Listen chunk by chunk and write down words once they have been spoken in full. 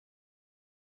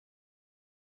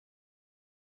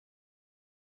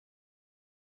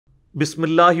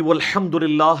बिस्मिल्लाह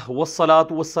वल्हम्दुलिल्लाह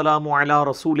वस्सलातु वस्सलामु अला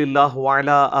रसूलिल्लाह व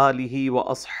अला आलिहि व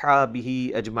अस्हाबिहि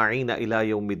अजमाइन इला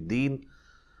यौमिद्दीन।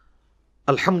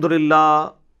 अल्हम्दुलिल्लाह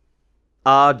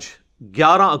आज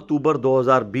 11 अक्टूबर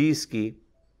 2020 की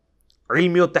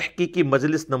इल्मी-ओ-तहक़ीक़ी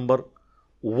मजलिस नंबर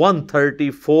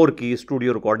 134 की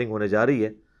स्टूडियो रिकॉर्डिंग होने जा रही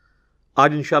है। आज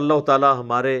इंशाअल्लाह ताला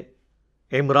हमारे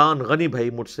इमरान गनी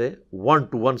भाई मुझसे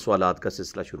 1-to-1 सवालात का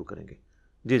सिलसिला शुरू करेंगे।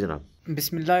 जी जनाब।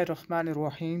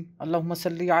 बिस्मिल्लाहिर्रहमानिर्रहीम। अल्लाहुम्मा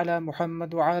सल्ली अला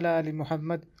मुहम्मद व अला आलि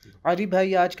मुहम्मद। अली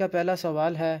भाई, आज का पहला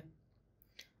सवाल है,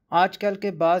 आजकल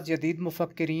के बाज़ जदीद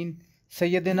मुफक्किरीन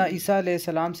सैयदना ईसा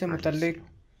अलैहिस्सलाम से मुतल्लिक़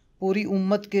पूरी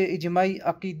उम्मत के इजमाई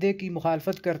अक़ीदे की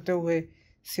मुखालफत करते हुए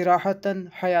सिराहतन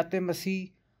हयात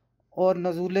मसीह और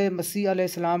नज़ूल मसीह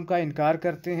अलैहिस्सलाम का इनकार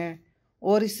करते हैं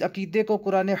और इस अक़ीदे को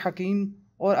कुरान हकीम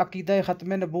और अक़ीदा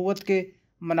ख़त्म नबूवत के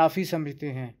मनाफ़ी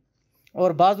समझते हैं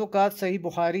और बाज़ औक़ात सही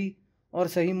बुखारी और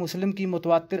सही मुस्लिम की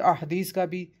मुतवातिर अहदीस का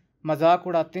भी मजाक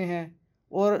उड़ाते हैं।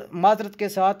 और माज़रत के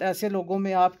साथ ऐसे लोगों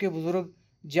में आपके बुज़ुर्ग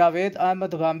जावेद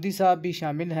अहमद गामदी साहब भी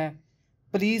शामिल हैं।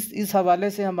 प्लीज़ इस हवाले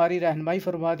से हमारी रहनुमाई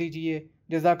फरमा दीजिए।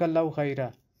 जज़ाकल्लाहु खैरा।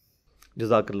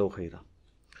 जज़ाकल्लाहु खैरा।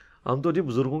 हम तो जी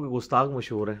बुज़ुर्गों के गुस्ताख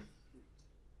मशहूर हैं।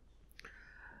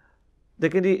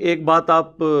 देखें जी, एक बात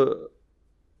आप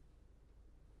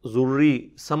ज़रूरी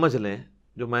समझ लें,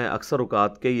 जो मैं अक्सर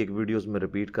औक़ात कई एक वीडियोज़ में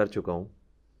रिपीट कर चुका हूँ,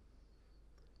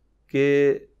 कि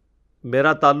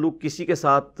मेरा ताल्लुक़ किसी के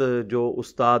साथ जो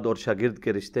उस्ताद और शागिर्द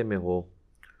के रिश्ते में हो,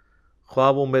 ख्वाह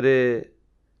वो मेरे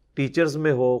टीचर्स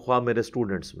में हो, ख्वाह मेरे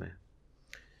स्टूडेंट्स में,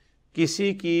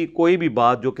 किसी की कोई भी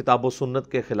बात जो किताब व सुन्नत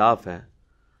के ख़िलाफ़ है,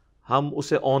 हम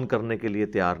उसे ऑन करने के लिए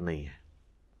तैयार नहीं हैं।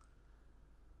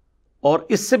 और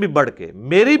इससे भी बढ़ के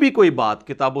मेरी भी कोई बात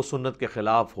किताब व सुन्नत के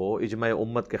ख़िलाफ़ हो, इजमाए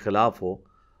उम्मत के ख़िलाफ़ हो,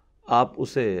 आप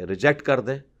उसे रिजेक्ट कर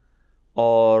दें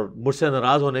और मुझसे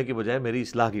नाराज़ होने की बजाय मेरी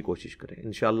इस्लाह की कोशिश करें।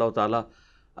 इंशाअल्लाह ताला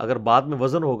अगर बाद में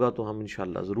वज़न होगा तो हम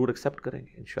इंशाअल्लाह ज़रूर एक्सेप्ट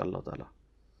करेंगे इंशाअल्लाह ताला।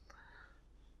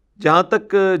 जहाँ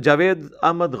तक जावेद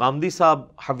अहमद गामदी साहब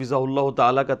हफ़िज़हुल्लाह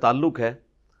ताला का ताल्लुक़ है,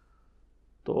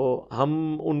 तो हम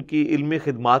उनकी इल्मी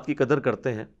खिदमात की कदर करते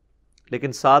हैं,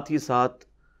 लेकिन साथ ही साथ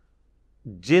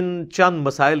जिन चंद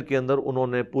मसाइल के अंदर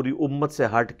उन्होंने पूरी उम्मत से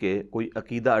हट के कोई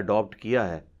अक़ीदा अडॉप्ट किया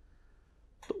है,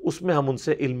 तो उसमें हम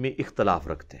उनसे इल्मी इख्तलाफ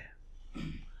रखते हैं।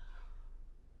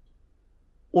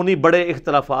 उन्हीं बड़े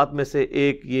इख्तलाफात में से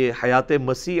एक ये हयात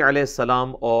मसीह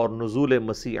अलैहिस्सलाम और नुज़ूल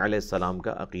मसीह अलैहिस्सलाम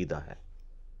का अक़ीदा है।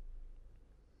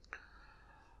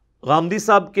 गामदी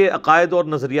साहब के अक़ायद और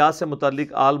नज़रियात से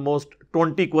मुतालिक आलमोस्ट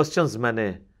 20 क्वेश्चंस मैंने,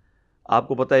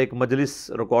 आपको पता है, एक मजलिस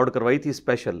रिकॉर्ड करवाई थी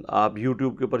स्पेशल। आप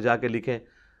यूट्यूब के ऊपर जाके लिखें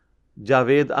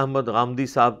जावेद अहमद गामदी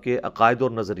साहब के अक़ायद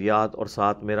और नज़रियात और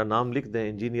साथ मेरा नाम लिख दें,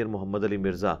 इंजीनियर मोहम्मद अली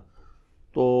मिर्ज़ा,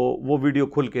 तो वो वीडियो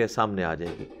खुल के सामने आ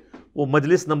जाएगी। वो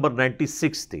मजलिस नंबर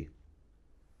 96 थी।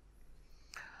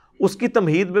 उसकी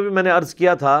तमहीद में भी मैंने अर्ज़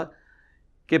किया था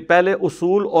कि पहले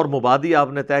उसूल और मुबादी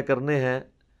आपने तय करने हैं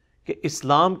कि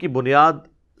इस्लाम की बुनियाद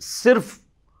सिर्फ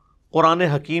कुरान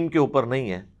हकीम के ऊपर नहीं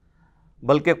है,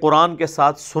 बल्कि कुरान के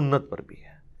साथ सुन्नत पर भी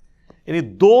है। यानी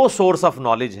दो सोर्स ऑफ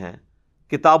नॉलेज हैं,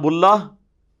 किताबुल्लाह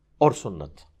और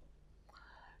सुन्नत।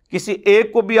 किसी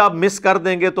एक को भी आप मिस कर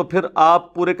देंगे तो फिर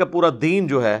आप पूरे का पूरा दीन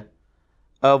जो है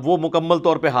वो मुकम्मल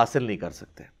तौर पे हासिल नहीं कर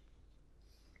सकते।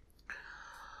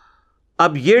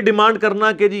 अब ये डिमांड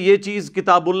करना कि जी ये चीज़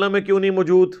किताबुल्लाह में क्यों नहीं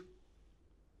मौजूद,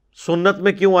 सुन्नत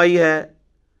में क्यों आई है,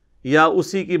 या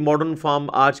उसी की मॉडर्न फॉर्म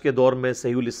आज के दौर में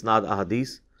सहीहुल इस्नाद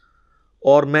अहादीस,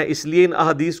 और मैं इसलिए इन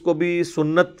अहादीस को भी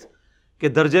सुन्नत के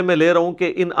दर्जे में ले रहा हूँ कि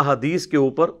इन अहादीस के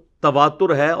ऊपर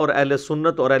तवातुर है और अहले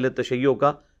सुन्नत और अहले तशय्यो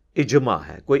का इजमा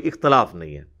है, कोई इख्तलाफ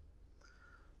नहीं है।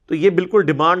 तो ये बिल्कुल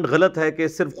डिमांड गलत है कि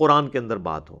सिर्फ कुरान के अंदर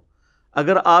बात हो।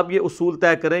 अगर आप ये उसूल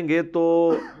तय करेंगे तो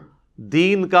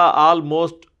दीन का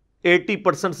आलमोस्ट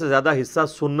 80% से ज़्यादा हिस्सा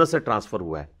सुन्नत से ट्रांसफ़र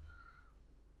हुआ है,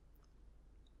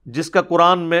 जिसका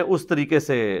कुरान में उस तरीके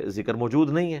से ज़िक्र मौजूद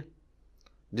नहीं है।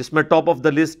 जिसमें टॉप ऑफ द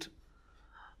लिस्ट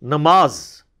नमाज,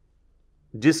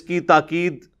 जिसकी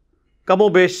ताकीद कमो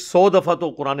बेश 100 दफ़ा तो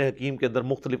कुरान हकीम के अंदर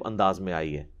मुख्तलिफ अंदाज में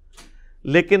आई है,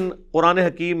 लेकिन कुरान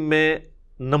हकीम में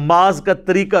नमाज का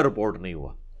तरीका रिपोर्ट नहीं हुआ।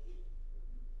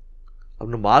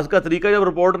 अब नमाज का तरीका जब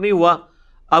रिपोर्ट नहीं हुआ,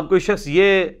 अब कोई शख्स ये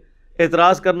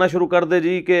एतराज़ करना शुरू कर दे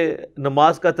जी कि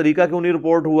नमाज का तरीका क्यों नहीं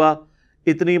रिपोर्ट हुआ,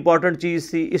 इतनी इंपॉर्टेंट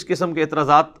चीज़ थी, इस किस्म के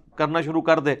एतराज़ात करना शुरू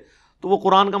कर दे, तो वो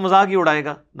कुरान का मजाक ही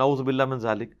उड़ाएगा, नाऊज़ु बिल्लाह मिन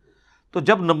ज़ालिक। तो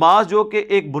जब नमाज जो कि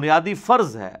एक बुनियादी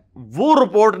फ़र्ज़ है वो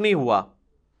रिपोर्ट नहीं हुआ,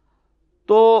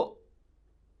 तो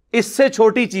इससे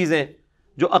छोटी चीज़ें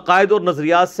जो अक़ायद और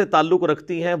नज़रियात से ताल्लुक़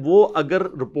रखती हैं, वो अगर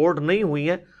रिपोर्ट नहीं हुई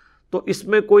हैं तो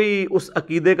इसमें कोई उस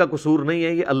अक़ीदे का कसूर नहीं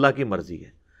है, ये अल्लाह की मर्ज़ी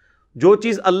है। جو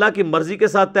چیز اللہ کی مرضی کے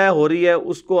ساتھ طے ہو رہی ہے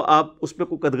اس کو آپ اس پہ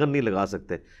کوئی قدغن نہیں لگا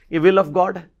سکتے. یہ ول آف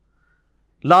گاڈ ہے.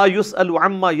 لا یسأل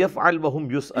عما یفعل وہم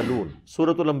یسألون.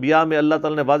 سورۃ الانبیاء میں اللہ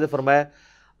تعالیٰ نے واضح فرمایا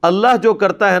اللہ جو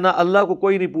کرتا ہے نا اللہ کو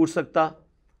کوئی نہیں پوچھ سکتا,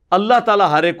 اللہ تعالیٰ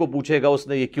ہر ایک کو پوچھے گا اس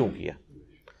نے یہ کیوں کیا.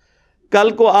 کل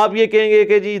کو آپ یہ کہیں گے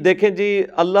کہ جی دیکھیں جی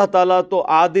اللہ تعالیٰ تو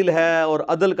عادل ہے اور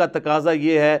عدل کا تقاضا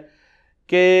یہ ہے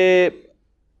کہ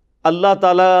اللہ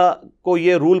تعالیٰ کو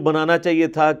یہ رول بنانا چاہیے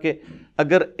تھا کہ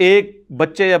اگر ایک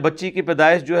بچے یا بچی کی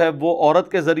پیدائش جو ہے وہ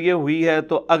عورت کے ذریعے ہوئی ہے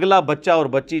تو اگلا بچہ اور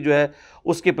بچی جو ہے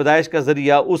اس کی پیدائش کا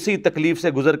ذریعہ اسی تکلیف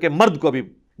سے گزر کے مرد کو بھی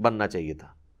بننا چاہیے تھا,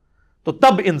 تو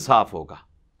تب انصاف ہوگا.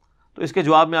 تو اس کے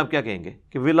جواب میں آپ کیا کہیں گے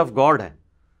کہ ول آف گاڈ ہے.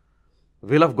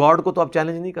 ول آف گاڈ کو تو آپ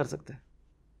چیلنج نہیں کر سکتے.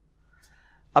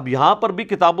 اب یہاں پر بھی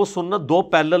کتاب و سنت دو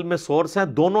پیرلل میں سورس ہیں,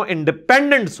 دونوں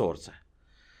انڈیپینڈنٹ سورس ہیں.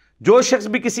 جو شخص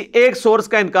بھی کسی ایک سورس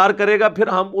کا انکار کرے گا پھر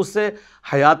ہم اس سے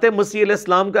حیات مسیح علیہ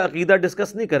السلام کا عقیدہ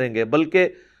ڈسکس نہیں کریں گے بلکہ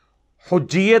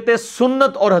حجیت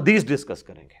سنت اور حدیث ڈسکس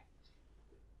کریں گے.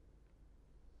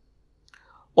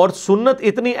 اور سنت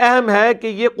اتنی اہم ہے کہ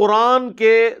یہ قرآن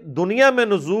کے دنیا میں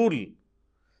نزول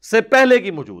سے پہلے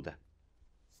کی موجود ہے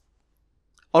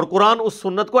اور قرآن اس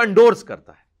سنت کو انڈورس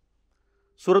کرتا ہے.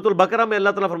 سورۃ البقرہ میں اللہ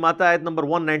تعالیٰ فرماتا ہے آیت نمبر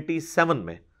 197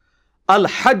 میں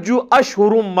الحج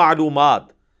اشہر معلومات,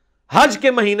 حج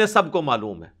کے مہینے سب کو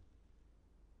معلوم ہے.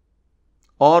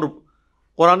 اور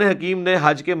قرآن حکیم نے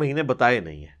حج کے مہینے بتائے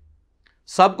نہیں ہیں,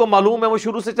 سب کو معلوم ہے, وہ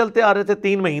شروع سے چلتے آ رہے تھے.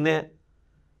 3 مہینے ہیں,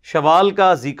 شوال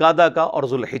کا, ذیقعدہ کا اور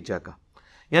ذوالحجہ کا.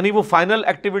 یعنی وہ فائنل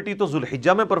ایکٹیویٹی تو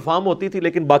ذوالحجہ میں پرفارم ہوتی تھی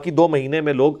لیکن باقی 2 مہینے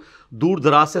میں لوگ دور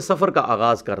دراز سے سفر کا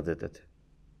آغاز کر دیتے تھے.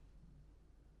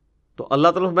 تو اللہ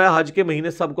تعالیٰ میں حج کے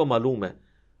مہینے سب کو معلوم ہے,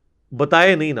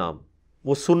 بتائے نہیں نام,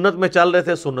 وہ سنت میں چل رہے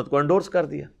تھے, سنت کو انڈورس کر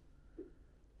دیا.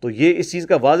 تو یہ اس چیز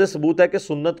کا واضح ثبوت ہے کہ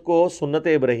سنت کو, سنت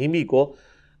ابراہیمی کو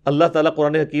اللہ تعالیٰ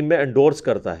قرآن حکیم میں انڈورس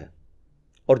کرتا ہے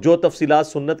اور جو تفصیلات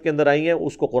سنت کے اندر آئی ہیں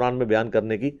اس کو قرآن میں بیان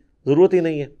کرنے کی ضرورت ہی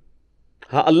نہیں ہے.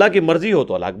 ہاں اللہ کی مرضی ہو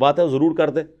تو الگ بات ہے, ضرور کر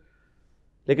دے,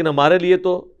 لیکن ہمارے لیے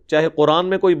تو چاہے قرآن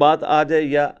میں کوئی بات آ جائے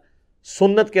یا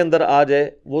سنت کے اندر آ جائے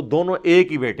وہ دونوں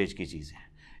ایک ہی ویٹیج کی چیزیں ہیں,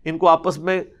 ان کو آپس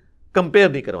میں کمپیئر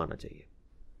نہیں کروانا چاہیے.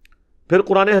 پھر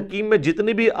قرآن حکیم میں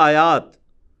جتنی بھی آیات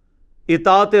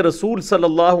اطاعت رسول صلی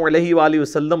اللہ علیہ وآلہ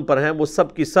وسلم پر ہیں وہ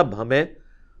سب کی سب ہمیں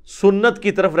سنت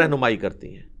کی طرف رہنمائی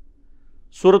کرتی ہیں.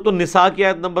 سورۃ النساء کی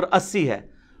آیت نمبر 80 ہے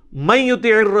من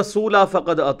یطع الرسول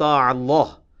فقد اطاع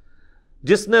اللہ,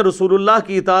 جس نے رسول اللہ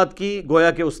کی اطاعت کی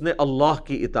گویا کہ اس نے اللہ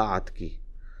کی اطاعت کی.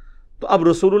 تو اب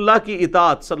رسول اللہ کی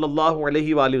اطاعت صلی اللہ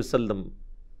علیہ وآلہ وسلم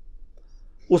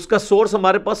اس کا سورس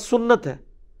ہمارے پاس سنت ہے.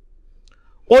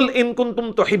 قل ان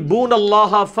کنتم تحبون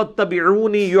اللہ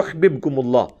فاتبعونی یحببکم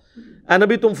اللہ. اے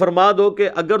نبی تم فرما دو کہ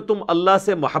اگر تم اللہ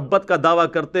سے محبت کا دعویٰ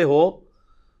کرتے ہو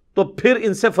تو پھر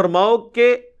ان سے فرماؤ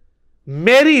کہ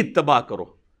میری اتباع کرو.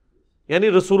 یعنی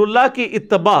رسول اللہ کی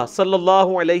اتباع صلی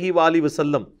اللہ علیہ وآلہ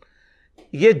وسلم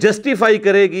یہ جسٹیفائی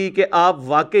کرے گی کہ آپ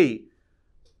واقعی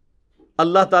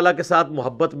اللہ تعالیٰ کے ساتھ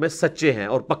محبت میں سچے ہیں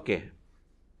اور پکے ہیں.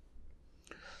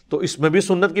 تو اس میں بھی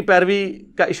سنت کی پیروی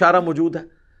کا اشارہ موجود ہے.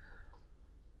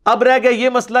 اب رہ گیا یہ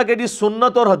مسئلہ کہ جی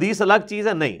سنت اور حدیث الگ چیز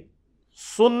ہے. نہیں,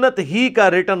 سنت ہی کا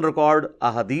ریٹن ریکارڈ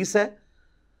احادیث ہے.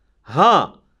 ہاں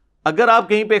اگر آپ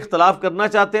کہیں پہ اختلاف کرنا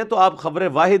چاہتے ہیں تو آپ خبر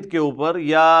واحد کے اوپر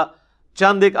یا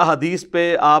چند ایک احادیث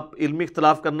پہ آپ علمی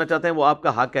اختلاف کرنا چاہتے ہیں وہ آپ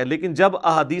کا حق ہے, لیکن جب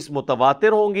احادیث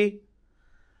متواتر ہوں گی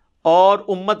اور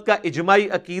امت کا اجماعی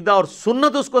عقیدہ اور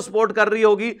سنت اس کو سپورٹ کر رہی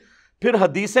ہوگی, پھر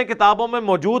حدیثیں کتابوں میں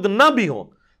موجود نہ بھی ہوں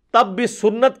تب بھی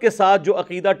سنت کے ساتھ جو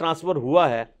عقیدہ ٹرانسفر ہوا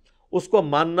ہے اس کو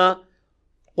ماننا,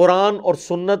 قرآن اور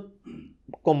سنت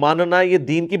کو ماننا یہ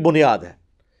دین کی بنیاد ہے.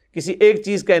 کسی ایک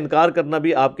چیز کا انکار کرنا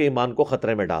بھی آپ کے ایمان کو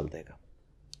خطرے میں ڈال دے گا.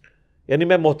 یعنی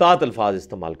میں محتاط الفاظ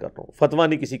استعمال کر رہا ہوں, فتویٰ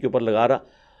نہیں کسی کے اوپر لگا رہا.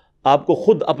 آپ کو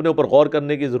خود اپنے اوپر غور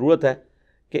کرنے کی ضرورت ہے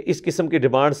کہ اس قسم کی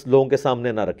ڈیمانڈز لوگوں کے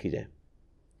سامنے نہ رکھی جائیں.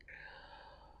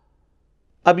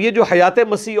 اب یہ جو حیات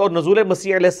مسیح اور نزول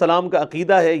مسیح علیہ السلام کا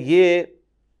عقیدہ ہے یہ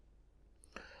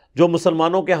جو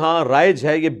مسلمانوں کے ہاں رائج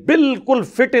ہے یہ بالکل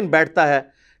فٹ ان بیٹھتا ہے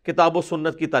کتاب و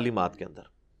سنت کی تعلیمات کے اندر,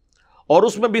 اور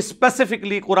اس میں بھی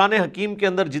اسپیسیفکلی قرآن حکیم کے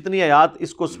اندر جتنی آیات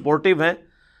اس کو سپورٹیو ہیں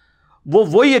وہ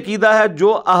وہی عقیدہ ہے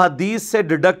جو احادیث سے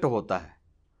ڈیڈکٹ ہوتا ہے,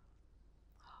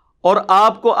 اور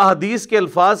آپ کو احادیث کے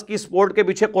الفاظ کی سپورٹ کے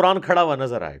پیچھے قرآن کھڑا ہوا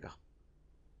نظر آئے گا.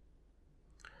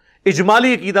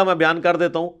 اجمالی عقیدہ میں بیان کر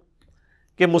دیتا ہوں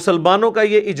کہ مسلمانوں کا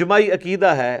یہ اجماعی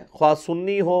عقیدہ ہے, خواہ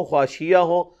سنی ہو خواہ شیعہ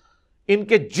ہو, ان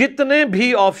کے جتنے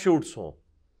بھی آف شوٹس ہوں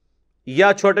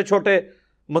یا چھوٹے چھوٹے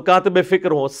مکاتب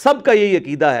فکر ہوں, سب کا یہی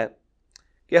عقیدہ ہے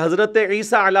کہ حضرت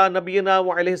عیسیٰ علی نبینا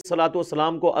علیہ الصلاۃ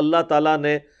والسلام کو اللہ تعالیٰ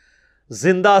نے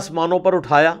زندہ آسمانوں پر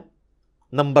اٹھایا.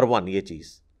 نمبر 1 یہ چیز.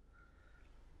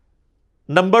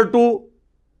 نمبر 2،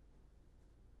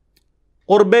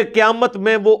 قرب قیامت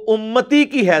میں وہ امتی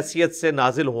کی حیثیت سے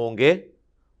نازل ہوں گے.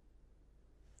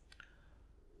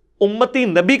 امتی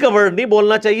نبی کا ورڈ نہیں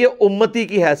بولنا چاہیے، امتی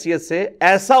کی حیثیت سے،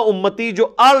 ایسا امتی جو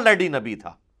آلریڈی نبی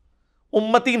تھا.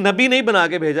 امتی نبی نہیں بنا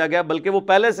کے بھیجا گیا بلکہ وہ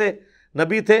پہلے سے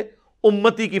نبی تھے،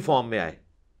 امتی کی فارم میں آئے.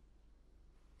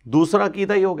 دوسرا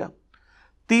عقیدہ یہ ہو گیا.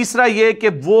 تیسرا یہ کہ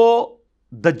وہ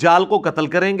دجال کو قتل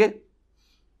کریں گے.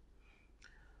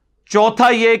 چوتھا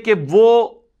یہ کہ وہ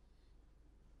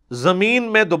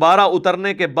زمین میں دوبارہ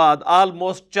اترنے کے بعد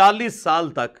آلموسٹ 40 سال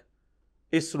تک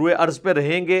اس روئے ارض پہ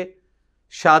رہیں گے،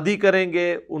 شادی کریں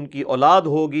گے، ان کی اولاد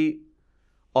ہوگی.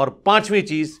 اور پانچویں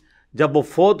چیز، جب وہ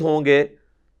فوت ہوں گے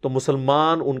تو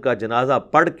مسلمان ان کا جنازہ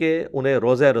پڑھ کے انہیں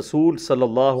روضہ رسول صلی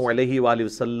اللہ علیہ وآلہ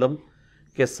وسلم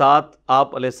کے ساتھ،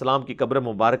 آپ علیہ السلام کی قبر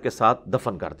مبارک کے ساتھ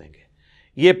دفن کر دیں گے.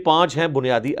 یہ 5 ہیں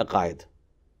بنیادی عقائد.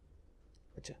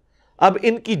 اچھا، اب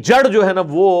ان کی جڑ جو ہے نا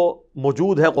وہ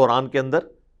موجود ہے قرآن کے اندر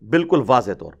بالکل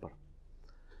واضح طور پر.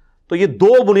 تو یہ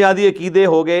 2 بنیادی عقیدے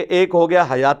ہو گئے. ایک ہو گیا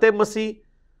حیات مسیح،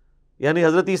 یعنی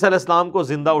حضرت عیسیٰ علیہ السلام کو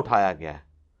زندہ اٹھایا گیا ہے،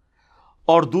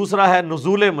 اور دوسرا ہے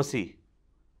نزول مسیح،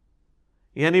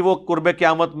 یعنی وہ قرب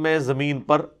قیامت میں زمین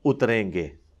پر اتریں گے.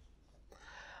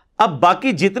 اب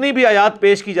باقی جتنی بھی آیات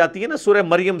پیش کی جاتی ہیں نا سورہ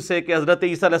مریم سے، کہ حضرت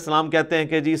عیسیٰ علیہ السلام کہتے ہیں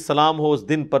کہ جی سلام ہو اس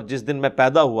دن پر جس دن میں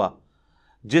پیدا ہوا،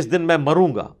 جس دن میں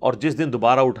مروں گا اور جس دن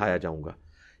دوبارہ اٹھایا جاؤں گا.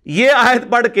 یہ آیت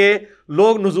پڑھ کے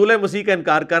لوگ نزول مسیح کا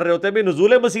انکار کر رہے ہوتے ہیں. بھئی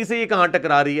نزول مسیح سے یہ کہاں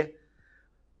ٹکرا رہی ہے؟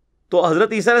 تو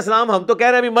حضرت عیسیٰ علیہ السلام ہم تو کہہ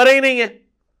رہے ہیں ابھی مرے ہی نہیں ہیں،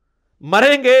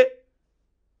 مریں گے.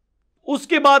 اس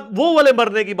کے بعد وہ والے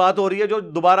مرنے کی بات ہو رہی ہے جو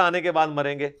دوبارہ آنے کے بعد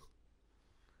مریں گے.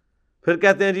 پھر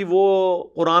کہتے ہیں جی وہ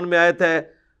قرآن میں آیت ہے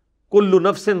کل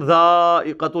نفس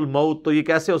ذائقۃ الموت، تو یہ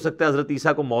کیسے ہو سکتا ہے حضرت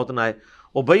عیسیٰ کو موت نہ آئے؟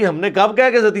 اور بھائی ہم نے کب کہا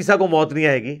کہ حضرت عیسیٰ کو موت نہیں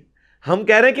آئے گی؟ ہم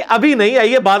کہہ رہے ہیں کہ ابھی نہیں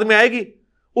آئی ہے، بعد میں آئے گی.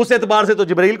 اس اعتبار سے تو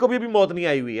جبرائیل کو بھی موت نہیں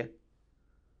آئی ہوئی ہے،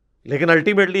 لیکن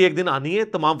الٹیمیٹلی ایک دن آنی ہے،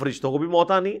 تمام فرشتوں کو بھی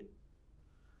موت آنی ہے.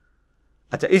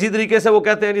 اچھا، اسی طریقے سے وہ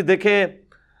کہتے ہیں جی دیکھیں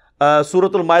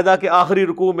سورۃ المائدہ کے آخری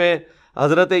رکوع میں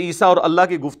حضرت عیسیٰ اور اللہ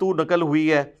کی گفتگو نقل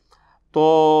ہوئی ہے.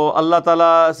 تو اللہ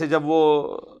تعالیٰ سے جب وہ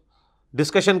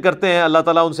ڈسکشن کرتے ہیں، اللہ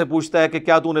تعالیٰ ان سے پوچھتا ہے کہ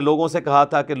کیا تو نے لوگوں سے کہا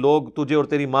تھا کہ لوگ تجھے اور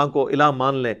تیری ماں کو الہ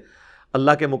مان لیں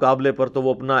اللہ کے مقابلے پر؟ تو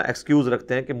وہ اپنا ایکسکیوز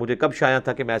رکھتے ہیں کہ مجھے کب شایع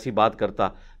تھا کہ میں ایسی بات کرتا،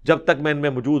 جب تک میں ان میں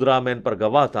موجود رہا میں ان پر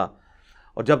گواہ تھا،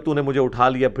 اور جب تو نے مجھے اٹھا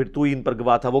لیا پھر تو ہی ان پر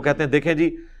گواہ تھا. وہ کہتے ہیں دیکھیں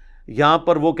جی یہاں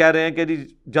پر وہ کہہ رہے ہیں کہ جی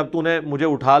جب تو نے مجھے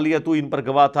اٹھا لیا تو ان پر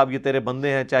گواہ تھا، اب یہ تیرے بندے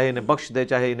ہیں، چاہے انہیں بخش دے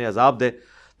چاہے انہیں عذاب دے.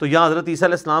 تو یہاں حضرت عیسیٰ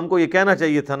علیہ السلام کو یہ کہنا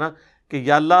چاہیے تھا نا کہ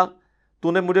یا اللہ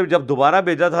تو نے مجھے جب دوبارہ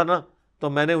بھیجا تھا نا تو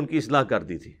میں نے ان کی اصلاح کر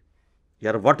دی تھی.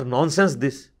 یار واٹ نانسنس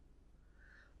دس.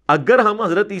 اگر ہم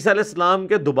حضرت عیسیٰ علیہ السلام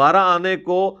کے دوبارہ آنے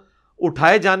کو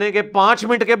اٹھائے جانے کے 5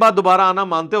 منٹ کے بعد دوبارہ آنا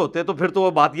مانتے ہوتے تو پھر تو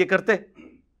وہ بات یہ کرتے.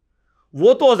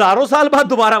 وہ تو ہزاروں سال بعد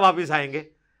دوبارہ واپس آئیں گے،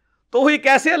 تو وہ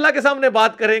کیسے اللہ کے سامنے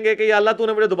بات کریں گے کہ یا اللہ تو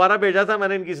نے مجھے دوبارہ بھیجا تھا میں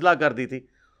نے ان کی اصلاح کر دی تھی؟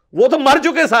 وہ تو مر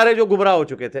چکے سارے جو گمراہ ہو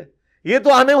چکے تھے، یہ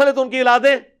تو آنے والے تو ان کی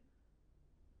اولادیں.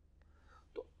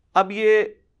 تو اب یہ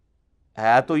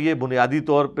ہے تو یہ بنیادی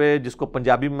طور پہ جس کو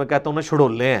پنجابی میں کہتا ہوں نا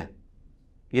چھڑولے ہیں.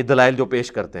 یہ دلائل جو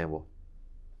پیش کرتے ہیں وہ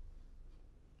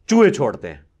چوہے چھوڑتے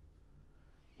ہیں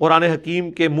قرآن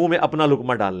حکیم کے منہ میں اپنا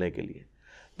لقمہ ڈالنے کے لیے.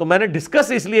 تو میں نے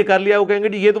ڈسکس اس لیے کر لیا، وہ کہیں گے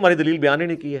جی یہ تمہاری دلیل بیان ہی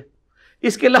نہیں کی ہے.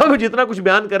 اس کے علاوہ بھی جتنا کچھ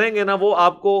بیان کریں گے نا وہ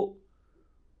آپ کو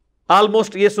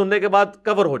آلموسٹ یہ سننے کے بعد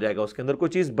کور ہو جائے گا، اس کے اندر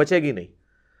کوئی چیز بچے گی نہیں.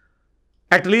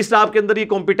 ایٹ لیسٹ آپ کے اندر یہ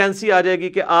کمپیٹنسی آ جائے گی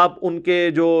کہ آپ ان کے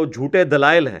جو جھوٹے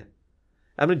دلائل ہیں،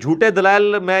 یعنی جھوٹے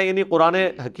دلائل میں یعنی قرآن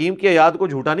حکیم کی آیات کو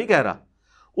جھوٹا نہیں کہہ رہا،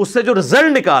 اس سے جو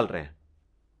رزلٹ نکال رہے ہیں.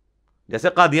 جیسے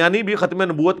قادیانی بھی ختم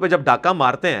نبوت پہ جب ڈاکہ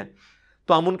مارتے ہیں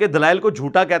تو ہم ان کے دلائل کو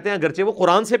جھوٹا کہتے ہیں، اگرچہ وہ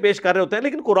قرآن سے پیش کر رہے ہوتے ہیں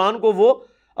لیکن قرآن کو وہ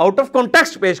آؤٹ آف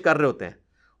کانٹیکسٹ پیش کر رہے ہوتے ہیں.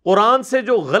 قرآن سے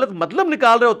جو غلط مطلب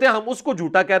نکال رہے ہوتے ہیں ہم اس کو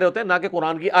جھوٹا کہہ رہے ہوتے ہیں، نہ کہ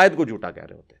قرآن کی آیت کو جھوٹا کہہ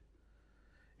رہے ہوتے ہیں.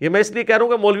 یہ میں اس لیے کہہ رہا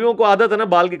ہوں کہ مولویوں کو عادت ہے نا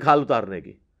بال کی کھال اتارنے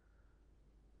کی،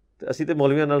 تو اسی تے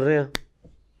مولویاں نل رہے ہیں.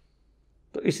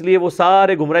 تو اس لیے وہ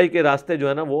سارے گمراہی کے راستے جو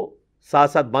ہے نا وہ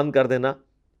ساتھ ساتھ بند کر دینا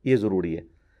یہ ضروری ہے.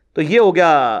 تو یہ ہو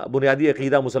گیا بنیادی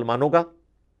عقیدہ مسلمانوں کا.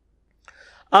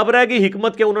 اب رہ گئی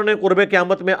حکمت کہ انہوں نے قرب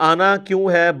قیامت میں آنا کیوں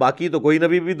ہے. باقی تو کوئی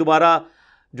نبی بھی دوبارہ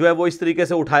جو ہے وہ اس طریقے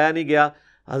سے اٹھایا نہیں گیا.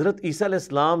 حضرت عیسیٰ علیہ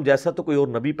السلام جیسا تو کوئی اور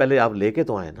نبی پہلے آپ لے کے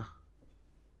تو آئے نا.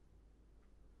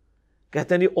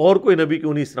 کہتے ہیں نہیں اور کوئی نبی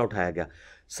کیوں نہیں اس طرح اٹھایا گیا.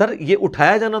 سر یہ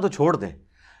اٹھایا جانا تو چھوڑ دیں،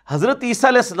 حضرت عیسیٰ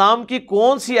علیہ السلام کی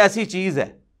کون سی ایسی چیز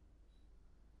ہے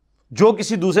جو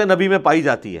کسی دوسرے نبی میں پائی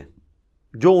جاتی ہے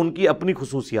جو ان کی اپنی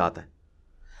خصوصیات ہے؟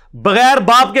 بغیر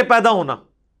باپ کے پیدا ہونا.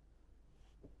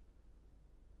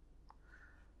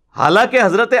 حالانکہ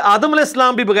حضرت آدم علیہ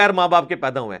السلام بھی بغیر ماں باپ کے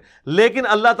پیدا ہوئے ہیں، لیکن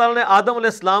اللہ تعالیٰ نے آدم علیہ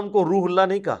السلام کو روح اللہ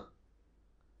نہیں کہا،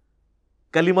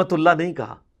 کلمت اللہ نہیں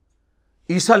کہا،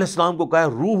 عیسیٰ علیہ السلام کو کہا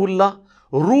روح اللہ،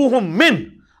 روح من،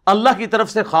 اللہ کی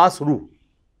طرف سے خاص روح،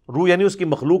 روح یعنی اس کی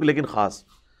مخلوق لیکن خاص،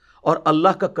 اور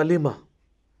اللہ کا کلمہ،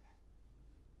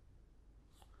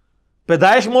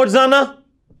 پیدائش معجزانہ،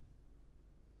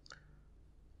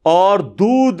 اور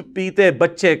دودھ پیتے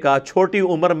بچے کا چھوٹی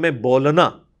عمر میں بولنا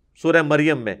سورہ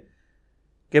مریم میں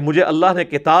کہ مجھے اللہ نے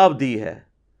کتاب دی ہے،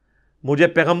 مجھے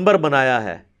پیغمبر بنایا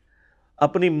ہے،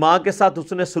 اپنی ماں کے ساتھ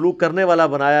اس نے سلوک کرنے والا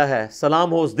بنایا ہے،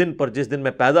 سلام ہو اس دن پر جس دن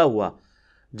میں پیدا ہوا،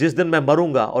 جس دن میں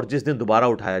مروں گا اور جس دن دوبارہ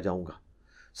اٹھایا جاؤں گا۔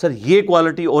 سر یہ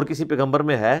کوالٹی اور کسی پیغمبر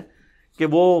میں ہے کہ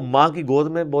وہ ماں کی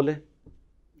گود میں بولے؟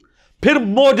 پھر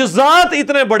معجزات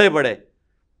اتنے بڑے بڑے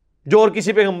جو اور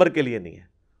کسی پیغمبر کے لیے نہیں ہے،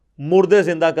 مردے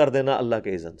زندہ کر دینا اللہ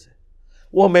کے اذن سے۔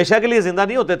 وہ ہمیشہ کے لیے زندہ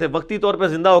نہیں ہوتے تھے، وقتی طور پہ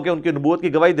زندہ ہو کے ان کی نبوت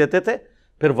کی گواہی دیتے تھے،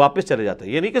 پھر واپس چلے جاتے،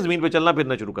 یہ نہیں کہ زمین پہ چلنا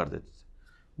پھرنا شروع کر دیتے تھے۔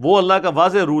 وہ اللہ کا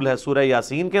واضح رول ہے سورہ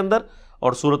یاسین کے اندر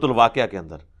اور سورۃ الواقعہ کے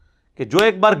اندر کہ جو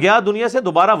ایک بار گیا دنیا سے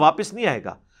دوبارہ واپس نہیں آئے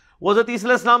گا۔ وہ حضرت عیسیٰ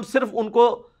علیہ السلام صرف ان کو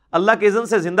اللہ کے اذن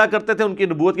سے زندہ کرتے تھے، ان کی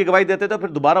نبوت کی گواہی دیتے تھے، پھر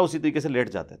دوبارہ اسی طریقے سے لیٹ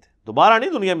جاتے تھے، دوبارہ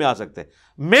نہیں دنیا میں آ سکتے۔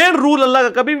 مین رول اللہ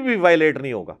کا کبھی بھی وائلیٹ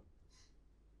نہیں ہوگا۔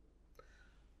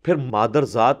 پھر مادر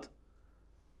ذات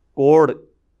کوڑ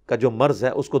کا جو مرض ہے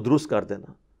اس کو درست کر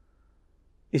دینا،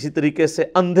 اسی طریقے سے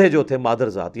اندھے جو تھے مادر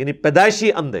ذات یعنی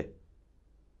پیدائشی اندھے،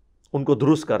 ان کو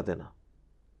درست کر دینا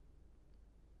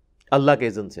اللہ کے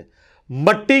اذن سے،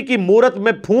 مٹی کی مورت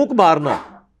میں پھونک مارنا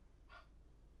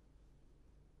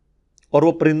اور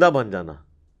وہ پرندہ بن جانا،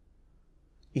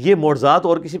 یہ معجزات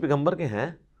اور کسی پیغمبر کے ہیں؟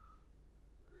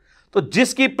 تو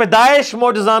جس کی پیدائش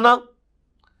معجزانہ،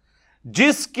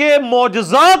 جس کے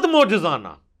معجزات معجزانہ،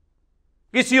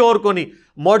 کسی اور کو نہیں۔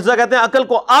 معجزہ کہتے ہیں عقل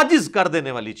کو عاجز کر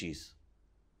دینے والی چیز۔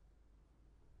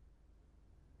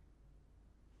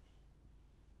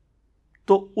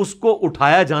 تو اس کو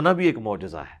اٹھایا جانا بھی ایک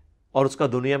معجزہ ہے، اور اس کا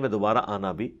دنیا میں دوبارہ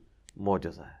آنا بھی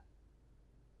معجزہ ہے۔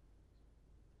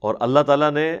 اور اللہ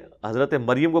تعالیٰ نے حضرت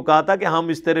مریم کو کہا تھا کہ ہم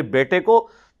اس تیرے بیٹے کو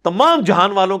تمام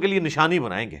جہان والوں کے لیے نشانی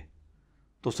بنائیں گے،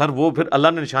 تو سر وہ پھر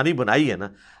اللہ نے نشانی بنائی ہے نا،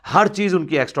 ہر چیز ان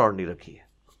کی ایکسٹرا آرڈنری رکھی ہے۔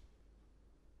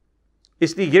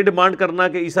 اس لیے یہ ڈیمانڈ کرنا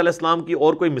کہ عیسیٰ علیہ السلام کی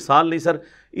اور کوئی مثال نہیں، سر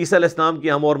عیسیٰ علیہ السلام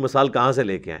کی ہم اور مثال کہاں سے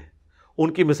لے کے آئیں؟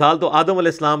 ان کی مثال تو آدم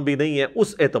علیہ السلام بھی نہیں ہے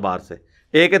اس اعتبار سے،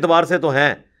 ایک اعتبار سے تو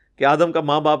ہیں کہ آدم کا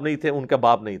ماں باپ نہیں تھے، ان کا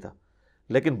باپ نہیں تھا،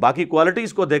 لیکن باقی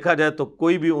کوالٹیز کو دیکھا جائے تو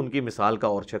کوئی بھی ان کی مثال کا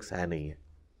اور شخص ہے نہیں ہے۔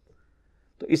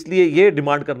 تو اس لیے یہ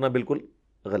ڈیمانڈ کرنا بالکل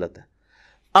غلط ہے۔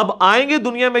 اب آئیں گے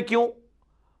دنیا میں کیوں؟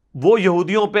 وہ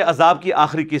یہودیوں پہ عذاب کی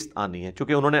آخری قسط آنی ہے،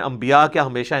 چونکہ انہوں نے انبیاء کا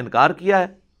ہمیشہ انکار کیا ہے،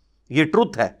 یہ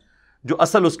ٹروتھ ہے جو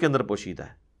اصل اس کے اندر پوشیدہ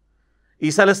ہے۔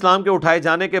 عیسیٰ علیہ السلام کے اٹھائے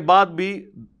جانے کے بعد بھی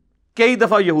کئی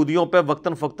دفعہ یہودیوں پہ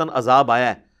وقتاً فوقتاً عذاب آیا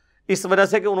ہے، اس وجہ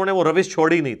سے کہ انہوں نے وہ روش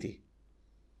چھوڑی نہیں تھی۔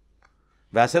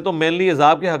 ویسے تو مینلی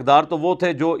عذاب کے حقدار تو وہ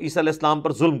تھے جو عیسیٰ علیہ السلام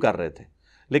پر ظلم کر رہے تھے،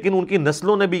 لیکن ان کی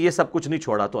نسلوں نے بھی یہ سب کچھ نہیں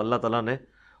چھوڑا، تو اللہ تعالیٰ نے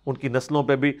ان کی نسلوں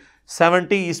پہ بھی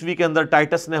 70 عیسوی کے اندر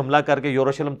ٹائٹس نے حملہ کر کے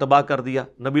یروشلم تباہ کر دیا،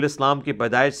 نبی علیہ السلام کی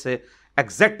پیدائش سے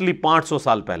ایگزیکٹلی 500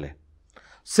 سال پہلے۔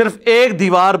 صرف ایک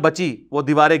دیوار بچی، وہ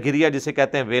دیوار گریا جسے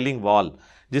کہتے ہیں ویلنگ وال،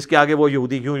 جس کے آگے وہ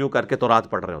یہودی یوں یوں کر کے تورات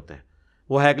پڑھ رہے ہوتے ہیں،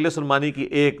 وہ ہیکل سلمانی کی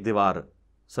ایک دیوار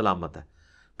سلامت ہے۔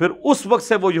 پھر اس وقت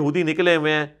سے وہ یہودی نکلے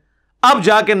ہوئے ہیں، اب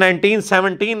جا کے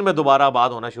 1917 میں دوبارہ آباد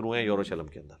ہونا شروع ہوئے ہیں یروشلم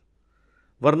کے اندر،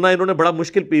 ورنہ انہوں نے بڑا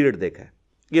مشکل پیریڈ دیکھا ہے،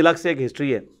 یہ الگ سے ایک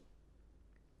ہسٹری ہے۔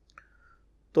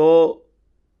 تو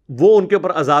وہ ان کے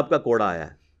اوپر عذاب کا کوڑا آیا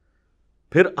ہے۔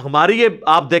 پھر ہماری یہ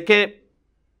آپ دیکھیں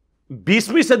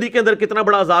 20ویں صدی کے اندر کتنا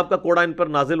بڑا عذاب کا کوڑا ان پر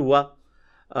نازل ہوا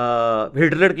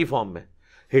ہٹلر کی فارم میں۔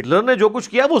 ہٹلر نے جو کچھ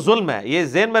کیا وہ ظلم ہے، یہ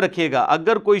ذہن میں رکھیے گا۔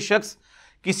 اگر کوئی شخص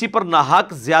کسی پر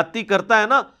ناحق زیادتی کرتا ہے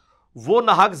نا، وہ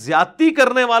ناحق زیادتی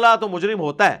کرنے والا تو مجرم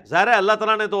ہوتا ہے۔ ظاہر ہے اللہ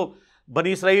تعالیٰ نے تو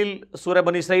بنی اسرائیل، سورہ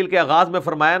بنی اسرائیل کے آغاز میں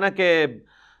فرمایا نا کہ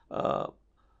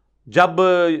جب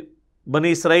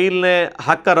بنی اسرائیل نے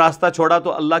حق کا راستہ چھوڑا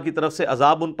تو اللہ کی طرف سے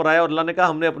عذاب ان پر آیا، اور اللہ نے کہا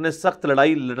ہم نے اپنے سخت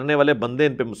لڑائی لڑنے والے بندے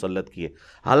ان پہ مسلط کیے،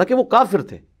 حالانکہ وہ کافر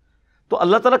تھے۔ تو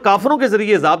اللہ تعالیٰ کافروں کے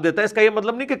ذریعے عذاب دیتا ہے، اس کا یہ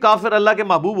مطلب نہیں کہ کافر اللہ کے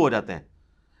محبوب ہو جاتے ہیں۔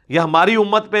 یا ہماری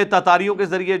امت پہ تاتاریوں کے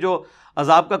ذریعے جو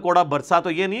عذاب کا کوڑا برسا،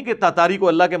 تو یہ نہیں کہ تاتاری کو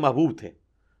اللہ کے محبوب تھے،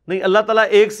 نہیں، اللہ تعالیٰ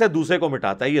ایک سے دوسرے کو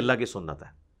مٹاتا ہے، یہ اللہ کی سنت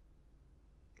ہے۔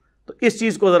 تو اس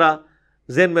چیز کو ذرا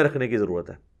ذہن میں رکھنے کی ضرورت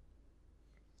ہے۔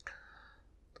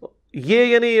 تو یہ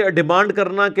یعنی ڈیمانڈ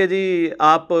کرنا کہ جی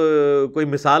آپ کوئی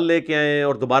مثال لے کے آئیں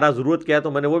اور دوبارہ ضرورت کیا ہے،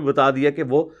 تو میں نے وہ بھی بتا دیا کہ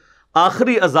وہ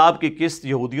آخری عذاب کی قسط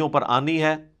یہودیوں پر آنی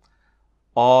ہے،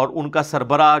 اور ان کا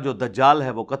سربراہ جو دجال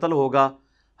ہے وہ قتل ہوگا۔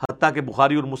 حتیٰ کہ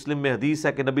بخاری اور مسلم میں حدیث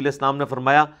ہے کہ نبی علیہ السلام نے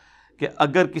فرمایا کہ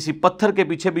اگر کسی پتھر کے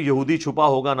پیچھے بھی یہودی چھپا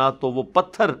ہوگا نا، تو وہ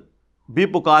پتھر بھی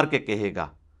پکار کے کہے گا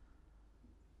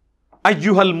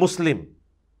ایھا المسلم،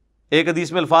 ایک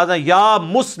حدیث میں الفاظ ہیں یا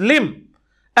مسلم،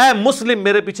 اے مسلم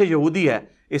میرے پیچھے یہودی ہے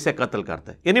اسے قتل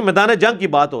کرتے. یعنی میدان جنگ کی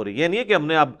بات ہو رہی ہے، یہ نہیں ہے کہ ہم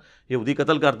نے اب یہودی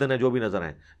قتل کر دینا جو بھی نظر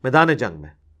آئے، میدان جنگ میں.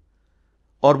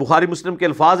 اور بخاری مسلم کے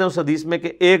الفاظ ہیں اس حدیث میں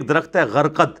کہ ایک درخت ہے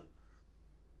غرقد،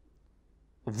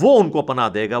 وہ ان کو پناہ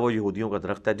دے گا، وہ یہودیوں کا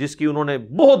درخت ہے جس کی انہوں نے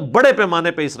بہت بڑے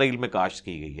پیمانے پہ اسرائیل میں کاشت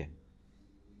کی گئی ہے،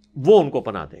 وہ ان کو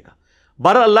پناہ دے گا.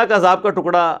 بہرحال اللہ کا عذاب کا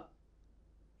ٹکڑا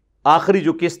آخری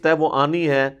جو قسط ہے وہ آنی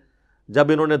ہے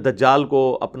جب انہوں نے دجال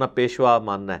کو اپنا پیشوا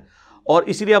ماننا ہے. اور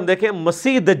اسی لیے ہم دیکھیں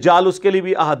مسیح دجال، اس کے لیے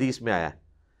بھی احادیث میں آیا ہے.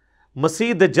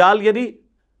 مسیح دجال یعنی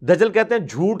دجل کہتے ہیں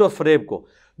جھوٹ اور فریب کو،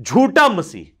 جھوٹا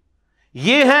مسیح.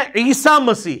 یہ ہے عیسیٰ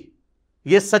مسیح،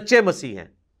 یہ سچے مسیح ہیں.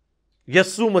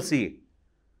 یسوع مسیح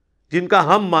جن کا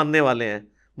ہم ماننے والے ہیں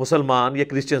مسلمان یا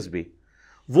کرسچنز بھی،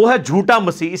 وہ ہے جھوٹا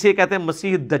مسیح، اسے کہتے ہیں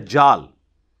مسیح دجال،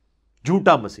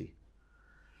 جھوٹا مسیح.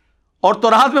 اور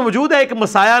تورات میں موجود ہے ایک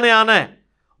مسیح نے آنا ہے،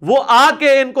 وہ آ کے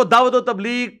ان کو دعوت و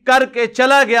تبلیغ کر کے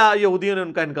چلا گیا، یہودیوں نے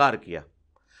ان کا انکار کیا.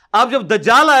 اب جب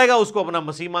دجال آئے گا اس کو اپنا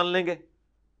مسیح مان لیں گے،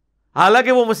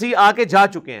 حالانکہ وہ مسیح آ کے جا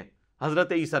چکے ہیں،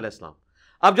 حضرت عیسیٰ علیہ السلام.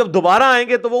 اب جب دوبارہ آئیں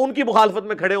گے تو وہ ان کی مخالفت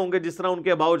میں کھڑے ہوں گے، جس طرح ان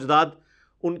کے آباء و اجداد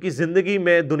ان کی زندگی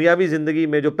میں، دنیاوی زندگی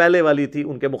میں جو پہلے والی تھی،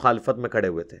 ان کے مخالفت میں کھڑے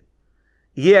ہوئے تھے.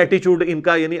 یہ ایٹیچیوڈ ان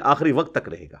کا یعنی آخری وقت تک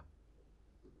رہے گا.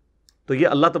 تو یہ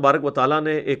اللہ تبارک و تعالیٰ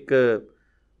نے ایک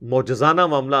معجزانہ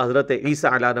معاملہ حضرت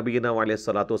عیسیٰ علیہ نبینا علیہ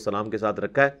الصلوۃ والسلام کے ساتھ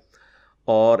رکھا ہے،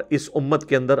 اور اس امت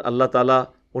کے اندر اللہ تعالیٰ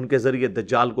ان کے ذریعے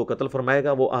دجال کو قتل فرمائے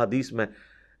گا. وہ احادیث میں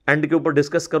اینڈ کے اوپر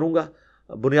ڈسکس کروں گا.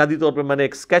 بنیادی طور پہ میں نے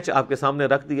ایک سکیچ آپ کے سامنے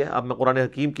رکھ دیا ہے. اب میں قرآن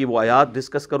حکیم کی وہ آیات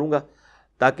ڈسکس کروں گا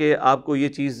تاکہ آپ کو یہ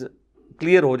چیز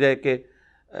کلیئر ہو جائے کہ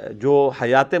جو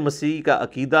حیات مسیح کا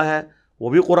عقیدہ ہے وہ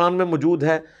بھی قرآن میں موجود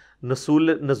ہے،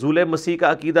 نزول مسیح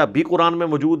کا عقیدہ بھی قرآن میں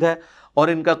موجود ہے، اور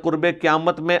ان کا قرب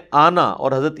قیامت میں آنا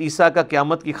اور حضرت عیسیٰ کا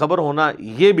قیامت کی خبر ہونا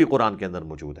یہ بھی قرآن کے اندر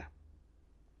موجود ہے.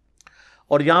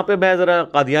 اور یہاں پہ میں ذرا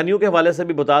قادیانیوں کے حوالے سے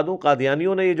بھی بتا دوں،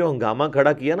 قادیانیوں نے یہ جو ہنگامہ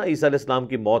کھڑا کیا نا عیسیٰ علیہ السلام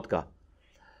کی موت کا،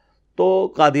 تو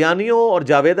قادیانیوں اور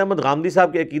جاوید احمد غامدی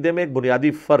صاحب کے عقیدے میں ایک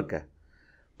بنیادی فرق ہے.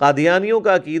 قادیانیوں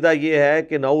کا عقیدہ یہ ہے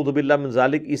کہ نعوذ باللہ من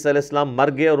ذالک عیسیٰ علیہ السلام مر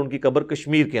گئے اور ان کی قبر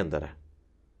کشمیر کے اندر ہے،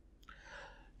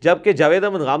 جبکہ جاوید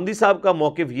احمد غامدی صاحب کا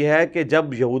موقف یہ ہے کہ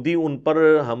جب یہودی ان پر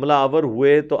حملہ آور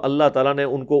ہوئے تو اللہ تعالیٰ نے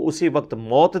ان کو اسی وقت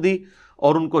موت دی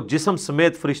اور ان کو جسم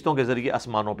سمیت فرشتوں کے ذریعے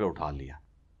آسمانوں پہ اٹھا لیا.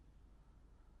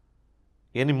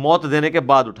 یعنی موت دینے کے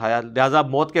بعد اٹھایا، لہٰذا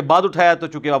موت کے بعد اٹھایا تو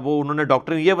چونکہ اب وہ انہوں نے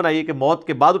ڈاکٹرین یہ بنائی ہے کہ موت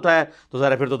کے بعد اٹھایا تو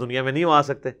ظاہر پھر تو دنیا میں نہیں وہ آ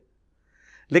سکتے.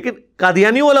 لیکن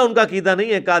قادیانی والا ان کا عقیدہ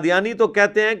نہیں ہے. قادیانی تو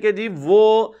کہتے ہیں کہ جی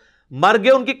وہ مر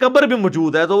گئے، ان کی قبر بھی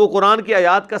موجود ہے، تو وہ قرآن کی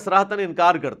آیات کا صراحتاً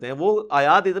انکار کرتے ہیں. وہ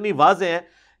آیات اتنی واضح ہیں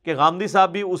کہ غامدی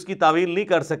صاحب بھی اس کی تعویل نہیں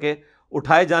کر سکے،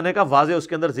 اٹھائے جانے کا واضح اس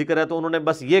کے اندر ذکر ہے، تو انہوں نے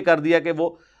بس یہ کر دیا کہ وہ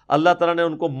اللہ تعالیٰ نے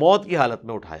ان کو موت کی حالت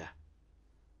میں اٹھایا.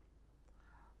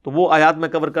 تو وہ آیات میں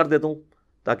کور کر دیتا ہوں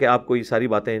تاکہ آپ کو یہ ساری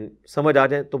باتیں سمجھ آ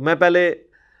جائیں. تو میں پہلے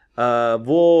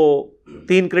وہ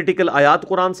 3 کرٹیکل آیات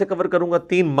قرآن سے کور کروں گا،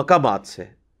 3 مقامات سے.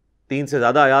 3 سے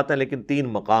زیادہ آیات ہیں لیکن 3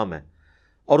 مقام ہیں،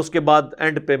 اور اس کے بعد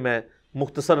اینڈ پہ میں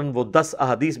مختصراً وہ 10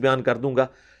 احادیث بیان کر دوں گا.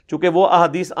 چونکہ وہ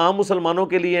احادیث عام مسلمانوں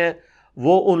کے لیے ہیں،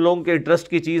 وہ ان لوگوں کے انٹرسٹ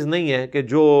کی چیز نہیں ہے کہ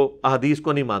جو احادیث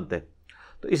کو نہیں مانتے.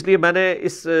 تو اس لیے میں نے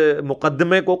اس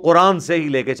مقدمے کو قرآن سے ہی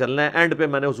لے کے چلنا ہے، اینڈ پہ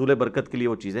میں نے حصول برکت کے لیے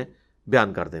وہ چیزیں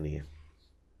بیان کر دینی ہیں.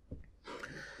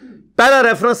 پہلا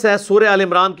ریفرنس ہے سورہ آل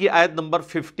عمران کی آیت نمبر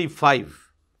 55.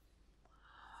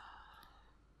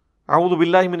 اعوذ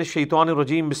باللہ من الشیطان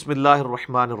الرجیم، بسم اللہ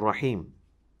الرحمن الرحیم.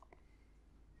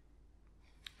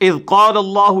 اذ قال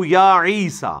اللہ یا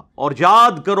عیسیٰ، اور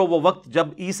یاد کرو وہ وقت جب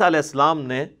عیسیٰ علیہ السلام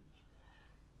نے،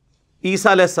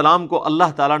 عیسیٰ علیہ السلام کو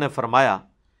اللہ تعالیٰ نے فرمایا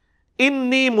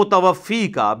انی متوفی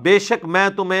کا، بے شک میں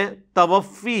تمہیں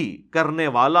توفی کرنے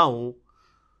والا ہوں،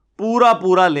 پورا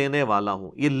پورا لینے والا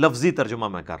ہوں. یہ لفظی ترجمہ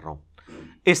میں کر رہا ہوں،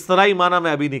 اصطلاحی معنی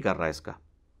میں ابھی نہیں کر رہا اس کا.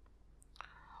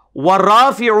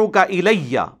 وَرَافِعُكَ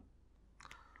إِلَيَّ،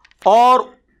 اور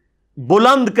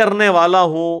بلند کرنے والا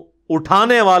ہوں،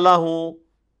 اٹھانے والا ہوں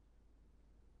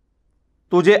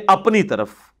تجھے اپنی طرف.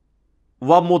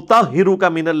 وَمُطَهِّرُكَ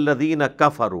مِنَ الَّذِينَ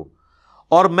كَفَرُوا،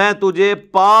 اور میں تجھے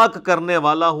پاک کرنے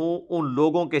والا ہوں ان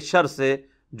لوگوں کے شر سے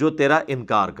جو تیرا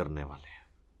انکار کرنے والے ہیں.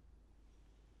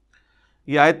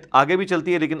 یہ آیت آگے بھی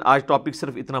چلتی ہے لیکن آج ٹاپک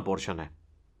صرف اتنا پورشن ہے.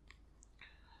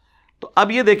 تو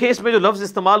اب یہ دیکھیں اس میں جو لفظ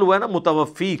استعمال ہوا ہے نا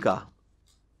متوفی کا،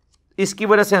 اس کی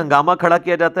وجہ سے ہنگامہ کھڑا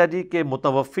کیا جاتا ہے جی کہ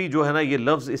متوفی جو ہے نا یہ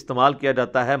لفظ استعمال کیا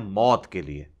جاتا ہے موت کے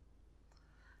لیے،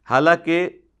 حالانکہ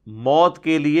موت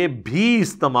کے لیے بھی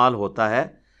استعمال ہوتا ہے.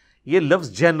 یہ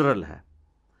لفظ جنرل ہے.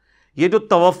 یہ جو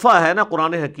توفا ہے نا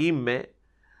قرآن حکیم میں،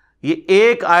 یہ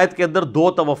ایک آیت کے اندر 2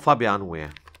 توفا بیان ہوئے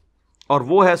ہیں، اور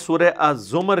وہ ہے سورہ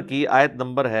الزمر کی آیت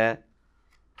نمبر ہے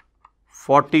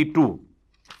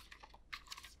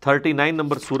 39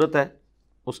 نمبر سورت ہے،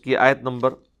 اس کی آیت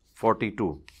نمبر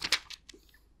 42۔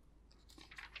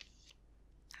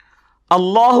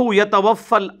 اللہ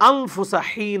یتوفی الانفس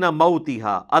حین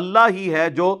موتہا، اللہ ہی ہے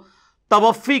جو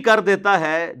توفی کر دیتا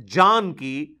ہے جان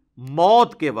کی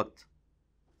موت کے وقت،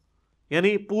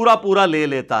 یعنی پورا پورا لے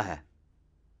لیتا ہے۔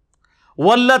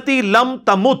 واللتی لم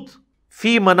تمت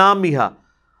فی منامہا،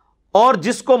 اور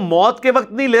جس کو موت کے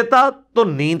وقت نہیں لیتا تو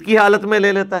نیند کی حالت میں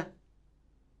لے لیتا ہے۔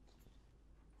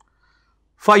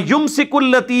 فَيُمْسِكُ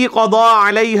الَّتِي قَضَى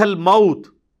عَلَيْهَا الْمَوْتِ،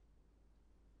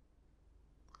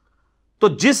 تو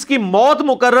جس کی موت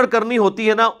مقرر کرنی ہوتی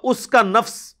ہے نا، اس کا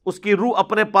نفس، اس کی روح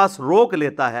اپنے پاس روک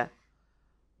لیتا ہے۔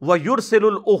 وَيُرْسِلُ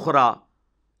الْأُخْرَى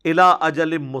إِلَىٰ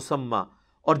أَجَلٍ مُّسَمًّى،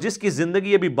 اور جس کی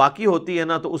زندگی ابھی باقی ہوتی ہے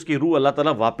نا، تو اس کی روح اللہ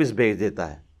تعالیٰ واپس بھیج دیتا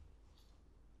ہے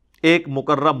ایک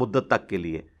مقررہ مدت تک کے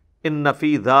لیے۔ إِنَّ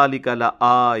فِي ذَلِكَ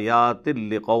لَآيَاتٍ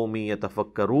لِقَوْمٍ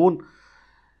يَتَفَكَّرُونَ،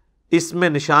 اس میں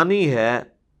نشانی ہے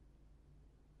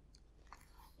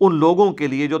ان لوگوں کے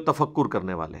لیے جو تفکر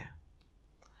کرنے والے ہیں۔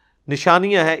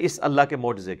 نشانیاں ہیں اس اللہ کے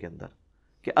معجزے کے اندر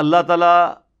کہ اللہ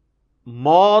تعالیٰ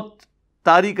موت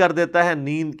طاری کر دیتا ہے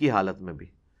نیند کی حالت میں بھی،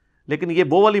 لیکن یہ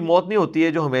وہ والی موت نہیں ہوتی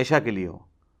ہے جو ہمیشہ کے لیے ہو۔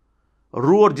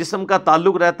 روح اور جسم کا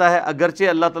تعلق رہتا ہے، اگرچہ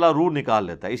اللہ تعالیٰ روح نکال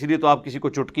لیتا ہے، اسی لیے تو آپ کسی کو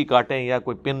چٹکی کاٹیں یا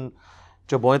کوئی پن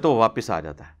چبوئیں تو وہ واپس آ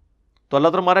جاتا ہے۔ تو اللہ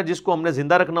تعالیٰ ہمارا جس کو ہم نے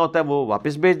زندہ رکھنا ہوتا ہے وہ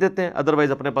واپس بھیج دیتے ہیں،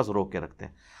 ادروائز اپنے پاس روک کے رکھتے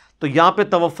ہیں۔ تو یہاں پہ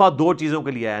توفا دو چیزوں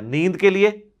کے لیے آیا، نیند کے لیے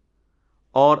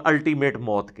اور الٹیمیٹ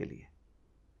موت کے لیے۔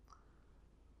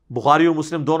 بخاری اور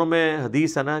مسلم دونوں میں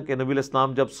حدیث ہے نا کہ نبی علیہ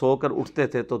السلام جب سو کر اٹھتے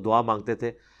تھے تو دعا مانگتے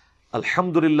تھے،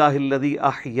 الحمدللہ الذی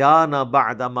احیانا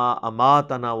بعدما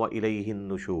اماتنا والیہ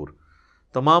النشور،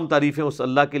 تمام تعریفیں اس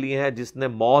اللہ کے لیے ہیں جس نے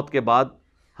موت کے بعد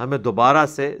ہمیں دوبارہ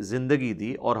سے زندگی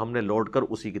دی اور ہم نے لوٹ کر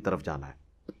اسی کی طرف جانا ہے۔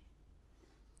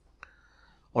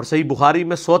 اور صحیح بخاری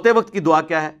میں سوتے وقت کی دعا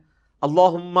کیا ہے؟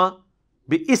 اللہم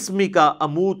باسمک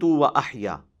اموت و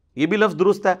احیا، یہ بھی لفظ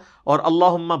درست ہے، اور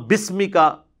اللہم باسمک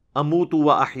اموت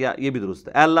و احیا یہ بھی درست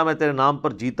ہے، اے اللہ میں تیرے نام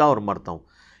پر جیتا اور مرتا ہوں۔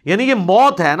 یعنی یہ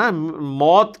موت ہے نا،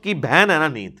 موت کی بہن ہے نا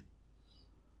نیند،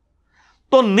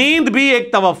 تو نیند بھی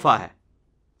ایک توفا ہے۔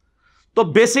 تو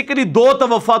بیسیکلی دو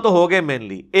توفا تو ہو گئے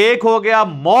مینلی، ایک ہو گیا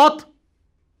موت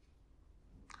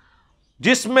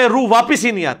جس میں روح واپس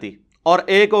ہی نہیں آتی، اور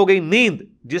ایک ہو گئی نیند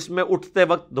جس میں اٹھتے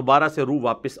وقت دوبارہ سے روح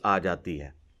واپس آ جاتی ہے۔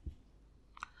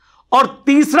 اور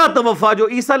تیسرا توفا جو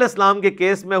عیسیٰ علیہ السلام کے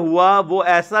کیس میں ہوا، وہ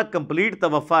ایسا کمپلیٹ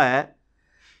توفا ہے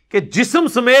کہ جسم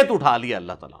سمیت اٹھا لیا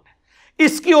اللہ تعالیٰ نے،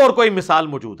 اس کی اور کوئی مثال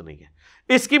موجود نہیں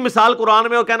ہے۔ اس کی مثال قرآن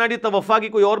میں، اور کہنا جی توفا کی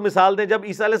کوئی اور مثال دیں، جب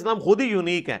عیسیٰ علیہ السلام خود ہی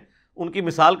یونیک ہیں، ان کی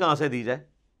مثال کہاں سے دی جائے؟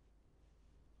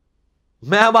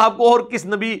 میں اب آپ کو اور کس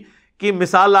نبی کی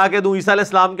مثال لا کے دوں عیسیٰ علیہ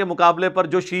السلام کے مقابلے پر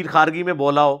جو شیر خارگی میں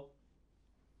بولا ہو؟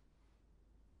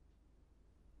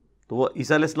 تو وہ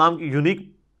عیسیٰ علیہ السلام کی یونیک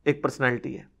ایک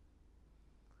پرسنالٹی ہے۔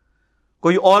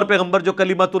 کوئی اور پیغمبر جو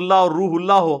کلمت اللہ اور روح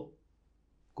اللہ ہو؟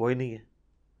 کوئی نہیں ہے۔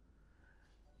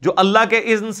 جو اللہ کے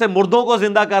اذن سے مردوں کو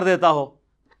زندہ کر دیتا ہو؟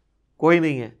 کوئی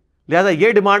نہیں ہے۔ لہذا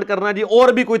یہ ڈیمانڈ کرنا جی اور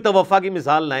بھی کوئی توفا کی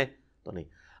مثال لائیں تو نہیں۔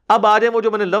 اب آ جائیں وہ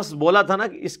جو میں نے لفظ بولا تھا نا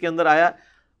کہ اس کے اندر آیا،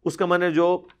 اس کا میں نے جو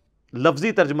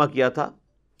لفظی ترجمہ کیا تھا،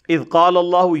 اذ قال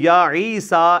اللہ یا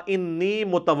عیسیٰ انی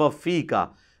متوفیکا،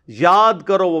 یاد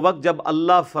کرو وہ وقت جب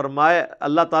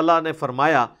اللہ تعالیٰ نے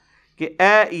فرمایا کہ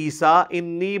اے عیسیٰ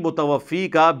انی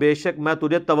متوفیکا، بے شک میں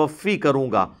تجھے توفی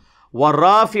کروں گا،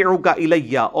 ورافعک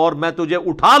الی، اور میں تجھے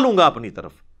اٹھا لوں گا اپنی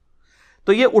طرف۔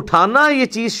 تو یہ اٹھانا یہ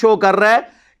چیز شو کر رہا ہے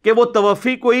کہ وہ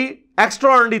توفی کوئی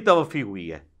ایکسٹرا آرڈنری توفی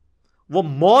ہوئی ہے، وہ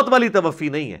موت والی توفی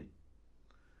نہیں ہے۔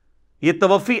 یہ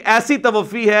توفی ایسی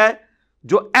توفی ہے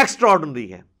جو ایکسٹرا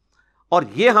آرڈنری ہے، اور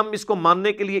یہ ہم اس کو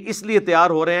ماننے کے لیے اس لیے تیار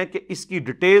ہو رہے ہیں کہ اس کی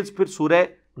ڈیٹیلز پھر سورہ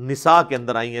نساء کے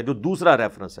اندر آئی ہیں، جو دوسرا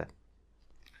ریفرنس ہے۔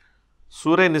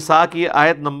 سورہ نساء کی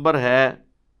آیت نمبر ہے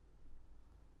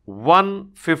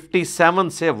 157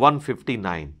 سے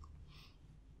 159۔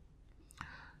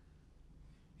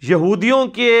 یہودیوں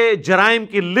کے جرائم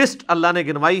کی لسٹ اللہ نے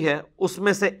گنوائی ہے، اس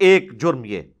میں سے ایک جرم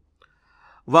یہ،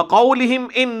 وَقَوْلِهِمْ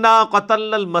إِنَّا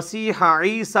قَتَلْنَا الْمَسِيحَ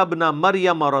عِيسَى ابْنَ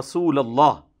مَرْيَمَ رَسُولَ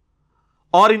اللَّهِ،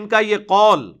 اور ان کا یہ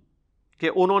قول کہ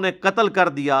انہوں نے قتل کر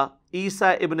دیا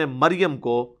عیسیٰ ابن مریم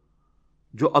کو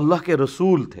جو اللہ کے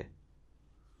رسول تھے۔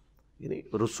 یعنی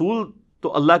رسول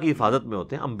تو اللہ کی حفاظت میں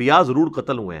ہوتے ہیں، انبیاء ضرور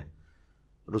قتل ہوئے ہیں،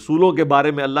 رسولوں کے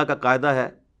بارے میں اللہ کا قاعدہ ہے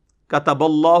کتب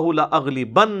اللہ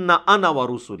لأغلبن انا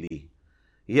ورسلی،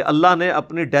 یہ اللہ نے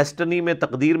اپنی ڈیسٹنی میں،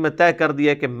 تقدیر میں طے کر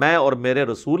دیا کہ میں اور میرے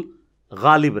رسول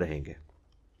غالب رہیں گے۔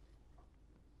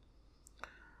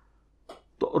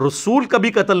 تو رسول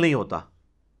کبھی قتل نہیں ہوتا،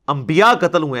 انبیاء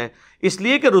قتل ہوئے ہیں، اس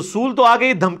لیے کہ رسول تو آگے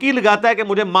یہ دھمکی لگاتا ہے کہ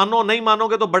مجھے مانو، نہیں مانو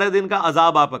گے تو بڑے دن کا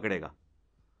عذاب آ پکڑے گا،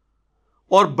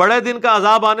 اور بڑے دن کا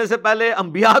عذاب آنے سے پہلے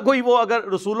انبیاء کو ہی وہ اگر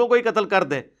رسولوں کو ہی قتل کر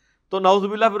دیں تو نعوذ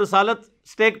باللہ پھر رسالت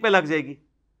سٹیک پہ لگ جائے گی۔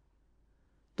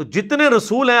 تو جتنے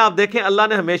رسول ہیں آپ دیکھیں اللہ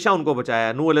نے ہمیشہ ان کو بچایا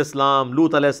ہے، نوح علیہ السلام،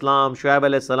 لوط علیہ السلام، شعیب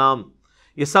علیہ السلام،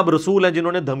 یہ سب رسول ہیں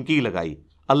جنہوں نے دھمکی لگائی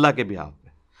اللہ کے بہاف پہ۔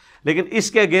 لیکن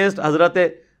اس کے اگینسٹ حضرت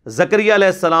زکریا علیہ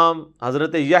السلام،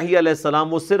 حضرت یحییٰ علیہ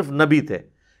السلام وہ صرف نبی تھے،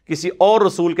 کسی اور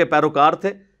رسول کے پیروکار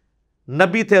تھے،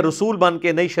 نبی تھے، رسول بن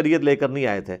کے نئی شریعت لے کر نہیں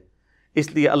آئے تھے،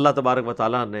 اس لیے اللہ تبارک و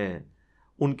تعالیٰ نے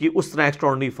ان کی اس طرح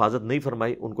ایکسٹراڈنری حفاظت نہیں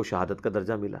فرمائی، ان کو شہادت کا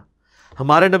درجہ ملا۔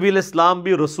 ہمارے نبی علیہ السلام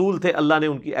بھی رسول تھے، اللہ نے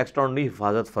ان کی ایکسٹراڈنری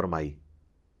حفاظت فرمائی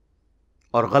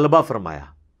اور غلبہ فرمایا۔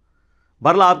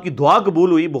 بہرحال آپ کی دعا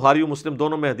قبول ہوئی، بخاری و مسلم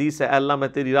دونوں میں حدیث ہے، اے اللہ میں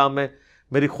تیری راہ میں،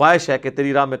 میری خواہش ہے کہ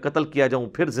تیری راہ میں قتل کیا جاؤں،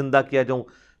 پھر زندہ کیا جاؤں،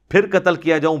 پھر قتل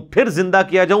کیا جاؤں، پھر زندہ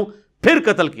کیا جاؤں، پھر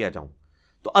قتل کیا جاؤں۔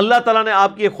 تو اللہ تعالیٰ نے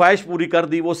آپ کی ایک خواہش پوری کر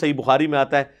دی۔ وہ صحیح بخاری میں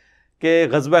آتا ہے کہ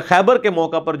غزوہ خیبر کے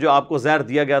موقع پر جو آپ کو زہر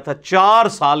دیا گیا تھا، 4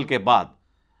 سال کے بعد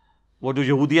وہ جو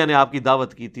یہودیہ نے آپ کی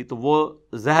دعوت کی تھی، تو وہ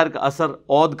زہر کا اثر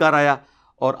عود کر آیا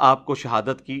اور آپ کو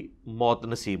شہادت کی موت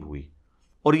نصیب ہوئی،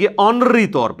 اور یہ آنرری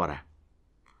طور پر ہے،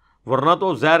 ورنہ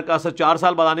تو زہر کا اثر 4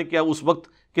 سال بعد آنے کیا، اس وقت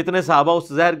کتنے صحابہ اس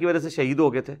زہر کی وجہ سے شہید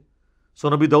ہو گئے تھے۔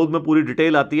 سنن نبی داؤد میں پوری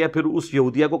ڈیٹیل آتی ہے، پھر اس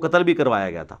یہودیہ کو قتل بھی کروایا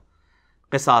گیا تھا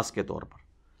قصاص کے طور پر۔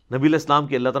 نبی علیہ السلام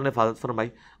کی اللہ تعالیٰ نے حفاظت فرمائی،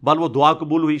 بل وہ دعا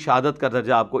قبول ہوئی، شہادت کا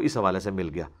درجہ آپ کو اس حوالے سے مل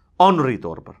گیا آنری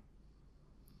طور پر۔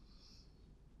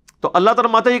 تو اللہ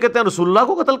تعالیٰ ماتا یہ کہتے ہیں رسول اللہ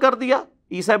کو قتل کر دیا،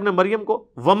 عیسیٰ ابن مریم کو،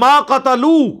 وما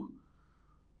قتلوہ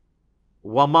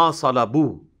وما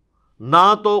صلبوہ،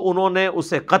 نہ تو انہوں نے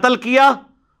اسے قتل کیا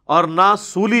اور نہ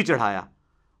سولی چڑھایا،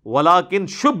 ولیکن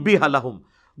شبہ لہم،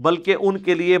 بلکہ ان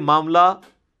کے لیے معاملہ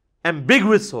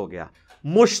ایمبیگوس ہو گیا،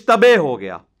 مشتبہ ہو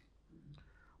گیا۔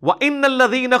 وَإِنَّ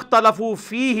الَّذِينَ اخْتَلَفُوا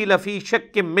فِيهِ لَفِي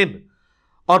شَكٍّ مِّنْهُ،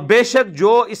 اور بے شک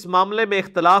جو اس معاملے میں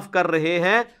اختلاف کر رہے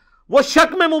ہیں وہ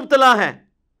شک میں مبتلا ہیں،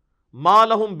 مَا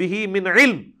لَهُم بِهِ مِنْ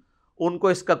عِلْم، ان کو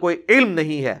اس کا کوئی علم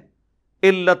نہیں ہے،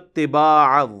 إِلَّا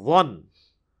اتِّبَاعَ الظَّنِّ،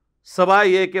 سوائے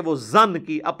یہ کہ وہ ظن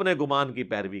کی، اپنے گمان کی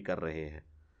پیروی کر رہے ہیں۔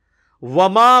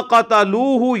 وَمَا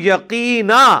قَتَلُوهُ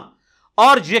يَقِينًا،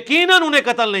 اور یقیناً انہیں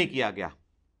قتل نہیں کیا گیا۔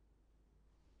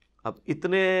 اب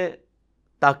اتنے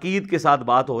تاکید کے ساتھ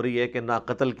بات ہو رہی ہے کہ نہ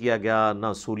قتل کیا گیا،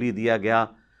 نہ سولی دیا گیا،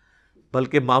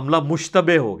 بلکہ معاملہ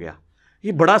مشتبہ ہو گیا۔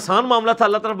 یہ بڑا آسان معاملہ تھا،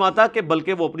 اللہ تعالیٰ فرماتا کہ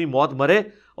بلکہ وہ اپنی موت مرے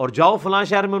اور جاؤ فلاں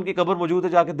شہر میں ان کی قبر موجود ہے،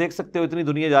 جا کے دیکھ سکتے ہو، اتنی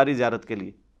دنیا جا رہی زیارت کے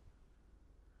لیے۔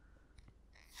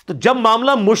 تو جب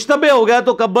معاملہ مشتبہ ہو گیا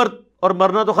تو قبر اور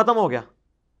مرنا تو ختم ہو گیا۔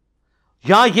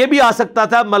 یہاں یہ بھی آ سکتا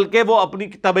تھا بلکہ وہ اپنی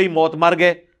طبعی موت مر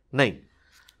گئے، نہیں،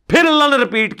 پھر اللہ نے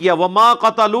ریپیٹ کیا وما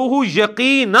قتلوہ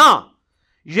یقینا،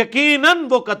 یقیناً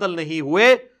وہ قتل نہیں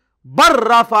ہوئے، بل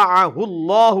رفعہ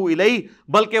اللہ الیہ،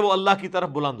 بلکہ وہ اللہ کی طرف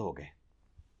بلند ہو گئے۔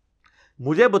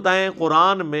 مجھے بتائیں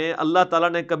قرآن میں اللہ تعالیٰ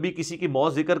نے کبھی کسی کی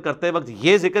موت ذکر کرتے وقت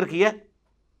یہ ذکر کیا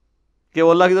کہ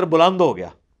وہ اللہ کی طرف بلند ہو گیا؟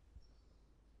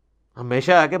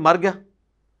 ہمیشہ ہے کہ مر گیا،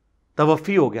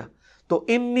 توفی ہو گیا۔ تو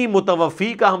انی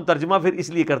متوفی کا ہم ترجمہ پھر اس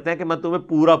لیے کرتے ہیں کہ میں تمہیں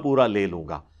پورا پورا لے لوں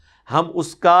گا، ہم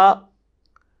اس کا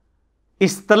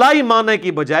اصطلاحی معنی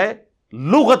کی بجائے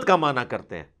لغت کا معنی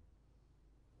کرتے ہیں،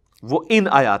 وہ ان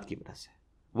آیات کی وجہ سے۔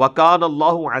 وَكَانَ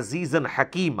اللَّهُ عَزِيزًا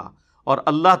حَكِيمًا، اور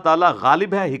اللہ تعالیٰ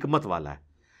غالب ہے، حکمت والا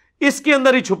ہے۔ اس کے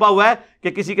اندر ہی چھپا ہوا ہے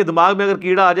کہ کسی کے دماغ میں اگر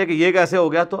کیڑا آ جائے کہ یہ کیسے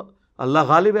ہو گیا، تو اللہ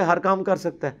غالب ہے، ہر کام کر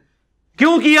سکتا ہے۔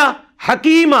 کیوں کیا؟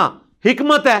 حکیمہ،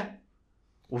 حکمت ہے،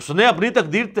 اس نے اپنی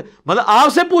تقدیر مطلب آپ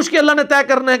سے پوچھ کے اللہ نے طے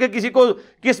کرنا ہے کہ کسی کو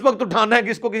کس وقت اٹھانا ہے،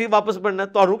 کس کو کسی واپس پڑھنا ہے۔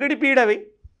 تو کیڑی پیڑ ہے بھائی،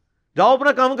 جاؤ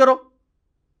اپنا کام کرو۔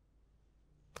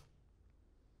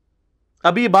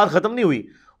 ابھی یہ بات ختم نہیں ہوئی۔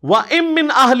 وَإِن مِّنْ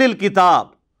أَهْلِ الْكِتَابِ،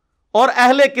 اور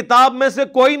اہل کتاب میں سے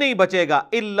کوئی نہیں بچے گا،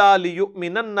 إِلَّا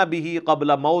لِيُؤْمِنَنَّ بِهِ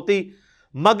قَبْلَ مَوْتِهِ،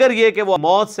 مگر یہ کہ وہ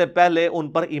موت سے پہلے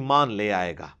ان پر ایمان لے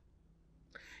آئے گا۔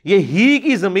 یہ ہی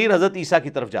کی ضمیر حضرت عیسیٰ کی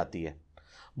طرف جاتی ہے۔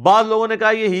 بعض لوگوں نے کہا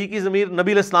یہ ہی کی ضمیر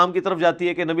نبی علیہ السلام کی طرف جاتی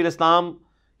ہے کہ نبی علیہ السلام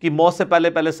کی موت سے پہلے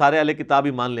پہلے سارے اہل کتاب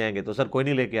ایمان لے آئیں گے۔ تو سر کوئی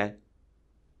نہیں لے کے آئے۔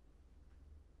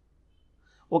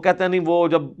 وہ کہتے ہیں نہیں، وہ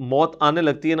جب موت آنے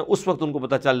لگتی ہے نا، اس وقت ان کو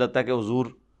پتہ چل جاتا ہے کہ حضور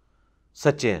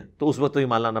سچے ہیں، تو اس وقت تو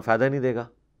ایمان لانا فائدہ ہی نہیں دے گا۔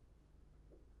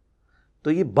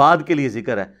 تو یہ بعد کے لیے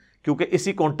ذکر ہے، کیونکہ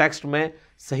اسی کانٹیکسٹ میں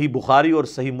صحیح بخاری اور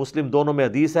صحیح مسلم دونوں میں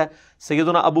حدیث ہے۔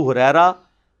 سیدنا ابو ہریرہ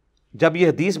جب یہ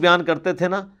حدیث بیان کرتے تھے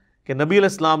نا کہ نبی علیہ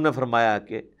السلام نے فرمایا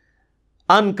کہ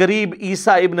ان قریب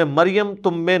عیسیٰ ابن مریم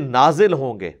تم میں نازل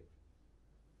ہوں گے،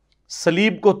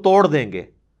 صلیب کو توڑ دیں گے،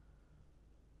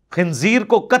 خنزیر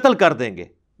کو قتل کر دیں گے،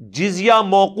 جزیہ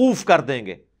موقوف کر دیں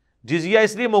گے۔ جزیہ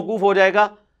اس لیے موقوف ہو جائے گا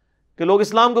کہ لوگ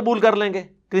اسلام قبول کر لیں گے،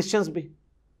 کرسچنز بھی،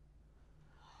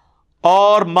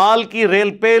 اور مال کی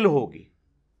ریل پیل ہوگی.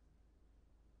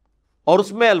 اور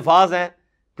اس میں الفاظ ہیں.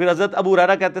 پھر حضرت ابو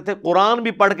ہریرہ کہتے تھے قرآن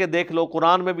بھی پڑھ کے دیکھ لو,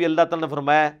 قرآن میں بھی اللہ تعالیٰ نے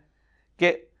فرمایا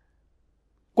کہ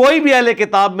کوئی بھی اہل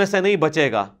کتاب میں سے نہیں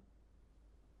بچے گا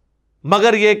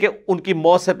مگر یہ کہ ان کی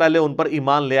موت سے پہلے ان پر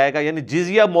ایمان لے آئے گا. یعنی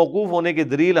جزیہ موقوف ہونے کی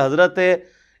دلیل حضرت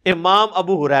امام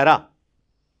ابو ہریرہ,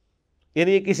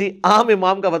 یعنی یہ کسی عام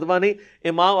امام کا فتویٰ نہیں,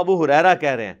 امام ابو ہریرہ کہہ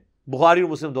رہے ہیں, بخاری اور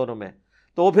مسلم دونوں میں.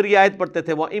 تو وہ پھر یہ آیت پڑھتے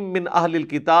تھے وَإِن مِّنْ أَهْلِ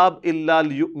الْكِتَابِ إِلَّا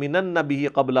لِيُؤْمِنَنَّ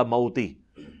بِهِ قَبْلَ مَوْتِهِ.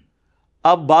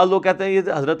 اب بعض لوگ کہتے ہیں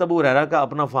یہ حضرت ابو ہریرہ کا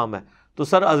اپنا فہم ہے. تو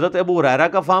سر حضرت ابو ہریرہ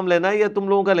کا فہم لینا ہے یا تم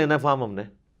لوگوں کا لینا ہے فہم؟ ہم نے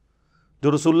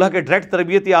جو رسول اللہ کے ڈائریکٹ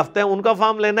تربیت یافتہ ہیں ان کا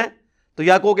فہم لینا ہے. تو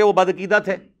یا کہو کہ وہ بد عقیدہ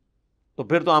تھے, تو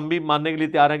پھر تو ہم بھی ماننے کے لیے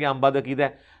تیار ہیں کہ ہم بد عقیدہ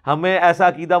ہیں. ہمیں ایسا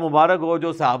عقیدہ مبارک ہو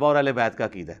جو صحابہ اور اہل بیت کا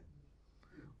عقیدہ ہے,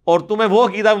 اور تمہیں وہ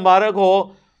عقیدہ مبارک ہو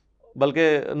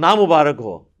بلکہ نامبارک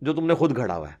ہو جو تم نے خود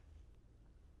گھڑا ہوا ہے.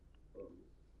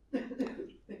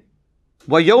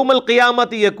 وَيَوْمَ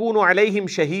الْقِيَامَةِ يَكُونُ عَلَيْهِمْ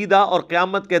شَهِيدًا, اور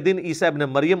قیامت کے دن عیسیٰ ابن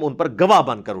مریم ان پر گواہ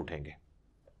بن کر اٹھیں گے.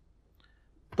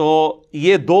 تو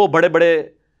یہ دو بڑے بڑے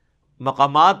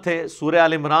مقامات تھے سورہ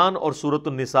آل عمران اور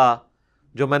سورۃ النساء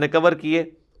جو میں نے کور کیے,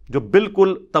 جو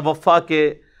بالکل توفا کے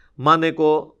معنی کو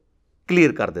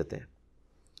کلیئر کر دیتے ہیں.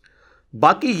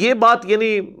 باقی یہ بات یعنی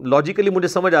لاجیکلی مجھے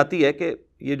سمجھ آتی ہے کہ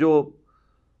یہ جو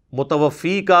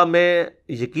متوفی کا میں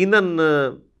یقیناً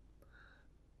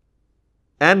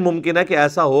عین ممکن ہے کہ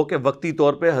ایسا ہو کہ وقتی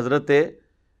طور پہ حضرت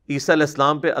عیسیٰ علیہ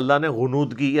السلام پہ اللہ نے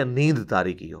غنودگی یا نیند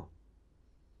طاری کی ہو,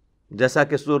 جیسا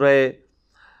کہ سورہ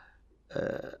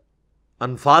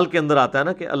انفال کے اندر آتا ہے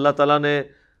نا کہ اللہ تعالیٰ نے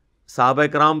صحابہ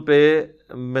کرام پہ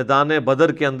میدان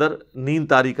بدر کے اندر نیند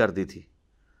طاری کر دی تھی.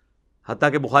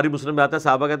 حتیٰ کہ بخاری مسلم میں آتا ہے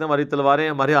صحابہ کہتے ہیں ہماری تلواریں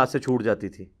ہمارے ہاتھ سے چھوٹ جاتی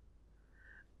تھی.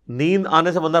 نیند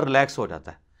آنے سے بندہ ریلیکس ہو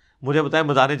جاتا ہے. مجھے بتائیں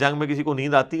میدان جنگ میں کسی کو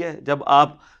نیند آتی ہے؟ جب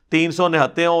آپ 300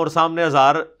 نہتے ہوں اور سامنے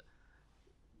 1000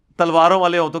 تلواروں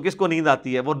والے ہوں تو کس کو نیند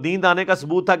آتی ہے؟ وہ نیند آنے کا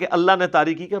ثبوت تھا کہ اللہ نے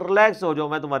طاری کی کہ ریلیکس ہو جاؤ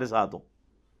میں تمہارے ساتھ ہوں.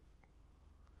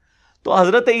 تو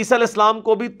حضرت عیسیٰ علیہ السلام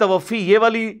کو بھی توفی یہ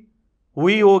والی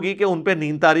ہوئی ہوگی کہ ان پہ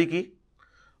نیند طاری کی,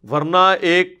 ورنہ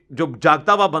ایک جو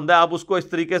جاگتا ہوا بندہ ہے آپ اس کو اس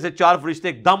طریقے سے 4 فرشتے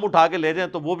ایک دم اٹھا کے لے جائیں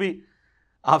تو وہ بھی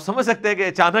آپ سمجھ سکتے ہیں کہ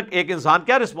اچانک ایک انسان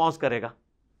کیا رسپانس کرے گا.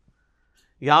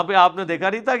 یہاں پہ آپ نے دیکھا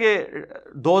نہیں تھا کہ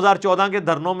 2014 کے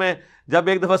دھرنوں میں جب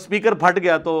ایک دفعہ سپیکر پھٹ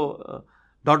گیا تو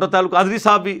ڈاکٹر تعلق قادری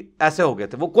صاحب بھی ایسے ہو گئے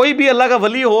تھے. وہ کوئی بھی اللہ کا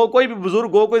ولی ہو, کوئی بھی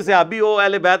بزرگ ہو, کوئی صحابی ہو,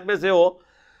 اہل بیت میں سے ہو,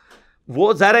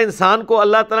 وہ ظاہر انسان کو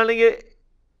اللہ تعالیٰ نے یہ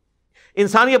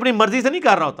انسان یہ اپنی مرضی سے نہیں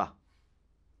کر رہا ہوتا,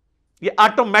 یہ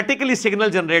آٹومیٹکلی سگنل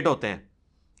جنریٹ ہوتے ہیں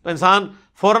تو انسان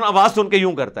فوراً آواز سن کے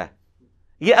یوں کرتا ہے.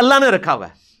 یہ اللہ نے رکھا ہوا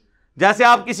ہے. جیسے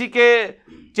آپ کسی کے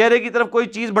چہرے کی طرف کوئی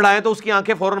چیز بڑھائیں تو اس کی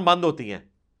آنکھیں فوراً بند ہوتی ہیں.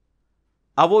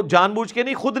 اب وہ جان بوجھ کے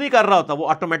نہیں, خود نہیں کر رہا ہوتا, وہ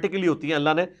آٹومیٹکلی ہوتی ہیں.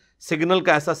 اللہ نے سگنل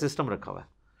کا ایسا سسٹم رکھا ہوا ہے.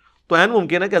 تو عین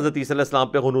ممکن ہے کہ حضرت عیسیٰ علیہ السلام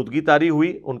پہ غنودگی طاری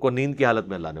ہوئی, ان کو نیند کی حالت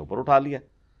میں اللہ نے اوپر اٹھا لیا,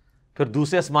 پھر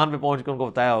دوسرے آسمان پہ پہنچ کے ان کو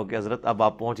بتایا ہو کہ حضرت اب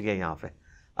آپ پہنچ گئے یہاں پہ,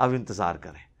 اب انتظار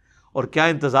کریں. اور کیا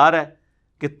انتظار ہے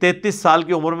کہ 33 سال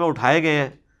کی عمر میں اٹھائے گئے ہیں,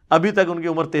 ابھی تک ان کی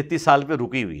عمر 33 سال پہ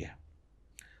رکی ہوئی ہے.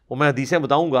 وہ میں حدیثیں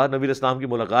بتاؤں گا. نبی علیہ السلام کی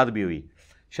ملاقات بھی ہوئی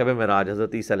شب معراج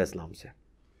حضرت عیسیٰ علیہ السلام سے.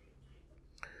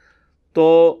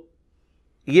 تو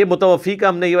یہ متوفی کا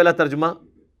ہم نے یہ والا ترجمہ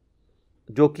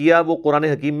جو کیا وہ قرآن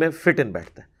حکیم میں فٹ ان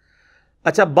بیٹھتا ہے.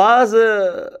 اچھا, بعض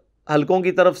حلقوں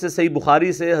کی طرف سے صحیح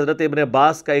بخاری سے حضرت ابن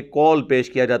عباس کا ایک قول پیش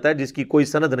کیا جاتا ہے جس کی کوئی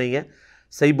سند نہیں ہے.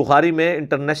 صحیح بخاری میں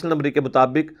انٹرنیشنل نمبر کے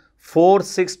مطابق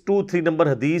 4623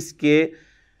 نمبر حدیث کے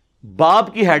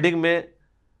باب کی ہیڈنگ میں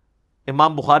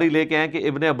امام بخاری لے کے ہیں کہ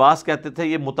ابن عباس کہتے تھے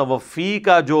یہ متوفی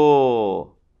کا جو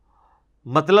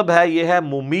مطلب ہے یہ ہے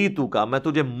ممیتو کا, میں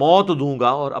تجھے موت دوں گا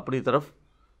اور اپنی طرف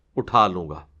اٹھا لوں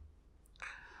گا.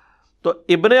 تو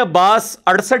ابن عباس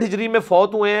 68 ہجری میں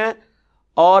فوت ہوئے ہیں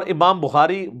اور امام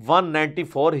بخاری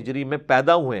 194 ہجری میں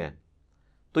پیدا ہوئے ہیں.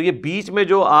 تو یہ بیچ میں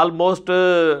جو آلموسٹ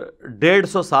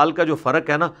 150 سال کا جو فرق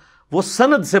ہے نا وہ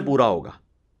سند سے پورا ہوگا.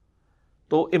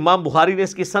 تو امام بخاری نے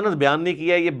اس کی سند بیان نہیں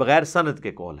کیا, یہ بغیر سند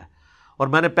کے قول ہے. اور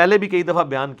میں نے پہلے بھی کئی دفعہ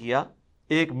بیان کیا,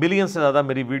 1 ملین سے زیادہ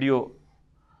میری ویڈیو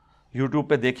یوٹیوب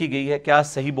پہ دیکھی گئی ہے. کیا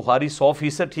صحیح بخاری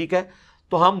 100% ٹھیک ہے؟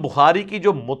 تو ہم بخاری کی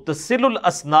جو متصل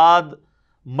الاسناد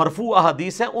مرفوع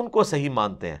احادیث ہیں ان کو صحیح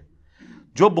مانتے ہیں.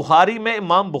 جو بخاری میں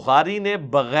امام بخاری نے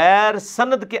بغیر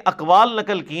سند کے اقوال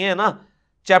نقل کیے ہیں نا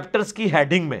چیپٹرز کی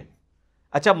ہیڈنگ میں,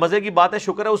 اچھا مزے کی بات ہے,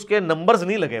 شکر ہے اس کے نمبرز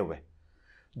نہیں لگے ہوئے.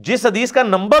 جس حدیث کا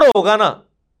نمبر ہوگا نا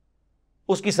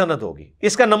اس کی سند ہوگی.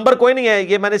 اس کا نمبر کوئی نہیں ہے,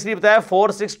 یہ میں نے اس لیے بتایا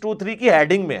 4623 کی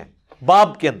ہیڈنگ میں ہے,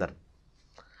 باب کے اندر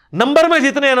نمبر میں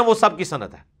جتنے ہیں نا وہ سب کی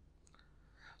سند ہے.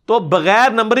 تو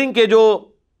بغیر نمبرنگ کے جو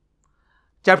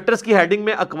چیپٹرز کی ہیڈنگ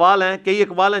میں اقوال ہیں, کئی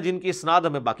اقوال ہیں جن کی اسناد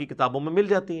ہمیں باقی کتابوں میں مل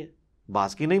جاتی ہیں.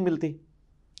 بعض کی نہیں ملتی،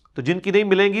 تو جن کی نہیں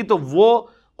ملیں گی تو وہ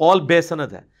قول بے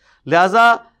سند ہے.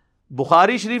 لہذا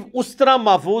بخاری شریف اس طرح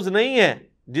محفوظ نہیں ہے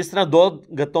جس طرح دو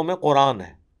گتوں میں قرآن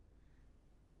ہے.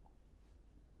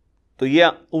 تو یہ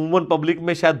عموماً پبلک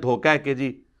میں شاید دھوکہ ہے کہ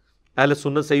جی اہل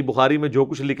سنت صحیح بخاری میں جو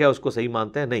کچھ لکھا ہے اس کو صحیح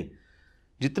مانتے ہیں. نہیں،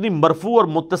 جتنی مرفوع اور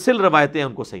متصل روایتیں ہیں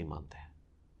ان کو صحیح مانتے ہیں.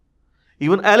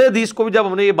 ایون اہل حدیث کو بھی جب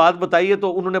ہم نے یہ بات بتائی ہے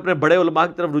تو انہوں نے اپنے بڑے علماء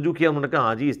کی طرف رجوع کیا، انہوں نے کہا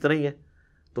ہاں جی اس طرح ہی ہے.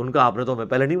 تو ان کا آپ نے تو ہمیں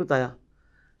پہلے نہیں بتایا.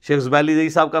 شیخ زبیلی زئی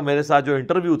صاحب کا میرے ساتھ جو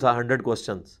انٹرویو تھا 100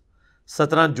 کوسچنز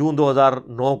 17 جون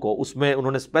 2009 کو، اس میں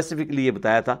انہوں نے اسپیسیفکلی یہ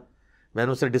بتایا تھا. میں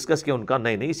نے اس سے ڈسکس کیا، ان کا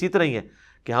نہیں اسی طرح ہی ہے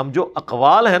کہ ہم جو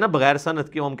اقوال ہیں نا بغیر سند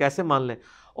کے ہم کیسے مان لیں.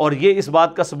 اور یہ اس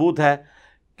بات کا ثبوت ہے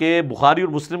کہ بخاری اور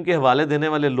مسلم کے حوالے دینے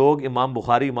والے لوگ امام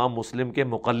بخاری امام مسلم کے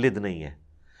مقلد نہیں ہیں،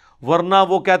 ورنہ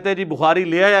وہ کہتے ہیں جی بخاری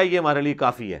لے آیا یہ ہمارے لیے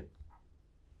کافی ہے.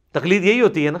 تقلید یہی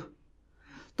ہوتی ہے نا.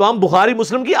 تو ہم بخاری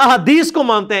مسلم کی احادیث کو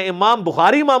مانتے ہیں، امام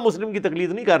بخاری امام مسلم کی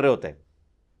تقلید نہیں کر رہے ہوتے.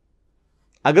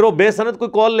 اگر وہ بے سند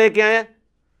کوئی قول لے کے آئے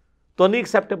تو نہیں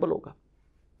ایکسیپٹیبل ہوگا.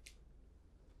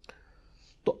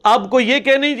 تو اب کوئی یہ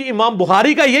کہ نہیں جی امام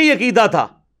بخاری کا یہی عقیدہ تھا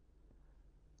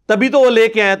تبھی تو وہ لے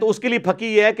کے آئے، تو اس کے لیے پھکی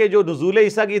یہ ہے کہ جو نزول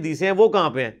عیسیٰ کی حدیثیں ہیں وہ کہاں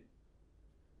پہ ہیں؟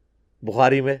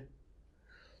 بخاری میں.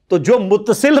 تو جو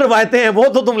متصل روایتیں ہیں وہ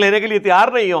تو تم لینے کے لیے تیار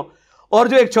نہیں ہو، اور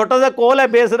جو ایک چھوٹا سا قول ہے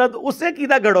بے سند اس سے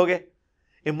عقیدہ گڑھو گے.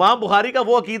 امام بخاری کا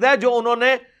وہ عقیدہ ہے جو انہوں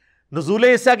نے نزول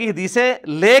عیسیٰ کی حدیثیں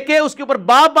لے کے اس کے اوپر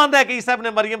باب باندھا ہے کہ عیسیٰ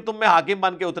ابن مریم تم میں حاکم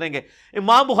بن کے اتریں گے.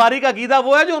 امام بخاری کا عقیدہ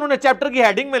وہ ہے جو انہوں نے چیپٹر کی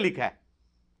ہیڈنگ میں لکھا ہے.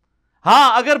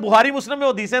 ہاں اگر بخاری مسلم میں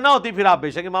حدیثیں نہ ہوتی پھر آپ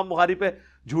بے شک امام بخاری پہ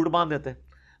جھوٹ باندھ دیتے.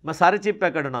 میں سارے چپ پہ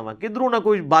کڈنا وا کدھروں نہ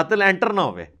کوئی باطل انٹر نہ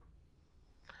ہوئے.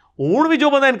 ہوں بھی جو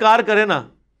بندہ انکار کرے نا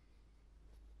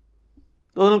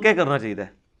تو انہوں نے کیا کرنا چاہیے؟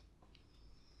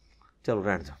 چلو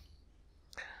رہن جاؤ.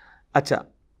 اچھا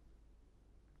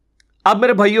اب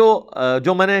میرے بھائیوں،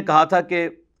 جو میں نے کہا تھا کہ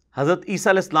حضرت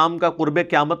عیسیٰ علیہ السلام کا قرب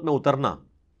قیامت میں اترنا،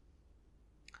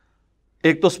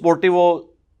 ایک تو سپورٹیو وہ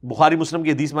بخاری مسلم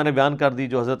کی حدیث میں نے بیان کر دی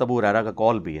جو حضرت ابو ہریرہ کا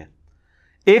قول بھی ہے.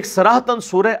 ایک صراحتاً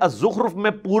سورہ الزخرف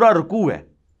میں پورا رکوع ہے،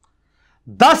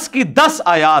 10 کی 10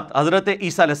 آیات حضرت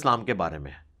عیسیٰ علیہ السلام کے بارے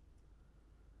میں ہے.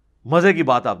 مزے کی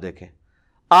بات آپ دیکھیں،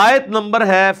 آیت نمبر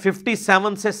ہے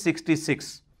 57 سے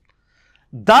 66،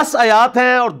 10 آیات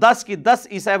ہیں اور 10 کی 10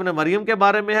 عیسیٰ ابن مریم کے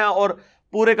بارے میں ہے اور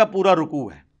پورے کا پورا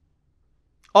رکوع ہے.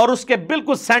 اور اس کے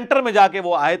بالکل سینٹر میں جا کے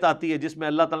وہ آیت آتی ہے جس میں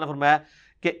اللہ تعالیٰ نے فرمایا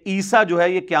کہ عیسیٰ جو ہے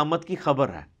یہ قیامت کی خبر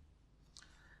ہے.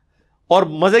 اور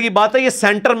مزے کی بات ہے یہ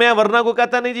سینٹر میں ہے، ورنہ کو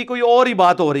کہتا نہیں جی کوئی اور ہی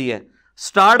بات ہو رہی ہے.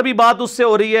 سٹارٹ بھی بات اس سے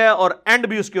ہو رہی ہے اور اینڈ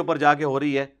بھی اس کے اوپر جا کے ہو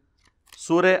رہی ہے.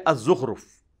 سورہ الزخرف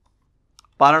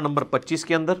پارہ نمبر 25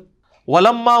 کے اندر،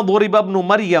 وَلَمَّا ضُرِبَ ابْنُ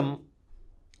مَرْيَمَ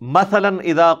مَثَلًا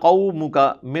إِذَا قَوْمُكَ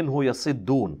مِنْهُ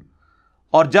يَصِدُّونَ،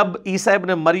 اور جب عیسیٰ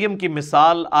ابن مریم کی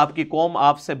مثال آپ کی قوم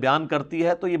آپ سے بیان کرتی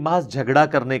ہے تو یہ محض جھگڑا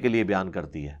کرنے کے لیے بیان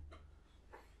کرتی ہے.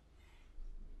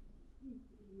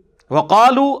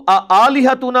 وَقَالُوا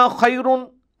أَآلِهَتُنَا خَيْرٌ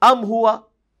أَمْ هُوَ،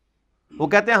 وہ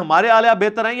کہتے ہیں ہمارے آلیہ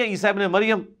بہتر ہیں یا عیسیٰ ابن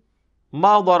مریم.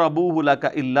 مَا ضَرَبُوهُ لَكَ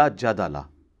إِلَّا جَدَلًا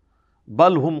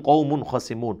بَلْ هُمْ قَوْمٌ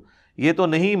خَصِمُونَ، یہ تو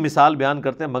نہیں مثال بیان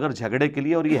کرتے مگر جھگڑے کے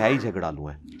لیے، اور یہ ہے ہی جھگڑالو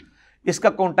ہیں. اس کا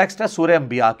کانٹیکسٹ ہے سورہ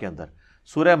انبیاء کے اندر.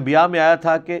 سورہ انبیاء میں آیا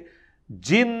تھا کہ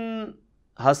جن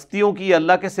ہستیوں کی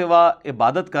اللہ کے سوا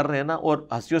عبادت کر رہے ہیں نا، اور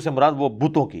ہستیوں سے مراد وہ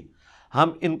بتوں کی،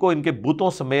 ہم ان کو ان کے بتوں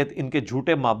سمیت ان کے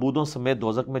جھوٹے معبودوں سمیت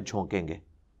دوزخ میں جھونکیں گے.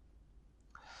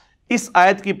 اس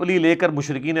آیت کی پلی لے کر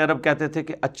مشرکین عرب کہتے تھے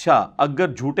کہ اچھا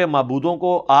اگر جھوٹے معبودوں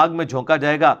کو آگ میں جھونکا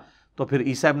جائے گا تو پھر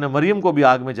عیسیٰ ابن مریم کو بھی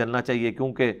آگ میں جلنا چاہیے،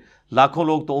 کیونکہ لاکھوں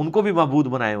لوگ تو ان کو بھی معبود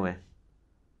بنائے ہوئے ہیں.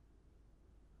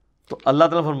 تو اللہ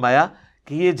تعالیٰ نے فرمایا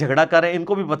کہ یہ جھگڑا کر رہے ہیں، ان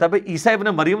کو بھی پتا ہے عیسیٰ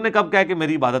ابن مریم نے کب کہا کہ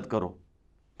میری عبادت کرو،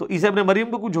 تو عیسیٰ ابن مریم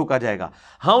کو کیوں جھونکا جائے گا؟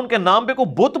 ہاں ان کے نام پہ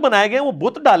کوئی بت بنائے گئے، وہ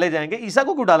بت ڈالے جائیں گے، عیسیٰ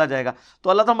کو کیوں ڈالا جائے گا؟ تو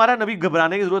اللہ تعالیٰ ہمارا نبی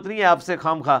گھبرانے کی ضرورت نہیں ہے آپ سے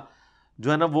خام خواہ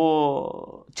جو ہے نا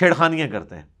وہ چھیڑخانیاں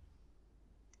کرتے ہیں.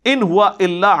 ان ہوا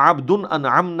الا عبد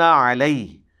انعمنا علیہ،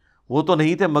 وہ تو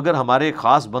نہیں تھے مگر ہمارے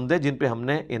خاص بندے جن پہ ہم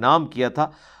نے انعام کیا تھا.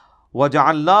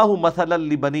 وجعلناہ مثلا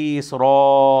لبنی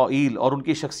اسرائیل، اور ان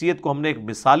کی شخصیت کو ہم نے ایک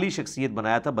مثالی شخصیت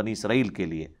بنایا تھا بنی اسرائیل کے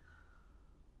لیے.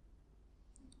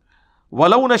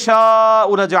 وَلَوْ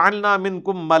نَشَاءُ لَجَعَلْنَا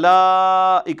مِنْكُمْ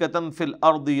مَلَائِكَةً فِي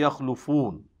الْأَرْضِ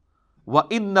يَخْلُفُونَ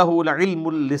وَإِنَّهُ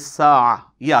لَعِلْمٌ لِلسَّاعَةِ.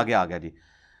 یہ آگے آگیا جی.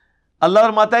 اللہ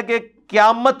فرماتا ہے کہ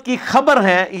قیامت کی خبر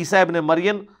ہے عیسیٰ ابن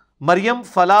مریم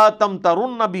فَلَا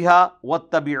تَمْتَرُنَّ بِهَا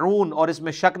وَاتَّبِعُونَ، اور اس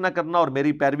میں شک نہ کرنا اور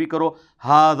میری پیروی کرو.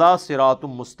 هَذَا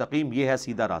صِرَاطٌ مستقیم، یہ ہے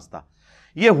سیدھا راستہ.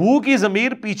 یہ ہو کی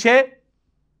ضمیر پیچھے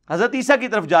حضرت عیسیٰ کی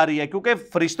طرف جا رہی ہے، کیونکہ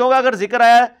فرشتوں کا اگر ذکر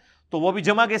آیا ہے تو وہ بھی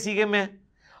جمع کے صیغے میں ہے.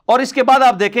 اور اس کے بعد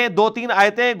آپ دیکھیں 2-3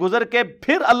 آیتیں گزر کے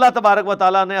پھر اللہ تبارک و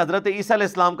تعالیٰ نے حضرت عیسیٰ علیہ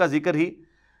السلام کا ذکر ہی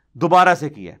دوبارہ سے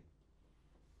کیا ہے.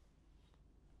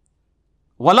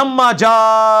 وَلَمَّا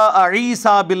جَاءَ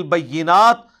عِيسَى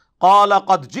بِالْبَيِّنَاتِ قَالَ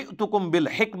قَدْ جِئْتُكُمْ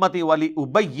بِالْحِكْمَةِ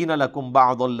وَلِأُبَيِّنَ لَكُمْ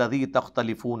بَعْضَ الَّذِي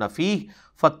تَخْتَلِفُونَ فِيهِ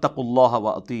فَاتَّقُوا اللَّهَ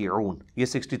وَأَطِيعُونِ.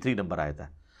 یہ 63 نمبر آیت ہے.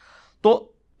 تو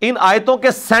ان آیتوں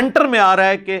کے سینٹر میں آ رہا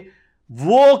ہے کہ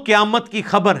وہ قیامت کی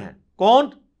خبر ہے.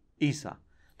 کون؟ عیسیٰ.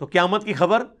 تو قیامت کی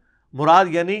خبر مراد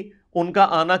یعنی ان کا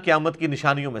آنا قیامت کی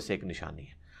نشانیوں میں سے ایک نشانی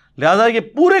ہے. لہذا یہ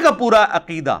پورے کا پورا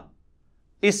عقیدہ،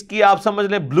 اس کی آپ سمجھ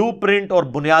لیں بلو پرنٹ اور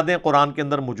بنیادیں قرآن کے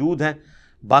اندر موجود ہیں.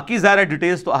 باقی ظاہر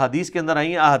ڈیٹیلز تو احادیث کے اندر آئی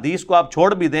ہیں، احادیث کو آپ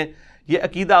چھوڑ بھی دیں، یہ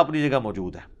عقیدہ اپنی جگہ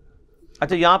موجود ہے.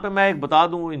 اچھا یہاں پہ میں ایک بتا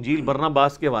دوں، انجیل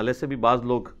برناباس کے حوالے سے بھی بعض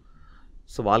لوگ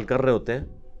سوال کر رہے ہوتے ہیں.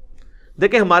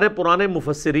 دیکھیں ہمارے پرانے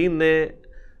مفسرین نے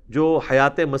جو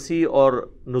حیات مسیح اور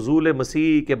نزول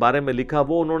مسیح کے بارے میں لکھا،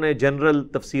 وہ انہوں نے جنرل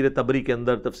تفسیر طبری کے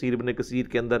اندر، تفسیر ابن کثیر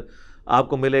کے اندر آپ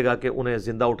کو ملے گا کہ انہیں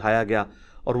زندہ اٹھایا گیا،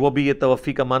 اور وہ بھی یہ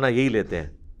توفی کا معنی یہی لیتے ہیں.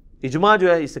 اجماع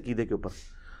جو ہے اس عقیدے کے اوپر.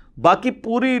 باقی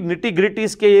پوری نٹی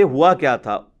گریٹیز کے یہ ہوا کیا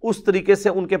تھا، اس طریقے سے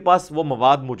ان کے پاس وہ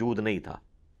مواد موجود نہیں تھا.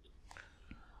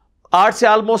 آج سے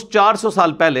آلموسٹ 400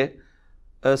 سال پہلے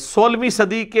 16ویں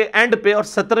صدی کے اینڈ پہ اور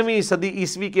 17ویں صدی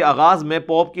عیسوی کے آغاز میں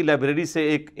پوپ کی لائبریری سے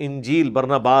ایک انجیل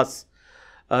برناباس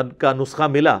کا نسخہ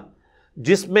ملا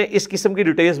جس میں اس قسم کی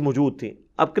ڈیٹیلز موجود تھیں.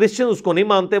 اب کرسچن اس کو نہیں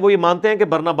مانتے، وہ یہ مانتے ہیں کہ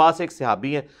برناباس ایک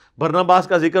صحابی ہیں. برناباس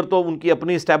کا ذکر تو ان کی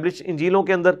اپنی اسٹیبلش انجیلوں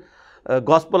کے اندر،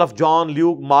 gospel of John,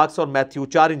 Luke, marks اور میتھیو،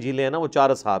 4 انجیلیں ہیں نا، وہ 4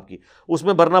 اصحاب کی، اس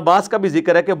میں برناباس کا بھی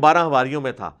ذکر ہے کہ 12 حواریوں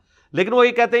میں تھا. لیکن وہ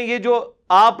یہ کہتے ہیں یہ جو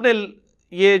آپ نے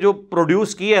یہ جو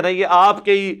پروڈیوس کی ہے نا، یہ آپ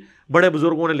کے ہی بڑے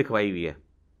بزرگوں نے لکھوائی ہوئی ہے.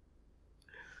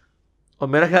 اور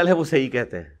میرا خیال ہے وہ صحیح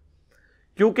کہتے ہیں،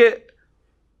 کیونکہ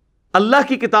اللہ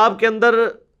کی کتاب کے اندر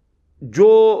جو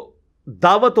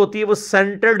دعوت ہوتی ہے وہ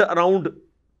سینٹرڈ اراؤنڈ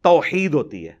توحید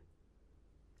ہوتی ہے.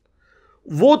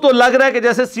 وہ تو لگ رہا ہے کہ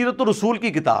جیسے سیرت الرسول کی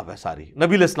کتاب ہے ساری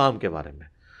نبی الاسلام کے بارے میں.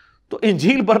 تو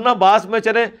انجیل برناباس میں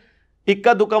چلے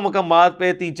اکا دکا مقامات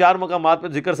پہ 3-4 مقامات پہ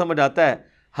ذکر سمجھ آتا ہے،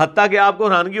 حتیٰ کہ آپ کو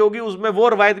حیرانگی ہوگی اس میں وہ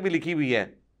روایت بھی لکھی ہوئی ہے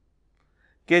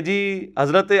کہ جی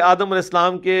حضرت آدم علیہ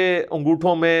السلام کے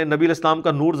انگوٹھوں میں نبی الاسلام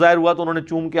کا نور ظاہر ہوا تو انہوں نے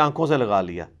چوم کے آنکھوں سے لگا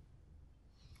لیا.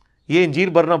 یہ انجیل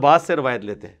برناباس سے روایت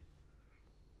لیتے ہیں.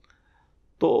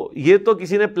 تو یہ تو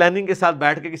کسی نے پلاننگ کے ساتھ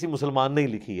بیٹھ کے کسی مسلمان نے ہی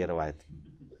لکھی ہے روایت،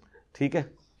 ٹھیک ہے.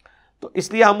 تو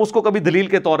اس لیے ہم اس کو کبھی دلیل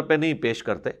کے طور پہ نہیں پیش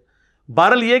کرتے.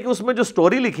 بہرحال یہ کہ اس میں جو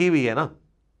سٹوری لکھی ہوئی ہے نا،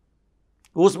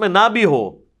 اس میں نہ بھی ہو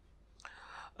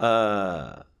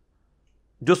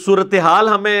جو صورتحال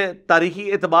ہمیں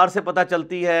تاریخی اعتبار سے پتہ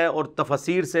چلتی ہے اور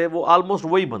تفاسیر سے، وہ آلموسٹ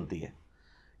وہی بنتی ہے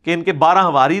کہ ان کے 12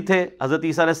 حواری تھے حضرت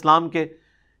عیسیٰ علیہ السلام کے.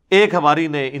 ایک حواری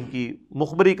نے ان کی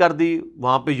مخبری کر دی،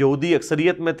 وہاں پہ یہودی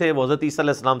اکثریت میں تھے، وہ حضرت عیسیٰ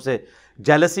علیہ السلام سے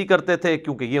جیلسی کرتے تھے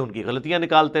کیونکہ یہ ان کی غلطیاں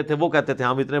نکالتے تھے. وہ کہتے تھے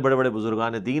ہم اتنے بڑے بڑے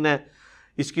بزرگان دین ہیں،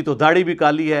 اس کی تو داڑھی بھی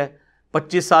کالی ہے،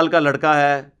 25 سال کا لڑکا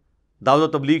ہے، دعوت و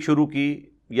تبلیغ شروع کی،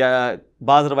 یا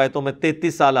بعض روایتوں میں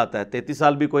 33 سال آتا ہے، 33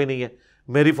 سال بھی کوئی نہیں ہے،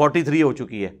 میری 43 ہو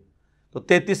چکی ہے. تو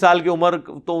 33 سال کی عمر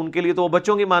تو ان کے لیے تو وہ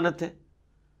بچوں کی مانت تھے.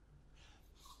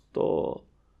 تو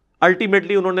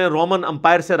الٹیمیٹلی انہوں نے رومن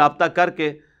امپائر سے رابطہ کر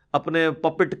کے اپنے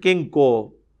پپٹ کنگ کو،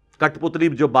 کٹ پتلی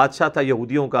جو بادشاہ تھا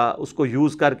یہودیوں کا، اس کو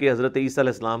یوز کر کے حضرت عیسیٰ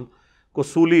علیہ السلام کو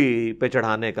سولی پہ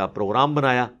چڑھانے کا پروگرام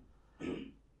بنایا.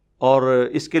 اور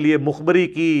اس کے لیے مخبری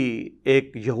کی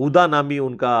ایک یہودا نامی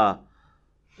ان کا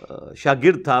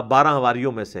شاگرد تھا 12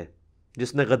 حواریوں میں سے،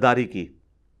 جس نے غداری کی،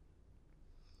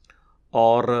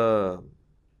 اور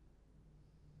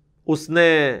اس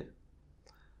نے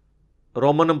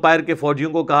رومن امپائر کے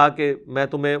فوجیوں کو کہا کہ میں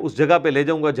تمہیں اس جگہ پہ لے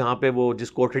جاؤں گا جہاں پہ وہ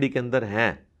جس کوٹھڑی کے اندر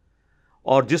ہیں،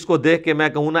 اور جس کو دیکھ کے میں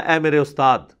کہوں نا اے میرے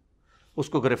استاد، اس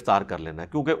کو گرفتار کر لینا،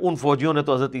 کیونکہ ان فوجیوں نے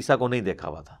تو حضرت عیسیٰ کو نہیں دیکھا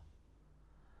ہوا تھا.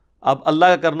 اب اللہ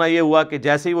کا کرنا یہ ہوا کہ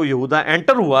جیسے ہی وہ یہودا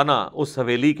انٹر ہوا نا اس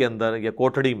حویلی کے اندر یا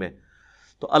کوٹھڑی میں،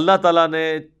 تو اللہ تعالیٰ نے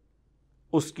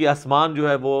اس کی آسمان جو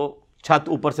ہے وہ چھت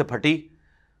اوپر سے پھٹی،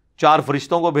 4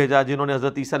 فرشتوں کو بھیجا جنہوں نے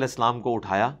حضرت عیسیٰ علیہ السلام کو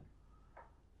اٹھایا،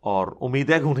 اور امید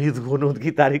ہے کہ انہیں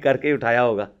کی تاریخ کر کے اٹھایا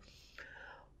ہوگا.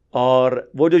 اور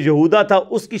وہ جو یہودا تھا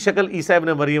اس کی شکل عیسیٰ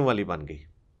ابن مریم والی بن گئی.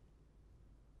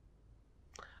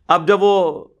 اب جب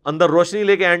وہ اندر روشنی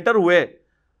لے کے انٹر ہوئے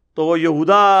تو وہ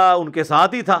یہودا ان کے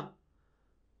ساتھ ہی تھا،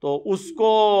 تو اس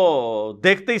کو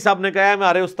دیکھتے ہی سب نے کہا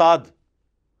ہمارے استاد.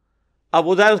 اب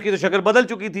وہ ظاہر اس کی تو شکل بدل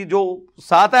چکی تھی، جو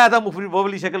ساتھ آیا تھا وہ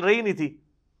والی شکل رہی نہیں تھی،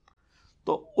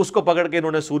 تو اس کو پکڑ کے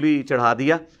انہوں نے سولی چڑھا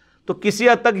دیا. تو کسی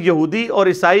حد تک یہودی اور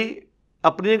عیسائی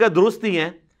اپنی جگہ درست ہی ہیں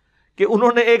کہ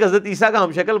انہوں نے ایک حضرت عیسیٰ کا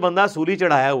ہم شکل بندہ سولی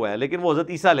چڑھایا ہوا ہے، لیکن وہ حضرت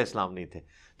عیسیٰ علیہ السلام نہیں تھے.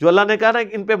 جو اللہ نے کہا نا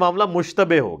کہ ان پہ معاملہ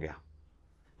مشتبہ ہو گیا،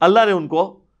 اللہ نے ان کو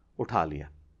اٹھا لیا.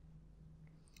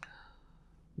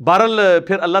 بہرحال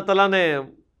پھر اللہ تعالیٰ نے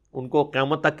ان کو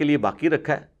قیامت تک کے لیے باقی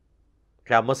رکھا ہے.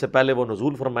 قیامت سے پہلے وہ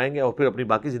نزول فرمائیں گے اور پھر اپنی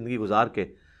باقی زندگی گزار کے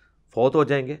فوت ہو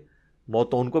جائیں گے،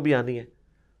 موت تو ان کو بھی آنی ہے۔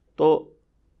 تو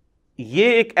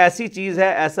یہ ایک ایسی چیز ہے،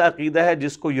 ایسا عقیدہ ہے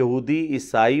جس کو یہودی،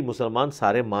 عیسائی، مسلمان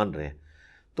سارے مان رہے ہیں۔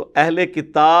 تو اہل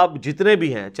کتاب جتنے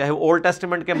بھی ہیں، چاہے وہ اولڈ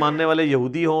ٹیسٹمنٹ کے ماننے والے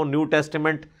یہودی ہوں، نیو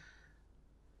ٹیسٹمنٹ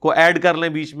کو ایڈ کر لیں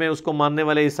بیچ میں، اس کو ماننے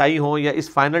والے عیسائی ہوں، یا اس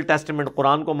فائنل ٹیسٹمنٹ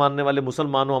قرآن کو ماننے والے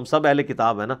مسلمان ہوں، ہم سب اہل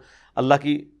کتاب ہیں نا، اللہ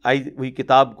کی آئی ہوئی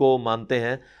کتاب کو مانتے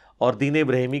ہیں اور دین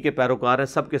ابراہیمی کے پیروکار ہیں۔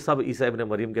 سب کے سب عیسیٰ ابن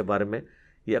مریم کے بارے میں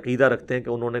یہ عقیدہ رکھتے ہیں کہ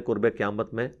انہوں نے قرب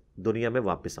قیامت میں دنیا میں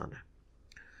واپس آنا ہے۔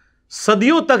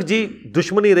 صدیوں تک جی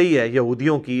دشمنی رہی ہے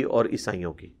یہودیوں کی اور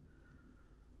عیسائیوں کی،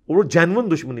 اور وہ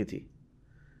جینون دشمنی تھی۔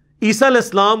 عیسیٰ علیہ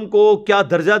السلام کو کیا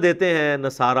درجہ دیتے ہیں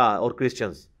نصارہ اور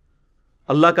کرسچنز؟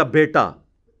 اللہ کا بیٹا،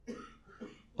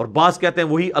 اور بعض کہتے ہیں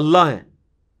وہی اللہ ہیں،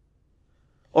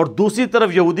 اور دوسری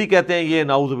طرف یہودی کہتے ہیں یہ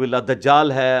نعوذ باللہ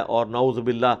دجال ہے اور نعوذ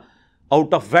باللہ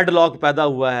آؤٹ آف ویڈ لاک پیدا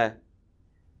ہوا ہے۔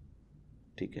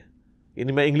 ٹھیک ہے،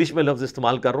 یعنی میں انگلش میں لفظ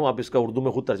استعمال کر رہا ہوں، آپ اس کا اردو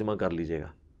میں خود ترجمہ کر لیجئے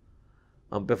گا،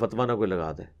 ہم پہ فتویٰ نہ کوئی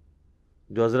لگا دے،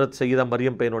 جو حضرت سیدہ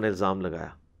مریم پہ انہوں نے الزام لگایا۔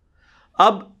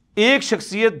 اب ایک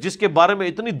شخصیت جس کے بارے میں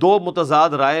اتنی دو متضاد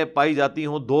رائے پائی جاتی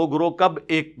ہوں، دو گروہ کب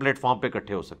ایک پلیٹ فارم پہ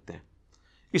اکٹھے ہو سکتے ہیں؟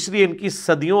 اس لیے ان کی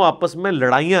صدیوں آپس میں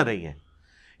لڑائیاں رہی ہیں۔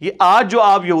 یہ آج جو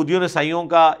آپ یہودیوں عیسائیوں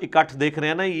کا اکٹھ دیکھ رہے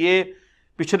ہیں نا، یہ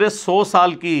پچھلے 100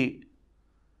 سال کی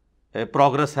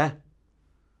پروگرس ہے،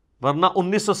 ورنہ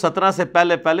 1917 سے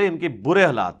پہلے ان کے برے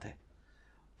حالات تھے۔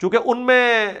 چونکہ ان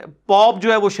میں پوپ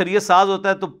جو ہے وہ شریعت ساز ہوتا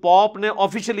ہے، تو پوپ نے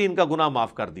آفیشلی ان کا گناہ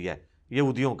معاف کر دیا ہے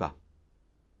یہودیوں کا،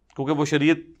 کیونکہ وہ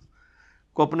شریعت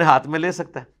کو اپنے ہاتھ میں لے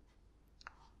سکتا ہے۔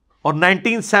 اور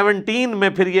 1917 میں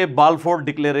پھر یہ بالفور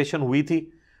ڈکلیریشن ہوئی تھی،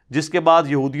 جس کے بعد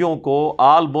یہودیوں کو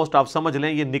آلموسٹ آپ سمجھ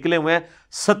لیں یہ نکلے ہوئے ہیں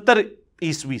 70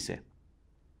 عیسوی سے،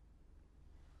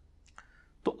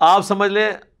 تو آپ سمجھ لیں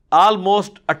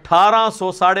آلموسٹ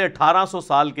 1800 ساڑھے 1800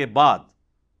 سال کے بعد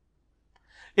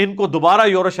ان کو دوبارہ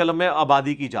یروشلم میں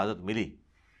آبادی کی اجازت ملی،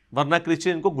 ورنہ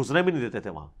کرسچن ان کو گھسنے بھی نہیں دیتے تھے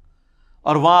وہاں،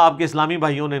 اور وہاں آپ کے اسلامی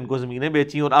بھائیوں نے ان کو زمینیں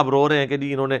بیچی اور اب رو رہے ہیں کہ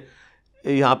جی انہوں نے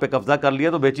یہاں پہ قبضہ کر لیا،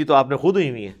 تو بیچی تو آپ نے خود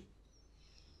ہوئی ہے۔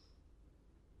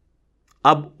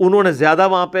 اب انہوں نے زیادہ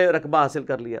وہاں پہ رقبہ حاصل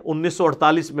کر لیا۔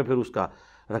 1948 میں پھر اس کا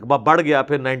رقبہ بڑھ گیا،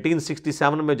 پھر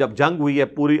 1967 میں جب جنگ ہوئی ہے،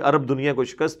 پوری عرب دنیا کو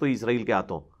شکست ہوئی اسرائیل کے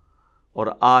ہاتھوں، اور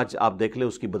آج آپ دیکھ لیں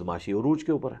اس کی بدماشی عروج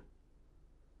کے اوپر ہے۔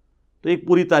 تو ایک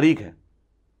پوری تاریخ ہے۔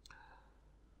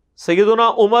 سیدنا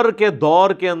عمر کے دور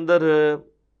کے اندر،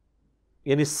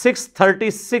 یعنی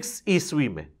 636 عیسوی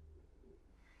میں،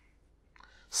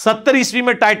 70 عیسوی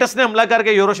میں ٹائٹس نے حملہ کر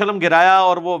کے یروشلم گرایا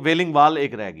اور وہ ویلنگ وال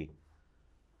ایک رہ گئی،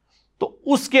 تو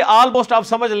اس کے آلموسٹ آپ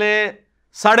سمجھ لیں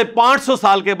 550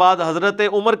 سال کے بعد حضرت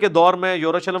عمر کے دور میں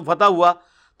یروشلم فتح ہوا،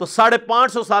 تو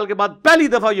 550 سال کے بعد پہلی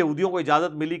دفعہ یہودیوں کو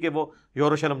اجازت ملی کہ وہ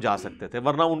یروشلم جا سکتے تھے،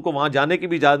 ورنہ ان کو وہاں جانے کی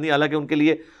بھی اجازت نہیں، حالانکہ ان کے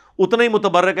لیے اتنا ہی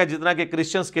متبرک ہے جتنا کہ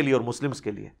کرسچنز کے لیے اور مسلمز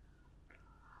کے لیے۔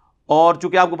 اور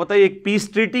چونکہ آپ کو پتہ ہے ایک پیس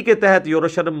ٹریٹی کے تحت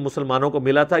یروشلم مسلمانوں کو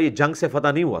ملا تھا، یہ جنگ سے فتح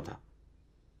نہیں ہوا تھا،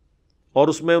 اور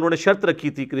اس میں انہوں نے شرط رکھی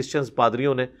تھی کرسچنز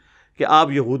پادریوں نے کہ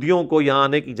آپ یہودیوں کو یہاں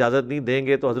آنے کی اجازت نہیں دیں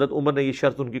گے، تو حضرت عمر نے یہ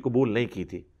شرط ان کی قبول نہیں کی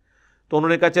تھی، تو انہوں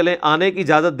نے کہا چلیں آنے کی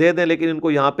اجازت دے دیں لیکن ان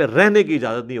کو یہاں پہ رہنے کی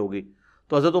اجازت نہیں ہوگی،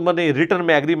 تو حضرت عمر نے ریٹرن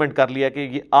میں ایگریمنٹ کر لیا کہ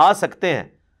یہ آ سکتے ہیں،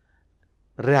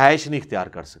 رہائش نہیں اختیار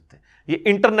کر سکتے، یہ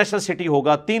انٹرنیشنل سٹی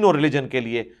ہوگا تینوں ریلیجن کے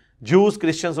لیے، جوز،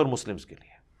 کرسچنز اور مسلمز کے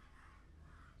لیے۔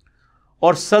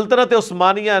 اور سلطنت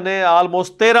عثمانیہ نے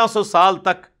آلموسٹ 1300 سال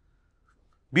تک،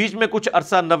 بیچ میں کچھ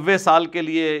عرصہ 90 سال کے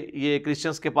لیے یہ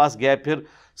کرسچنز کے پاس گئے، پھر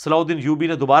صلاح الدین ایوبی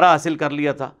نے دوبارہ حاصل کر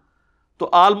لیا تھا، تو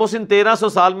آلموسٹ ان 1300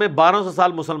 سال میں 1200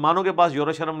 سال مسلمانوں کے پاس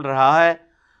یروشلم رہا ہے۔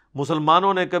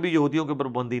 مسلمانوں نے کبھی یہودیوں کے اوپر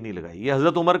پابندی نہیں لگائی، یہ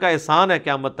حضرت عمر کا احسان ہے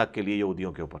قیامت تک کے لیے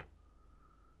یہودیوں کے اوپر،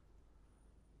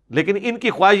 لیکن ان کی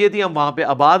خواہش یہ تھی ہم وہاں پہ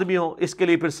آباد بھی ہوں، اس کے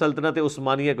لیے پھر سلطنت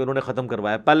عثمانیہ کو انہوں نے ختم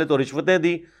کروایا۔ پہلے تو رشوتیں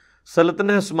دی،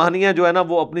 سلطنت عثمانیہ جو ہے نا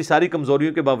وہ اپنی ساری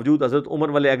کمزوریوں کے باوجود حضرت عمر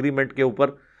والے ایگریمنٹ کے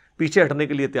اوپر پیچھے ہٹنے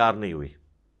کے لیے تیار نہیں ہوئی،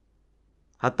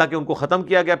 حتیٰ کہ ان کو ختم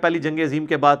کیا گیا پہلی جنگ عظیم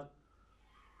کے بعد۔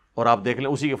 اور آپ دیکھ لیں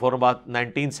اسی کے فوراً بعد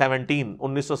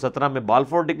 1917 میں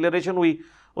بالفور ڈکلیریشن ہوئی،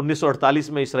 1948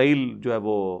 میں اسرائیل جو ہے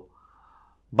وہ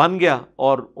بن گیا،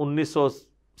 اور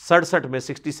 1967 میں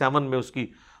 67 میں اس کی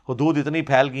حدود اتنی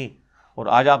پھیل گئیں، اور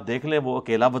آج آپ دیکھ لیں وہ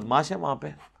اکیلا بدماش ہے وہاں پہ۔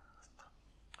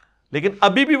 لیکن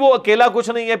ابھی بھی وہ اکیلا کچھ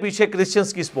نہیں ہے، پیچھے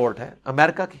کرسچنز کی سپورٹ ہے،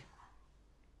 امریکہ کی۔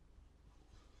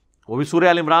 وہ بھی سورہ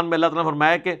آل عمران میں اللہ تعالیٰ نے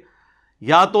فرمایا کہ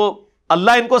یا تو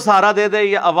اللہ ان کو سہارا دے دے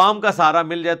یا عوام کا سہارا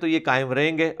مل جائے تو یہ قائم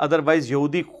رہیں گے، ادروائز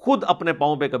یہودی خود اپنے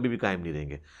پاؤں پہ کبھی بھی قائم نہیں رہیں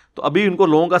گے۔ تو ابھی ان کو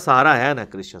لوگوں کا سہارا ہے نا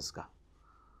کرسچنز کا،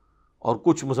 اور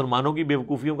کچھ مسلمانوں کی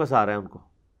بیوقوفیوں کا سہارا ہے ان کو،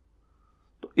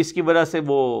 تو اس کی وجہ سے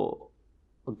وہ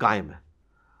قائم ہے۔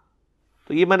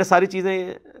 تو یہ میں نے ساری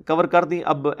چیزیں کور کر دیں.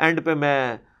 اب اینڈ پہ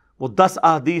میں وہ 10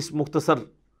 احادیث مختصر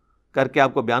کر کے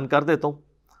آپ کو بیان کر دیتا ہوں.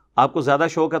 آپ کو زیادہ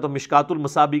شوق ہے تو مشکات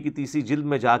المصابی کی 3ری جلد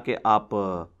میں جا کے آپ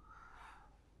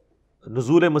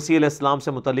نزول مسیح علیہ السلام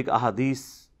سے متعلق احادیث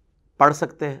پڑھ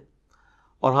سکتے ہیں.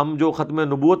 اور ہم جو ختم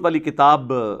نبوت والی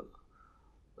کتاب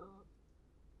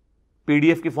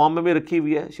PDF کی فارم میں بھی رکھی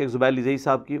ہوئی ہے شیخ زبیر لزئی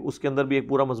صاحب کی, اس کے اندر بھی ایک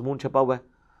پورا مضمون چھپا ہوا ہے.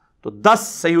 تو 10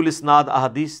 صحیح الاسناد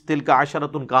احادیث تلک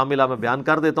عشرۃ کاملہ میں بیان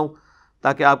کر دیتا ہوں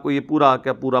تاکہ آپ کو یہ پورا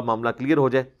کا پورا معاملہ کلیئر ہو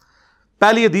جائے.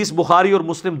 پہلی حدیث بخاری اور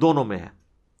مسلم دونوں میں ہے,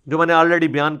 جو میں نے آلریڈی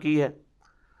بیان کی ہے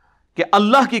کہ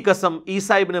اللہ کی قسم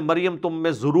عیسیٰ ابن مریم تم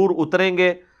میں ضرور اتریں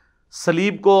گے,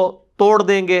 صلیب کو توڑ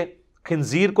دیں گے,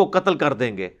 خنزیر کو قتل کر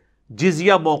دیں گے,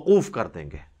 جزیہ موقوف کر دیں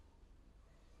گے,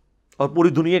 اور پوری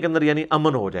دنیا کے اندر یعنی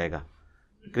امن ہو جائے گا.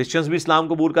 کرسچنز بھی اسلام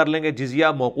قبول کر لیں گے, جزیہ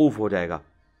موقوف ہو جائے گا,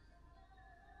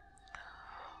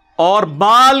 اور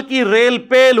مال کی ریل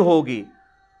پیل ہوگی.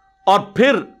 اور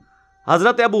پھر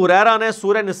حضرت ابو ہریرہ نے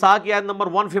سورہ نساء کی آیت نمبر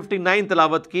 159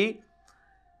 تلاوت کی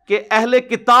کہ اہل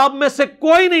کتاب میں سے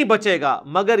کوئی نہیں بچے گا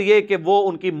مگر یہ کہ وہ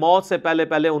ان کی موت سے پہلے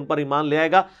پہلے ان پر ایمان لے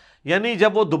آئے گا. یعنی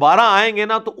جب وہ دوبارہ آئیں گے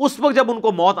نا تو اس وقت جب ان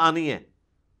کو موت آنی ہے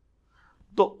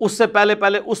تو اس سے پہلے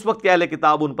پہلے اس وقت کے اہل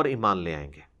کتاب ان پر ایمان لے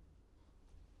آئیں گے.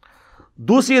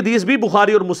 دوسری حدیث بھی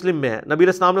بخاری اور مسلم میں ہے. نبی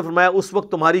علیہ السلام نے فرمایا اس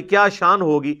وقت تمہاری کیا شان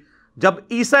ہوگی جب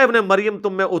عیسیٰ ابن مریم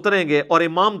تم میں اتریں گے اور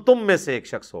امام تم میں سے ایک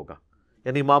شخص ہوگا,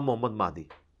 یعنی امام محمد مہدی.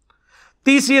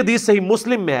 تیسری حدیث صحیح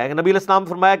مسلم میں ہے کہ نبی علیہ السلام نے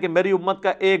فرمایا کہ میری امت کا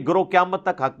ایک گروہ قیامت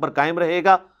تک حق پر قائم رہے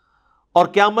گا, اور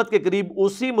قیامت کے قریب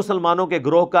اسی مسلمانوں کے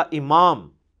گروہ کا امام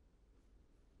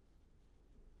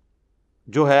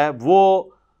جو ہے وہ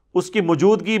اس کی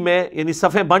موجودگی میں یعنی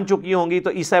صفیں بن چکی ہوں گی. تو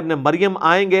عیسیٰ ابن مریم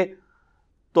آئیں گے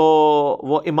تو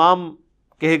وہ امام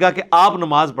کہے گا کہ آپ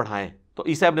نماز پڑھائیں, تو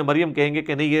عیسیٰ ابن مریم کہیں گے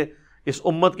کہ نہیں, یہ اس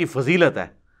امت کی فضیلت ہے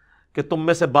کہ تم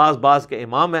میں سے بعض کے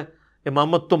امام ہیں,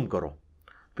 امامت تم کرو.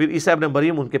 پھر عیسیٰ ابن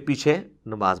مریم ان کے پیچھے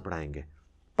نماز پڑھیں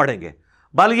گے.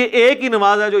 بل یہ ایک ہی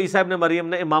نماز ہے جو عیسیٰ ابن مریم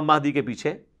نے امام مہدی کے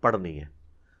پیچھے پڑھنی ہے,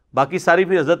 باقی ساری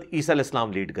پھر حضرت عیسیٰ علیہ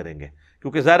السلام لیڈ کریں گے,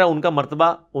 کیونکہ ظاہر ہے ان کا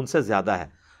مرتبہ ان سے زیادہ ہے.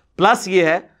 پلس یہ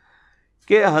ہے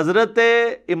کہ حضرت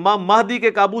امام مہدی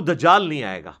کے قابو دجال نہیں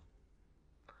آئے گا,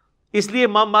 اس لیے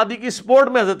امام مہدی کی سپورٹ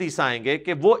میں حضرت عیسیٰ آئیں گے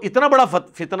کہ وہ اتنا بڑا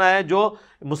فتنہ ہے جو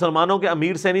مسلمانوں کے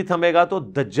امیر سے نہیں تھمے گا, تو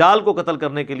دجال کو قتل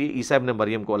کرنے کے لیے عیسیٰ ابن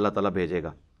مریم کو اللہ تعالیٰ بھیجے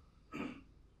گا.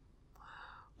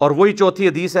 اور وہی چوتھی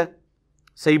حدیث ہے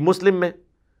صحیح مسلم میں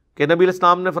کہ نبی علیہ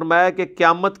السلام نے فرمایا کہ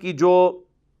قیامت کی جو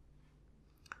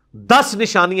 10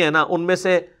 نشانیاں ہیں نا, ان میں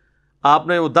سے آپ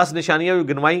نے وہ 10 نشانیاں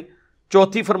گنوائی.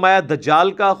 چوتھی فرمایا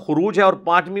دجال کا خروج ہے, اور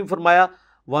 5ویں فرمایا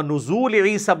وَنُزُولِ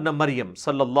عِیسَى ابْنَ مریم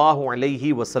صلی اللہ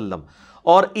علیہ وسلم,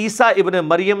 اور عیسیٰ ابن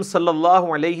مریم صلی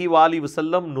اللہ علیہ وآلہ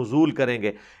وسلم نزول کریں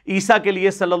گے. عیسیٰ کے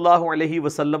لیے صلی اللہ علیہ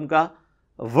وسلم کا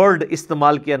ورڈ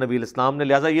استعمال کیا نبی علیہ السلام نے,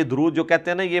 لہٰذا یہ درود جو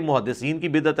کہتے ہیں نا یہ محدثین کی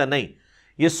بدعت ہے, نہیں,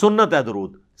 یہ سنت ہے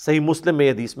درود. صحیح مسلم میں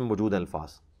حدیث میں موجود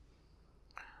الفاظ.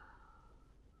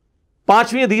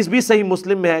 5ویں حدیث بھی صحیح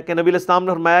مسلم میں ہے کہ نبی علیہ السلام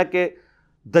نے فرمایا کہ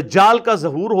دجال کا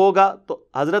ظہور ہوگا تو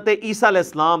حضرت عیسیٰ علیہ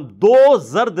السلام 2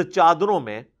 زرد چادروں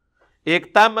میں,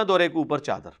 ایک تہمد اور ایک اوپر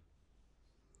چادر,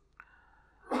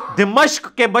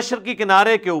 دمشق کے مشرقی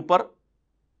کنارے کے اوپر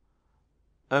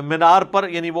مینار پر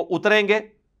یعنی وہ اتریں گے,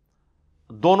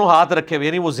 دونوں ہاتھ رکھے ہوئے,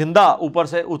 یعنی وہ زندہ اوپر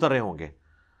سے اتر رہے ہوں گے,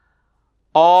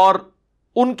 اور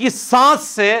ان کی سانس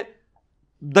سے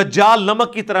دجال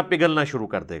نمک کی طرح پگھلنا شروع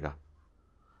کر دے گا,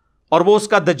 اور وہ اس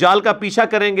کا دجال کا پیچھا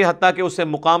کریں گے حتیٰ کہ اسے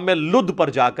مقام میں لد پر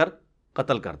جا کر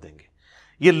قتل کر دیں گے.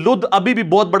 یہ لد ابھی بھی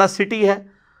بہت بڑا سٹی ہے,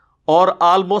 اور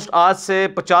آلموسٹ آج سے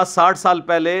 50-60 سال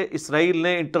پہلے اسرائیل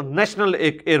نے انٹرنیشنل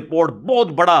ایک ایئرپورٹ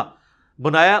بہت بڑا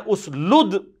بنایا اس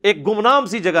لد ایک گمنام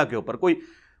سی جگہ کے اوپر. کوئی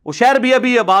وہ شہر بھی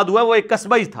ابھی آباد ہوا ہے, وہ ایک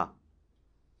قصبہ ہی تھا.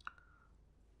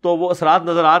 تو وہ اثرات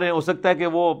نظر آ رہے ہیں, ہو سکتا ہے کہ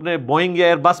وہ اپنے بوئنگ یا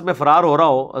ایئر بس میں فرار ہو رہا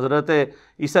ہو, حضرت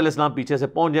عیسیٰ علیہ السلام پیچھے سے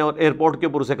پہنچ جائیں اور ایئرپورٹ کے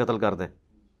اوپر اسے قتل کر دیں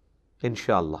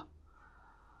انشاءاللہ.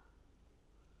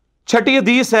 6ٹھی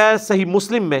حدیث ہے صحیح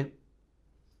مسلم میں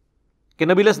کہ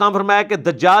نبی علیہ السلام فرمایا کہ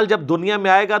دجال جب دنیا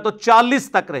میں آئے گا تو 40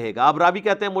 تک رہے گا. اب راوی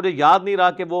کہتے ہیں مجھے یاد نہیں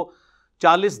رہا کہ وہ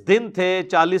 40 دن تھے,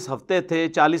 40 ہفتے تھے,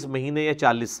 40 مہینے یا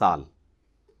 40 سال.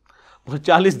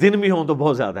 40 دن بھی ہوں تو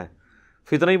بہت زیادہ ہے,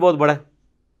 فتنہ ہی بہت بڑا ہے.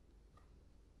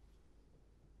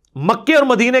 مکے اور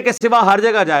مدینے کے سوا ہر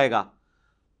جگہ جائے گا,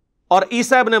 اور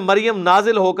عیسیٰ ابن مریم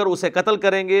نازل ہو کر اسے قتل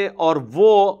کریں گے, اور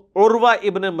وہ عروہ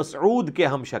ابن مسعود کے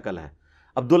ہم شکل ہیں.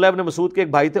 عبداللہ ابن مسعود کے ایک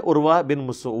بھائی تھے عروہ بن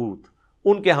مسعود,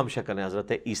 ان کے ہم شکل ہیں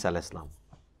حضرت عیسیٰ علیہ السلام,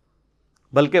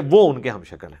 بلکہ وہ ان کے ہم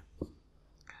شکل ہیں.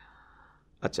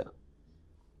 اچھا,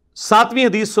 7ویں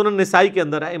حدیث سنن نسائی کے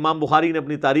اندر ہے, امام بخاری نے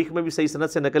اپنی تاریخ میں بھی صحیح سند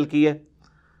سے نقل کی ہے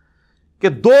کہ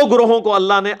دو گروہوں کو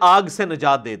اللہ نے آگ سے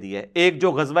نجات دے دی ہے. ایک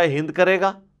جو غزوہ ہند کرے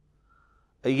گا،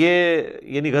 یہ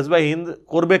یعنی غزوہ ہند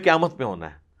قرب قیامت میں ہونا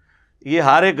ہے. یہ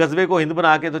ہر ایک غزوے کو ہند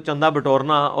بنا کے تو چندہ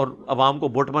بٹورنا اور عوام کو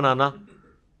بت بنانا،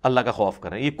 اللہ کا خوف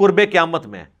کریں، یہ قرب قیامت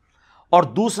میں ہے. اور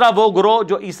دوسرا وہ گروہ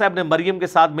جو عیسیٰ ابن مریم کے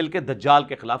ساتھ مل کے دجال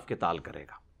کے خلاف قتال کرے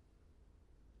گا.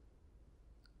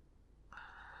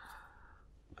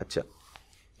 اچھا،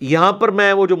 یہاں پر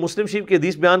میں وہ جو مسلم شریف کی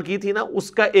حدیث بیان کی تھی نا، اس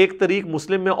کا ایک طریق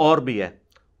مسلم میں اور بھی ہے،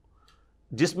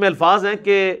 جس میں الفاظ ہیں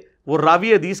کہ وہ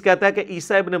راوی حدیث کہتا ہے کہ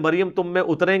عیسیٰ ابن مریم تم میں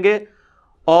اتریں گے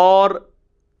اور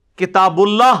کتاب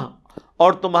اللہ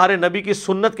اور تمہارے نبی کی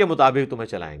سنت کے مطابق تمہیں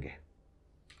چلائیں گے.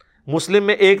 مسلم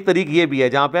میں ایک طریق یہ بھی ہے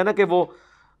جہاں پہ ہے نا کہ وہ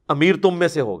امیر تم میں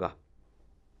سے ہوگا،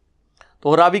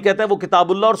 تو راوی کہتا ہے وہ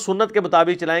کتاب اللہ اور سنت کے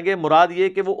مطابق چلائیں گے. مراد یہ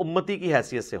کہ وہ امتی کی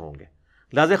حیثیت سے ہوں گے،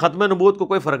 لہذا ختم نبوت کو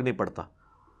کوئی فرق نہیں پڑتا.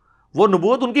 وہ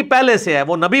نبوت ان کی پہلے سے ہے،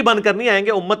 وہ نبی بن کر نہیں آئیں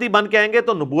گے، امتی بن کے آئیں گے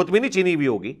تو نبوت بھی نہیں چینی ہوئی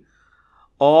ہوگی.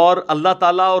 اور اللہ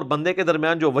تعالیٰ اور بندے کے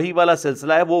درمیان جو وحی والا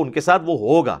سلسلہ ہے وہ ان کے ساتھ وہ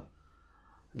ہوگا،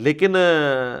 لیکن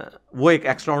وہ ایک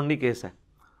ایکسٹراڈنری کیس ہے.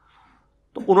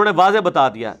 تو انہوں نے واضح بتا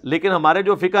دیا. لیکن ہمارے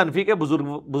جو فقہ حنفی کے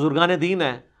بزرگان دین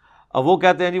ہیں، اب وہ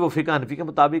کہتے ہیں جی وہ فقہ حنفی کے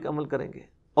مطابق عمل کریں گے.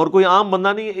 اور کوئی عام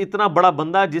بندہ نہیں، اتنا بڑا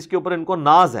بندہ ہے جس کے اوپر ان کو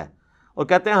ناز ہے، اور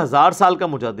کہتے ہیں 1000 سال کا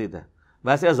مجدد ہے.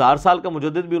 ویسے 1000 سال کا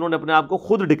مجدد بھی انہوں نے اپنے آپ کو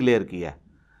خود ڈکلیئر کیا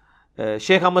ہے.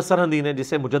 شیخ احمد سرہندی نے،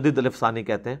 جسے مجدد الف ثانی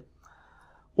کہتے ہیں،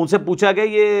 ان سے پوچھا گیا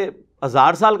یہ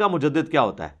 1000 سال کا مجدد کیا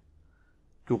ہوتا ہے؟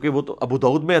 کیونکہ وہ تو ابو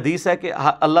داؤد میں حدیث ہے کہ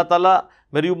اللہ تعالیٰ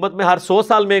میری امت میں ہر 100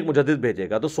 سال میں ایک مجدد بھیجے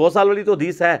گا. تو 100 سال والی تو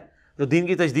حدیث ہے جو دین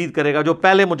کی تجدید کرے گا. جو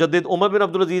پہلے مجدد عمر بن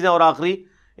عبدالعزیز ہیں اور آخری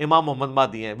امام محمد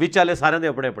مہدی ہیں، وچ والے سارے دے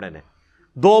اپنے اپنے نے،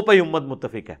 دو پہ امت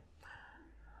متفق ہے.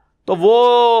 تو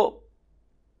وہ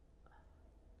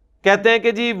کہتے ہیں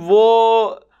کہ جی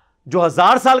وہ جو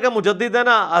 1000 سال کا مجدد ہے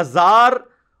نا، 1000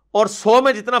 اور 100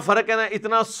 میں جتنا فرق ہے نا،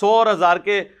 اتنا 100 اور 1000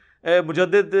 کے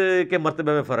مجدد کے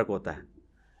مرتبے میں فرق ہوتا ہے.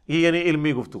 یہ یعنی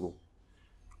علمی گفتگو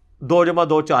 2 ×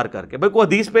 2 4 کر کے بھائی کوئی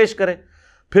حدیث پیش کرے.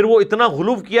 پھر وہ اتنا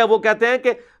غلو کیا، وہ کہتے ہیں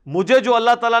کہ مجھے جو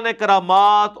اللہ تعالیٰ نے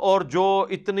کرامات اور جو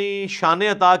اتنی شانیں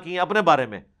عطا کی ہیں اپنے بارے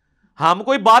میں، ہم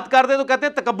کوئی بات کر دیں تو کہتے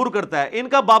ہیں تکبر کرتا ہے. ان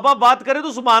کا بابا بات کرے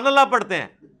تو سبحان اللہ پڑھتے ہیں.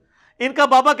 ان کا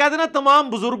بابا کہتے ہیں نا تمام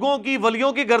بزرگوں کی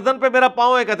ولیوں کی گردن پہ میرا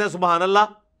پاؤں ہے، کہتے ہیں سبحان اللہ.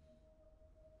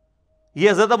 یہ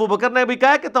حضرت ابو بکر نے بھی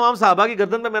کہا ہے کہ تمام صحابہ کی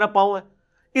گردن پہ میرا پاؤں ہے.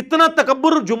 اتنا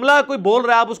تکبر جملہ کوئی بول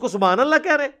رہا ہے، آپ اس کو سبحان اللہ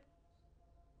کہہ رہے ہیں؟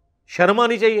 شرم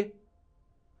آنی چاہیے.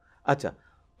 اچھا،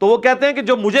 تو وہ کہتے ہیں کہ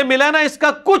جو مجھے ملا ہے نا، اس کا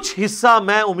کچھ حصہ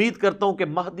میں امید کرتا ہوں کہ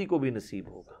مہدی کو بھی نصیب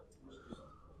ہوگا.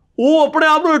 وہ اپنے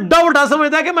آپ کو ایڈا وڈا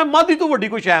سمجھتا ہے کہ میں مہدی تو وڈی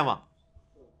کوئی شے ہاں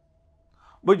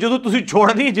بھائی. جدو تسی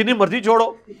چھوڑنی جنی مرضی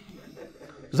چھوڑو،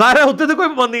 ظاہر ہے ہوتے تو کوئی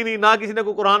پابندی نہیں، نہ کسی نے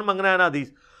کوئی قرآن منگنا ہے نہ حدیث.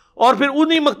 اور پھر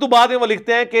انہی مکتوبات میں وہ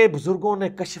لکھتے ہیں کہ بزرگوں نے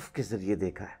کشف کے ذریعے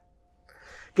دیکھا ہے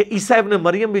کہ عیسیٰ ابن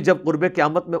مریم بھی جب قرب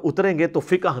قیامت میں اتریں گے تو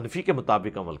فقہ حنفی کے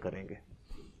مطابق عمل کریں گے.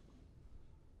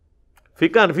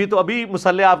 فقہ حنفی تو ابھی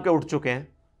مسلح آپ کے اٹھ چکے ہیں،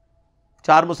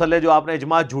 4 مسلح جو آپ نے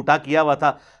اجماع جھوٹا کیا ہوا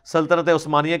تھا سلطنت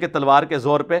عثمانیہ کے تلوار کے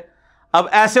زور پہ، اب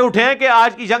ایسے اٹھے ہیں کہ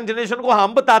آج کی ینگ جنریشن کو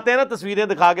ہم بتاتے ہیں نا تصویریں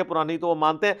دکھا کے پرانی، تو وہ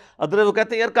مانتے ہیں. ادھر وہ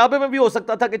کہتے ہیں یار کعبے میں بھی ہو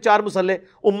سکتا تھا کہ 4 مسلح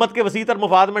امت کے وسیع تر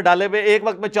مفاد میں ڈالے ہوئے ایک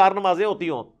وقت میں 4 نمازیں ہوتی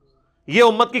ہوں، یہ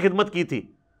امت کی خدمت کی تھی،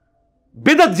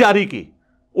 بدعت جاری کی،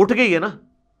 اٹھ گئی ہے نا.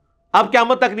 اب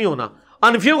قیامت تک نہیں ہونا.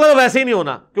 انفیوں کا تو ویسے ہی نہیں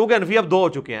ہونا، کیونکہ انفی اب 2 ہو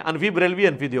چکے ہیں، انفی بریلوی،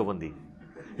 انفی دیوبندی.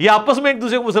 یہ آپس میں ایک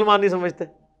دوسرے کو مسلمان نہیں سمجھتے.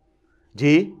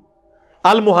 جی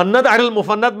المحند علی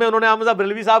المفند میں انہوں نے احمد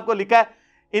بریلوی صاحب کو لکھا ہے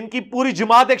ان کی پوری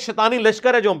جماعت ایک شیطانی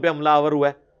لشکر ہے جو ہم پہ حملہ آور ہوا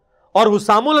ہے. اور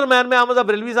حسام الرحمن میں احمد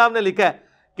بریلوی صاحب نے لکھا ہے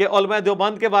کہ علماء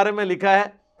دیوبند کے بارے میں لکھا ہے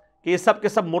کہ یہ سب کے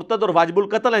سب مرتد اور واجب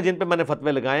القتل ہیں جن پہ میں نے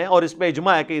فتوے لگائے ہیں، اور اس پہ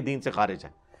اجماع ہے کہ یہ دین سے خارج ہے.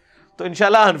 تو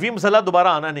انشاءاللہ حنفی مسئلہ دوبارہ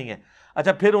آنا نہیں ہے.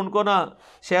 اچھا، پھر ان کو نا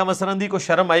شیخ احمد سرہندی کو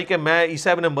شرم آئی کہ میں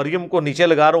عیسیٰ ابن مریم کو نیچے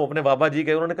لگا رہا ہوں اپنے بابا جی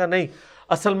کے. انہوں نے کہا نہیں،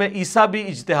 اصل میں عیسیٰ بھی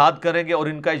اجتہاد کریں گے اور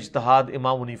ان کا اجتہاد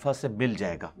امام حنیفہ سے مل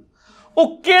جائے گا. وہ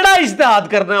کیڑا اجتہاد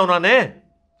کرنا ہے انہوں نے؟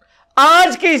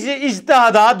 آج کے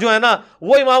اجتہادات جو ہے نا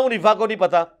وہ امام حنیفہ کو نہیں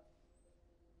پتا.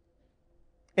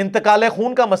 انتقال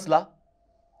خون کا مسئلہ،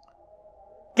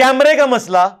 کیمرے کا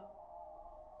مسئلہ،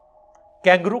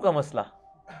 کینگرو کا مسئلہ،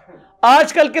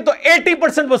 آج کل کے تو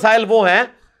 80% مسائل وہ ہیں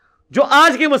جو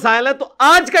آج کے مسائل ہیں. تو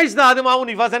آج کا اجتہاد امام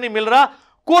حنیفہ سے نہیں مل رہا.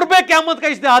 قرب قیامت کا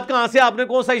اجتہاد کہاں سے؟ آپ نے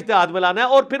کون سا اجتہاد ملانا ہے؟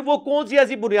 اور پھر وہ کون سی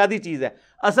ایسی بنیادی چیز ہے؟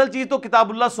 اصل چیز تو کتاب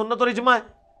اللہ، سنت اور اجماع ہے.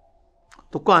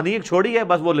 تو کہانی ایک چھوڑی ہے،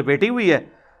 بس وہ لپیٹی ہوئی ہے،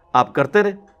 آپ کرتے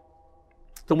رہے.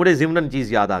 تو مجھے ضمناً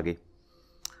چیز یاد آ گئی.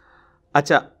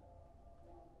 اچھا،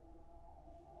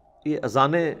 یہ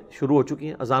اذانیں شروع ہو چکی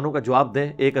ہیں، اذانوں کا جواب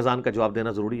دیں. ایک اذان کا جواب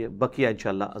دینا ضروری ہے، بقیہ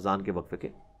انشاءاللہ اذان کے وقفے کے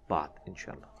بعد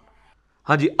انشاءاللہ.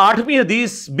 ہاں جی، 8ویں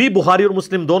حدیث بھی بخاری اور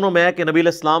مسلم دونوں میں ہے کہ نبی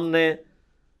علیہ السلام نے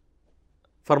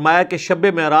فرمایا کہ شب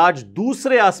معراج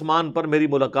دوسرے آسمان پر میری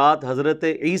ملاقات حضرت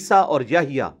عیسیٰ اور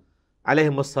یحییٰ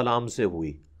علیہم السلام سے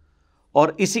ہوئی، اور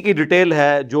اسی کی ڈیٹیل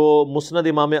ہے جو مسند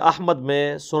امام احمد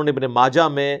میں، سنن ابن ماجہ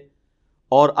میں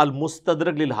اور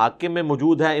المستدرک للحاکم میں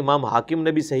موجود ہے۔ امام حاکم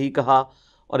نے بھی صحیح کہا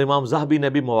اور امام ذہبی نے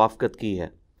بھی موافقت کی ہے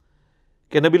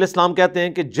کہ نبی علیہ السلام کہتے ہیں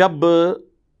کہ جب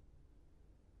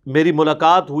میری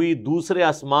ملاقات ہوئی دوسرے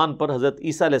آسمان پر حضرت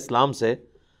عیسیٰ علیہ السلام سے،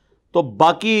 تو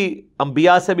باقی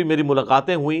انبیاء سے بھی میری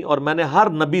ملاقاتیں ہوئیں، اور میں نے ہر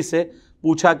نبی سے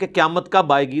پوچھا کہ قیامت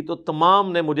کب آئے گی، تو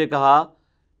تمام نے مجھے کہا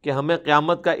کہ ہمیں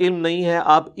قیامت کا علم نہیں ہے،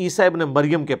 آپ عیسیٰ ابن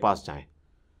مریم کے پاس جائیں۔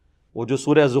 وہ جو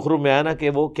سورہ زخرف میں آیا نا کہ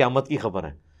وہ قیامت کی خبر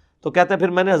ہے، تو کہتے ہیں پھر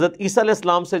میں نے حضرت عیسیٰ علیہ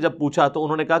السلام سے جب پوچھا تو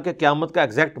انہوں نے کہا کہ قیامت کا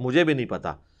ایگزیکٹ مجھے بھی نہیں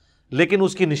پتا، لیکن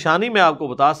اس کی نشانی میں آپ کو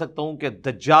بتا سکتا ہوں کہ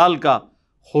دجال کا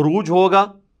خروج ہوگا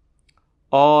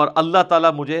اور اللہ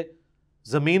تعالیٰ مجھے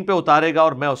زمین پہ اتارے گا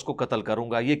اور میں اس کو قتل کروں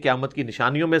گا۔ یہ قیامت کی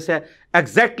نشانیوں میں سے ہے۔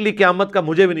 ایگزیکٹلی قیامت کا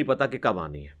مجھے بھی نہیں پتا کہ کب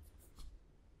آنی ہے۔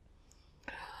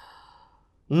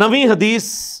 نویں حدیث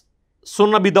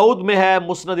سنن ابی داؤد میں ہے،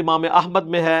 مسند امام احمد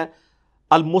میں ہے،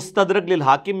 المستدرک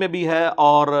للحاکم میں بھی ہے،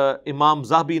 اور امام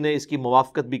ذہبی نے اس کی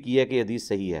موافقت بھی کی ہے کہ یہ حدیث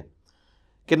صحیح ہے،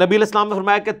 کہ نبی علیہ السلام نے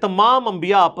فرمایا کہ تمام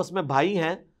انبیاء آپس میں بھائی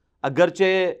ہیں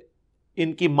اگرچہ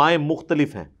ان کی مائیں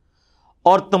مختلف ہیں،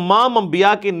 اور تمام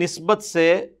انبیاء کی نسبت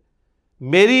سے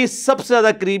میری سب سے زیادہ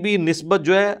قریبی نسبت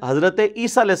جو ہے حضرت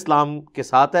عیسیٰ علیہ السلام کے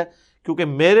ساتھ ہے، کیونکہ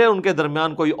میرے ان کے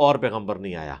درمیان کوئی اور پیغمبر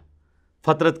نہیں آیا،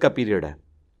 فترت کا پیریڈ ہے۔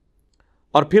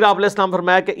 اور پھر آپ علیہ السلام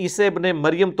فرمایا کہ عیسیٰ ابن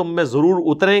مریم تم میں ضرور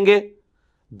اتریں گے،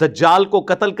 دجال کو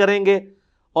قتل کریں گے،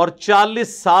 اور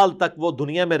 40 سال تک وہ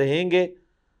دنیا میں رہیں گے،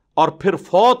 اور پھر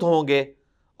فوت ہوں گے،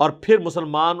 اور پھر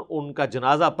مسلمان ان کا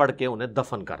جنازہ پڑھ کے انہیں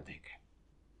دفن کر دیں گے۔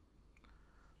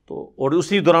 تو اور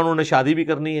اسی دوران انہوں نے شادی بھی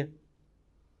کرنی ہے۔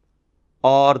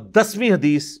 اور 10ویں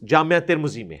حدیث جامعہ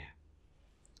ترمذی میں ہے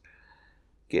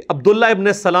کہ عبداللہ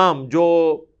ابن سلام جو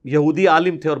یہودی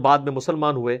عالم تھے اور بعد میں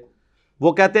مسلمان ہوئے،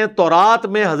 وہ کہتے ہیں تورات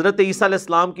میں حضرت عیسیٰ علیہ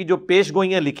السلام کی جو پیش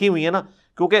گوئیاں لکھی ہوئی ہیں نا،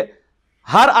 کیونکہ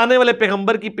ہر آنے والے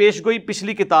پیغمبر کی پیش گوئی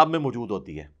پچھلی کتاب میں موجود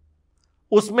ہوتی ہے،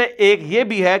 اس میں ایک یہ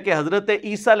بھی ہے کہ حضرت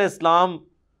عیسیٰ علیہ السلام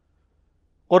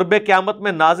قرب قیامت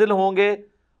میں نازل ہوں گے،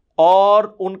 اور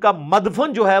ان کا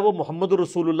مدفن جو ہے وہ محمد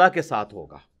رسول اللہ کے ساتھ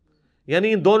ہوگا،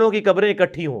 یعنی ان دونوں کی قبریں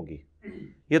اکٹھی ہوں گی۔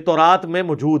 یہ تورات میں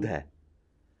موجود ہے۔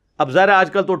 اب ظاہر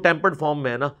آج کل تو ٹیمپرڈ فارم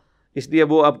میں ہے نا، اس لیے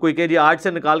وہ اب کوئی کہ جی آج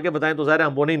سے نکال کے بتائیں تو ظاہر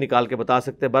ہم وہ نہیں نکال کے بتا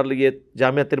سکتے، بہرحال یہ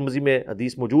جامعہ ترمذی میں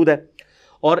حدیث موجود ہے۔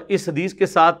 اور اس حدیث کے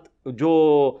ساتھ جو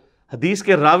حدیث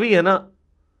کے راوی ہے نا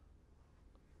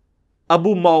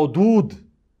ابو مودود،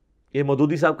 یہ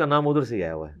مودودی صاحب کا نام ادھر سے ہی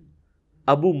آیا ہوا ہے،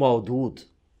 ابو مودود،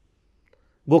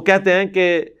 وہ کہتے ہیں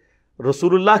کہ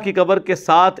رسول اللہ کی قبر کے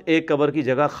ساتھ ایک قبر کی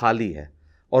جگہ خالی ہے،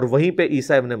 اور وہیں پہ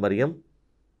عیسیٰ ابن مریم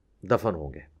دفن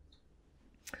ہوں گے۔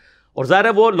 اور ظاہر ہے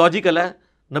وہ لاجیکل ہے،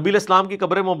 نبی علیہ السلام کی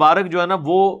قبر مبارک جو ہے نا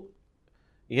وہ،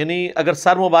 یعنی اگر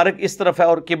سر مبارک اس طرف ہے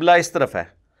اور قبلہ اس طرف ہے،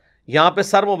 یہاں پہ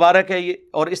سر مبارک ہے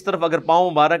اور اس طرف اگر پاؤں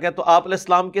مبارک ہے، تو آپ علیہ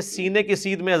السلام کے سینے کی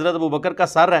سیدھ میں حضرت ابوبکر کا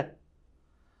سر ہے،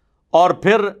 اور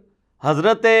پھر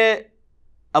حضرت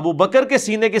ابوبکر کے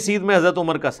سینے کی سیدھ میں حضرت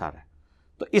عمر کا سر ہے۔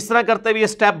 تو اس طرح کرتے ہوئے یہ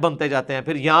سٹیپ بنتے جاتے ہیں،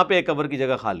 پھر یہاں پہ ایک قبر کی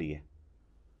جگہ خالی ہے،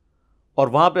 اور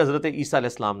وہاں پہ حضرت عیسیٰ علیہ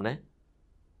السلام نے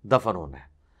دفن ہونا ہے۔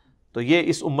 تو یہ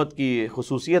اس امت کی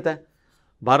خصوصیت ہے۔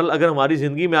 بہرحال اگر ہماری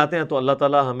زندگی میں آتے ہیں تو اللہ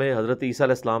تعالیٰ ہمیں حضرت عیسیٰ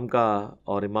علیہ السلام کا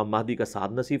اور امام مہدی کا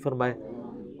ساتھ نصیب فرمائے،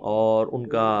 اور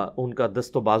ان کا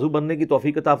دست و بازو بننے کی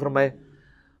توفیق عطا فرمائے،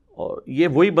 اور یہ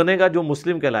وہی بنے گا جو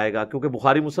مسلم کہلائے گا، کیونکہ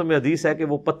بخاری مسلم میں حدیث ہے کہ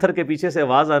وہ پتھر کے پیچھے سے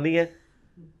آواز آنی ہے،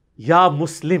 یا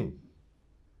مسلم،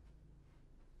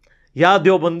 یا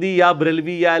دیوبندی، یا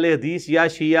بریلوی، یا اہل حدیث، یا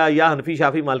شیعہ، یا حنفی،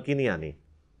 شافی، مالکی نہیں آنی۔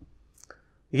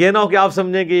 یہ نہ ہو کہ آپ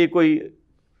سمجھیں کہ یہ کوئی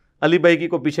علی بھائی کی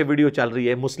کوئی پیچھے ویڈیو چل رہی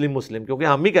ہے مسلم مسلم، کیونکہ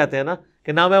ہم ہی کہتے ہیں نا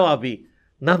کہ نہ میں وابی،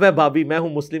 نہ میں بابی، میں ہوں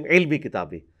مسلم علمی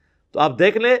کتابی۔ تو آپ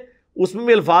دیکھ لیں اس میں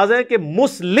بھی الفاظ ہیں کہ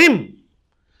مسلم۔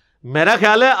 میرا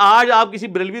خیال ہے آج آپ کسی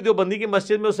بریلوی دیوبندی کی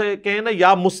مسجد میں اسے کہیں نا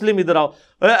یا مسلم ادھر آؤ،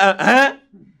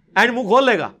 اینڈ منہ کھول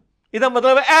لے گا، ادھر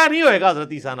مطلب اے نہیں ہوئے گا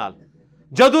حضرت عیسیٰ نال،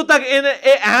 جدوں تک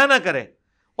اے نہ کرے،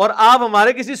 اور آپ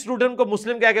ہمارے کسی اسٹوڈنٹ کو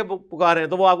مسلم کہہ کے پکارے ہیں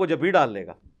تو وہ آپ کو جبھی ڈال لے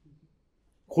گا،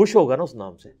 خوش ہوگا نا اس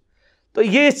نام سے۔ تو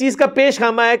یہ اس چیز کا پیش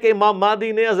خامہ ہے کہ امام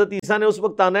مہدی نے، حضرت عیسیٰ نے اس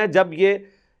وقت آنا ہے جب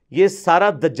یہ سارا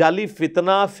دجالی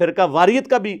فتنہ، فرقہ واریت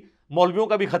کا بھی، مولویوں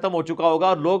کا بھی ختم ہو چکا ہوگا،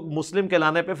 اور لوگ مسلم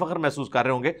کہلانے پہ فخر محسوس کر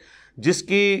رہے ہوں گے، جس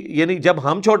کی یعنی جب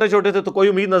ہم چھوٹے چھوٹے تھے تو کوئی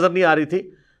امید نظر نہیں آ رہی تھی،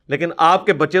 لیکن آپ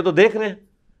کے بچے تو دیکھ رہے ہیں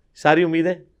ساری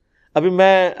امیدیں۔ ابھی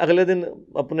میں اگلے دن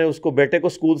اپنے اس کو بیٹے کو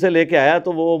اسکول سے لے کے آیا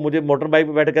تو وہ مجھے موٹر بائک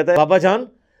پہ بیٹھے کہتا ہے بابا جان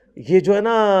یہ جو ہے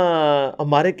نا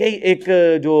ہمارے کئی ایک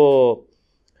جو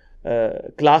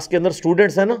کلاس کے اندر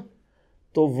اسٹوڈنٹس ہیں نا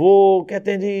تو وہ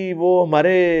کہتے ہیں جی وہ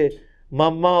ہمارے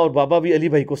ماما اور بابا بھی علی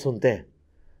بھائی کو سنتے ہیں.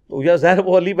 تو یا ظاہر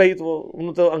وہ علی بھائی تو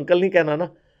انہوں تو انکل نہیں کہنا نا.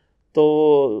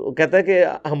 تو کہتا ہے کہ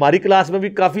ہماری کلاس میں بھی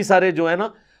کافی سارے جو ہے نا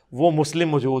وہ مسلم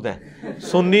موجود ہیں,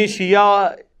 سنی شیعہ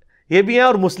یہ بھی ہیں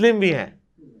اور مسلم بھی ہیں.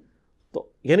 تو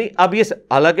یعنی اب یہ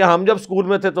حالانکہ ہم جب اسکول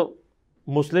میں تھے تو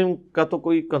مسلم کا تو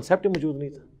کوئی کنسیپٹ ہی موجود نہیں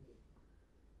تھا.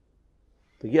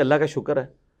 تو یہ اللہ کا شکر ہے.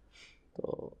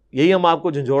 تو یہی ہم آپ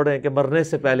کو جھنجھوڑ رہے ہیں کہ مرنے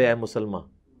سے پہلے اے مسلمان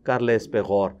کر لے اس پہ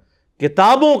غور.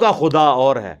 کتابوں کا خدا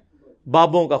اور ہے,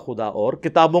 بابوں کا خدا اور.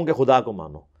 کتابوں کے خدا کو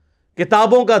مانو.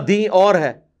 کتابوں کا دین اور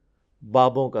ہے,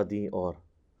 بابوں کا دین اور.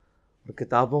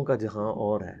 کتابوں کا جہاں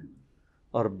اور ہے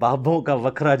اور بابوں کا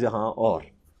وکھرا جہاں اور.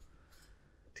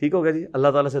 ٹھیک ہوگا جی.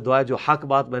 اللہ تعالیٰ سے دعا ہے جو حق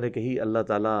بات میں نے کہی اللہ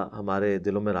تعالیٰ ہمارے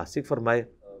دلوں میں راسخ فرمائے.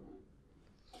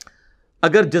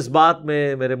 اگر جذبات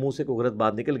میں میرے منہ سے کوئی غلط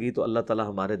بات نکل گئی تو اللہ تعالیٰ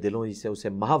ہمارے دلوں ہی سے اسے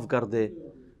محو کر دے,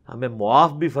 ہمیں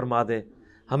معاف بھی فرما دے,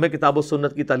 ہمیں کتاب و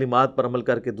سنت کی تعلیمات پر عمل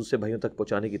کر کے دوسرے بھائیوں تک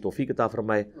پہنچانے کی توفیق عطا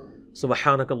فرمائے.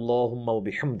 سبحانک اللہم و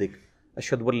بحمدک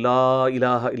اشہد ان لا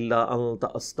الہ الا انت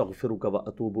استغفرک و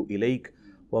اتوب الیک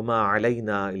وما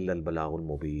علینا الا البلاغ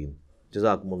المبین.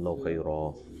 جزاکم اللہ خیرا.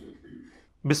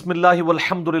 بسم اللہ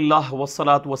والحمد للہ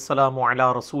والصلاة والسلام علی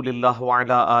رسول اللہ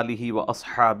وعلی آلہ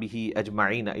واصحابہ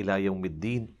اجمعین الی یوم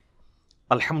الدین.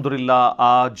 الحمدللہ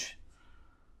آج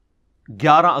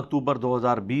 11 اکتوبر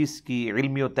 2020 کی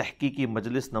علمی و تحقیقی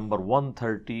مجلس نمبر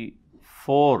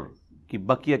 134 کی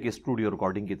بقیہ کی اسٹوڈیو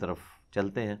ریکارڈنگ کی طرف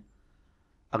چلتے ہیں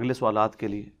اگلے سوالات کے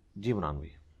لیے. جی عمران بھائی.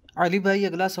 علی بھائی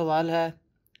اگلا سوال ہے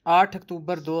 8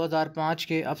 اکتوبر 2005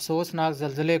 کے افسوسناک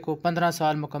زلزلے کو 15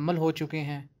 سال مکمل ہو چکے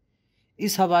ہیں.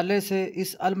 اس حوالے سے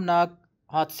اس المناک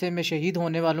حادثے میں شہید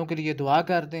ہونے والوں کے لیے دعا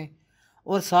کر دیں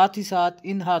اور ساتھ ہی ساتھ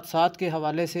ان حادثات کے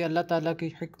حوالے سے اللہ تعالیٰ کی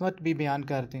حکمت بھی بیان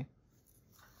کر دیں.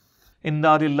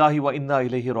 انا للہ و انا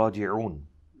الیہ راجعون.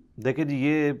 دیکھیں جی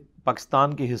یہ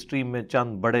پاکستان کی ہسٹری میں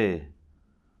چند بڑے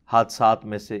حادثات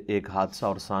میں سے ایک حادثہ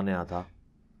اور سانحہ تھا.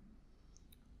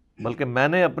 بلکہ میں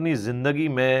نے اپنی زندگی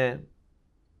میں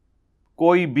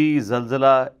کوئی بھی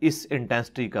زلزلہ اس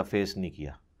انٹینسٹی کا فیس نہیں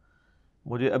کیا.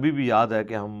 مجھے ابھی بھی یاد ہے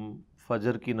کہ ہم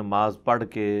فجر کی نماز پڑھ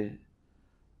کے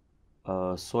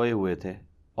سوئے ہوئے تھے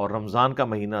اور رمضان کا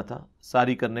مہینہ تھا.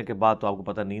 ساری کرنے کے بعد تو آپ کو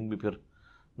پتہ نیند بھی پھر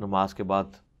نماز کے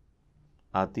بعد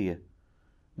آتی ہے.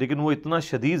 لیکن وہ اتنا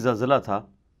شدید زلزلہ تھا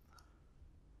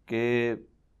کہ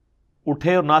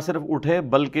اٹھے اور نہ صرف اٹھے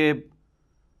بلکہ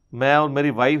میں اور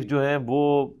میری وائف جو ہیں وہ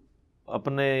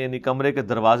اپنے یعنی کمرے کے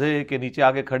دروازے کے نیچے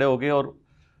آ کے کھڑے ہو گئے اور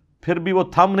پھر بھی وہ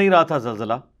تھم نہیں رہا تھا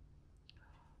زلزلہ,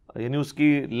 یعنی اس کی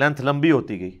لینتھ لمبی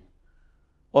ہوتی گئی.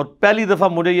 اور پہلی دفعہ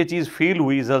مجھے یہ چیز فیل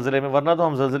ہوئی زلزلے میں, ورنہ تو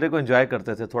ہم زلزلے کو انجوائے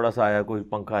کرتے تھے, تھوڑا سا آیا کوئی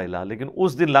پنکھا ہلا, لیکن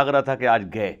اس دن لگ رہا تھا کہ آج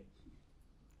گئے.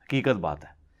 حقیقت بات ہے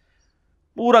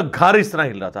پورا گھر اس طرح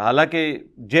ہل رہا تھا, حالانکہ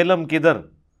جیلم کدھر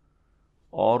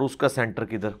اور اس کا سینٹر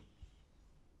کدھر.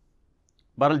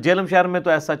 بہرحال جیلم شہر میں تو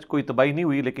ایسا کوئی تباہی نہیں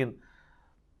ہوئی, لیکن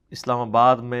اسلام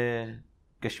آباد میں,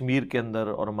 کشمیر کے اندر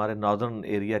اور ہمارے ناردرن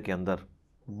ایریا کے اندر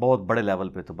بہت بڑے لیول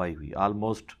پہ تباہی ہوئی.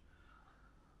 آلموسٹ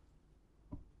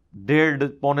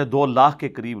 1.5-2 لاکھ کے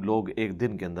قریب لوگ ایک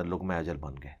دن کے اندر لقمہ اجل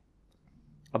بن گئے.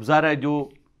 اب ظاہر ہے جو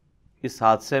اس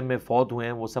حادثے میں فوت ہوئے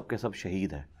ہیں وہ سب کے سب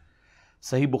شہید ہیں.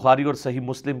 صحیح بخاری اور صحیح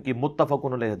مسلم کی متفق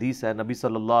علیہ حدیث ہے, نبی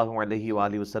صلی اللہ علیہ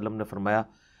وآلہ وسلم نے فرمایا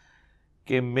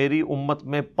کہ میری امت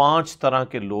میں 5 طرح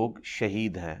کے لوگ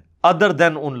شہید ہیں, ادر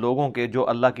دین ان لوگوں کے جو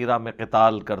اللہ کی راہ میں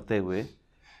قتال کرتے ہوئے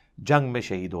جنگ میں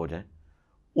شہید ہو جائیں.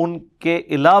 ان کے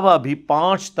علاوہ بھی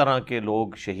 5 طرح کے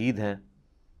لوگ شہید ہیں.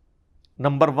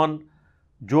 نمبر 1,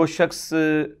 جو شخص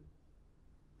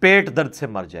پیٹ درد سے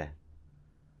مر جائے.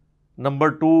 نمبر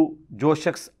 2, جو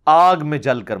شخص آگ میں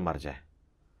جل کر مر جائے.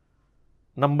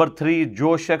 نمبر 3,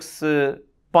 جو شخص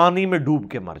پانی میں ڈوب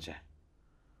کے مر جائے.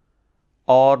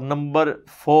 اور نمبر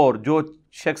 4, جو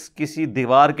شخص کسی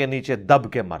دیوار کے نیچے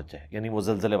دب کے مر جائے, یعنی وہ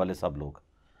زلزلے والے سب لوگ.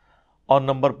 اور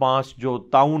نمبر 5, جو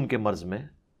طاعون کے مرض میں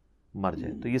مر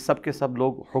جائے. تو یہ سب کے سب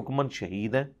لوگ حکماً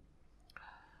شہید ہیں.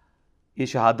 یہ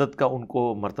شہادت کا ان کو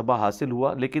مرتبہ حاصل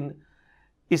ہوا, لیکن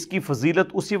اس کی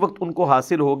فضیلت اسی وقت ان کو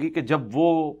حاصل ہوگی کہ جب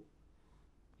وہ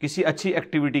کسی اچھی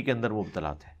ایکٹیویٹی کے اندر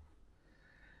مبتلا تھے.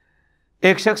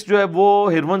 ایک شخص جو ہے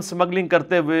وہ ہیروئن سمگلنگ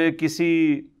کرتے ہوئے کسی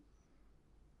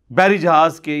بحری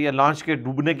جہاز کے یا لانچ کے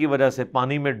ڈوبنے کی وجہ سے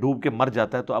پانی میں ڈوب کے مر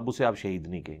جاتا ہے, تو اب اسے آپ شہید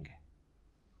نہیں کہیں گے.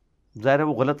 ظاہر ہے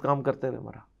وہ غلط کام کرتے ہوئے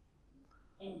مرا.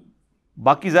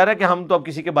 باقی ظاہر ہے کہ ہم تو اب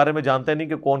کسی کے بارے میں جانتے نہیں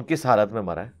کہ کون کس حالت میں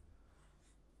مرا ہے.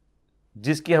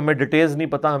 جس کی ہمیں ڈیٹیلز نہیں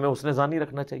پتا, ہمیں اس نے ظاہر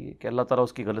رکھنا چاہیے کہ اللہ تعالیٰ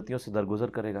اس کی غلطیوں سے درگزر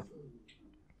کرے گا.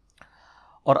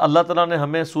 اور اللہ تعالیٰ نے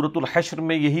ہمیں سورۃ الحشر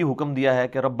میں یہی حکم دیا ہے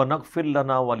کہ ربنا اغفر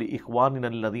لنا ولاخواننا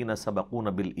الذین سبقونا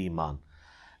بالایمان.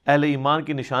 اہل ایمان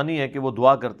کی نشانی ہے کہ وہ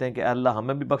دعا کرتے ہیں کہ اے اللہ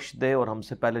ہمیں بھی بخش دے اور ہم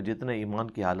سے پہلے جتنے ایمان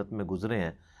کی حالت میں گزرے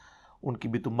ہیں ان کی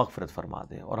بھی تو مغفرت فرما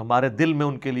دے اور ہمارے دل میں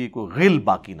ان کے لیے کوئی غل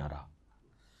باقی نہ رہا،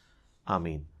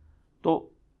 آمین۔ تو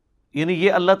یعنی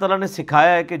یہ اللہ تعالیٰ نے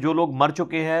سکھایا ہے کہ جو لوگ مر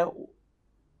چکے ہیں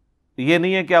یہ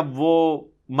نہیں ہے کہ اب وہ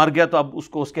مر گیا تو اب اس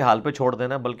کو اس کے حال پہ چھوڑ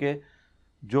دینا، بلکہ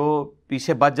جو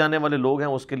پیچھے بچ جانے والے لوگ ہیں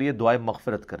اس کے لیے دعائے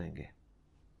مغفرت کریں گے۔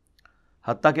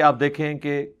 حتیٰ کہ آپ دیکھیں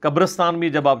کہ قبرستان بھی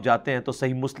جب آپ جاتے ہیں تو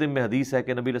صحیح مسلم میں حدیث ہے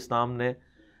کہ نبی علیہ السلام نے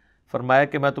فرمایا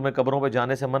کہ میں تمہیں قبروں پہ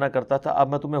جانے سے منع کرتا تھا، اب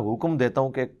میں تمہیں حکم دیتا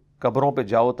ہوں کہ قبروں پہ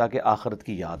جاؤ تاکہ آخرت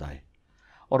کی یاد آئے۔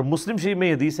 اور مسلم شریف میں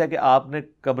یہ حدیث ہے کہ آپ نے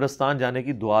قبرستان جانے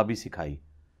کی دعا بھی سکھائی،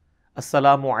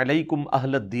 السلام علیکم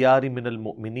اہل الدیار من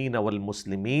المؤمنین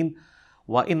والمسلمین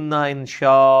وَإِنَّا إِن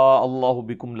شَاءَ اللَّهُ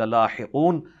بِكُمْ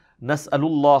لَلَاحِقُونَ نَسْأَلُ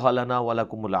اللَّهَ لَنَا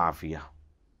وَلَكُمُ الْعَافِيَةَ۔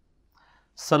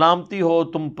 سلامتی ہو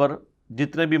تم پر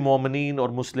جتنے بھی مومنین اور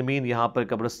مسلمین یہاں پر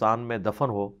قبرستان میں دفن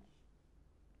ہو،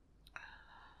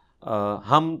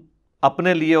 ہم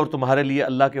اپنے لیے اور تمہارے لیے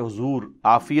اللہ کے حضور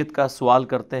عافیت کا سوال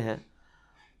کرتے ہیں،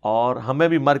 اور ہمیں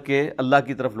بھی مر کے اللہ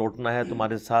کی طرف لوٹنا ہے،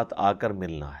 تمہارے ساتھ آ کر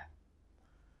ملنا ہے۔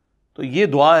 تو یہ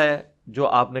دعا ہے جو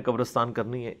آپ نے قبرستان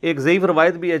کرنی ہے۔ ایک ضعیف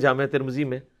روایت بھی ہے جامع ترمذی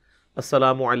میں،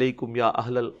 السلام علیکم یا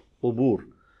اہل القبور،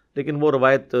 لیکن وہ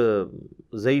روایت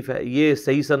ضعیف ہے۔ یہ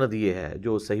صحیح سند یہ ہے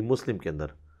جو صحیح مسلم کے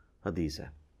اندر حدیث ہے۔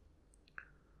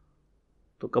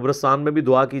 تو قبرستان میں بھی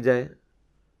دعا کی جائے،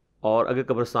 اور اگر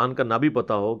قبرستان کا نہ بھی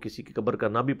پتہ ہو، کسی کی قبر کا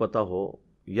نہ بھی پتہ ہو،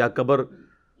 یا قبر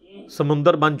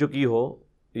سمندر بن چکی ہو،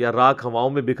 یا راکھ ہواؤں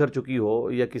میں بکھر چکی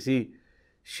ہو، یا کسی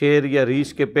شیر یا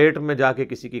ریچھ کے پیٹ میں جا کے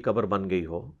کسی کی قبر بن گئی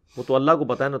ہو، وہ تو اللہ کو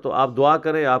پتہ ہے نا، تو آپ دعا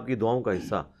کریں، آپ کی دعاؤں کا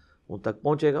حصہ ان تک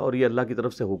پہنچے گا، اور یہ اللہ کی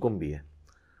طرف سے حکم بھی ہے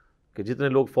کہ جتنے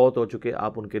لوگ فوت ہو چکے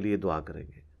آپ ان کے لیے دعا کریں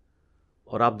گے۔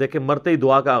 اور آپ دیکھیں مرتے ہی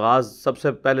دعا کا آغاز سب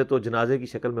سے پہلے تو جنازے کی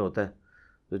شکل میں ہوتا ہے،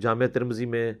 جو جامع ترمذی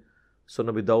میں، سنن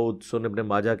ابی داؤد، سنن ابن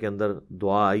ماجہ کے اندر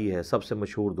دعا آئی ہے، سب سے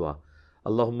مشہور دعا،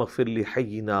 اللہم اغفر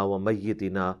لحینا و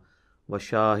میتنا و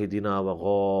شاہدنا و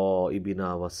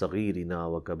غائبنا و صغیرنا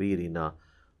و کبیرنا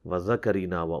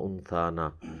وذکرنا وانثانا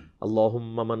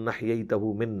اللہم من احییتہ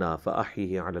منا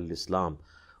فاحیہ علی الاسلام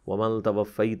ومن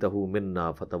توفیتہ منا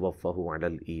فتوفہ علی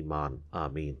الایمان،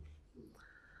 آمین۔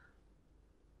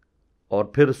 اور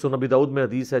پھر سنن ابی داؤد میں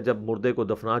حدیث ہے، جب مردے کو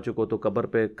دفنا چکو تو قبر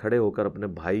پہ کھڑے ہو کر اپنے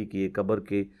بھائی کی قبر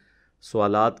کے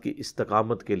سوالات کی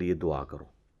استقامت کے لیے دعا کرو۔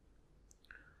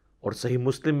 اور صحیح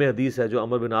مسلم میں حدیث ہے جو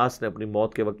عمرو بن عاص نے اپنی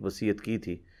موت کے وقت وصیت کی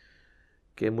تھی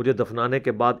کہ مجھے دفنانے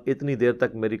کے بعد اتنی دیر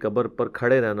تک میری قبر پر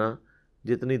کھڑے رہنا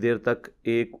جتنی دیر تک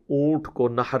ایک اونٹ کو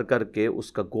نحر کر کے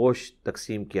اس کا گوشت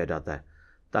تقسیم کیا جاتا ہے،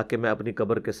 تاکہ میں اپنی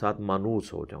قبر کے ساتھ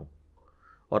مانوس ہو جاؤں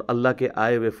اور اللہ کے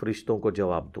آئے ہوئے فرشتوں کو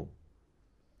جواب دوں۔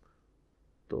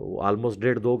 تو آلموسٹ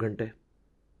 1.5-2 گھنٹے،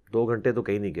 2 گھنٹے تو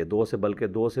کہیں نہیں گئے، 2 سے بلکہ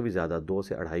 2 سے بھی زیادہ، 2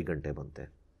 سے 2.5 گھنٹے بنتے ہیں۔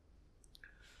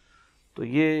 تو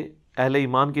یہ اہل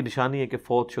ایمان کی نشانی ہے کہ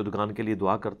فوت شدگان کے لیے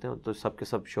دعا کرتے ہیں، تو سب کے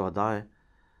سب شہداء ہیں۔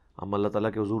 ہم اللہ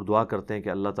تعالیٰ کے حضور دعا کرتے ہیں کہ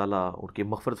اللہ تعالیٰ ان کی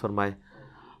مغفرت فرمائے،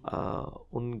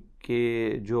 ان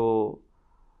کے جو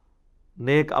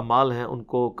نیک اعمال ہیں ان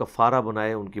کو کفارہ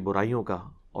بنائے ان کی برائیوں کا،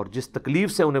 اور جس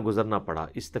تکلیف سے انہیں گزرنا پڑا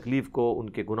اس تکلیف کو ان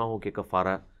کے گناہوں کے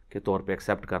کفارہ کے طور پہ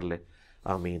ایکسیپٹ کر لے،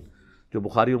 آمین۔ جو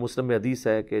بخاری اور مسلم میں حدیث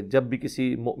ہے کہ جب بھی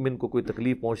کسی مؤمن کو کوئی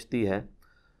تکلیف پہنچتی ہے،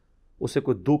 اسے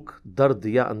کوئی دکھ، درد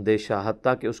یا اندیشہ،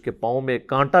 حتیٰ کہ اس کے پاؤں میں ایک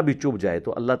کانٹا بھی چبھ جائے،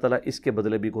 تو اللہ تعالیٰ اس کے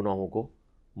بدلے بھی گناہوں کو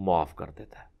معاف کر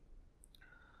دیتا ہے۔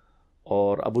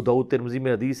 اور ابو داؤد ترمذی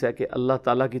میں حدیث ہے کہ اللہ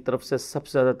تعالیٰ کی طرف سے سب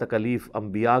سے زیادہ تکلیف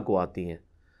انبیاء کو آتی ہیں،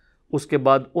 اس کے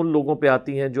بعد ان لوگوں پہ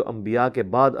آتی ہیں جو انبیاء کے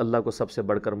بعد اللہ کو سب سے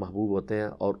بڑھ کر محبوب ہوتے ہیں،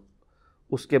 اور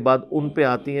اس کے بعد ان پہ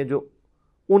آتی ہیں جو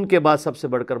ان کے بعد سب سے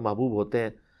بڑھ کر محبوب ہوتے ہیں،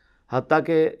 حتیٰ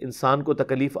کہ انسان کو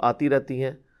تکلیف آتی رہتی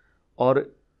ہیں اور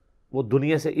وہ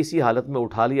دنیا سے اسی حالت میں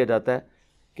اٹھا لیا جاتا ہے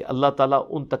کہ اللہ تعالیٰ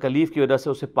ان تکلیف کی وجہ سے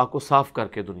اسے پاک و صاف کر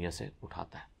کے دنیا سے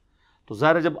اٹھاتا ہے۔ تو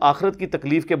ظاہر ہے جب آخرت کی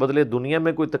تکلیف کے بدلے دنیا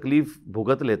میں کوئی تکلیف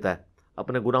بھگت لیتا ہے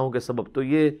اپنے گناہوں کے سبب، تو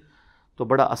یہ تو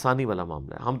بڑا آسانی والا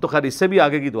معاملہ ہے۔ ہم تو خیر اس سے بھی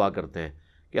آگے کی دعا کرتے ہیں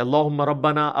کہ اللہم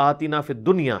ربنا آتنا فی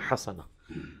الدنیا حسنہ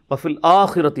وفی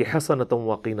الآخرۃ حسنۃ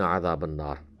وقنا عذاب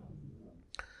النار،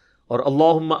 اور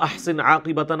اللہم احسن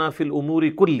عاقبتنا فی الامور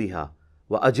کلھا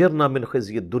واجرنا من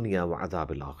خزی الدنیا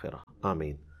وعذاب الآخرہ،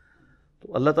 آمین۔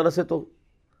 تو اللہ تعالیٰ سے تو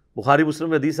بخاری مسلم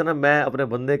میں حدیث ہے نا، میں اپنے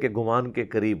بندے کے گمان کے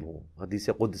قریب ہوں، حدیث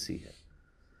قدسی ہے۔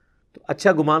 تو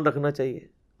اچھا گمان رکھنا چاہیے،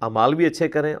 اعمال بھی اچھے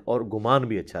کریں اور گمان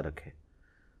بھی اچھا رکھیں،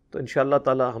 تو انشاءاللہ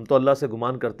تعالی ہم تو اللہ سے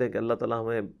گمان کرتے ہیں کہ اللہ تعالی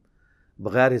ہمیں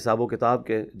بغیر حساب و کتاب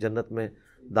کے جنت میں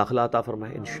داخلہ عطا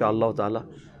فرمائے انشاءاللہ تعالی۔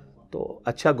 تو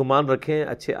اچھا گمان رکھیں،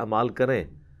 اچھے اعمال کریں،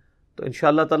 تو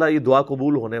انشاءاللہ تعالی یہ دعا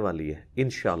قبول ہونے والی ہے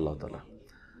انشاءاللہ تعالی۔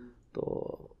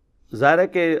 تو ظاہر ہے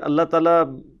کہ اللہ تعالی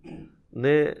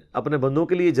نے اپنے بندوں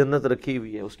کے لیے جنت رکھی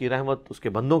ہوئی ہے، اس کی رحمت اس کے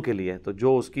بندوں کے لیے ہے، تو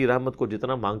جو اس کی رحمت کو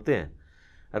جتنا مانگتے ہیں،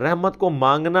 رحمت کو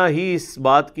مانگنا ہی اس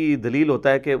بات کی دلیل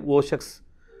ہوتا ہے کہ وہ شخص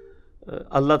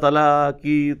اللہ تعالیٰ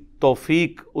کی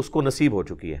توفیق اس کو نصیب ہو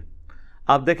چکی ہے۔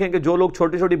 آپ دیکھیں کہ جو لوگ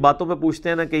چھوٹی چھوٹی باتوں پہ پوچھتے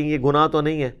ہیں نا کہ یہ گناہ تو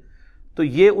نہیں ہے، تو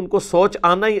یہ ان کو سوچ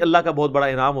آنا ہی اللہ کا بہت بڑا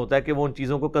انعام ہوتا ہے کہ وہ ان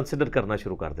چیزوں کو کنسیڈر کرنا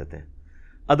شروع کر دیتے ہیں۔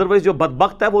 ادروائز جو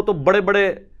بدبخت ہے وہ تو بڑے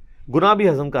بڑے گناہ بھی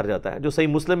ہضم کر جاتا ہے۔ جو صحیح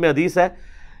مسلم میں حدیث ہے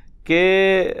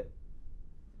کہ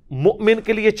مؤمن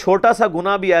کے لیے چھوٹا سا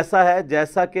گناہ بھی ایسا ہے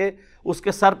جیسا کہ اس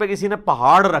کے سر پہ کسی نے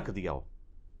پہاڑ رکھ دیا ہو،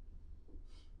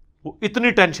 وہ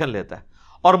اتنی ٹینشن لیتا ہے۔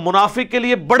 اور منافق کے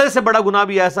لیے بڑے سے بڑا گناہ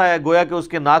بھی ایسا ہے گویا کہ اس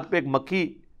کے ناک پہ ایک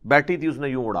مکھی بیٹھی تھی، اس نے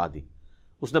یوں اڑا دی،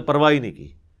 اس نے پرواہ ہی نہیں کی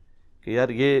کہ یار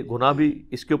یہ گناہ بھی،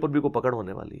 اس کے اوپر بھی کوئی پکڑ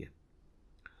ہونے والی ہے۔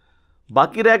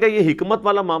 باقی رہ گیا یہ حکمت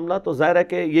والا معاملہ، تو ظاہر ہے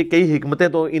کہ یہ کئی حکمتیں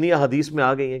تو انہی حدیث میں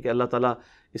آ گئی ہیں کہ اللہ تعالیٰ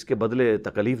اس کے بدلے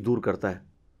تکلیف دور کرتا ہے۔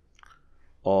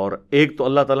 اور ایک تو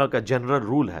اللہ تعالیٰ کا جنرل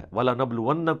رول ہے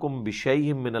وَلَنَبْلُوَنَّكُمْ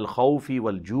بِشَيْءٍ مِّنَ الْخَوْفِ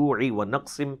وَالْجُوعِ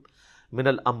وَنَقْصٍ مِّنَ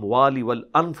الْأَمْوَالِ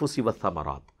وَالْأَنفُسِ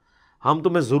وَالثَّمَرَاتِ، ہم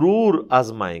تمہیں ضرور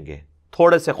آزمائیں گے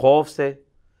تھوڑے سے خوف سے،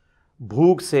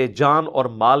 بھوک سے، جان اور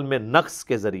مال میں نقص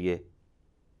کے ذریعے،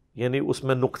 یعنی اس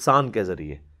میں نقصان کے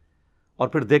ذریعے، اور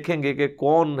پھر دیکھیں گے کہ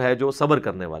کون ہے جو صبر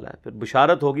کرنے والا ہے۔ پھر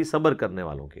بشارت ہوگی صبر کرنے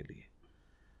والوں کے لیے،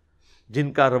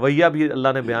 جن کا رویہ بھی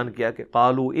اللہ نے بیان کیا کہ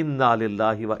قالوا انا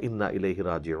للہ و انا الیہ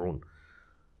راجعون،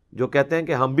 جو کہتے ہیں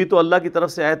کہ ہم بھی تو اللہ کی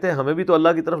طرف سے آئے تھے، ہمیں بھی تو اللہ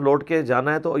کی طرف لوٹ کے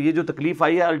جانا ہے، تو یہ جو تکلیف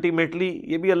آئی ہے الٹیمیٹلی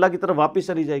یہ بھی اللہ کی طرف واپس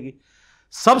چلی جائے گی۔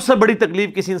 سب سے بڑی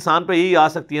تکلیف کسی انسان پہ یہی آ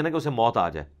سکتی ہے نا کہ اسے موت آ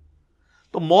جائے،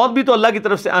 تو موت بھی تو اللہ کی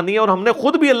طرف سے آنی ہے اور ہم نے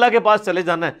خود بھی اللہ کے پاس چلے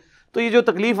جانا ہے، تو یہ جو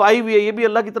تکلیف آئی ہوئی ہے یہ بھی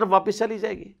اللہ کی طرف واپس چلی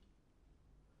جائے گی۔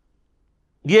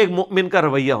 یہ ایک مومن کا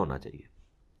رویہ ہونا چاہیے۔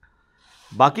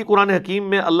 باقی قرآن حکیم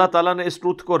میں اللہ تعالیٰ نے اس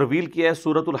ٹروتھ کو ریویل کیا ہے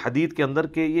سورۃ الحدید کے اندر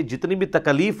کہ یہ جتنی بھی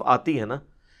تکلیف آتی ہے نا،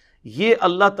 یہ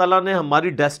اللہ تعالیٰ نے ہماری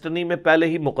ڈیسٹنی میں پہلے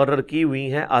ہی مقرر کی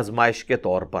ہوئی ہیں آزمائش کے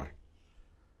طور پر،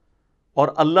 اور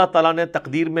اللہ تعالیٰ نے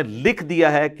تقدیر میں لکھ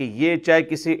دیا ہے کہ یہ چاہے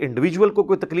کسی انڈیویجول کو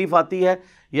کوئی تکلیف آتی ہے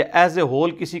یا ایز اے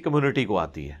ہول کسی کمیونٹی کو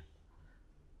آتی ہے،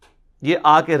 یہ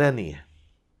آ کے رہنی ہے۔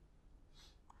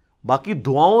 باقی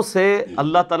دعاؤں سے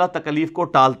اللہ تعالیٰ تکلیف کو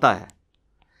ٹالتا ہے،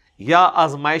 یا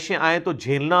آزمائشیں آئیں تو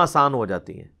جھیلنا آسان ہو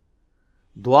جاتی ہیں۔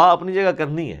 دعا اپنی جگہ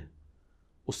کرنی ہے،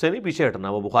 اس سے نہیں پیچھے ہٹنا۔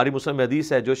 وہ بخاری مسلم میں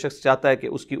حدیث ہے جو شخص چاہتا ہے کہ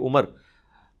اس کی عمر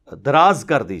دراز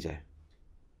کر دی جائے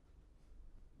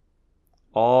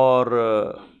اور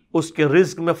اس کے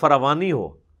رزق میں فراوانی ہو،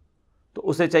 تو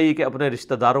اسے چاہیے کہ اپنے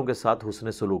رشتہ داروں کے ساتھ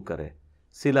حسن سلوک کرے،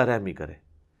 صلہ رحمی کرے۔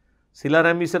 صلہ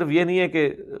رحمی صرف یہ نہیں ہے کہ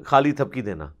خالی تھپکی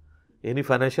دینا، یعنی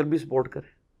فائنینشیل بھی سپورٹ کرے،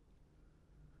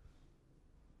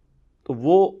 تو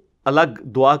وہ الگ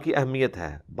دعا کی اہمیت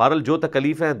ہے۔ بہرحال جو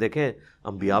تکلیفیں ہیں دیکھیں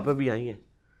انبیاء پہ بھی آئی ہیں،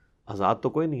 آزاد تو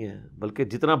کوئی نہیں ہے، بلکہ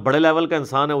جتنا بڑے لیول کا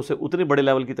انسان ہے اسے اتنی بڑے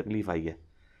لیول کی تکلیف آئی ہے۔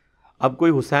 اب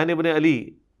کوئی حسین ابن علی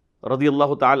رضی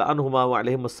اللہ تعالی عنہما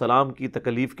علیہم السلام کی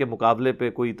تکلیف کے مقابلے پہ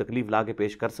کوئی تکلیف لا کے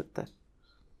پیش کر سکتا ہے؟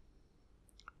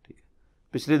 ٹھیک ہے،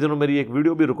 پچھلے دنوں میری ایک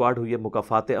ویڈیو بھی ریکارڈ ہوئی ہے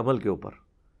مکافات عمل کے اوپر،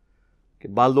 کہ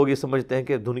بعض لوگ یہ سمجھتے ہیں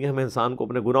کہ دنیا میں انسان کو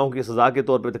اپنے گناہوں کی سزا کے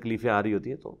طور پہ تکلیفیں آ رہی ہوتی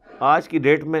ہیں، تو آج کی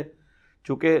ڈیٹ میں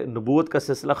چونکہ نبوت کا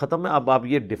سلسلہ ختم ہے، اب آپ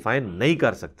یہ ڈیفائن نہیں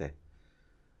کر سکتے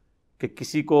کہ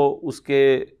کسی کو اس کے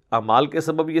اعمال کے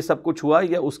سبب یہ سب کچھ ہوا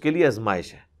یا اس کے لیے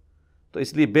آزمائش ہے۔ تو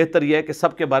اس لیے بہتر یہ ہے کہ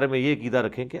سب کے بارے میں یہ عقیدہ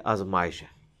رکھیں کہ آزمائش ہے۔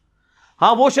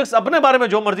 ہاں وہ شخص اپنے بارے میں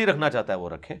جو مرضی رکھنا چاہتا ہے وہ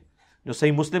رکھے، جو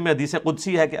صحیح مسلم میں حدیث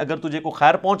قدسی ہے کہ اگر تجھے کوئی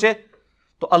خیر پہنچے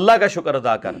تو اللہ کا شکر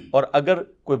ادا کر، اور اگر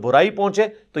کوئی برائی پہنچے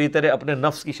تو یہ تیرے اپنے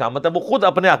نفس کی شامت ہے، وہ خود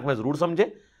اپنے حق میں ضرور سمجھے،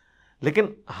 لیکن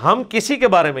ہم کسی کے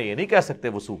بارے میں یہ نہیں کہہ سکتے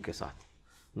وثوق کے ساتھ،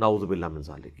 نعوذ باللہ من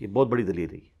ذالک۔ یہ بہت بڑی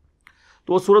دلیل ہے۔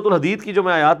 تو سورۃ الحدید کی جو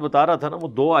میں آیات بتا رہا تھا نا، وہ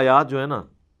دو آیات جو ہے نا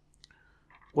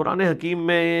قرآن حکیم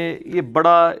میں یہ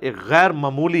بڑا ایک غیر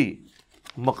معمولی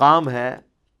مقام ہے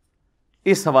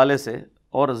اس حوالے سے،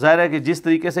 اور ظاہر ہے کہ جس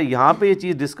طریقے سے یہاں پہ یہ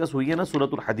چیز ڈسکس ہوئی ہے نا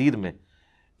سورۃ الحدید میں،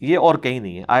 یہ اور کہیں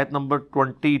نہیں ہے۔ آیت نمبر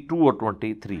 22 اور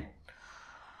 23،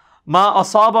 ما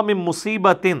اصاب من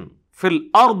مصیبت فی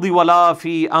الارض ولا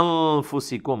فی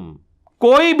انفسکم،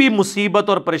 کوئی بھی مصیبت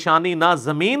اور پریشانی نہ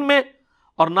زمین میں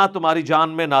اور نہ تمہاری جان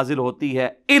میں نازل ہوتی ہے،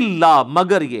 الا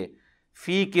مگر یہ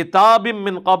فی کتاب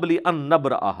من قبل ان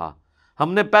نبرأہا،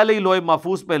 ہم نے پہلے ہی لوح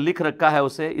محفوظ پہ لکھ رکھا ہے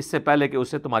اسے، اس سے پہلے کہ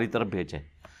اسے تمہاری طرف بھیجیں۔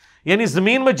 یعنی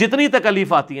زمین میں جتنی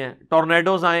تکلیف آتی ہیں،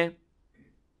 ٹورنیڈوز آئیں،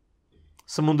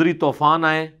 سمندری طوفان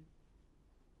آئیں،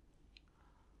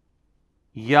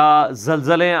 یا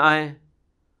زلزلے آئیں،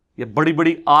 یا بڑی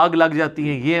بڑی آگ لگ جاتی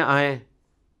ہیں یہ آئیں،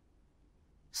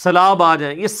 سیلاب آ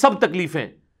جائیں، یہ سب تکلیفیں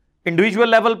انڈیویجول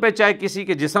لیول پہ، چاہے کسی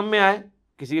کے جسم میں آئے،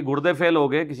 کسی کے گردے فیل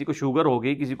ہو گئے، کسی کو شوگر ہو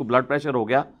گئی، کسی کو بلڈ پریشر ہو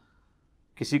گیا،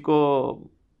 کسی کو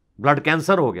بلڈ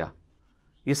کینسر ہو گیا،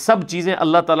 یہ سب چیزیں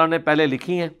اللہ تعالیٰ نے پہلے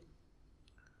لکھی ہیں.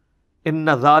 ان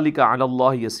ذالک علی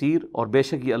اللہ یسیر، اور بے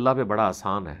شک یہ اللہ پہ بڑا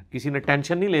آسان ہے. کسی نے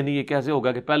ٹینشن نہیں لینی یہ کیسے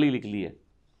ہوگا کہ پہلے ہی لکھ لی ہے.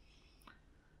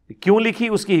 کیوں لکھی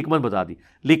اس کی حکمت بتا دی.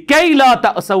 لکی لا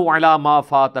تأسوا علی ما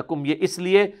فاتکم، یہ اس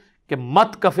لیے کہ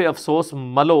مت کف افسوس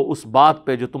ملو اس بات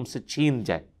پہ جو تم سے چھین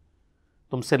جائے،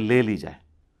 تم سے لے لی جائے.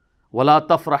 ولا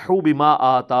تفرحوا بما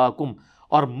آتاکم،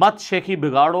 اور مت شیخی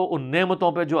بگاڑو ان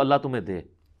نعمتوں پہ جو اللہ تمہیں دے.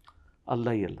 اللہ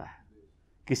ہی اللہ ہے،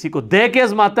 کسی کو دے کے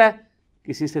آزماتا ہے،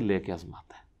 کسی سے لے کے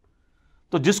آزماتا ہے.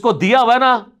 تو جس کو دیا ہوا ہے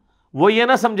نا وہ یہ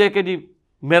نہ سمجھے کہ جی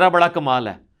میرا بڑا کمال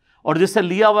ہے، اور جس سے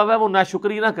لیا ہوا ہے وہ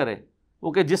ناشکری نہ کرے،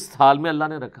 وہ کہ جس حال میں اللہ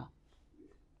نے رکھا.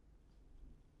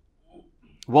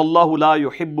 واللہ لا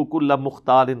یحب کل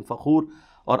مختال فخور،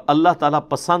 اور اللہ تعالیٰ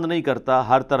پسند نہیں کرتا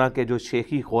ہر طرح کے جو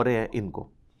شیخی خورے ہیں ان کو.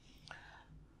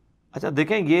 اچھا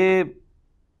دیکھیں، یہ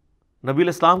نبی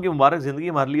الاسلام کی مبارک زندگی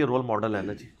ہمارے لیے رول ماڈل ہے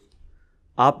نا جی.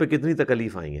 آپ پہ کتنی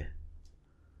تکلیف آئی ہیں.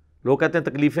 لوگ کہتے ہیں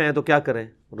تکلیفیں ہیں تو کیا کریں،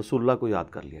 رسول اللہ کو یاد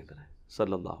کر لیا کریں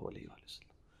صلی اللہ علیہ وآلہ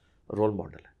وسلم، رول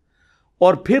ماڈل ہے.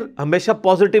 اور پھر ہمیشہ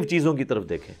پازیٹیو چیزوں کی طرف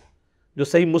دیکھیں. جو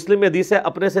صحیح مسلم میں حدیث ہے،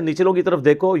 اپنے سے نچلوں کی طرف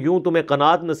دیکھو، یوں تمہیں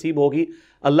قناعت نصیب ہوگی،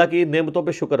 اللہ کی نعمتوں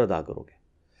پہ شکر ادا کرو گے.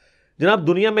 جناب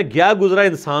دنیا میں گیا گزرا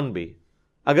انسان بھی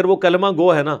اگر وہ کلمہ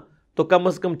گو ہے نا تو کم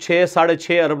از کم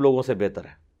 6-6.5 ارب لوگوں سے بہتر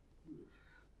ہے.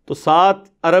 تو 7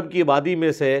 ارب کی آبادی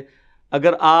میں سے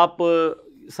اگر آپ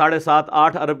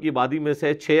 7.5-8 ارب کی آبادی میں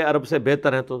سے 6 ارب سے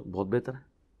بہتر ہیں تو بہت بہتر ہے.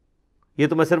 یہ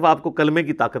تو میں صرف آپ کو کلمے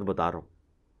کی طاقت بتا رہا ہوں.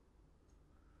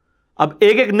 اب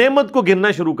ایک ایک نعمت کو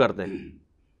گننا شروع کر دیں.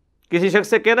 کسی شخص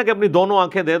سے کہنا کہ اپنی دونوں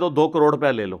آنکھیں دے دو 2 کروڑ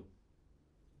روپے لے لو،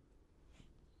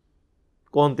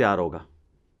 کون تیار ہوگا؟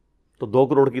 تو 2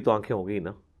 کروڑ کی تو آنکھیں ہو گئی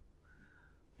نا.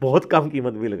 بہت کم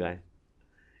قیمت بھی لگائیں،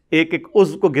 ایک ایک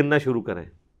عضو کو گننا شروع کریں.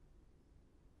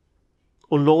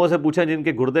 ان لوگوں سے پوچھیں جن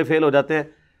کے گردے فیل ہو جاتے ہیں،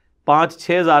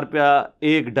 5-6 ہزار روپیہ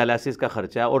ایک ڈائلسس کا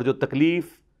خرچہ ہے، اور جو تکلیف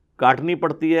کاٹنی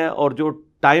پڑتی ہے اور جو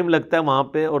ٹائم لگتا ہے وہاں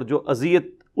پہ اور جو اذیت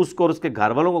اس کو اور اس کے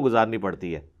گھر والوں کو گزارنی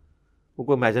پڑتی ہے وہ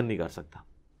کوئی امیجن نہیں کر سکتا.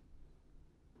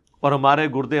 اور ہمارے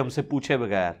گردے ہم سے پوچھے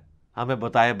بغیر، ہمیں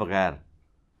بتائے بغیر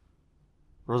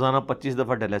روزانہ 25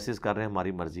 دفعہ ڈائلسس کر رہے ہیں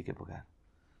ہماری مرضی کے بغیر.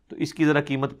 تو اس کی ذرا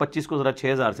قیمت 25 کو ذرا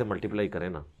 6000 سے ملٹیپلائی کریں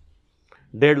نا،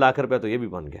 1.5 لاکھ روپے تو یہ بھی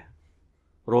بن گیا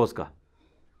روز کا.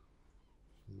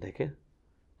 دیکھیں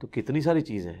تو کتنی ساری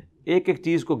چیزیں ہیں. ایک ایک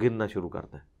چیز کو گننا شروع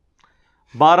کرتے ہیں.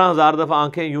 12,000 دفعہ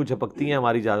آنکھیں یوں جھپکتی ہیں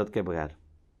ہماری اجازت کے بغیر.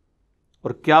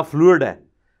 اور کیا فلوئڈ ہے،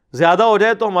 زیادہ ہو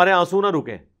جائے تو ہمارے آنسو نہ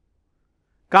رکیں،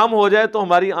 کم ہو جائے تو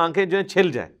ہماری آنکھیں جو ہیں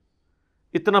چھل جائیں.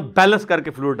 اتنا بیلنس کر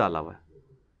کے فلوئڈ ڈالا ہوا ہے.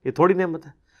 یہ تھوڑی نعمت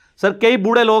ہے سر. کئی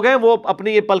بوڑھے لوگ ہیں وہ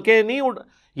اپنی یہ پلکیں نہیں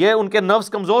یہ ان کے نروز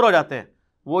کمزور ہو جاتے ہیں،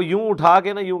 وہ یوں اٹھا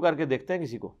کے نا یوں کر کے دیکھتے ہیں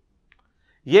کسی کو.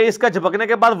 یہ اس کا جھپکنے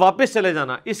کے بعد واپس چلے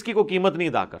جانا، اس کی کوئی قیمت نہیں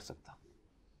ادا کر سکتا.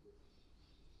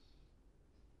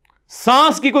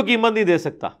 سانس کی کوئی قیمت نہیں دے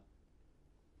سکتا.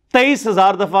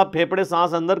 23,000 دفعہ پھیپڑے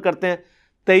سانس اندر کرتے ہیں،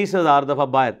 23,000 دفعہ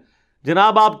باہر.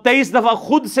 جناب آپ 23 دفعہ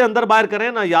خود سے اندر باہر کریں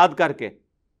نا یاد کر کے،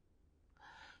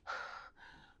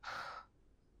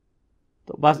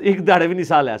 تو بس ایک دہاڑے بھی نہیں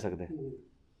سانس لے سکتے.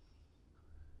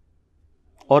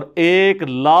 اور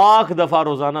 1,00,000 دفعہ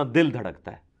روزانہ دل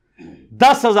دھڑکتا ہے،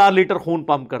 10,000 لیٹر خون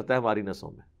پمپ کرتا ہے ہماری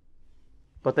نسوں میں،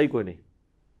 پتہ ہی کوئی نہیں.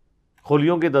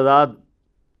 خلیوں کی تعداد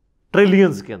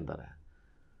ٹریلینز کے اندر ہے،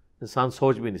 انسان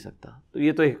سوچ بھی نہیں سکتا. تو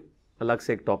یہ تو ایک الگ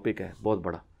سے ایک ٹاپک ہے بہت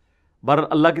بڑا. بہرحال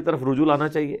اللہ کی طرف رجوع لانا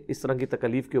چاہیے اس طرح کی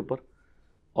تکلیف کے اوپر،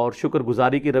 اور شکر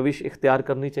گزاری کی روش اختیار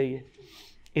کرنی چاہیے.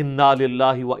 انا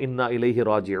للہ و انا الیہ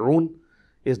راجعون،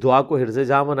 اس دعا کو حرز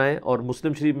جاں بنائیں. اور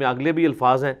مسلم شریف میں اگلے بھی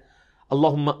الفاظ ہیں،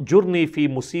 اللہم جرنی فی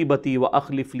مصیبتی و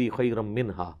اخلف لی خیرا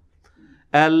منہا،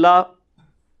 اے اللہ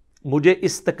مجھے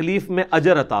اس تکلیف میں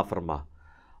اجر عطا فرما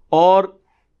اور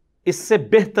اس سے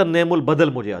بہتر نعم البدل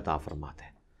مجھے عطا فرما دے.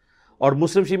 اور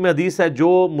مسلم شریف میں حدیث ہے جو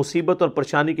مصیبت اور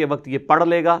پریشانی کے وقت یہ پڑھ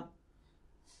لے گا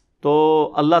تو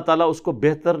اللہ تعالیٰ اس کو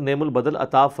بہتر نعم البدل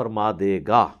عطا فرما دے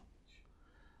گا.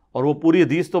 اور وہ پوری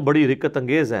حدیث تو بڑی رکت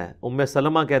انگیز ہے. ام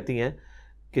سلمہ کہتی ہیں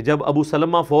کہ جب ابو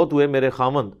سلمہ فوت ہوئے میرے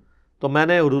خاوند، تو میں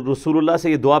نے رسول اللہ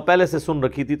سے یہ دعا پہلے سے سن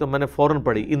رکھی تھی، تو میں نے فوراً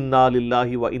پڑھی انا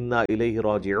للہ و انا الیہ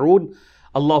راجعون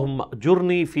اللہم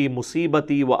جرنی فی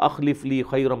مصیبتی و اخلف لی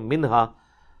خیرا منہا.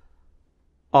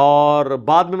 اور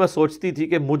بعد میں سوچتی تھی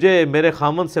کہ مجھے میرے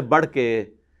خاوند سے بڑھ کے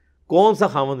کون سا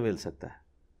خاوند مل سکتا ہے،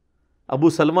 ابو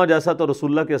سلمہ جیسا تو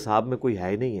رسول اللہ کے اصحاب میں کوئی ہے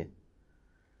ہی نہیں ہے.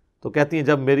 تو کہتی ہیں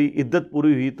جب میری عدت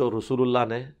پوری ہوئی تو رسول اللہ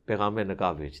نے پیغام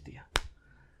نکاح بھیج دیا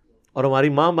اور ہماری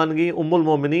ماں بن گئی، ام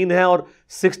المومنین ہے، اور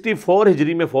 64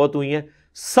 ہجری میں فوت ہوئی ہیں.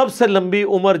 سب سے لمبی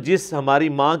عمر جس ہماری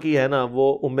ماں کی ہے نا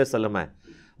وہ ام سلمہ ہے.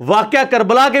 واقعہ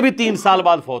کربلا کے بھی 3 سال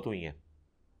بعد فوت ہوئی ہیں.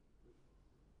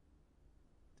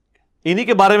 انہی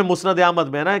کے بارے میں مسند احمد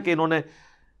میں نا کہ انہوں نے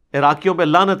عراقیوں پہ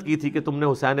لعنت کی تھی کہ تم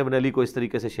نے حسین ابن علی کو اس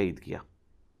طریقے سے شہید کیا.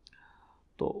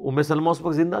 تو ام سلمہ اس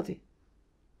وقت زندہ تھی.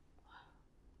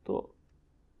 تو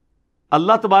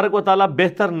اللہ تبارک و تعالیٰ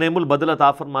بہتر نعم البدل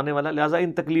عطا فرمانے والا. لہٰذا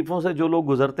ان تکلیفوں سے جو لوگ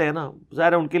گزرتے ہیں نا،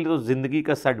 ظاہر ہے ان کے لیے تو زندگی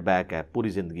کا سیٹ بیک ہے پوری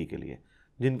زندگی کے لیے،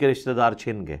 جن کے رشتہ دار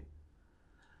چھن گئے.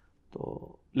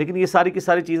 تو لیکن یہ ساری کی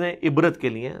ساری چیزیں عبرت کے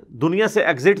لیے ہیں. دنیا سے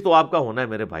ایگزٹ تو آپ کا ہونا ہے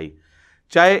میرے بھائی،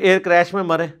 چاہے ایئر کریش میں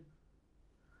مرے،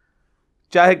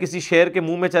 چاہے کسی شیر کے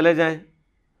منہ میں چلے جائیں،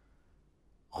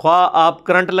 خواہ آپ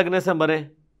کرنٹ لگنے سے مرے،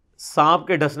 سانپ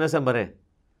کے ڈسنے سے مرے،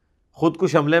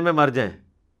 خودکش حملے میں مر جائیں،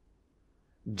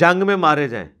 جنگ میں مارے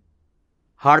جائیں،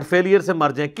 ہارٹ فیلئر سے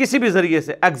مر جائیں، کسی بھی ذریعے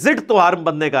سے ایگزٹ تو ہر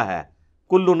بندے کا ہے.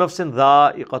 کل نفس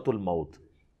ذائقۃ الموت،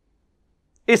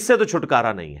 اس سے تو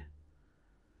چھٹکارا نہیں ہے.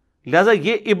 لہذا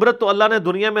یہ عبرت تو اللہ نے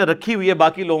دنیا میں رکھی ہوئی ہے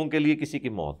باقی لوگوں کے لیے. کسی کی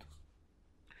موت،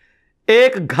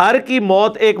 ایک گھر کی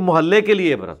موت ایک محلے کے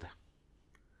لیے عبرت ہے.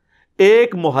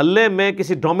 ایک محلے میں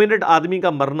کسی ڈومیننٹ آدمی کا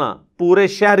مرنا پورے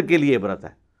شہر کے لیے عبرت ہے.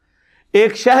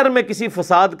 ایک شہر میں کسی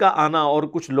فساد کا آنا اور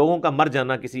کچھ لوگوں کا مر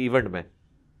جانا کسی ایونٹ میں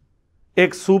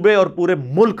ایک صوبے اور پورے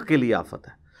ملک کے لیے آفت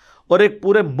ہے. اور ایک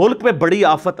پورے ملک پہ بڑی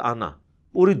آفت آنا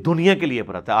پوری دنیا کے لیے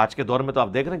عبرت ہے. آج کے دور میں تو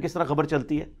آپ دیکھ رہے ہیں کس طرح خبر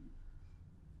چلتی ہے.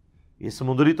 یہ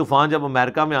سمندری طوفان جب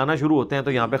امریکہ میں آنا شروع ہوتے ہیں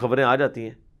تو یہاں پہ خبریں آ جاتی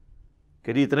ہیں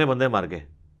کہ جی اتنے بندے مر گئے،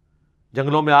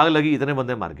 جنگلوں میں آگ لگی، اتنے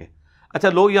بندے مر گئے. اچھا،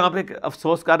 لوگ یہاں پہ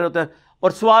افسوس کر رہے ہوتے ہیں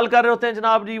اور سوال کر رہے ہوتے ہیں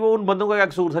جناب جی وہ ان بندوں کا کیا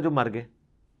قصور تھا جو مر گئے؟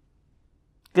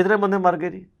 کتنے بندے مر گئے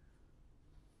جی؟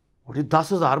 وہ جی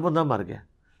 10,000 بندہ مر گیا.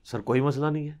 سر کوئی مسئلہ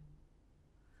نہیں ہے.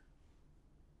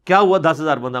 کیا ہوا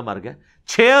 10,000 بندہ مر گیا؟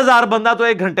 6,000 بندہ تو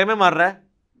 1 گھنٹے میں مر رہا ہے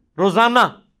روزانہ،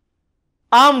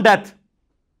 عام ڈیتھ.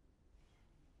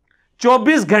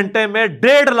 24 گھنٹے میں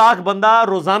 1.5 لاکھ بندہ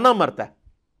روزانہ مرتا ہے.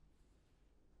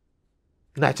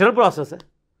 نیچرل پروسیس ہے.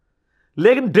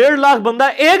 لیکن 1.5 لاکھ بندہ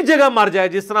ایک جگہ مر جائے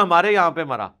جس طرح ہمارے یہاں پہ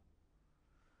مرا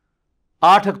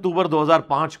 8 اکتوبر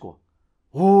 2005 کو،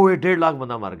 وہ 1.5 لاکھ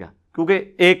بندہ مر گیا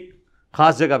کیونکہ ایک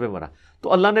خاص جگہ پہ مرا.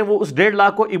 تو اللہ نے وہ اس 1.5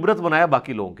 لاکھ کو عبرت بنایا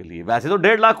باقی لوگوں کے لیے. ویسے تو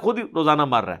 1.5 لاکھ خود ہی روزانہ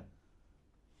مر رہا ہے،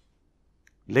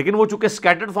 لیکن وہ چونکہ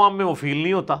اسکیٹرڈ فارم میں وہ فیل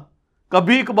نہیں ہوتا.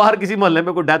 کبھی کبھار کسی محلے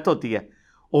میں کوئی ڈیتھ ہوتی ہے.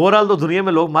 اوور آل تو دنیا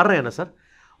میں لوگ مر رہے ہیں نا سر.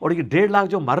 اور یہ 1.5 لاکھ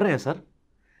جو مر رہے ہیں سر،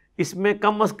 اس میں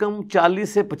کم از کم 40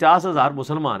 سے 50 ہزار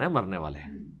مسلمان ہیں مرنے والے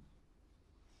ہیں.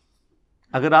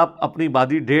 اگر آپ اپنی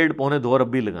آبادی 1.5 پونے 2 ارب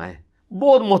بھی لگائیں،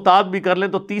 بہت محتاط بھی کر لیں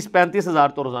تو 30-35 ہزار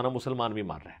تو روزانہ مسلمان بھی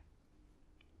مر رہے ہیں.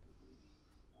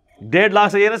 1.5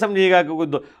 لاکھ سے یہ نہ سمجھیے گا کہ کوئی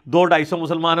 200-250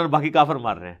 مسلمان ہیں اور باقی کافر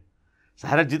مر رہے ہیں.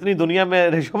 ظاہر جتنی دنیا میں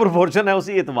ریشو پرپورشن ہے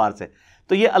اسی اعتبار سے.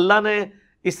 تو یہ اللہ نے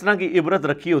اس طرح کی عبرت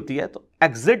رکھی ہوتی ہے. تو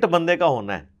ایگزٹ بندے کا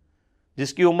ہونا ہے.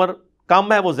 جس کی عمر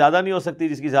کم ہے وہ زیادہ نہیں ہو سکتی،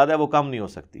 جس کی زیادہ ہے وہ کم نہیں ہو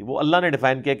سکتی. وہ اللہ نے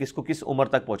ڈیفائن کیا کہ اس کو کس عمر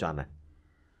تک پہنچانا ہے.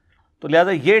 تو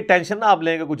لہٰذا یہ ٹینشن نہ آپ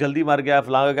لیں کہ کوئی جلدی مر گیا،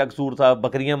 فلاں کا کیا قصور تھا،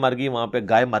 بکریاں مر گئی، وہاں پہ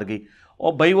گائے مر گئی.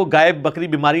 اور بھائی وہ گائے بکری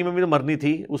بیماری میں بھی تو مرنی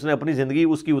تھی، اس نے اپنی زندگی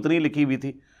اس کی اتنی لکھی ہوئی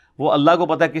تھی. وہ اللہ کو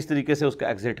پتہ ہے کس طریقے سے اس کا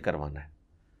ایگزٹ کروانا ہے.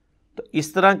 تو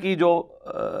اس طرح کی جو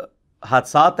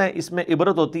حادثات ہیں اس میں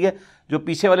عبرت ہوتی ہے. جو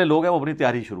پیچھے والے لوگ ہیں وہ اپنی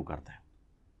تیاری شروع کرتے ہیں.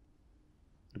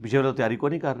 پیچھے والے تیاری کو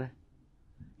نہیں کر رہے.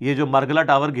 یہ جو مرگلا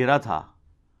ٹاور گرا تھا،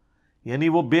 یعنی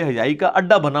وہ بے حیائی کا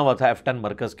اڈا بنا ہوا تھا F10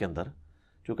 مرکز کے اندر.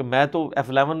 چونکہ میں تو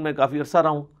F11 میں کافی عرصہ رہا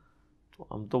ہوں، تو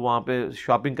ہم تو وہاں پہ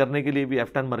شاپنگ کرنے کے لیے بھی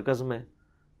F10 مرکز میں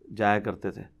جایا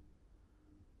کرتے تھے.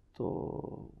 تو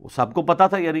وہ سب کو پتہ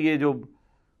تھا یعنی یہ جو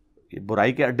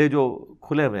برائی کے اڈے جو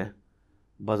کھلے ہوئے ہیں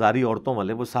بازاری عورتوں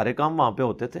والے، وہ سارے کام وہاں پہ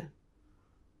ہوتے تھے.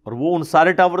 اور وہ ان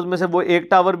سارے ٹاورز میں سے وہ ایک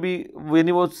ٹاور بھی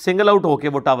یعنی وہ سنگل آؤٹ ہو کے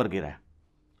وہ ٹاور گرا ہے.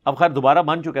 اب خیر دوبارہ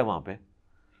بن چکا ہے وہاں پہ.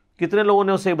 کتنے لوگوں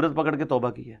نے اسے عبرت پکڑ کے توبہ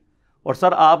کی ہے. اور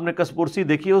سر آپ نے کسپرسی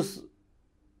دیکھی اس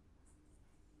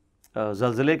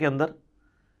زلزلے کے اندر،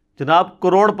 جناب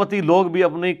کروڑ پتی لوگ بھی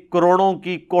اپنی کروڑوں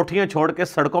کی کوٹھیاں چھوڑ کے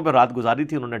سڑکوں پہ رات گزاری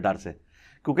تھی انہوں نے ڈر سے،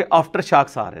 کیونکہ آفٹر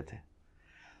شاکس آ رہے تھے.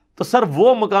 تو سر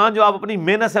وہ مکان جو آپ اپنی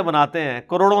محنت سے بناتے ہیں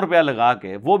کروڑوں روپیہ لگا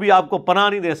کے، وہ بھی آپ کو پناہ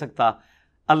نہیں دے سکتا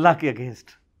اللہ کے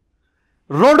اگینسٹ.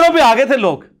 روڈوں پہ آگے تھے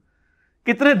لوگ،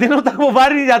 کتنے دنوں تک وہ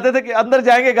باہر نہیں جاتے تھے کہ اندر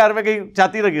جائیں گے گھر میں کہیں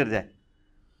چھاتی نہ گر جائے.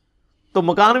 تو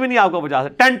مکان بھی نہیں آپ کو بچا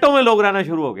سکتے، ٹینٹوں میں لوگ رہنا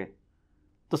شروع ہو گئے.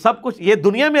 تو سب کچھ یہ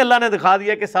دنیا میں اللہ نے دکھا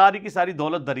دیا کہ ساری کی ساری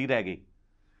دولت دھری رہ گئی.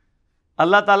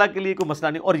 اللہ تعالیٰ کے لیے کوئی مسئلہ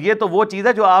نہیں. اور یہ تو وہ چیز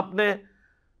ہے جو آپ نے،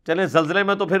 چلیں زلزلے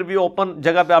میں تو پھر بھی اوپن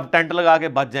جگہ پہ آپ ٹینٹ لگا کے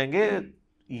بچ جائیں گے.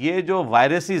 یہ جو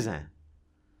وائرسز ہیں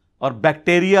اور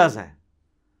بیکٹیریاز ہیں،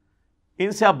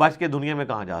 ان سے آپ بچ کے دنیا میں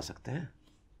کہاں جا سکتے ہیں.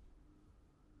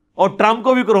 اور ٹرمپ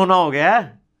کو بھی کرونا ہو گیا ہے،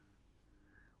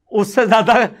 اس سے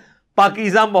زیادہ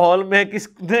پاکیزہ ماحول میں کس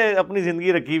نے اپنی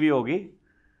زندگی رکھی ہوئی ہوگی.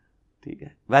 ٹھیک ہے،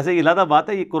 ویسے یہ علیحدہ بات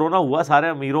ہے، یہ کرونا ہوا سارے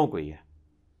امیروں کو ہی ہے.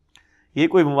 یہ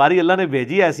کوئی بیماری اللہ نے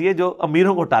بھیجی ایسی ہے جو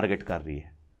امیروں کو ٹارگٹ کر رہی ہے.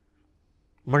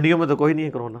 منڈیوں میں تو کوئی نہیں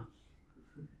ہے کرونا,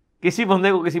 کسی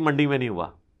بندے کو کسی منڈی میں نہیں ہوا,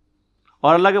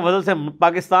 اور اللہ کے فضل سے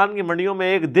پاکستان کی منڈیوں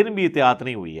میں ایک دن بھی احتیاط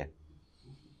نہیں ہوئی ہے,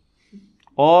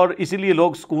 اور اسی لیے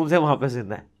لوگ سکون سے وہاں پہ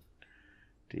زندہ ہیں.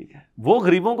 ٹھیک ہے, وہ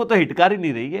غریبوں کو تو ہٹکار ہی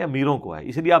نہیں رہی ہے, امیروں کو ہے.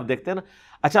 اسی لیے آپ دیکھتے ہیں نا,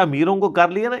 اچھا امیروں کو کر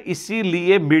لیا نا, اسی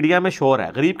لیے میڈیا میں شور ہے.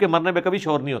 غریب کے مرنے پہ کبھی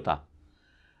شور نہیں ہوتا.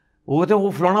 وہ کہتے ہیں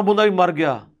وہ فلانا بندہ بھی مر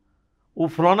گیا, وہ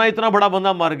فلانا اتنا بڑا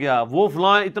بندہ مر گیا, وہ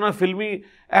فلاں اتنا فلمی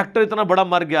ایکٹر اتنا بڑا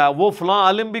مر گیا, وہ فلاں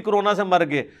عالم بھی کرونا سے مر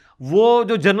گئے, وہ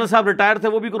جو جنرل صاحب ریٹائر تھے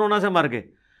وہ بھی کرونا سے مر گئے.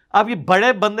 اب یہ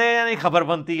بڑے بندے یعنی خبر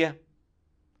بنتی ہے.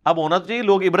 اب ہونا تو چاہیے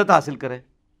لوگ عبرت حاصل کریں,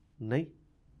 نہیں.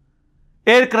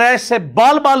 ایئر کریش سے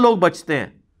بال بال لوگ بچتے ہیں,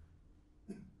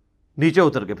 نیچے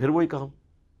اتر کے پھر وہی کام.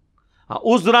 ہاں,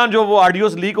 اس دوران جو وہ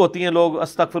آڈیوز لیک ہوتی ہیں, لوگ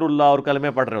استغفر اللہ اور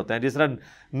کلمے پڑھ رہے ہوتے ہیں, جس طرح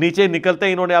نیچے نکلتے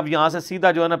ہیں انہوں نے اب یہاں سے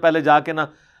سیدھا جو ہے نا پہلے جا کے نا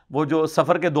وہ جو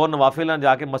سفر کے 2 نوافل ہیں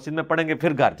جا کے مسجد میں پڑھیں گے,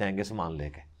 پھر گھر جائیں گے سامان لے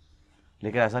کے.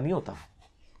 لیکن ایسا نہیں ہوتا,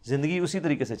 زندگی اسی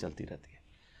طریقے سے چلتی رہتی ہے.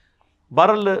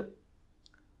 بہرحال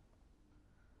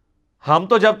ہم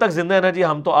تو جب تک زندہ ہیں نا جی,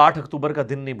 ہم تو 8 اکتوبر کا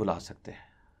دن نہیں بھلا سکتے,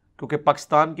 کیونکہ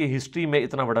پاکستان کی ہسٹری میں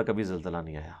اتنا بڑا کبھی زلزلہ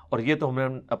نہیں آیا. اور یہ تو ہم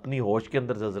نے اپنی ہوش کے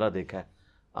اندر زلزلہ دیکھا ہے,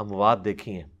 اموات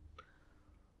دیکھی ہیں.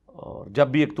 اور جب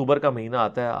بھی اکتوبر کا مہینہ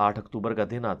آتا ہے, 8 اکتوبر کا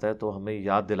دن آتا ہے, تو ہمیں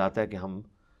یاد دلاتا ہے کہ ہم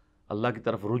اللہ کی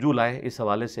طرف رجوع لائیں, اس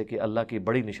حوالے سے کہ اللہ کی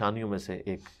بڑی نشانیوں میں سے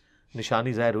ایک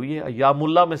نشانی ظاہر ہوئی ہے. ایام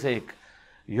اللہ میں سے ایک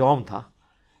یوم تھا.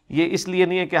 یہ اس لیے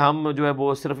نہیں ہے کہ ہم جو ہے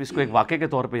وہ صرف اس کو ایک واقعے کے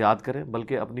طور پہ یاد کریں,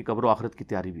 بلکہ اپنی قبر و آخرت کی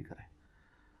تیاری بھی کریں.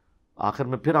 آخر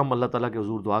میں پھر ہم اللہ تعالیٰ کے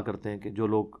حضور دعا کرتے ہیں کہ جو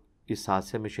لوگ اس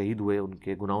حادثے میں شہید ہوئے, ان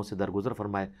کے گناہوں سے درگزر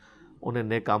فرمائے, انہیں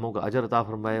نیک کاموں کا اجر عطا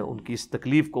فرمائے, ان کی اس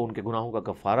تکلیف کو ان کے گناہوں کا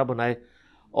کفارہ بنائے,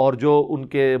 اور جو ان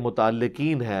کے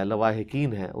متعلقین ہیں,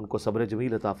 لواحقین ہیں, ان کو صبر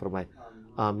جمیل عطا فرمائے.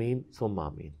 آمین ثم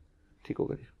آمین. ٹھیک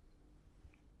ہوگا جی.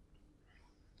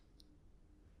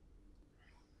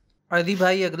 علی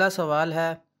بھائی, اگلا سوال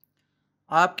ہے,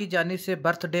 آپ کی جانب سے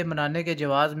برتھ ڈے منانے کے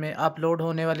جواز میں اپلوڈ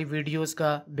ہونے والی ویڈیوز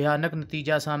کا بھیانک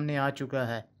نتیجہ سامنے آ چکا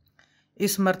ہے.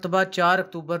 اس مرتبہ 4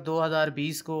 اکتوبر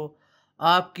 2020 کو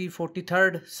آپ کی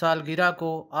 43rd سالگرہ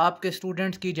کو آپ کے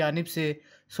اسٹوڈنٹس کی جانب سے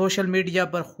سوشل میڈیا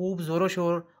پر خوب زور و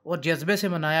شور اور جذبے سے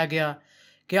منایا گیا.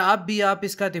 کیا اب بھی آپ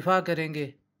اس کا دفاع کریں گے؟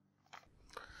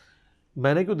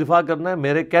 میں نے کیوں دفاع کرنا ہے,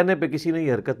 میرے کہنے پہ کسی نے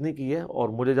یہ حرکت نہیں کی ہے, اور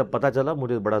مجھے جب پتہ چلا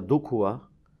مجھے بڑا دکھ ہوا.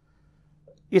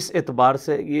 اس اعتبار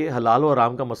سے یہ حلال و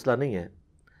حرام کا مسئلہ نہیں ہے.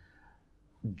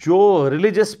 جو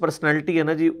ریلیجس پرسنالٹی ہے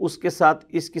نا جی, اس کے ساتھ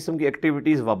اس قسم کی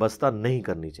ایکٹیویٹیز وابستہ نہیں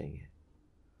کرنی چاہیے.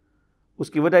 اس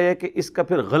کی وجہ یہ ہے کہ اس کا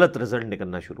پھر غلط رزلٹ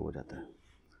نکلنا شروع ہو جاتا ہے.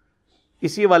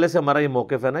 اسی حوالے سے ہمارا یہ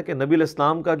موقف ہے نا کہ نبی علیہ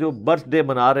السلام کا جو برتھ ڈے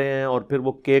منا رہے ہیں, اور پھر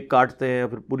وہ کیک کاٹتے ہیں,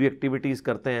 پھر پوری ایکٹیویٹیز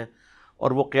کرتے ہیں,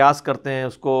 اور وہ قیاس کرتے ہیں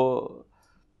اس کو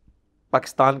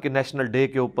پاکستان کے نیشنل ڈے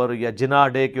کے اوپر, یا جناح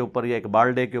ڈے کے اوپر, یا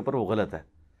اقبال ڈے کے اوپر, وہ غلط ہے.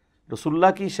 رسول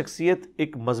اللہ کی شخصیت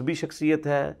ایک مذہبی شخصیت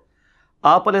ہے.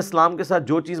 آپ علیہ السلام کے ساتھ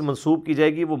جو چیز منسوب کی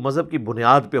جائے گی وہ مذہب کی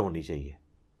بنیاد پہ ہونی چاہیے,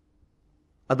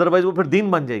 ادروائز وہ پھر دین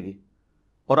بن جائے گی.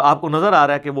 اور آپ کو نظر آ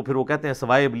رہا ہے کہ وہ پھر وہ کہتے ہیں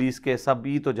سوائے ابلیس کے سب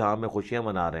ہی تو جہاں میں خوشیاں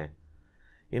منا رہے ہیں.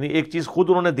 یعنی ایک چیز خود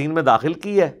انہوں نے دین میں داخل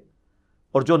کی ہے,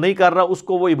 اور جو نہیں کر رہا اس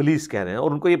کو وہ ابلیس کہہ رہے ہیں,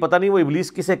 اور ان کو یہ پتہ نہیں وہ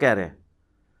ابلیس کسے کہہ رہے ہیں.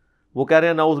 وہ کہہ رہے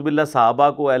ہیں نعوذ باللہ صحابہ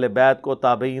کو, اہل بیت کو,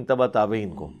 تابعین, تبع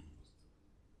تابعین کو.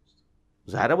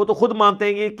 ظاہر ہے وہ تو خود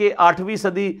مانتے ہیں کہ 8ویں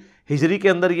صدی ہجری کے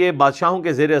اندر یہ بادشاہوں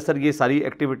کے زیر اثر یہ ساری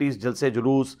ایکٹیویٹیز, جلسے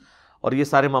جلوس اور یہ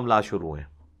سارے معاملات شروع ہیں.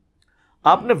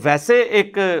 آپ نے ویسے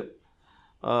ایک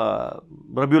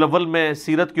ربیع الاول میں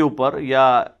سیرت کے اوپر,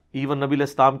 یا ایون نبی علیہ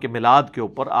السلام کے میلاد کے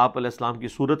اوپر, آپ علیہ السلام کی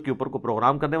صورت کے اوپر کو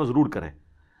پروگرام کرنے میں ضرور کریں.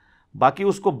 باقی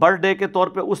اس کو برتھ ڈے کے طور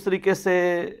پہ اس طریقے سے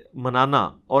منانا,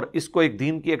 اور اس کو ایک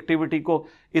دین کی ایکٹیویٹی کو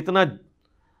اتنا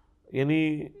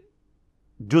یعنی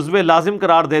جزو لازم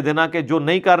قرار دے دینا کہ جو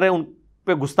نہیں کر رہے ان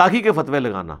پہ گستاخی کے فتوے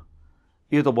لگانا,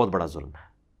 یہ تو بہت بڑا ظلم ہے.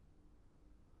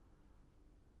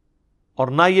 اور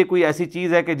نہ یہ کوئی ایسی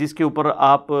چیز ہے کہ جس کے اوپر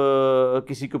آپ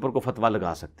کسی کے اوپر کو فتویٰ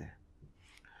لگا سکتے ہیں.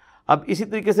 اب اسی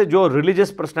طریقے سے جو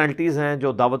ریلیجس پرسنالٹیز ہیں,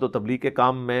 جو دعوت و تبلیغ کے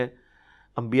کام میں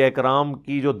انبیاء کرام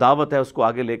کی جو دعوت ہے اس کو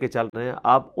آگے لے کے چل رہے ہیں,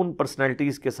 آپ ان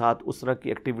پرسنالٹیز کے ساتھ اس طرح کی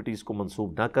ایکٹیویٹیز کو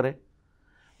منسوب نہ کریں.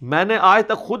 میں نے آج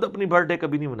تک خود اپنی برتھ ڈے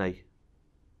کبھی نہیں منائی,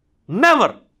 نیور.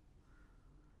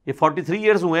 یہ 43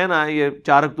 ایئرز ہوئے ہیں نا, یہ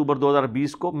 4 اکتوبر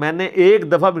 2020 کو میں نے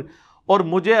ایک دفعہ بھی, اور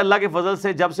مجھے اللہ کے فضل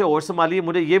سے جب سے ہوش سنبھالی ہے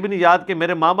مجھے یہ بھی نہیں یاد کہ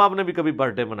میرے ماں باپ نے بھی کبھی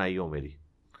برتھ ڈے منائی ہو میری.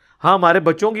 ہاں, ہمارے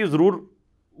بچوں کی ضرور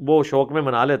وہ شوق میں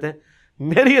منا لیتے ہیں,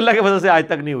 میری اللہ کے فضل سے آج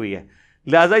تک نہیں ہوئی ہے.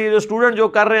 لہٰذا یہ جو اسٹوڈنٹ جو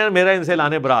کر رہے ہیں میرا ان سے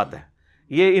لانے برات ہے,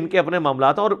 یہ ان کے اپنے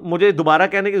معاملات ہیں, اور مجھے دوبارہ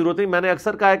کہنے کی ضرورت نہیں. میں نے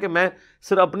اکثر کہا ہے کہ میں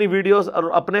صرف اپنی ویڈیوز اور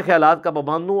اپنے خیالات کا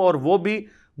پابند ہوں, اور وہ بھی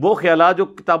وہ خیالات جو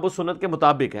کتاب و سنت کے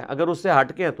مطابق ہیں. اگر اس سے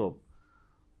ہٹ کے ہیں تو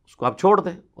اس کو آپ چھوڑ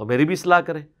دیں اور میری بھی اصلاح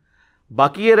کریں.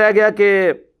 باقی یہ رہ گیا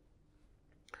کہ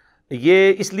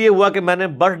یہ اس لیے ہوا کہ میں نے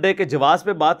برتھ ڈے کے جواز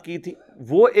پہ بات کی تھی،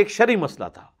 وہ ایک شرعی مسئلہ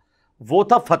تھا، وہ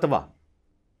تھا فتویٰ،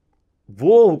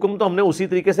 وہ حکم تو ہم نے اسی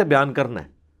طریقے سے بیان کرنا ہے.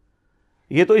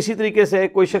 یہ تو اسی طریقے سے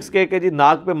کوئی شخص کہے کہ جی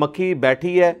ناک پہ مکھی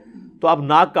بیٹھی ہے تو اب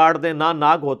ناک کاٹ دیں، نہ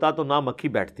ناک ہوتا تو نہ مکھی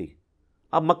بیٹھتی،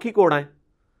 اب مکھی کو اڑائیں.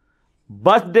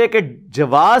 برتھ ڈے کے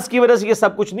جواز کی وجہ سے یہ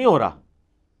سب کچھ نہیں ہو رہا.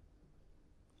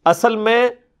 اصل میں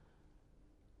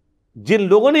جن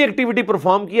لوگوں نے ایکٹیویٹی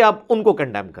پرفارم کیا آپ ان کو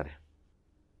کنڈیم کریں،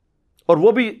 اور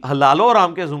وہ بھی حلال و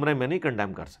حرام کے زمرے میں نہیں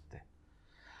کنڈیم کر سکتے.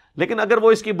 لیکن اگر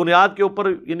وہ اس کی بنیاد کے اوپر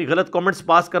یعنی غلط کامنٹس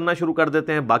پاس کرنا شروع کر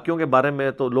دیتے ہیں باقیوں کے بارے میں،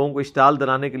 تو لوگوں کو اشتعال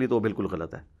دلانے کے لیے تو وہ بالکل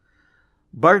غلط ہے.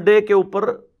 برتھ ڈے کے اوپر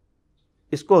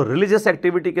اس کو ریلیجس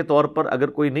ایکٹیویٹی کے طور پر اگر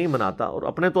کوئی نہیں مناتا اور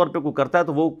اپنے طور پہ کوئی کرتا ہے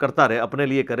تو وہ کرتا رہے، اپنے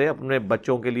لیے کرے، اپنے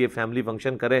بچوں کے لیے فیملی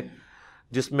فنکشن کرے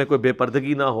جس میں کوئی بے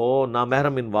پردگی نہ ہو، نہ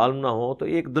محرم انوالو نہ ہو. تو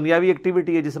ایک دنیاوی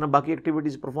ایکٹیویٹی ہے جس طرح باقی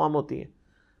ایکٹیویٹیز پرفارم ہوتی ہیں،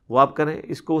 وہ آپ کریں.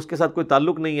 اس کو اس کے ساتھ کوئی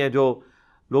تعلق نہیں ہے جو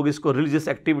لوگ اس کو ریلیجس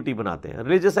ایکٹیویٹی بناتے ہیں.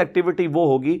 ریلیجس ایکٹیویٹی وہ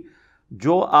ہوگی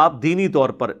جو آپ دینی طور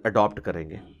پر اڈاپٹ کریں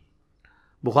گے.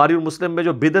 بخاری اور مسلم میں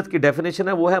جو بدعت کی ڈیفینیشن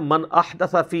ہے وہ ہے من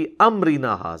احدث فی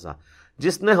امرنا ھذا،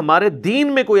 جس نے ہمارے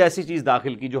دین میں کوئی ایسی چیز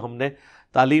داخل کی جو ہم نے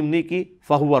تعلیم نہیں کی،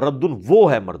 فہو رد،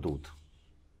 وہ ہے مردود.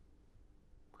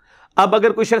 اب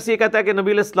اگر کوئی شخص یہ کہتا ہے کہ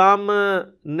نبی علیہ السلام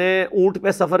نے اونٹ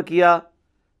پہ سفر کیا،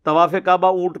 طواف کعبہ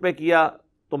اونٹ پہ کیا،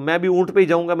 تو میں بھی اونٹ پہ ہی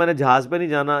جاؤں گا، میں نے جہاز پہ نہیں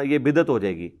جانا، یہ بدعت ہو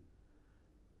جائے گی،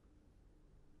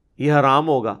 یہ حرام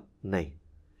ہوگا. نہیں،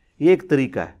 یہ ایک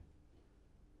طریقہ ہے.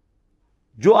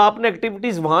 جو آپ نے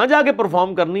ایکٹیویٹیز وہاں جا کے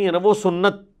پرفارم کرنی ہے نا، وہ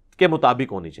سنت کے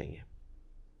مطابق ہونی چاہیے.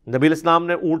 نبی علیہ السلام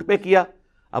نے اونٹ پہ کیا،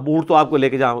 اب اونٹ تو آپ کو لے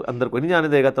کے اندر کوئی نہیں جانے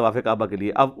دے گا طواف کعبہ کے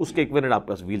لیے، اب اس کے ایکویلنٹ آپ کے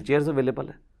پاس ویل چیئرز اویلیبل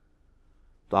ہے،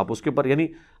 تو آپ اس کے اوپر یعنی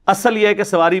اصل یہ ہے کہ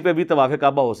سواری پہ بھی طواف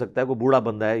کعبہ ہو سکتا ہے، کوئی بوڑھا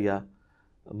بندہ ہے یا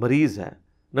مریض ہے.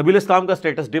 نبی علیہ السلام کا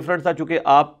سٹیٹس ڈیفرنٹ تھا، چونکہ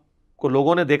آپ کو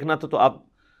لوگوں نے دیکھنا تھا تو آپ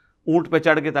اونٹ پہ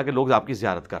چڑھ کے تاکہ لوگ آپ کی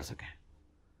زیارت کر سکیں،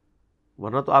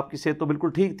 ورنہ تو آپ کی صحت تو بالکل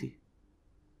ٹھیک تھی.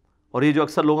 اور یہ جو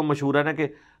اکثر لوگوں میں مشہور ہے نا کہ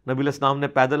نبی علیہ السلام نے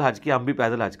پیدل حج کیا، ہم بھی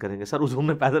پیدل حج کریں گے. سر حضور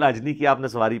نے پیدل حج نہیں کیا، آپ نے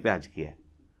سواری پہ حج کیا ہے،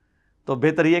 تو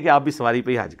بہتر یہ ہے کہ آپ بھی سواری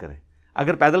پہ ہی حج کریں.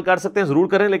 اگر پیدل کر سکتے ہیں ضرور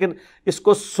کریں، لیکن اس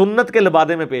کو سنت کے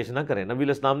لبادے میں پیش نہ کریں. نبی علیہ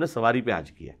السلام نے سواری پہ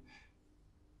حج کیا.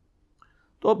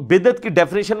 تو بدعت کی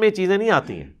ڈیفینیشن میں یہ چیزیں نہیں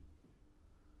آتی ہیں.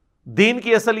 دین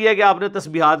کی اصل یہ ہے کہ آپ نے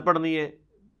تسبیحات پڑھنی ہے.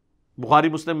 بخاری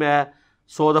مسلم میں ہے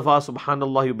 100 دفعہ سبحان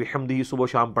اللہ بحمدہ صبح و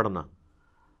شام پڑھنا.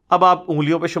 اب آپ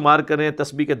انگلیوں پہ شمار کریں،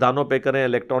 تسبیح کے دانوں پہ کریں،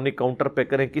 الیکٹرانک کاؤنٹر پہ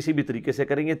کریں، کسی بھی طریقے سے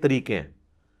کریں، یہ طریقے ہیں.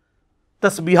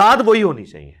 تسبیحات وہی ہونی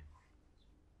چاہیے.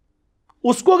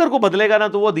 اس کو اگر کوئی بدلے گا نا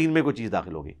تو وہ دین میں کوئی چیز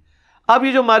داخل ہوگی. اب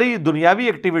یہ جو ہماری دنیاوی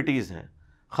ایکٹیویٹیز ہیں،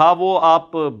 خواہ وہ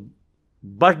آپ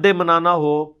برتھ ڈے منانا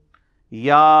ہو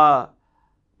یا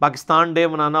پاکستان ڈے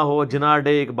منانا ہو، جناح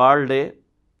ڈے، اقبال ڈے،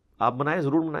 آپ منائیں،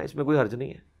 ضرور منائیں، اس میں کوئی حرج نہیں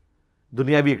ہے.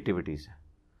 دنیاوی ایکٹیویٹیز ہیں.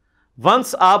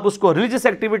 ونس آپ اس کو ریلیجس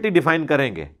ایکٹیویٹی ڈیفائن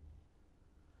کریں گے،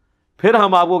 پھر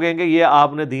ہم آپ کو کہیں گے یہ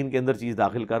آپ نے دین کے اندر چیز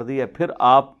داخل کر دی ہے. پھر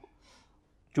آپ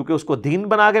چونکہ اس کو دین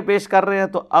بنا کے پیش کر رہے ہیں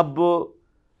تو اب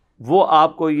وہ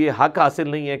آپ کو یہ حق حاصل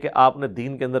نہیں ہے کہ آپ نے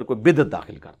دین کے اندر کوئی بدعت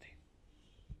داخل کر دی.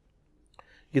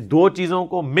 یہ دو چیزوں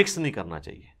کو مکس نہیں کرنا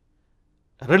چاہیے.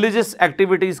 ریلیجس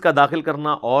ایکٹیویٹیز کا داخل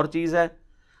کرنا اور چیز ہے،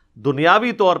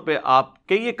 دنیاوی طور پہ آپ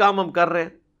کے یہ کام ہم کر رہے ہیں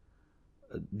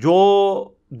جو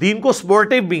دین کو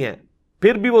سپورٹیو بھی ہیں،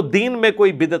 پھر بھی وہ دین میں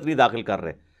کوئی بدعت نہیں داخل کر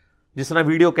رہے. جس طرح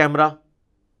ویڈیو کیمرہ،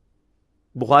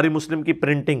 بخاری مسلم کی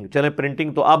پرنٹنگ، چلیں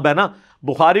پرنٹنگ تو اب ہے نا،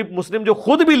 بخاری مسلم جو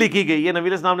خود بھی لکھی گئی، یہ نبی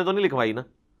علیہ السلام نے تو نہیں لکھوائی نا،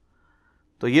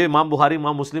 تو یہ امام بخاری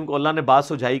امام مسلم کو اللہ نے بات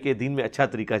سجھائی کہ دین میں اچھا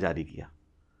طریقہ جاری کیا.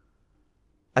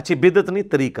 اچھی بدعت نہیں،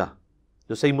 طریقہ.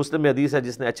 جو صحیح مسلم میں حدیث ہے،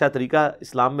 جس نے اچھا طریقہ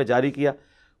اسلام میں جاری کیا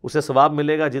اسے ثواب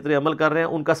ملے گا، جتنے عمل کر رہے ہیں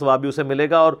ان کا ثواب بھی اسے ملے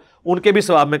گا اور ان کے بھی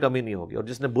ثواب میں کمی نہیں ہوگی. اور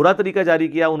جس نے برا طریقہ جاری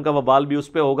کیا ان کا وبال بھی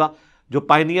اس پہ ہوگا جو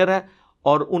پائنیئر ہے،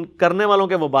 اور ان کرنے والوں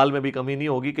کے وبال میں بھی کمی نہیں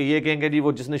ہوگی کہ یہ کہیں گے جی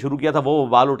وہ جس نے شروع کیا تھا وہ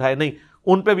وبال اٹھائے. نہیں،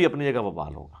 ان پہ بھی اپنی جگہ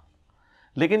وبال ہوگا.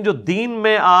 لیکن جو دین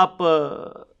میں آپ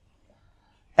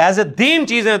ایز اے دین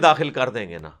چیزیں داخل کر دیں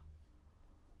گے نا،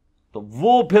 تو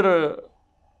وہ پھر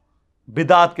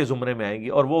بدعات کے زمرے میں آئیں گی،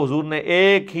 اور وہ حضور نے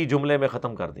ایک ہی جملے میں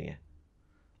ختم کر دی ہیں.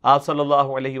 آپ صلی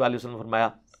اللہ علیہ وآلہ وسلم نے فرمایا،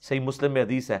 صحیح مسلم میں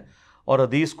حدیث ہے، اور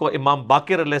حدیث کو امام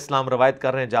باقر علیہ السلام روایت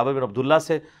کر رہے ہیں جابر بن عبداللہ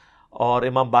سے، اور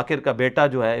امام باقر کا بیٹا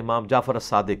جو ہے امام جعفر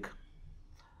الصادق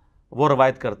وہ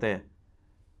روایت کرتے ہیں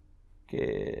کہ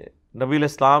نبی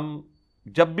علیہ السلام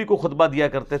جب بھی کوئی خطبہ دیا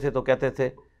کرتے تھے تو کہتے تھے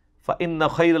فَإِنَّ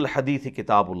خَيْرَ الْحَدِيثِ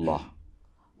كِتَابُ اللَّهِ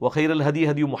وَخَيْرَ الْهَدِي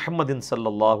هَدْيُ مُحَمَّدٍ صلی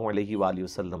اللہ علیہ وآلہ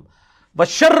وسلم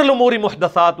وَشَرُّ الْأُمُورِ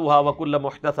مُحْدَثَاتُهَا وَكُلُّ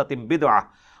مُحْدَثَةٍ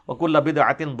بِدْعَةٍ وَكُلُّ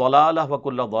بِدْعَةٍ ضَلَالَةٍ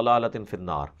وَكُلُّ ضَلَالَةٍ فِي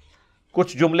النَّارِ.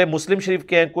 کچھ جملے مسلم شریف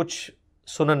کے ہیں، کچھ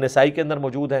سنن نسائی کے اندر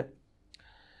موجود ہیں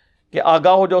کہ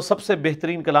آگاہ ہو جاؤ، سب سے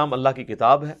بہترین کلام اللہ کی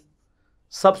کتاب ہے،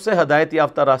 سب سے ہدایت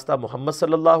یافتہ راستہ محمد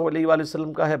صلی اللہ علیہ وآلہ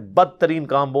وسلم کا ہے، بدترین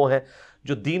کام وہ ہیں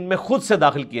جو دین میں خود سے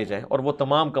داخل کیے جائیں، اور وہ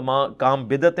تمام کام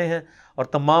بدعتیں ہیں، اور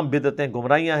تمام بدعتیں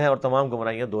گمراہیاں ہیں، اور تمام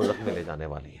گمراہیاں دوزخ میں لے جانے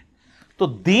والی ہیں۔ تو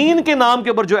دین کے نام کے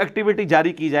اوپر جو ایکٹیویٹی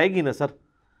جاری کی جائے گی نا سر،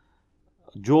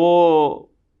 جو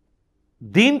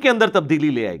دین کے اندر تبدیلی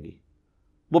لے آئے گی،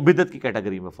 وہ بدعت کی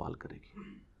کیٹیگری میں فال کرے گی۔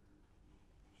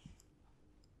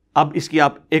 اب اس کی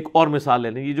آپ ایک اور مثال لے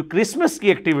لیں، یہ جو کرسمس کی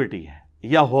ایکٹیویٹی ہے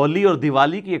یا ہولی اور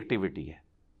دیوالی کی ایکٹیویٹی ہے،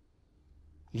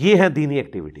 یہ ہیں دینی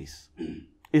ایکٹیویٹیز۔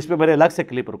 اس پہ میرے الگ سے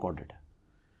کلپ ریکارڈڈ ہے۔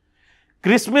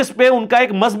 کرسمس پہ ان کا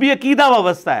ایک مذہبی عقیدہ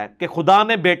وابستہ ہے کہ خدا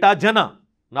نے بیٹا جنا،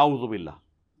 نعوذ باللہ۔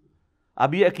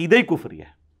 اب یہ عقیدہ ہی کفری ہے،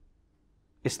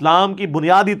 اسلام کی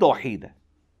بنیادی توحید ہے۔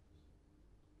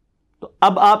 تو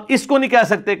اب آپ اس کو نہیں کہہ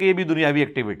سکتے کہ یہ بھی دنیاوی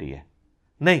ایکٹیویٹی ہے،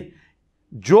 نہیں۔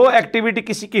 جو ایکٹیویٹی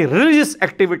کسی کی ریلیجس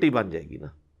ایکٹیویٹی بن جائے گی نا،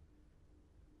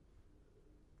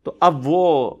 تو اب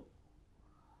وہ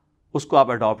اس کو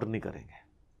آپ اڈاپٹ نہیں کریں گے۔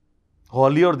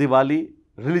 ہولی اور دیوالی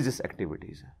ریلیجس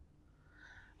ایکٹیویٹیز ہیں۔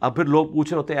 اب پھر لوگ پوچھ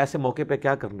رہے ہوتے ہیں ایسے موقع پہ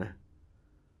کیا کرنا ہے؟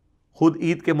 خود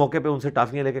عید کے موقع پہ ان سے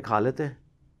ٹافیاں لے کے کھا لیتے ہیں،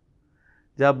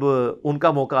 جب ان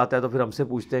کا موقع آتا ہے تو پھر ہم سے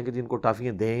پوچھتے ہیں کہ جن کو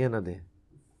ٹافیاں دیں یا نہ دیں،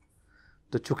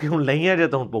 تو چونکہ ہم نہیں ہیں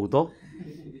جاتا ہوں پوچھتو،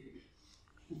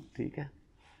 ٹھیک ہے۔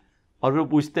 اور پھر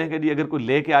پوچھتے ہیں کہ جی اگر کوئی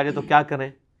لے کے آ جائے تو کیا کریں؟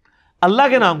 اللہ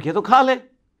کے نام کیا تو کھا لیں۔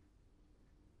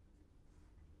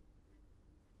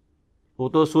 وہ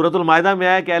تو سورۃ المائدہ میں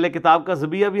آیا کہ اہل کتاب کا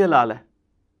ذبیحہ بھی حلال ہے،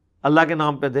 اللہ کے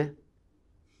نام پہ دے۔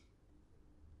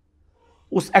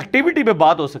 اس ایکٹیویٹی پہ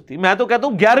بات ہو سکتی۔ میں تو کہتا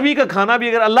ہوں 11ویں کا کھانا بھی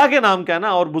اگر اللہ کے نام کا ہے نا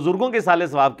اور بزرگوں کے صالح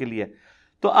ثواب کے لیے،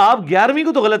 تو آپ 11ویں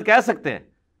کو تو غلط کہہ سکتے ہیں،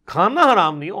 کھانا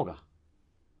حرام نہیں ہوگا،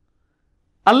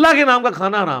 اللہ کے نام کا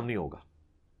کھانا حرام نہیں ہوگا۔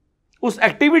 اس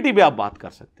ایکٹیویٹی پہ آپ بات کر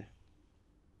سکتے ہیں۔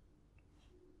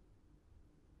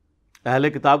 اہل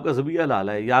کتاب کا ذبیحہ حلال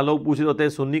ہے۔ یہاں لوگ پوچھ رہے ہوتے ہیں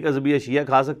سنی کا ذبیحہ شیعہ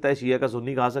کھا سکتا ہے، شیعہ کا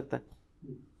سنی کھا سکتا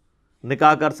ہے،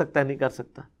 نکاح کر سکتا ہے نہیں کر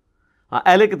سکتا؟ ہاں،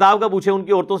 اہل کتاب کا پوچھے ان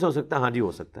کی عورتوں سے ہو سکتا ہے؟ ہاں جی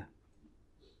ہو سکتا ہے۔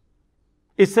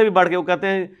 اس سے بھی بڑھ کے وہ کہتے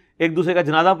ہیں ایک دوسرے کا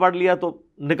جنازہ پڑھ لیا تو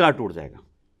نکاح ٹوٹ جائے گا،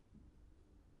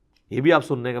 یہ بھی آپ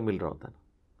سننے کا مل رہا ہوتا ہے نا۔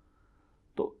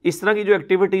 تو اس طرح کی جو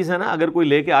ایکٹیویٹیز ہیں نا، اگر کوئی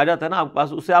لے کے آ جاتا ہے نا آپ کے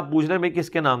پاس، اس سے آپ پوچھ رہے ہیں بھائی کس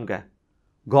کے نام کا ہے؟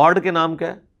 گاڈ کے نام کا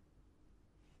ہے،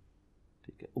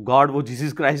 ٹھیک ہے۔ گاڈ وہ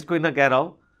جیسس کرائسٹ کو ہی نہ کہہ رہا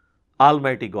ہو، آل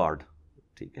مائٹی گاڈ،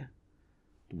 ٹھیک ہے،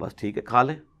 تو بس ٹھیک ہے کھا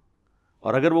لیں۔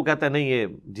 اور اگر وہ کہتا ہے نہیں یہ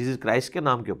جیسس کرائسٹ کے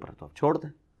نام کے اوپر ہے تو آپ چھوڑ دیں۔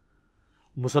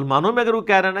 مسلمانوں میں اگر وہ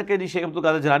کہہ رہے ہیں نا کہ جی شیخ عبد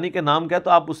القادر جیلانی کے نام کیا ہے، تو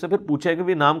آپ اس سے پھر پوچھیں کہ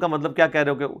بھی نام کا مطلب کیا کہہ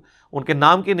رہے ہو، کہ ان کے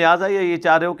نام کی نیاز ہے یا یہ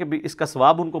چاہ رہے ہو کہ بھی اس کا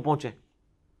ثواب ان کو پہنچے؟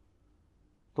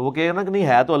 تو وہ کہے نا کہ نہیں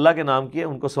ہے تو اللہ کے نام کی ہے،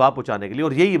 ان کو ثواب پہنچانے کے لیے،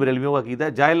 اور یہی بریلویوں کا عقیدہ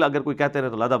ہے۔ جاہل اگر کوئی کہتے رہے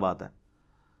تو لادہ بات ہے،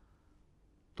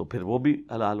 تو پھر وہ بھی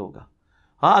حلال ہوگا۔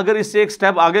 ہاں اگر اس سے ایک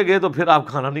سٹیپ آگے گئے تو پھر آپ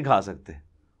کھانا نہیں کھا سکتے۔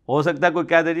 ہو سکتا ہے کوئی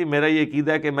کہہ دے جی میرا یہ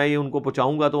عقیدہ ہے کہ میں یہ ان کو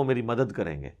پہنچاؤں گا تو وہ میری مدد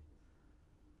کریں گے،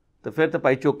 تو پھر تو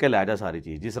پائی چوک کے لے جا ساری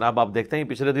چیز۔ جس طرح آپ دیکھتے ہیں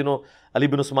پچھلے دنوں علی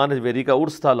بن عثمان اجویری کا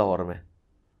عرس تھا لاہور میں،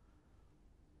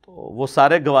 تو وہ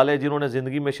سارے گوالے جنہوں نے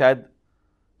زندگی میں شاید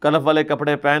کلف والے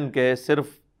کپڑے پہن کے صرف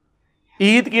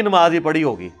عید کی نماز ہی پڑھی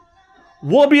ہوگی،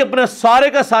 وہ بھی اپنے سارے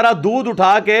کا سارا دودھ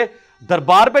اٹھا کے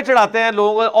دربار پہ چڑھاتے ہیں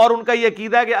لوگوں، اور ان کا یہ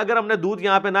عقیدہ ہے کہ اگر ہم نے دودھ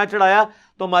یہاں پہ نہ چڑھایا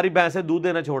تو ہماری بھینسیں دودھ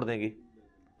دینا چھوڑ دیں گی۔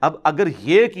 اب اگر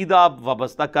یہ عقیدہ آپ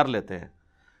وابستہ کر لیتے ہیں،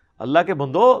 اللہ کے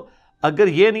بندو اگر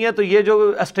یہ نہیں ہے تو یہ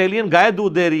جو آسٹریلین گائے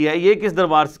دودھ دے رہی ہے یہ کس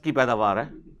دربار کی پیداوار ہے؟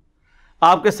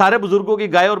 آپ کے سارے بزرگوں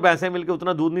کی گائے اور بھینسیں مل کے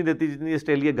اتنا دودھ نہیں دیتی جتنی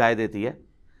آسٹریلیا گائے دیتی ہے،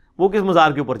 وہ کس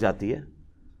مزار کے اوپر جاتی ہے؟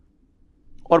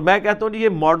 اور میں کہتا ہوں یہ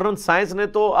ماڈرن سائنس نے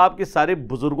تو آپ کے سارے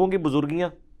بزرگوں کی بزرگیاں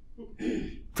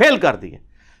فیل کر دی ہیں۔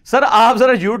 سر آپ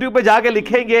ذرا یوٹیوب پہ جا کے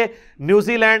لکھیں گے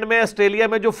نیوزی لینڈ میں، آسٹریلیا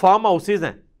میں جو فارم ہاؤسز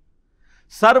ہیں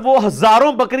سر، وہ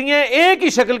ہزاروں بکریاں ایک ہی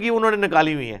شکل کی انہوں نے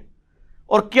نکالی ہوئی ہیں،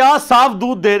 اور کیا صاف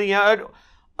دودھ دے رہی ہیں۔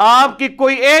 آپ کی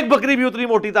کوئی ایک بکری بھی اتنی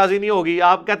موٹی تازی نہیں ہوگی۔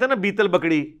 آپ کہتے ہیں نا بیتل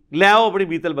بکری لے آؤ اپنی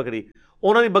بیتل بکری،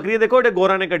 انہوں نے بکریاں دیکھو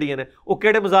گورا نے کٹی نے، وہ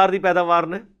کیڑے مزار دی پیداوار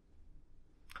نے،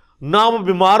 نہ وہ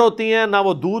بیمار ہوتی ہیں نہ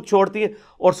وہ دودھ چھوڑتی ہیں،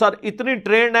 اور سر اتنی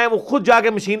ٹرینڈ ہے وہ خود جا کے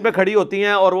مشین پہ کھڑی ہوتی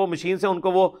ہیں اور وہ مشین سے ان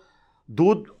کو وہ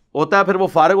دودھ ہوتا ہے، پھر وہ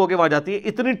فارغ ہو کے وہاں جاتی ہے۔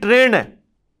 اتنی ٹرینڈ ہے،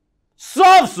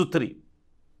 صاف ستھری۔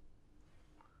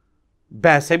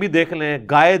 بھینسیں بھی دیکھ لیں،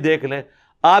 گائے دیکھ لیں،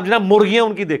 آپ جناب مرغیاں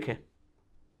ان کی دیکھیں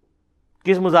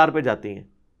کس مزار پہ جاتی ہیں۔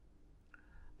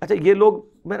 اچھا یہ لوگ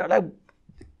میرا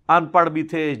ان پڑھ بھی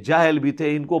تھے، جاہل بھی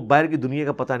تھے، ان کو باہر کی دنیا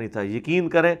کا پتہ نہیں تھا۔ یقین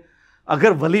کریں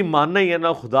اگر ولی ماننا ہی ہے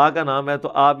نا خدا کا نام ہے،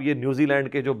 تو آپ یہ نیوزی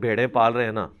لینڈ کے جو بھیڑیں پال رہے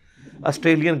ہیں نا،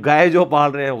 آسٹریلین گائے جو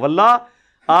پال رہے ہیں، واللہ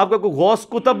آپ کا کوئی غوث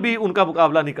کتب بھی ان کا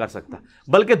مقابلہ نہیں کر سکتا،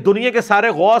 بلکہ دنیا کے سارے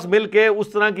غوث مل کے اس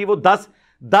طرح کی وہ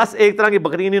 10 ایک طرح کی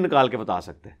بکری نہیں نکال کے بتا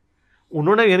سکتے.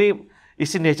 انہوں نے یعنی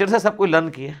اسی نیچر سے سب کو لرن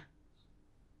کیا.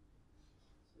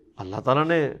 اللہ تعالیٰ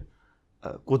نے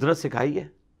قدرت سکھائی ہے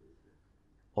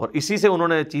اور اسی سے انہوں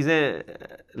نے چیزیں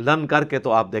لرن کر کے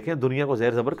تو آپ دیکھیں دنیا کو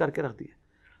زیر زبر کر کے رکھ دیا.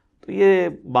 تو یہ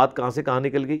بات کہاں سے کہاں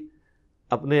نکل گئی.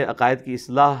 اپنے عقائد کی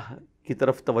اصلاح کی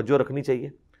طرف توجہ رکھنی چاہیے.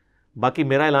 باقی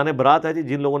میرا اعلان برات ہے جی،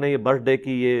 جن لوگوں نے یہ برتھ ڈے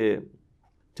کی یہ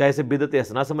چاہے اسے بدعت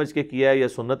حسنہ سمجھ کے کیا ہے یا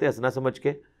سنت حسنہ سمجھ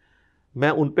کے، میں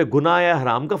ان پہ گناہ یا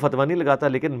حرام کا فتویٰ نہیں لگاتا،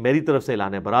 لیکن میری طرف سے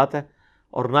اعلان برات ہے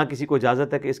اور نہ کسی کو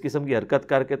اجازت ہے کہ اس قسم کی حرکت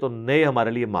کر کے تو نئے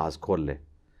ہمارے لیے محاذ کھول لے.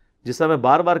 جس طرح میں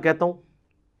بار بار کہتا ہوں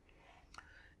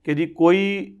کہ جی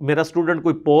کوئی میرا اسٹوڈنٹ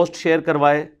کوئی پوسٹ شیئر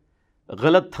کروائے،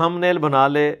 غلط تھم نیل بنا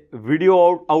لے، ویڈیو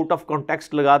آؤٹ آف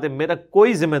کانٹیکسٹ لگا دے، میرا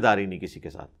کوئی ذمہ داری نہیں کسی کے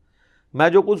ساتھ. میں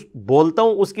جو کچھ بولتا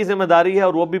ہوں اس کی ذمہ داری ہے،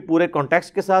 اور وہ بھی پورے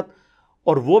کانٹیکسٹ کے ساتھ،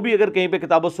 اور وہ بھی اگر کہیں پہ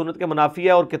کتاب و سنت کے منافی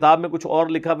ہے اور کتاب میں کچھ اور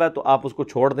لکھا ہوا ہے تو آپ اس کو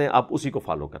چھوڑ دیں، آپ اسی کو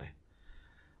فالو کریں.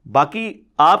 باقی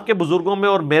آپ کے بزرگوں میں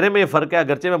اور میرے میں یہ فرق ہے،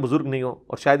 اگرچہ میں بزرگ نہیں ہوں،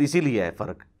 اور شاید اسی لیے ہے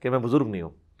فرق کہ میں بزرگ نہیں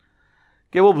ہوں،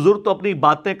 کہ وہ بزرگ تو اپنی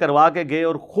باتیں کروا کے گئے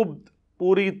اور خود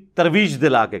پوری ترویج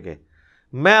دلا کے گئے.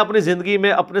 میں اپنی زندگی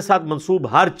میں اپنے ساتھ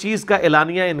منسوب ہر چیز کا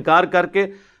اعلانیہ انکار کر کے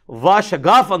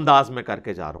واشگاف انداز میں کر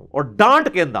کے جا رہا ہوں اور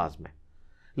ڈانٹ کے انداز میں.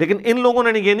 لیکن ان لوگوں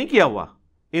نے یہ نہیں کیا ہوا.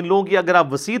 ان لوگوں کی اگر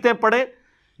آپ وصیتیں پڑھیں،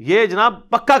 یہ جناب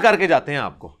پکا کر کے جاتے ہیں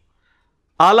آپ کو.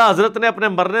 اعلیٰ حضرت نے اپنے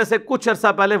مرنے سے کچھ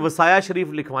عرصہ پہلے وصایا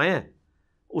شریف لکھوائے ہیں،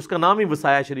 اس کا نام ہی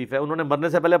وصایا شریف ہے. انہوں نے مرنے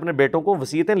سے پہلے اپنے بیٹوں کو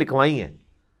وصیتیں لکھوائی ہیں.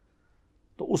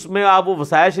 تو اس میں آپ وہ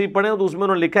وصایا شریف پڑھیں تو اس میں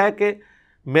انہوں نے لکھا ہے کہ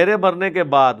میرے مرنے کے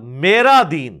بعد میرا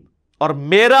دین اور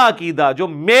میرا عقیدہ جو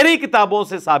میری کتابوں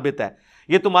سے ثابت ہے،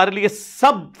 یہ تمہارے لیے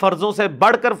سب فرضوں سے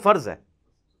بڑھ کر فرض ہے.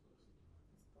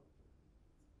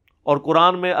 اور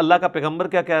قرآن میں اللہ کا پیغمبر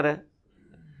کیا کہہ رہا ہے؟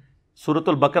 سورۃ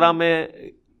البقرہ میں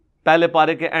پہلے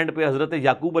پارے کے اینڈ پہ حضرت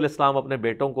یعقوب علیہ السلام اپنے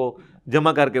بیٹوں کو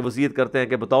جمع کر کے وصیت کرتے ہیں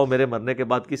کہ بتاؤ میرے مرنے کے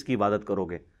بعد کس کی عبادت کرو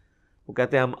گے؟ وہ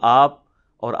کہتے ہیں ہم آپ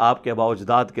اور آپ کے آباء و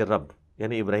اجداد کے رب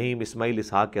یعنی ابراہیم، اسماعیل،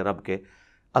 اسحاق کے رب کے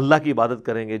اللہ کی عبادت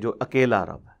کریں گے جو اکیلا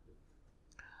رب ہے،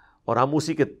 اور ہم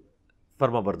اسی کے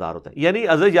فرما بردار ہوتے ہیں. یعنی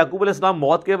حضرت یعقوب علیہ السلام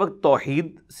موت کے وقت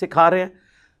توحید سکھا رہے ہیں.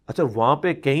 اچھا وہاں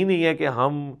پہ کہیں نہیں ہے کہ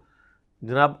ہم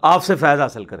جناب آپ سے فیض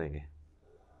حاصل کریں گے.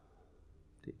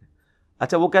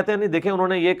 اچھا وہ کہتے ہیں نہیں، دیکھیں انہوں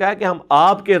نے یہ کہا کہ ہم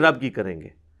آپ کے رب کی کریں گے،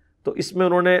 تو اس میں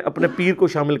انہوں نے اپنے پیر کو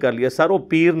شامل کر لیا. سر وہ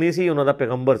پیر نہیں سی، انہوں نے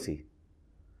پیغمبر سی.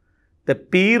 تے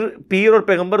پیر اور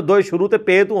پیغمبر دو شروع تے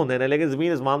پے تو ہوندے نے، لیکن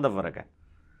زمین اسمان دا فرق ہے.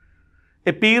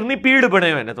 یہ پیر نہیں پیڑ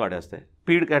بنے ہوئے نے تھوڑے واسطے.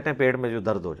 پیڑ کہتے ہیں پیڑ میں جو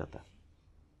درد ہو جاتا ہے.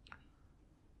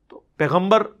 تو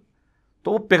پیغمبر،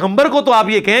 تو وہ پیغمبر کو تو آپ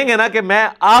یہ کہیں گے نا کہ میں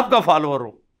آپ کا فالوور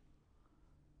ہوں،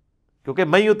 کیونکہ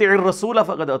من یطع الرسول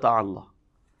فقد اطاع اللہ.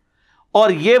 اور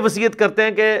یہ وصیت کرتے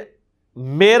ہیں کہ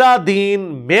میرا دین،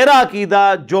 میرا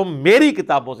عقیدہ جو میری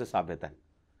کتابوں سے ثابت ہے،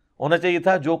 ہونا چاہیے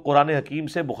تھا جو قرآن حکیم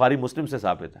سے، بخاری مسلم سے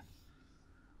ثابت ہے.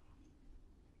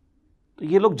 تو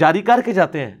یہ لوگ جاری کر کے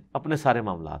جاتے ہیں اپنے سارے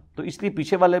معاملات. تو اس لیے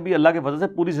پیچھے والے بھی اللہ کے فضل سے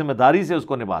پوری ذمہ داری سے اس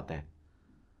کو نبھاتے ہیں،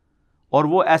 اور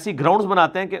وہ ایسی گراؤنڈز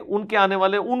بناتے ہیں کہ ان کے آنے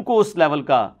والے ان کو اس لیول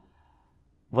کا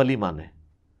ولی مانے.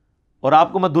 اور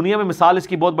آپ کو میں دنیا میں مثال اس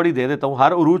کی بہت بڑی دے دیتا ہوں.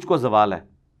 ہر عروج کو زوال ہے.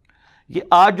 یہ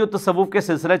آج جو تصوف کے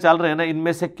سلسلے چل رہے ہیں نا، ان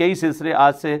میں سے کئی سلسلے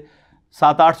آج سے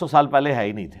 700-800 سال پہلے ہے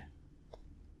ہی نہیں تھے.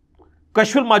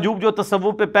 کشف المحجوب جو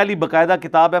تصوف پہ پہلی باقاعدہ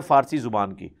کتاب ہے فارسی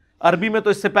زبان کی، عربی میں تو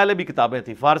اس سے پہلے بھی کتابیں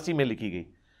تھیں، فارسی میں لکھی گئی،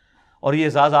 اور یہ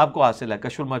اعزاز آپ کو حاصل ہے.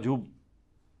 کشف المحجوب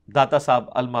داتا صاحب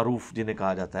المعروف جنہیں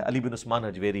کہا جاتا ہے، علی بن عثمان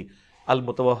حجویری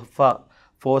المتوفا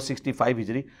 465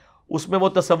 ہجری، اس میں وہ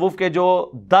تصوف کے جو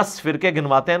 10 فرقے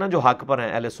گنواتے ہیں نا جو حق پر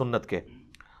ہیں اہل سنت کے،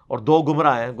 اور 2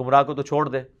 گمراہ ہیں، گمراہ کو تو چھوڑ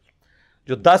دیں،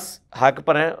 جو 10 حق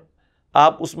پر ہیں،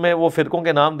 آپ اس میں وہ فرقوں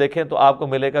کے نام دیکھیں تو آپ کو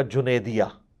ملے گا جنیدیہ،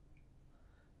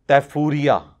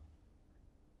 تیفوریہ.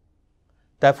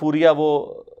 تیفوریہ وہ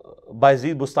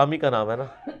بایزید بستامی کا نام ہے نا،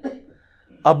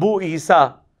 ابو عیسیٰ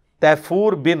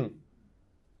تیفور بن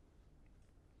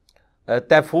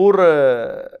تیفور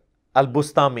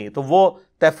البستامی، تو وہ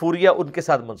تیفوریہ ان کے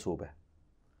ساتھ منسوب ہے.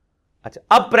 اچھا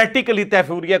اب پریکٹیکلی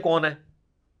تیفوریہ کون ہے؟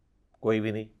 کوئی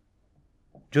بھی نہیں.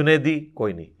 جنیدی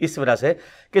کوئی نہیں، اس وجہ سے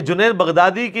کہ جنید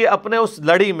بغدادی کی اپنے اس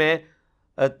لڑی میں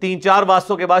 3-4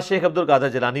 واسطوں کے بعد شیخ عبد القادر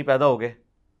جیلانی پیدا ہو گئے،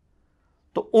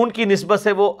 تو ان کی نسبت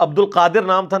سے وہ عبد القادر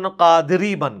نام تھا نا،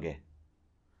 قادری بن گئے،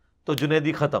 تو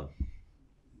جنیدی ختم.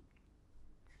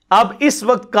 اب اس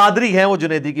وقت قادری ہیں وہ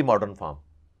جنیدی کی ماڈرن فارم.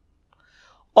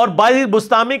 اور بایزید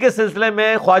بستامی کے سلسلے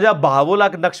میں خواجہ بہاول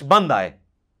حق نقشبند آئے.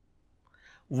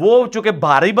 وہ چونکہ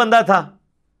بھاری بندہ تھا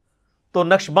تو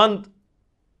نقشبند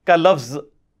کا لفظ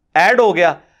ایڈ ہو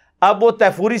گیا. اب وہ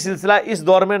تیفوری سلسلہ اس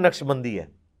دور میں نقش بندی ہے.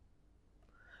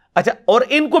 اچھا، اور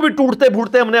ان کو بھی ٹوٹتے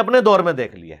پھوٹتے ہم نے اپنے دور میں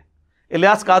دیکھ لیا ہے.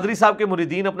 الیاس قادری صاحب کے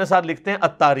مریدین اپنے ساتھ لکھتے ہیں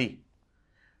اتاری.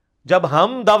 جب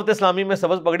ہم دعوت اسلامی میں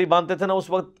سبز پگڑی باندھتے تھے نا، اس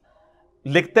وقت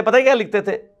لکھتے پتہ کیا لکھتے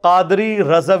تھے؟ قادری،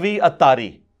 رضوی،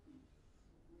 اتاری.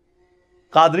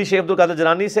 قادری شیخ عبد القادر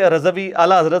جیلانی سے، رضوی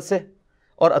اعلیٰ حضرت سے،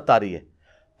 اور اتاری ہے.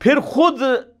 پھر خود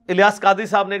الیاس قادری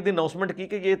صاحب نے ایک دن اناؤنسمنٹ کی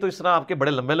کہ یہ تو اس طرح آپ کے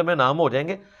بڑے لمبے لمبے نام ہو جائیں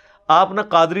گے، آپ نا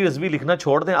قادری رضوی لکھنا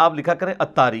چھوڑ دیں، آپ لکھا کریں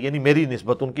اتاری، یعنی میری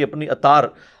نسبت. ان کی اپنی اتار،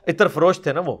 عطر فروش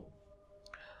تھے نا وہ.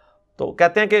 تو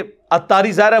کہتے ہیں کہ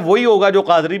اتاری ظاہر ہے وہی ہوگا جو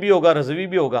قادری بھی ہوگا، رضوی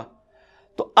بھی ہوگا.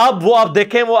 تو اب وہ آپ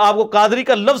دیکھیں، وہ آپ کو قادری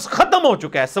کا لفظ ختم ہو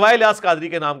چکا ہے سوائے الیاس قادری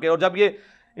کے نام کے. اور جب یہ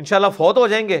انشاءاللہ فوت ہو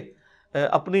جائیں گے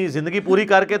اپنی زندگی پوری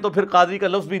کر کے، تو پھر قادری کا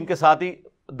لفظ بھی ان کے ساتھ ہی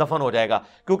دفن ہو جائے گا،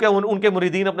 کیونکہ ان کے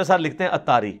مریدین اپنے ساتھ لکھتے ہیں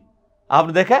اتاری. آپ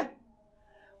نے دیکھا ہے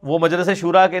وہ مجلس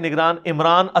شورا کے نگران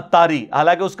عمران اتاری،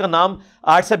 حالانکہ اس کا نام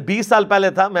آج سے 20 سال پہلے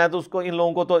تھا. میں تو اس کو، ان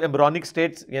لوگوں کو تو ایمبرونک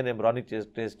سٹیٹس، یعنی ایمبرونک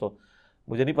اسٹیٹس تو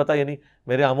مجھے نہیں پتا، یعنی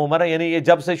میرے ہم عمر ہے، یعنی یہ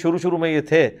جب سے شروع میں یہ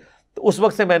تھے تو اس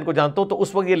وقت سے میں ان کو جانتا ہوں. تو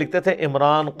اس وقت یہ لکھتے تھے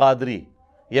عمران قادری.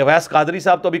 یہ اویس قادری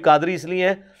صاحب تو ابھی قادری اس لیے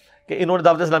ہیں کہ انہوں نے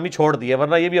دعوت اسلامی چھوڑ دی ہے،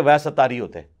 ورنہ یہ بھی اویس اتاری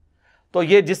ہوتے. تو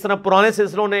یہ جس طرح پرانے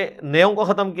سلسلوں نے نیوں کو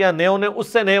ختم کیا، نیوں نے اس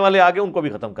سے نئے والے آگے ان کو بھی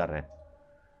ختم کر رہے ہیں.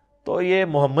 تو یہ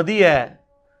محمدی ہے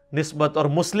نسبت، اور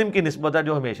مسلم کی نسبت ہے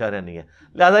جو ہمیشہ رہنی ہے.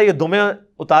 لہذا یہ دمیں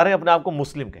اتاریں، اپنے آپ کو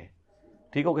مسلم کہیں.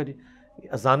 ٹھیک ہو گیا جی؟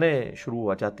 اذانیں شروع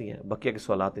ہوا چاہتی ہیں، بقیہ کے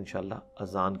سوالات انشاءاللہ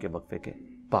اذان کے وقفے کے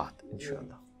بعد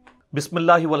انشاءاللہ. بسم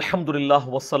اللہ والحمد للہ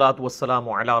والصلاة والسلام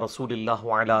علی رسول اللہ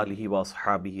وعلی آلہ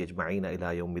واصحابہ اجمعین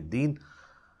الی یوم الدین.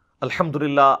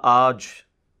 الحمدللہ آج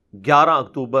 11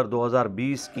 اکتوبر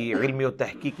 2020 کی علمی و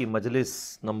تحقیقی مجلس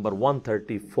نمبر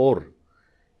 134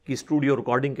 کی اسٹوڈیو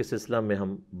ریکارڈنگ کے سلسلہ میں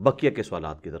ہم بقیہ کے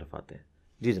سوالات کی طرف آتے ہیں.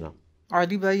 جی جناب.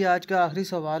 علی بھائی، آج کا آخری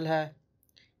سوال ہے،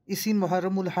 اسی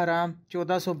محرم الحرام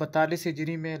 1442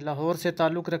 ہجری میں لاہور سے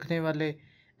تعلق رکھنے والے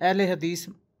اہل حدیث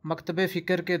مکتب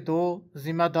فکر کے 2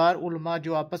 ذمہ دار علماء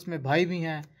جو آپس میں بھائی بھی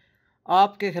ہیں،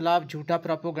 آپ کے خلاف جھوٹا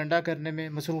پراپوگنڈا کرنے میں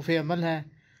مصروف عمل ہیں،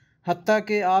 حتیٰ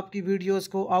کہ آپ کی ویڈیوز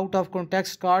کو آؤٹ آف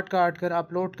کانٹیکسٹ کاٹ کر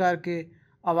اپلوڈ کر کے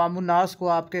عوام الناس کو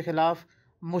آپ کے خلاف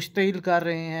مشتعل کر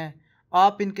رہے ہیں.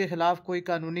 آپ ان کے خلاف کوئی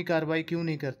قانونی کارروائی کیوں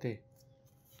نہیں کرتے؟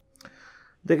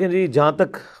 دیکھیں جی، جہاں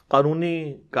تک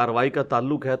قانونی کارروائی کا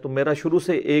تعلق ہے تو میرا شروع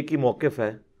سے ایک ہی موقف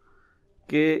ہے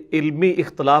کہ علمی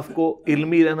اختلاف کو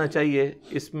علمی رہنا چاہیے،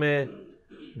 اس میں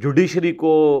جوڈیشری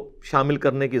کو شامل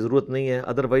کرنے کی ضرورت نہیں ہے،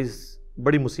 ادروائز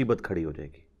بڑی مصیبت کھڑی ہو جائے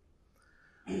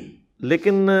گی.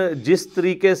 لیکن جس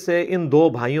طریقے سے ان 2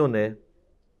 بھائیوں نے،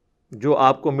 جو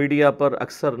آپ کو میڈیا پر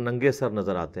اکثر ننگے سر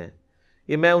نظر آتے ہیں،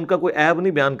 یہ میں ان کا کوئی عیب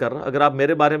نہیں بیان کر رہا. اگر آپ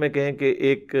میرے بارے میں کہیں کہ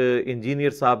ایک انجینئر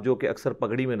صاحب جو کہ اکثر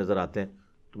پگڑی میں نظر آتے ہیں،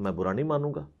 تو میں برا نہیں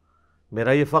مانوں گا.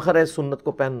 میرا یہ فخر ہے سنت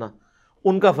کو پہننا،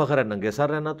 ان کا فخر ہے ننگے سر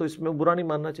رہنا، تو اس میں برا نہیں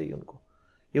ماننا چاہیے ان کو.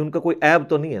 یہ ان کا کوئی عیب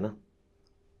تو نہیں ہے نا،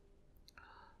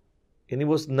 یعنی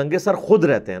وہ ننگے سر خود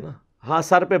رہتے ہیں نا. ہاں،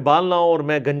 سر پہ بال نہ ہو اور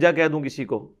میں گنجا کہہ دوں کسی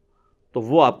کو، تو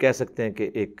وہ آپ کہہ سکتے ہیں کہ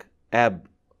ایک عیب.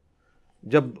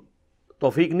 جب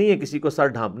توفیق نہیں ہے کسی کو سر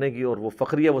ڈھانپنے کی اور وہ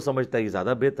فخریہ وہ سمجھتا ہے یہ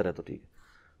زیادہ بہتر ہے، تو ٹھیک ہے.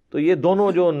 تو یہ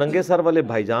دونوں جو ننگے سر والے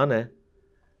بھائی جان ہیں،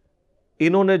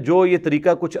 انہوں نے جو یہ طریقہ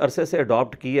کچھ عرصے سے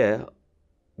اڈاپٹ کیا ہے،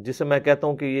 جسے میں کہتا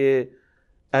ہوں کہ یہ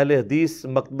اہل حدیث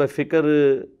مکتب فکر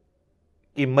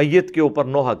کی میت کے اوپر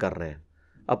نوحہ کر رہے ہیں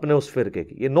اپنے اس فرقے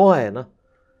کی. یہ نوحہ ہے نا.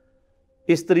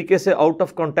 اس طریقے سے آؤٹ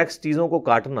آف کانٹیکسٹ چیزوں کو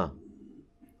کاٹنا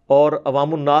اور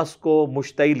عوام الناس کو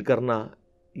مشتعل کرنا،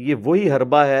 یہ وہی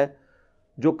حربہ ہے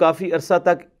جو کافی عرصہ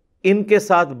تک ان کے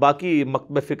ساتھ باقی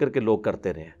مکتب فکر کے لوگ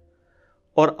کرتے رہے ہیں،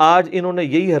 اور آج انہوں نے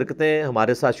یہی حرکتیں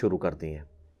ہمارے ساتھ شروع کر دی ہیں.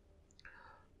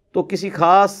 تو کسی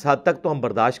خاص حد تک تو ہم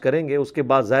برداشت کریں گے. اس کے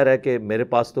بعد ظاہر ہے کہ میرے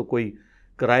پاس تو کوئی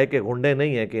کرائے کے گنڈے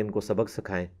نہیں ہیں کہ ان کو سبق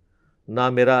سکھائیں، نہ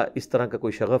میرا اس طرح کا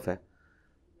کوئی شغف ہے.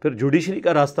 پھر جوڈیشری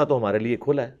کا راستہ تو ہمارے لیے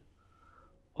کھلا ہے،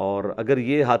 اور اگر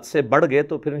یہ حادثے بڑھ گئے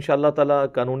تو پھر انشاءاللہ تعالیٰ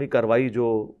قانونی کارروائی جو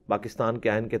پاکستان کے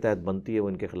آئین کے تحت بنتی ہے وہ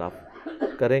ان کے خلاف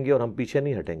کریں گے، اور ہم پیچھے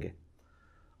نہیں ہٹیں گے.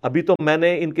 ابھی تو میں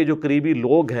نے ان کے جو قریبی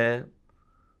لوگ ہیں،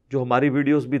 جو ہماری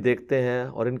ویڈیوز بھی دیکھتے ہیں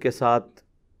اور ان کے ساتھ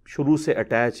شروع سے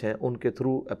اٹیچ ہیں، ان کے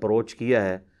تھرو اپروچ کیا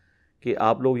ہے کہ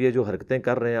آپ لوگ یہ جو حرکتیں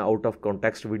کر رہے ہیں آؤٹ آف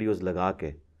کانٹیکسٹ ویڈیوز لگا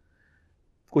کے.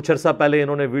 کچھ عرصہ پہلے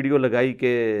انہوں نے ویڈیو لگائی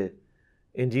کہ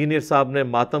انجینئر صاحب نے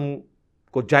ماتم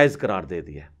کو جائز قرار دے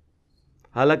دیا.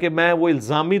 حالانکہ میں وہ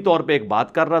الزامی طور پہ ایک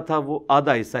بات کر رہا تھا، وہ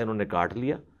آدھا حصہ انہوں نے کاٹ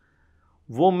لیا.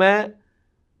 وہ میں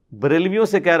بریلویوں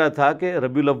سے کہہ رہا تھا کہ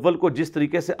ربیع الاول کو جس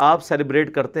طریقے سے آپ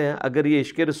سیلیبریٹ کرتے ہیں، اگر یہ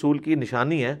عشق رسول کی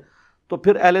نشانی ہے تو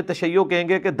پھر اہل تشیع کہیں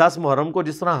گے کہ 10 محرم کو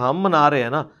جس طرح ہم منا رہے ہیں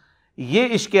نا،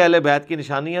 یہ عشق اہل بیت کی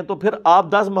نشانی ہے، تو پھر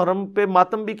آپ 10 محرم پہ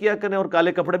ماتم بھی کیا کریں اور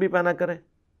کالے کپڑے بھی پہنا کریں.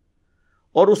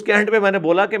 اور اس کے اینڈ پہ میں نے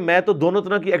بولا کہ میں تو دونوں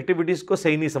طرح کی ایکٹیویٹیز کو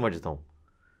صحیح نہیں سمجھتا ہوں.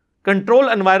 کنٹرول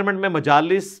انوائرمنٹ میں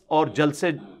مجالس اور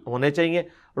جلسے ہونے چاہیے.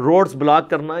 روڈز بلاک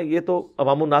کرنا یہ تو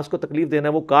عوام الناس کو تکلیف دینا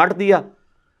ہے. وہ کاٹ دیا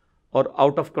اور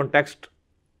آؤٹ آف کانٹیکسٹ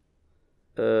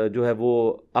جو ہے وہ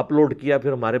اپلوڈ کیا.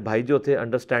 پھر ہمارے بھائی جو تھے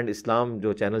انڈرسٹینڈ اسلام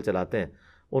جو چینل چلاتے ہیں,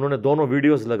 انہوں نے دونوں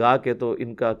ویڈیوز لگا کے تو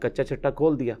ان کا کچا چٹا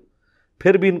کھول دیا.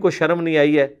 پھر بھی ان کو شرم نہیں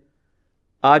آئی ہے.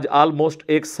 آج آلموسٹ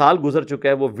 1 سال گزر چکا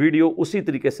ہے, وہ ویڈیو اسی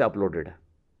طریقے سے اپلوڈڈ ہے.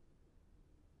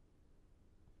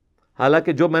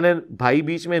 حالانکہ جو میں نے بھائی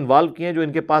بیچ میں انوالو کیے ہیں, جو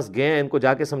ان کے پاس گئے ہیں, ان کو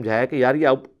جا کے سمجھایا کہ یار یہ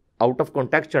آؤٹ آف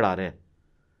کانٹیکٹ چڑھا رہے ہیں.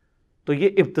 تو یہ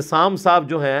ابتسام صاحب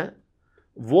جو ہیں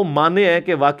وہ مانے ہیں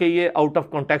کہ واقعی یہ آؤٹ آف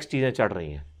کانٹیکٹ چیزیں چڑھ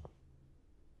رہی ہیں,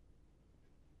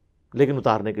 لیکن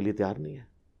اتارنے کے لیے تیار نہیں ہے.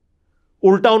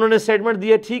 الٹا انہوں نے اسٹیٹمنٹ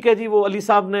دیا, ٹھیک ہے جی وہ علی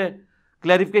صاحب نے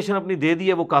کلیریفیکیشن اپنی دے دی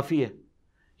ہے, وہ کافی ہے.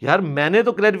 یار میں نے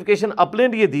تو کلیریفیکیشن اپنے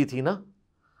لیے دی تھی نا.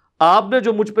 آپ نے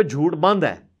جو مجھ پہ جھوٹ باندھا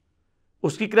ہے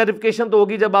اس کی کلیریفیکیشن تو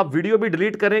ہوگی جب آپ ویڈیو بھی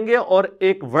ڈیلیٹ کریں گے اور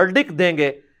ایک ورڈکٹ دیں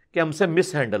گے کہ ہم سے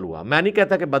مس ہینڈل ہوا. میں نہیں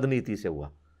کہتا کہ بدنیتی سے ہوا,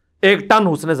 1 ٹن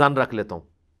حسن ظن رکھ لیتا ہوں.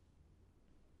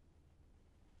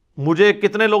 مجھے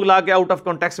کتنے لوگ لا کے آؤٹ آف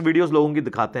کانٹیکسٹ ویڈیوز لوگوں کی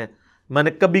دکھاتے ہیں, میں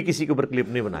نے کبھی کسی کے اوپر کلپ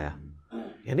نہیں بنایا.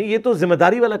 یعنی یہ تو ذمہ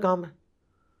داری والا کام ہے.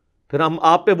 پھر ہم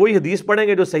آپ پہ وہی حدیث پڑھیں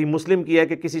گے جو صحیح مسلم کی ہے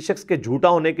کہ کسی شخص کے جھوٹا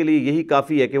ہونے کے لیے یہی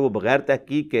کافی ہے کہ وہ بغیر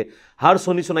تحقیق کے ہر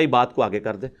سنی سنائی بات کو آگے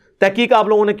کر دے. تحقیق آپ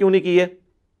لوگوں نے کیوں نہیں کی ہے؟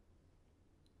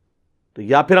 تو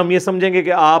یا پھر ہم یہ سمجھیں گے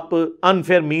کہ آپ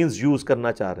انفیئر مینز یوز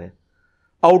کرنا چاہ رہے ہیں,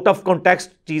 آؤٹ آف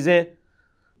کانٹیکسٹ چیزیں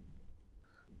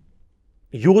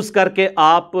یوز کر کے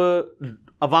آپ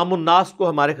عوام الناس کو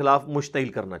ہمارے خلاف مشتعل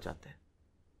کرنا چاہتے ہیں.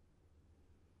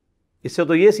 اس سے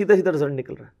تو یہ سیدھا سیدھا رزلٹ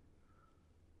نکل رہا ہے.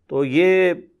 تو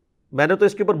یہ میں نے تو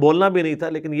اس کے اوپر بولنا بھی نہیں تھا,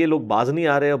 لیکن یہ لوگ باز نہیں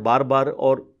آ رہے, اور بار بار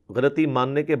اور غلطی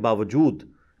ماننے کے باوجود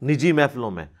نجی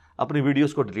محفلوں میں اپنی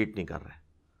ویڈیوز کو ڈیلیٹ نہیں کر رہے.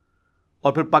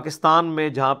 اور پھر پاکستان میں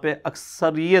جہاں پہ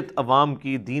اکثریت عوام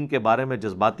کی دین کے بارے میں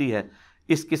جذباتی ہے,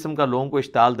 اس قسم کا لوگوں کو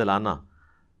اشتعال دلانا,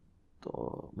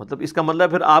 تو مطلب اس کا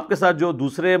مطلب پھر آپ کے ساتھ جو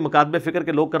دوسرے مکاتب فکر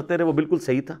کے لوگ کرتے رہے وہ بالکل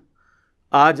صحیح تھا.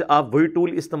 آج آپ وہی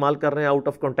ٹول استعمال کر رہے ہیں آؤٹ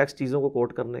آف کانٹیکسٹ چیزوں کو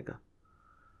کوٹ کرنے کا,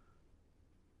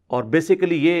 اور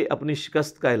بیسیکلی یہ اپنی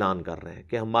شکست کا اعلان کر رہے ہیں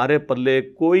کہ ہمارے پلے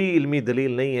کوئی علمی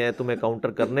دلیل نہیں ہے تمہیں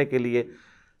کاؤنٹر کرنے کے لیے,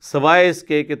 سوائے اس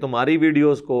کے کہ تمہاری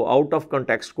ویڈیوز کو آؤٹ آف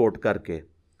کانٹیکسٹ کوٹ کر کے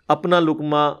اپنا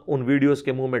لقمہ ان ویڈیوز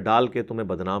کے منہ میں ڈال کے تمہیں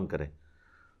بدنام کریں.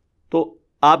 تو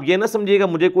آپ یہ نہ سمجھیے گا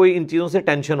مجھے کوئی ان چیزوں سے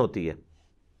ٹینشن ہوتی ہے.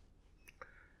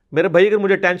 میرے بھائی اگر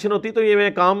مجھے ٹینشن ہوتی تو یہ میں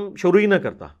کام شروع ہی نہ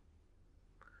کرتا.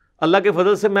 اللہ کے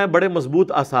فضل سے میں بڑے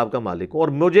مضبوط اعصاب کا مالک ہوں, اور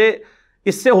مجھے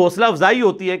اس سے حوصلہ افزائی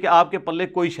ہوتی ہے کہ آپ کے پلے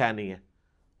کوئی شے نہیں ہے,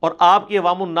 اور آپ کی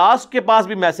عوام الناس کے پاس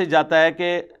بھی میسج جاتا ہے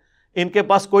کہ ان کے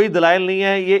پاس کوئی دلائل نہیں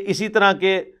ہے, یہ اسی طرح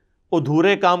کے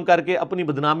ادھورے کام کر کے اپنی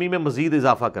بدنامی میں مزید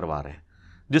اضافہ کروا رہے ہیں,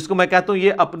 جس کو میں کہتا ہوں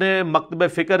یہ اپنے مکتب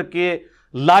فکر کے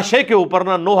لاشے کے اوپر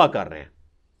نہ نوحہ کر رہے ہیں.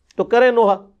 تو کریں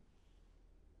نوحہ,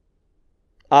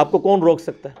 آپ کو کون روک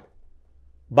سکتا ہے؟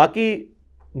 باقی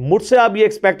مجھ سے آپ یہ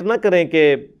ایکسپیکٹ نہ کریں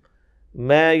کہ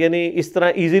میں یعنی اس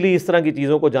طرح ایزیلی اس طرح کی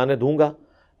چیزوں کو جانے دوں گا.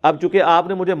 اب چونکہ آپ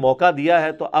نے مجھے موقع دیا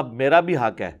ہے تو اب میرا بھی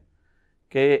حق ہے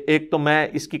کہ ایک تو میں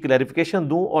اس کی کلیریفیکیشن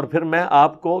دوں, اور پھر میں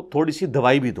آپ کو تھوڑی سی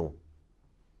دوائی بھی دوں,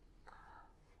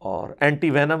 اور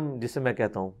اینٹی وینم جسے میں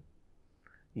کہتا ہوں,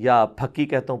 یا پھکی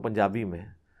کہتا ہوں پنجابی میں,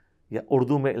 یا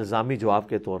اردو میں الزامی جواب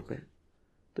کے طور پہ.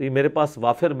 تو یہ میرے پاس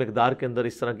وافر مقدار کے اندر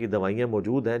اس طرح کی دوائیاں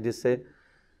موجود ہیں جس سے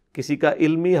کسی کا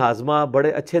علمی ہاضمہ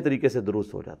بڑے اچھے طریقے سے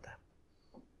درست ہو جاتا ہے.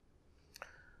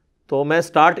 تو میں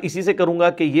سٹارٹ اسی سے کروں گا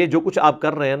کہ یہ جو کچھ آپ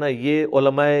کر رہے ہیں نا, یہ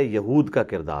علماء یہود کا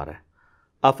کردار ہے.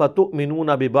 افتؤمنون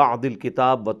ببعض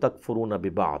الکتاب وتکفرون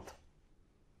ببعض,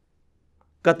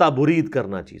 قطع برید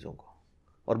کرنا چیزوں کو.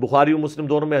 اور بخاری و مسلم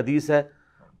دونوں میں حدیث ہے,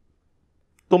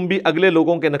 تم بھی اگلے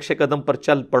لوگوں کے نقش قدم پر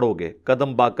چل پڑو گے,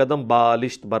 قدم با قدم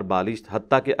بالشت بر بالشت,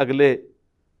 حتیٰ کہ اگلے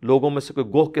لوگوں میں سے کوئی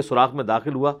گوہ کے سوراخ میں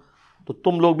داخل ہوا تو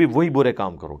تم لوگ بھی وہی برے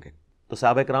کام کرو گے. تو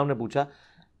صحابہ کرام نے پوچھا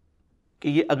کہ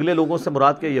یہ اگلے لوگوں سے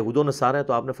مراد کے یہود و نصارہ ہیں؟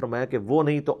 تو آپ نے فرمایا کہ وہ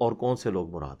نہیں تو اور کون سے لوگ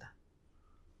مراد ہیں.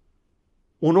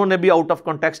 انہوں نے بھی آؤٹ آف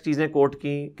کانٹیکسٹ چیزیں کوٹ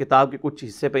کی, کتاب کے کچھ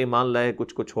حصے پہ ایمان لائے,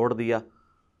 کچھ کو چھوڑ دیا,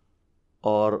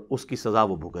 اور اس کی سزا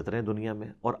وہ بھگت رہے ہیں دنیا میں.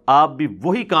 اور آپ بھی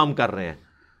وہی کام کر رہے ہیں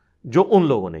جو ان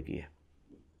لوگوں نے کی ہے.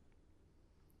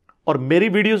 اور میری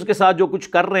ویڈیوز کے ساتھ جو کچھ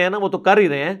کر رہے ہیں نا, وہ تو کر ہی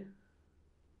رہے ہیں.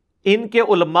 ان کے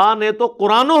علماء نے تو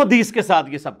قرآن و حدیث کے ساتھ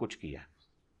یہ سب کچھ کیا ہے.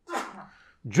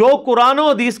 جو قرآن و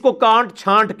حدیث کو کانٹ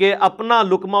چھانٹ کے اپنا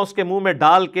لقمہ اس کے منہ میں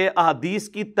ڈال کے احادیث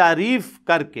کی تعریف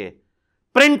کر کے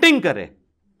پرنٹنگ کرے,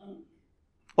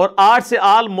 اور آج سے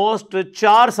آلموسٹ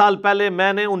 4 سال پہلے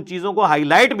میں نے ان چیزوں کو ہائی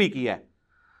لائٹ بھی کیا ہے,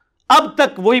 اب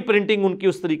تک وہی پرنٹنگ ان کی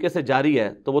اس طریقے سے جاری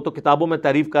ہے, تو وہ تو کتابوں میں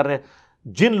تعریف کر رہے ہیں.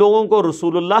 جن لوگوں کو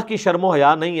رسول اللہ کی شرم و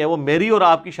حیا نہیں ہے وہ میری اور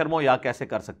آپ کی شرم و حیا کیسے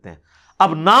کر سکتے ہیں؟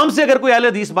 اب نام سے اگر کوئی اہل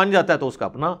حدیث بن جاتا ہے تو اس کا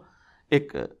اپنا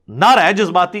ایک نعرہ ہے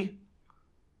جذباتی،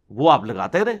 وہ آپ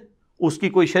لگاتے رہے، اس کی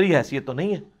کوئی شرعی حیثیت تو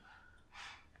نہیں ہے۔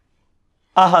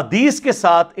 احادیث کے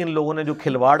ساتھ ان لوگوں نے جو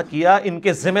کھلواڑ کیا، ان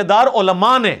کے ذمہ دار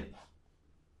علماء نے،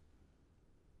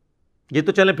 یہ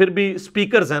تو چلیں پھر بھی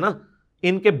سپیکرز ہیں نا،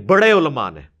 ان کے بڑے علماء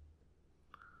نے،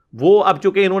 وہ اب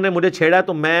چونکہ انہوں نے مجھے چھیڑا ہے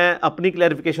تو میں اپنی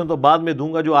کلیریفیکیشن تو بعد میں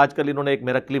دوں گا۔ جو آج کل انہوں نے ایک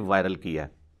میرا کلپ وائرل کیا ہے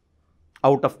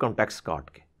آؤٹ آف کانٹیکسٹ کاٹ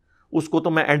کے، اس کو تو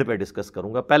میں اینڈ پہ ڈسکس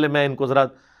کروں گا۔ پہلے میں ان کو ذرا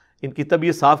ان کی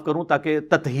طبیعت صاف کروں تاکہ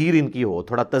تطہیر ان کی ہو،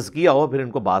 تھوڑا تزکیہ ہو، پھر ان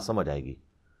کو بات سمجھ آئے گی،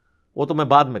 وہ تو میں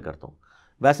بعد میں کرتا ہوں۔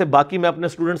 ویسے باقی میں اپنے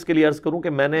اسٹوڈنٹس کے لیے عرض کروں کہ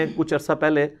میں نے کچھ عرصہ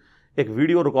پہلے ایک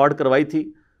ویڈیو ریکارڈ کروائی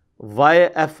تھی، why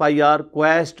F I R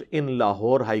quest in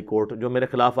Lahore high court, جو میرے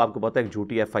خلاف آپ کو پتہ ہے ایک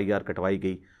جھوٹی ایف آئی آر کٹوائی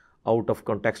گئی آؤٹ آف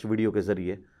کانٹیکسٹ ویڈیو کے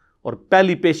ذریعے، اور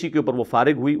پہلی پیشی کے اوپر وہ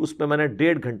فارغ ہوئی۔ اس پہ میں نے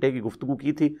 1.5 گھنٹے کی گفتگو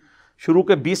کی تھی۔ شروع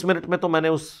کے 20 منٹ میں تو میں نے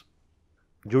اس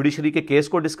جوڈیشری کے کیس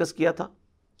کو ڈسکس کیا تھا،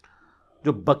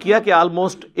 جو بقیہ کے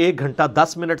آلموسٹ 1 گھنٹہ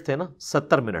 10 منٹ تھے نا،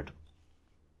 70 منٹ،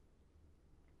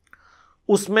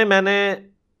 اس میں نے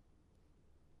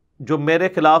جو میرے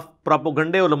خلاف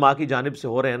پراپوگنڈے علماء کی جانب سے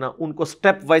ہو رہے ہیں نا، ان کو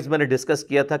سٹیپ وائز میں نے ڈسکس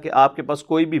کیا تھا کہ آپ کے پاس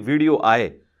کوئی بھی ویڈیو آئے،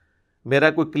 میرا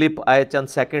کوئی کلپ آئے چند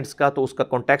سیکنڈز کا، تو اس کا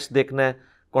کانٹیکسٹ دیکھنا ہے،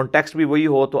 کانٹیکسٹ بھی وہی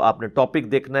ہو تو آپ نے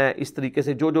ٹاپک دیکھنا ہے، اس طریقے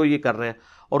سے جو یہ کر رہے ہیں۔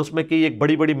 اور اس میں کئی ایک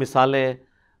بڑی بڑی مثالیں ہیں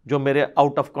جو میرے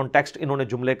آؤٹ آف کانٹیکسٹ انہوں نے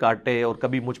جملے کاٹے، اور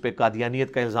کبھی مجھ پہ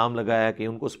قادیانیت کا الزام لگایا کہ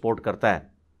ان کو سپورٹ کرتا ہے،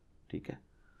 ٹھیک ہے۔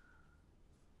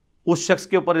 اس شخص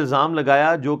کے اوپر الزام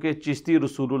لگایا جو کہ چشتی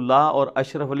رسول اللہ اور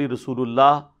اشرف علی رسول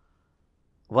اللہ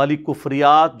والی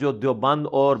کفریات جو دیوبند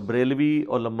اور بریلوی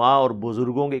علماء اور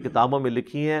بزرگوں کی کتابوں میں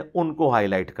لکھی ہیں ان کو ہائی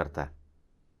لائٹ کرتا ہے،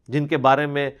 جن کے بارے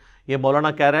میں یہ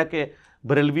مولانا کہہ رہا ہے کہ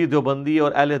بریلوی، دیوبندی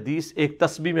اور اہل حدیث ایک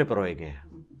تسبیح میں پروئے گئے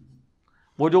ہیں۔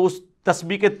 وہ جو اس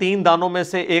تسبیح کے 3 دانوں میں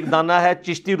سے ایک دانہ ہے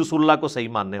چشتی رسول اللہ کو صحیح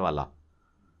ماننے والا،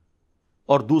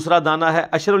 اور دوسرا دانہ ہے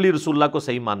اشرف علی رسول اللہ کو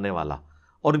صحیح ماننے والا،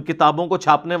 اور ان کتابوں کو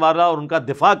چھاپنے والا اور ان کا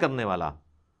دفاع کرنے والا،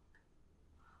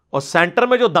 اور سینٹر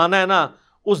میں جو دانہ ہے نا،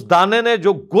 اس دانے نے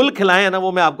جو گل کھلائے ہیں نا،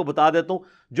 وہ میں آپ کو بتا دیتا ہوں،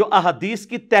 جو احادیث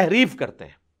کی تحریف کرتے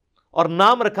ہیں، اور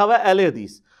نام رکھا ہوا ہے اہل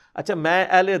حدیث۔ اچھا، میں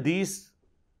اہل حدیث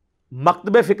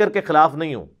مکتب فکر کے خلاف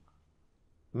نہیں ہوں،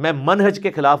 میں منہج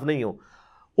کے خلاف نہیں ہوں۔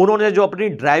 انہوں نے جو اپنی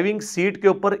ڈرائیونگ سیٹ کے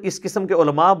اوپر اس قسم کے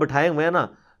علماء بٹھائے ہوئے ہیں نا،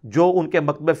 جو ان کے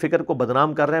مکتب فکر کو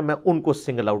بدنام کر رہے ہیں، میں ان کو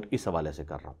سنگل آؤٹ اس حوالے سے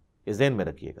کر رہا ہوں، یہ ذہن میں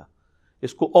رکھیے گا،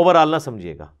 اس کو اوور آل نہ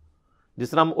سمجھیے گا۔ جس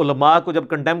طرح ہم علماء کو جب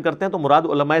کنڈیم کرتے ہیں تو مراد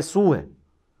علماء سو ہیں،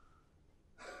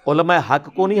 علماء حق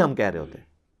کو نہیں ہم کہہ رہے ہوتے۔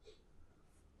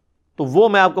 تو وہ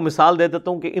میں آپ کو مثال دے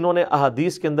دیتا ہوں کہ انہوں نے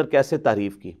احادیث کے اندر کیسے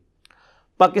تعریف کی۔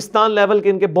 پاکستان لیول کے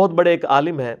ان کے بہت بڑے ایک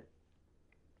عالم ہیں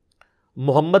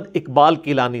محمد اقبال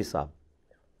کیلانی صاحب،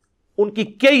 ان کی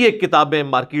کئی ایک کتابیں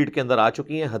مارکیٹ کے اندر آ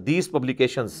چکی ہیں، حدیث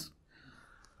پبلیکیشنز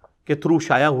کے تھرو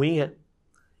شائع ہوئی ہیں۔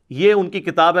 یہ ان کی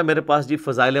کتاب ہے میرے پاس جی،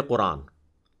 فضائل قرآن۔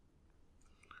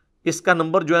 اس کا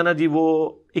نمبر جو ہے نا جی، وہ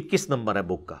 21 نمبر ہے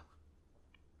بک کا۔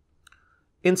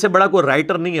 ان سے بڑا کوئی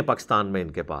رائٹر نہیں ہے پاکستان میں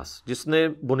ان کے پاس جس نے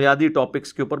بنیادی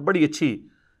ٹاپکس کے اوپر بڑی اچھی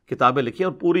کتابیں لکھی ہیں،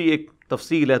 اور پوری ایک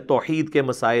تفصیل ہے، توحید کے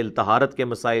مسائل، طہارت کے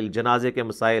مسائل، جنازے کے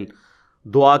مسائل،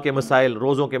 دعا کے مسائل،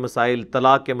 روزوں کے مسائل،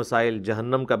 طلاق کے مسائل،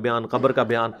 جہنم کا بیان، قبر کا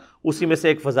بیان۔ اسی میں سے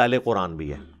ایک فضائل قرآن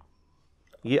بھی ہے۔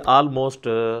 یہ آلموسٹ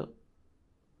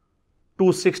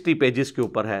 260 پیجز کے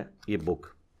اوپر ہے یہ بک۔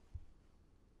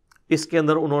 اس کے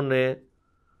اندر انہوں نے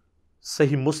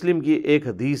صحیح مسلم کی ایک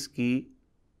حدیث کی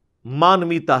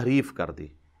مانوی تحریف کر دی،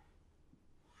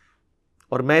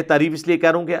 اور میں تعریف اس لیے کہہ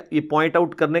رہا ہوں کہ یہ پوائنٹ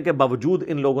آؤٹ کرنے کے باوجود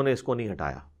ان لوگوں نے اس کو نہیں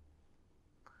ہٹایا۔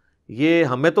 یہ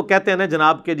ہمیں تو کہتے ہیں نا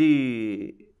جناب کہ جی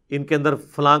ان کے اندر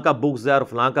فلاں کا بغض ہے اور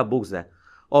فلاں کا بغض ہے،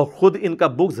 اور خود ان کا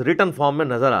بغض ریٹن فارم میں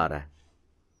نظر آ رہا ہے،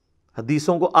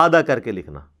 حدیثوں کو آدھا کر کے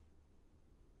لکھنا۔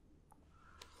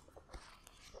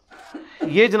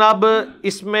 یہ جناب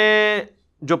اس میں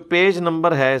جو پیج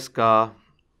نمبر ہے اس کا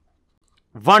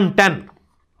 110،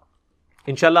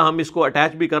 انشاءاللہ ہم اس کو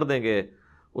اٹیچ بھی کر دیں گے،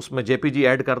 اس میں جے پی جی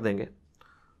ایڈ کر دیں گے۔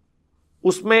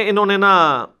 اس میں انہوں نے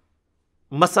نا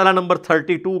مسئلہ نمبر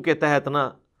 32 کے تحت نا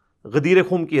غدیر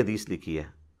خم کی حدیث لکھی ہے۔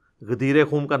 غدیر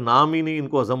خم کا نام ہی نہیں ان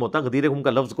کو ہضم ہوتا، غدیر خم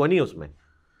کا لفظ کوئی نہیں اس میں۔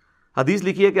 حدیث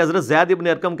لکھی ہے کہ حضرت زید ابن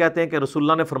ارقم کہتے ہیں کہ رسول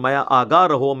اللہ نے فرمایا، آگاہ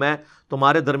رہو، میں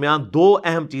تمہارے درمیان 2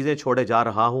 اہم چیزیں چھوڑے جا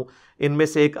رہا ہوں، ان میں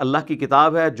سے ایک اللہ کی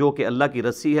کتاب ہے جو کہ اللہ کی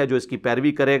رسی ہے، جو اس کی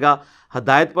پیروی کرے گا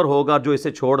ہدایت پر ہوگا، جو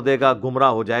اسے چھوڑ دے گا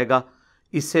گمراہ ہو جائے گا۔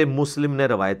 اسے مسلم نے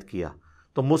روایت کیا۔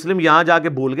 تو مسلم یہاں جا کے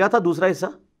بھول گیا تھا دوسرا حصہ۔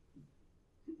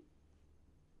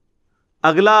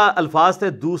 اگلا الفاظ تھے،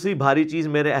 دوسری بھاری چیز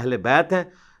میرے اہل بیت ہیں،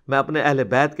 میں اپنے اہل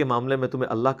بیت کے معاملے میں تمہیں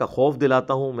اللہ کا خوف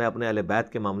دلاتا ہوں، میں اپنے اہل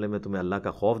بیت کے معاملے میں تمہیں اللہ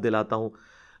کا خوف دلاتا ہوں،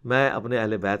 میں اپنے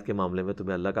اہل بیت کے معاملے میں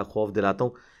تمہیں اللہ کا خوف دلاتا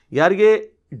ہوں. یار یہ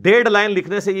 1.5 لائن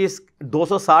لکھنے سے یہ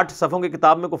 260 صفحوں کی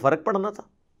کتاب میں کوئی فرق پڑنا تھا؟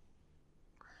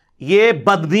 یہ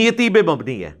بدنیتی بے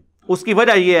مبنی ہے. اس کی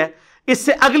وجہ یہ ہے، اس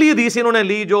سے اگلی حدیث انہوں نے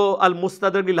لی جو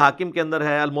المستدرک الحاکم کے اندر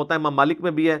ہے، الموطا امام مالک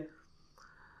میں بھی ہے،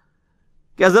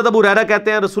 کہ حضرت ابو ہریرہ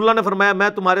کہتے ہیں رسول اللہ نے فرمایا میں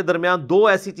تمہارے درمیان 2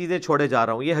 ایسی چیزیں چھوڑے جا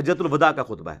رہا ہوں. یہ حجۃ الوداع کا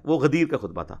خطبہ ہے، وہ غدیر کا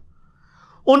خطبہ تھا.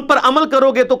 ان پر عمل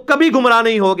کرو گے تو کبھی گمراہ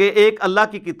نہیں ہوگے، ایک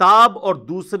اللہ کی کتاب اور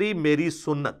دوسری میری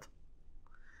سنت.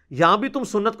 یہاں بھی تم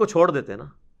سنت کو چھوڑ دیتے نا.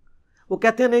 وہ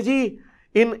کہتے ہیں نہیں جی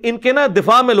ان کے نا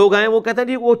دفاع میں لوگ آئے، وہ کہتے ہیں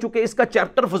جی وہ چونکہ اس کا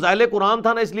چیپٹر فضائل قرآن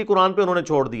تھا نا اس لیے قرآن پہ انہوں نے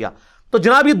چھوڑ دیا. تو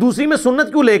جناب یہ دوسری میں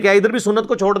سنت کیوں لے کے آئے؟ ادھر بھی سنت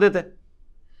کو چھوڑ دیتے،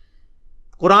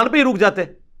 قرآن پہ ہی رک جاتے.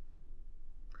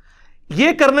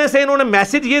 یہ کرنے سے انہوں نے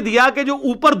میسج یہ دیا کہ جو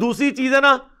اوپر دوسری چیز ہے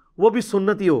نا وہ بھی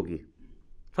سنت ہی ہوگی.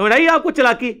 سمجھ آئیے آپ کو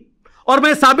چلاکی؟ اور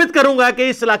میں ثابت کروں گا کہ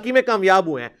اس چلاکی میں کامیاب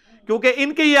ہوئے ہیں، کیونکہ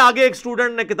ان کے یہ آگے ایک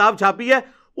اسٹوڈنٹ نے کتاب چھاپی ہے،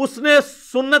 اس نے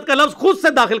سنت کا لفظ خود سے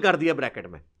داخل کر دیا بریکٹ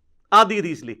میں آدھی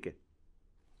حدیث لکھ کے.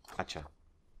 اچھا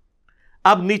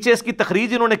اب نیچے اس کی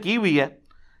تخریج انہوں نے کی ہوئی ہے،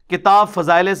 کتاب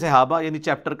فضائل صحابہ، یعنی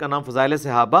چیپٹر کا نام فضائل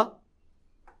صحابہ،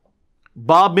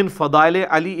 باب من فضائل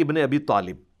علی ابن ابی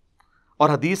طالب، اور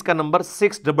حدیث کا نمبر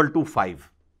 6225،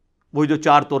 وہی جو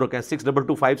 4 طرق ہیں،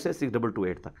 6225 سے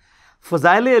 6228 تک.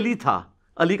 فضائل علی تھا،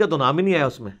 علی کا تو نام ہی نہیں آیا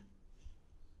اس میں.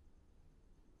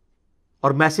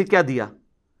 اور میسج کیا دیا؟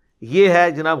 یہ ہے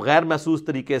جناب غیر محسوس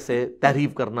طریقے سے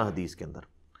تحریف کرنا حدیث کے اندر.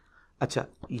 اچھا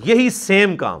یہی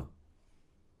سیم کام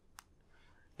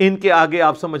ان کے آگے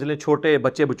آپ سمجھ لیں چھوٹے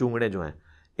بچے بچونگڑے جو ہیں،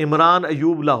 عمران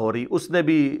ایوب لاہوری، اس نے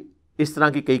بھی اس طرح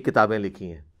کی کئی کتابیں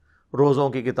لکھی ہیں، روزوں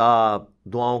کی کتاب،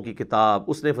 دعاؤں کی کتاب،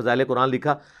 اس نے فضائل قرآن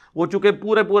لکھا. وہ چونکہ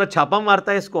پورا چھاپا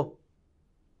مارتا ہے اس کو،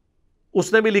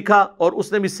 اس نے بھی لکھا، اور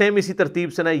اس نے بھی سیم اسی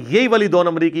ترتیب سے نا یہی والی 2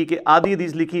 نمبری کی کہ آدھی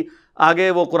حدیث لکھی، آگے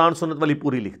وہ قرآن سنت والی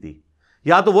پوری لکھ دی.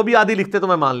 یا تو وہ بھی آدھی لکھتے تو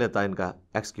میں مان لیتا ان کا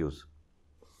ایکسکیوز.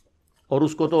 اور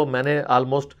اس کو تو میں نے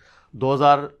آلموسٹ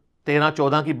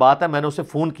 2013-14 کی بات ہے، میں نے اسے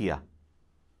فون کیا،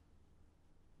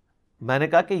 میں نے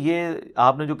کہا کہ یہ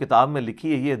آپ نے جو کتاب میں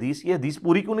لکھی ہے یہ حدیث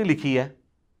پوری کیوں نہیں لکھی ہے؟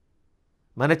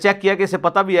 میں نے چیک کیا کہ اسے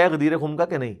پتہ بھی ہے غدیر خم کا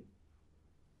کہ نہیں.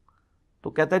 تو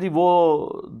کہتا ہے جی وہ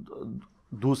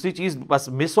دوسری چیز بس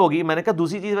مس ہوگی. میں نے کہا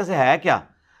دوسری چیز ویسے ہے کیا؟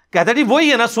 کہتا ہے جی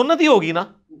وہی ہے نا، سنت ہی ہوگی نا.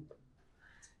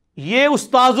 یہ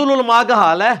استاذ العلماء کا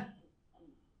حال ہے.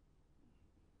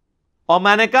 اور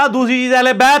میں نے کہا دوسری چیز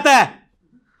اہل بیت ہے.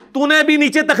 تو نے بھی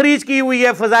نیچے تخریج کی ہوئی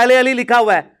ہے، فضائل علی لکھا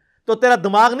ہوا ہے، تو تیرا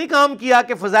دماغ نہیں کام کیا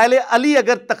کہ فضائل علی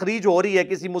اگر تخریج ہو رہی ہے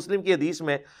کسی مسلم کی حدیث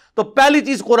میں تو پہلی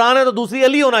چیز قرآن ہے تو دوسری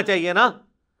علی ہونا چاہیے نا.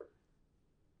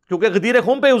 کیونکہ غدیر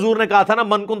خم پہ حضور نے کہا تھا نا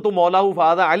من کنت مولا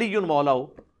فہذا علی مولا.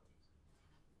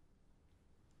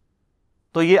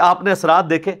 تو یہ آپ نے اثرات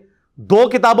دیکھے، 2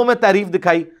 کتابوں میں تعریف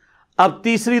دکھائی. اب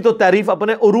تیسری تو تعریف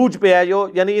اپنے عروج پہ ہے، جو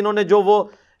یعنی انہوں نے جو وہ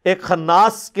ایک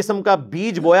خناس قسم کا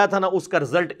بیج بویا تھا نا اس کا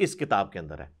رزلٹ اس کتاب کے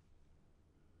اندر ہے.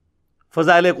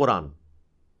 فضائل قرآن،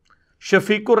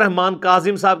 شفیق الرحمان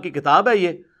کاظم صاحب کی کتاب ہے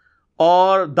یہ،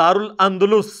 اور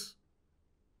دارالاندلس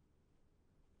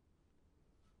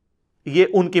یہ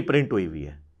ان کی پرنٹ ہوئی ہوئی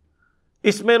ہے.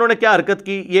 اس میں انہوں نے کیا حرکت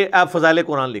کی، یہ آپ فضائل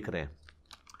قرآن لکھ رہے ہیں،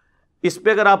 اس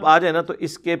پہ اگر آپ آ جائیں نا تو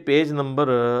اس کے پیج نمبر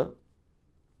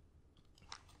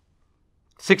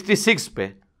 66 پہ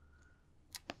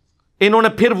انہوں نے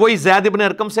پھر وہی زید ابن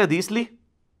ارقم سے حدیث لی،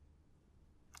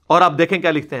 اور آپ دیکھیں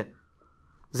کیا لکھتے ہیں.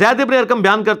 زید ابن ارقم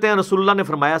بیان کرتے ہیں رسول اللہ نے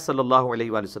فرمایا صلی اللہ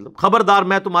علیہ وآلہ وسلم، خبردار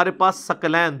میں تمہارے پاس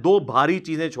ثقلین 2 بھاری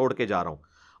چیزیں چھوڑ کے جا رہا ہوں.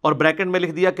 اور بریکٹ میں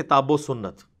لکھ دیا کتاب و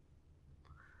سنت.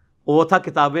 وہ تھا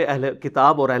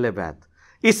کتاب اور اہل بیت.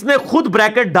 اس نے خود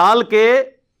بریکٹ ڈال کے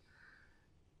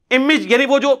امیج، یعنی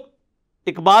وہ جو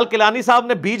اقبال کیلانی صاحب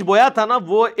نے بیج بویا تھا نا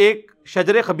وہ ایک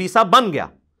شجر خبیثہ بن گیا،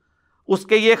 اس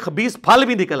کے یہ خبیث پھل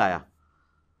بھی نکل آیا.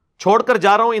 چھوڑ کر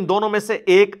جا رہا ہوں ان دونوں میں سے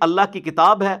ایک اللہ کی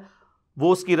کتاب ہے،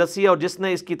 وہ اس کی رسی ہے، اور جس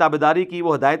نے اس کی تابعداری کی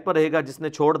وہ ہدایت پر رہے گا، جس نے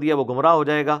چھوڑ دیا وہ گمراہ ہو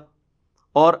جائے گا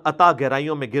اور عطا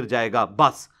گہرائیوں میں گر جائے گا.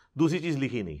 بس دوسری چیز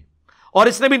لکھی نہیں. اور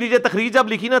اس نے بھی نیچے تخریج اب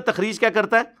لکھی نا، تخریج کیا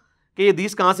کرتا ہے کہ یہ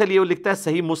حدیث کہاں سے لی، وہ لکھتا ہے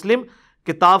صحیح مسلم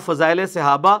کتاب فضائل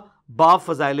صحابہ باب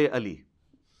فضائل علی.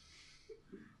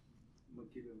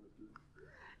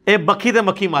 اے بکھی تے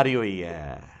مکھی ماری ہوئی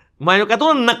ہے. میں جو کہتا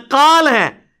ہوں نقال ہیں،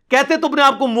 کہتے تو اپنے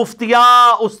آپ کو مفتیا،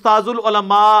 استاذ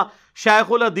العلماء،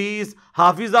 شیخ الحدیث،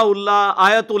 حافظہ اللہ،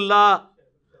 آیت اللہ،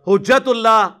 حجت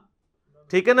اللہ،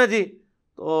 ٹھیک ہے نا جی.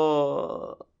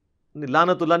 تو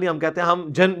لعنت اللہ نہیں ہم کہتے ہیں، ہم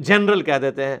جنرل کہہ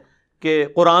دیتے ہیں کہ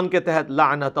قرآن کے تحت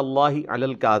لعنت اللہ علی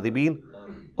الکاذبین،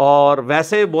 اور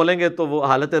ویسے بولیں گے تو وہ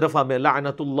حالت رفع میں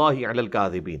لعنت اللہ علی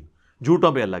الکاذبین.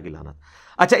 جھوٹوں پہ اللہ کی لعنت۔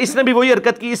 اچھا اس نے بھی وہی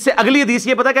حرکت کی، اس سے اگلی حدیث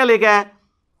یہ پتہ کیا لے کے آیا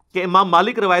کہ امام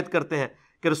مالک روایت کرتے ہیں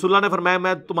کہ رسول اللہ نے فرمایا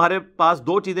میں تمہارے پاس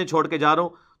دو چیزیں چھوڑ کے جا رہا ہوں،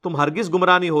 تم ہرگز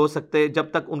گمراہ نہیں ہو سکتے جب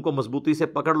تک ان کو مضبوطی سے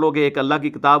پکڑ لو گے، ایک اللہ کی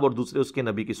کتاب اور دوسرے اس کے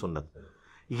نبی کی سنت۔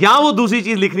 یا وہ دوسری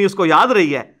چیز لکھنی اس کو یاد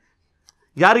رہی ہے،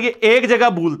 یار یہ ایک جگہ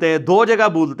بھولتے، دو جگہ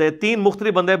بھولتے، تین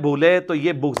مختلف بندے بھولے تو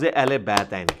یہ بغض اہل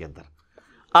بیت ہے ان کے اندر۔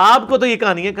 آپ کو تو یہ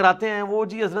کہانیاں کراتے ہیں وہ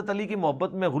جی حضرت علی کی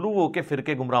محبت میں غلو ہو کے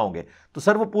فرقے گمراہ ہوں گے، تو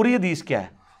سر وہ پوری حدیث کیا ہے؟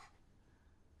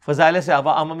 فضائل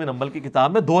صحابہ احمد بن حنبل کی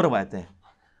کتاب میں 2 روایتیں ہیں،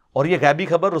 اور یہ غیبی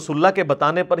خبر رسول اللہ کے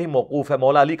بتانے پر ہی موقوف ہے۔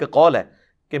 مولا علی کا قول ہے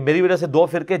کہ میری وجہ سے 2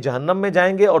 فرقے جہنم میں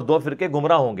جائیں گے اور 2 فرقے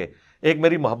گمراہ ہوں گے، ایک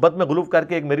میری محبت میں غلو کر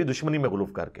کے، ایک میری دشمنی میں غلو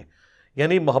کر کے۔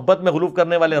 یعنی محبت میں غلو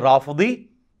کرنے والے رافضی،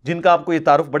 جن کا آپ کو یہ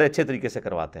تعارف بڑے اچھے طریقے سے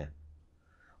کرواتے ہیں،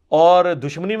 اور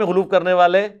دشمنی میں غلو کرنے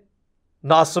والے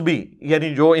ناصبی،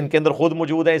 یعنی جو ان کے اندر خود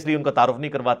موجود ہیں اس لیے ان کا تعارف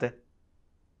نہیں کرواتے،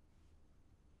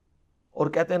 اور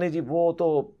کہتے ہیں نہیں جی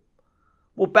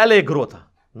وہ پہلے ایک گروہ تھا۔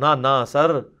 نہ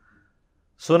سر،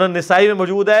 سنن نسائی میں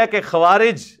موجود ہے کہ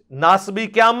خوارج ناصبی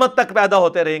قیامت تک پیدا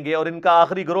ہوتے رہیں گے، اور ان کا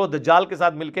آخری گروہ دجال کے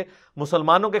ساتھ مل کے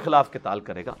مسلمانوں کے خلاف قتال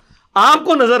کرے گا۔ آپ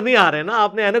کو نظر نہیں آ رہے نا،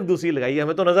 آپ نے اینک دوسری لگائی ہے،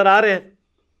 ہمیں تو نظر آ رہے ہیں،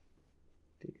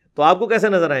 ٹھیک ہے، تو آپ کو کیسے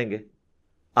نظر آئیں گے؟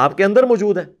 آپ کے اندر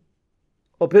موجود ہے۔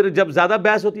 اور پھر جب زیادہ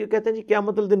بحث ہوتی ہے کہتے ہیں جی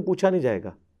قیامت الدن پوچھا نہیں جائے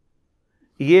گا،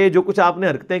 یہ جو کچھ آپ نے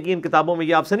حرکتیں کی ان کتابوں میں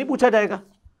یہ آپ سے نہیں پوچھا جائے گا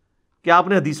کہ آپ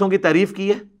نے حدیثوں کی تعریف کی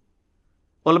ہے،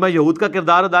 علماء یہود کا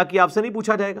کردار ادا کیا، آپ سے نہیں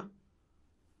پوچھا جائے گا۔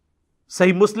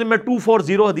 صحیح مسلم میں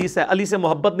 240 حدیث ہے، علی سے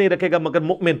محبت نہیں رکھے گا مگر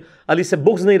مؤمن، علی سے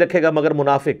بغض نہیں رکھے گا مگر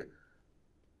منافق۔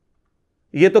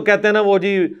 یہ تو کہتے ہیں نا وہ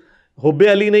جی حب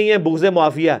علی نہیں ہے، بغض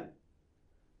معاویہ۔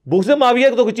 بغض معاویہ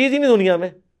تو کوئی چیز ہی نہیں دنیا میں،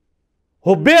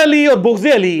 حب علی اور بغض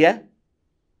علی ہے۔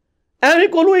 ایویں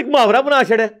کولو ایک محاورہ بنا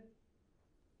چھڑے،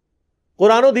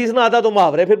 قرآن و حدیث نہ آتا تو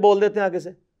محاورے پھر بول دیتے ہیں آگے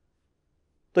سے۔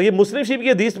 تو یہ مسلم شریف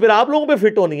کی حدیث پھر آپ لوگوں پہ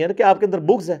فٹ ہونی ہے کہ آپ کے اندر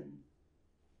بغض ہے۔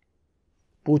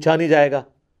 پوچھا نہیں جائے گا،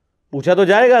 پوچھا تو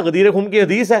جائے گا۔ غدیر خم کی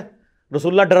حدیث ہے،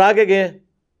 رسول اللہ ڈرا کے گئے ہیں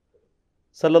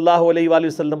صلی اللہ علیہ وآلہ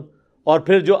وسلم۔ اور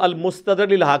پھر جو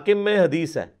المستدرک للحاکم میں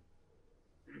حدیث ہے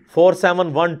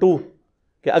 4712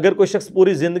 کہ اگر کوئی شخص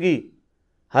پوری زندگی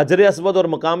حجر اسود اور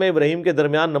مقام ابراہیم کے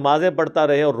درمیان نمازیں پڑھتا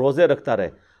رہے اور روزے رکھتا رہے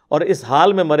اور اس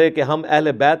حال میں مرے کہ ہم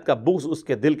اہل بیت کا بغض اس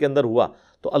کے دل کے اندر ہوا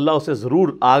تو اللہ اسے ضرور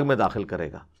آگ میں داخل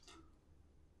کرے گا۔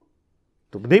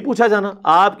 تو نہیں پوچھا جانا،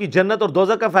 آپ کی جنت اور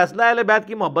دوزخ کا فیصلہ اہل بیت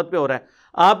کی محبت پہ ہو رہا ہے،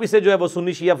 آپ اسے جو ہے وہ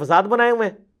سنی شیعہ فساد بنائے ہوئے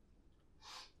ہیں۔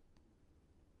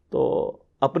 تو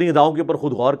اپنی اداؤں کے اوپر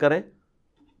خود غور کریں،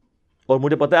 اور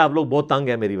مجھے پتہ ہے آپ لوگ بہت تنگ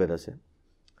ہیں میری وجہ سے۔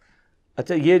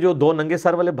 اچھا یہ جو 2 ننگے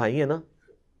سر والے بھائی ہیں نا،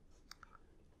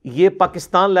 یہ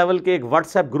پاکستان لیول کے ایک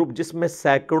واٹس ایپ گروپ جس میں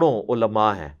سینکڑوں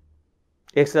علماء ہیں،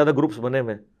 1 سے زیادہ گروپس بنے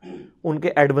ہوئے، ان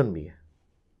کے ایڈمن بھی ہیں،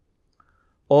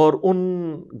 اور ان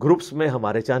گروپس میں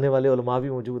ہمارے چاہنے والے علماء بھی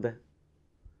موجود ہیں،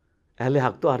 اہل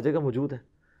حق تو ہر جگہ موجود ہے۔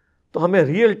 تو ہمیں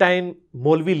ریئل ٹائم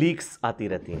مولوی لیکس آتی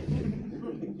رہتی ہیں،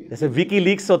 جیسے وکی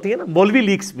لیکس ہوتی ہے نا، مولوی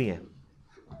لیکس بھی ہیں،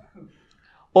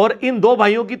 اور ان 2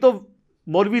 بھائیوں کی تو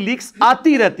مولوی لیکس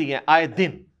آتی رہتی ہیں آئے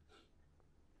دن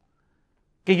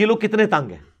کہ یہ لوگ کتنے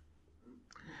تنگ ہیں۔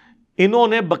 انہوں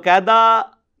نے باقاعدہ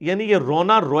یعنی یہ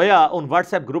رونا رویا ان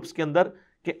واٹس ایپ گروپس کے اندر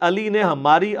کہ علی نے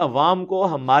ہماری عوام کو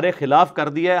ہمارے خلاف کر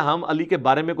دیا ہے، ہم علی کے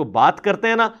بارے میں کوئی بات کرتے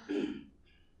ہیں نا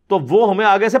تو وہ ہمیں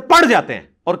آگے سے پڑھ جاتے ہیں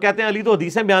اور کہتے ہیں علی تو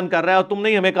حدیثیں بیان کر رہا ہے اور تم نے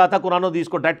ہی ہمیں کہا تھا قرآن و حدیث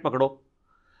کو ڈائریکٹ پکڑو۔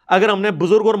 اگر ہم نے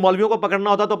بزرگ اور مولویوں کو پکڑنا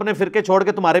ہوتا تو اپنے فرقے چھوڑ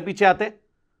کے تمہارے پیچھے آتے،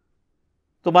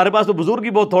 تمہارے پاس تو بزرگ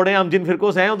ہی بہت تھوڑے ہیں، ہم جن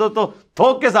فرقوں سے ہیں ادھر تو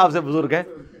تھوک کے حساب سے بزرگ ہیں۔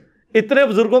 اتنے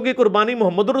بزرگوں کی قربانی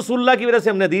محمد رسول اللہ کی وجہ سے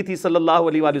ہم نے دی تھی صلی اللہ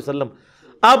علیہ وآلہ وسلم،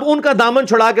 اب ان کا دامن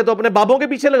چھڑا کے تو اپنے بابوں کے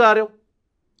پیچھے لگا رہے ہو۔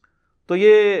 تو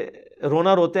یہ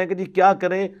رونا روتے ہیں کہ جی کیا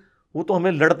کریں، وہ تو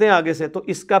ہمیں لڑتے ہیں آگے سے۔ تو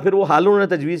اس کا پھر وہ حال انہوں نے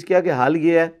تجویز کیا کہ حال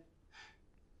یہ ہے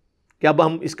کہ اب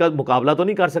ہم اس کا مقابلہ تو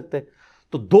نہیں کر سکتے،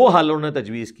 تو 2 حال انہوں نے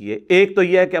تجویز کیے۔ ایک تو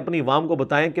یہ ہے کہ اپنی عوام کو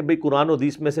بتائیں کہ بھئی قرآن و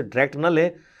حدیث میں سے ڈائریکٹ نہ لیں،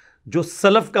 جو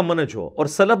سلف کا منہج ہو، اور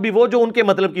سلف بھی وہ جو ان کے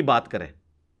مطلب کی بات کریں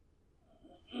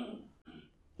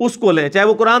اس کو لیں، چاہے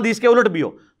وہ قرآن حدیث کے الٹ بھی ہو۔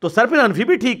 تو سر پھر حنفی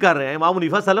بھی ٹھیک کر رہے ہیں، امام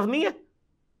حنیفہ سلف نہیں ہے؟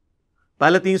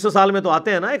 پہلے 300 سال میں تو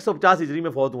آتے ہیں نا، 150 ہجری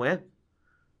میں فوت ہوئے ہیں،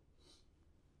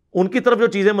 ان کی طرف جو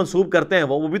چیزیں منسوب کرتے ہیں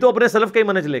وہ بھی تو اپنے سلف کا ہی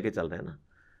منہج لے کے چل رہے ہیں نا۔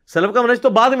 سلف کا منہج تو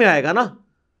بعد میں آئے گا نا،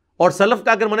 اور سلف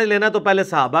کا اگر منہج لینا ہے تو پہلے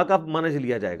صحابہ کا منہج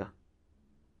لیا جائے گا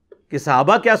کہ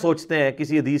صحابہ کیا سوچتے ہیں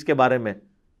کسی حدیث کے بارے میں،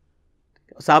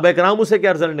 صحابہ کرام اسے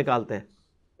کیا رزلٹ نکالتے ہیں،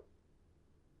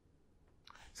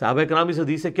 صحابہ کرام اس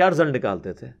حدیث سے کیا رزلٹ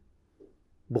نکالتے تھے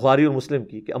بخاری اور مسلم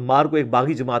کی کہ عمار کو ایک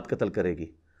باغی جماعت قتل کرے گی،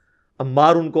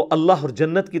 عمار ان کو اللہ اور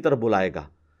جنت کی طرف بلائے گا،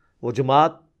 وہ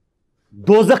جماعت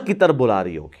دوزخ کی طرف بلا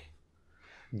رہی ہوگی۔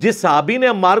 جس صحابی نے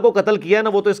عمار کو قتل کیا نا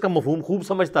وہ تو اس کا مفہوم خوب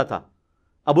سمجھتا تھا.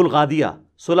 ابو الغادیہ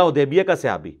صلح حدیبیہ کا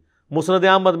صحابی, مسند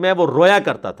احمد میں وہ رویا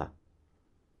کرتا تھا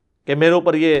کہ میرے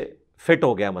اوپر یہ فٹ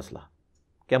ہو گیا مسئلہ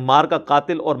کہ عمار کا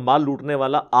قاتل اور مال لوٹنے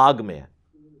والا آگ میں ہے.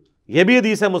 یہ بھی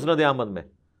حدیث ہے مسند احمد میں.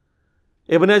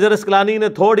 ابن حجر اسقلانی نے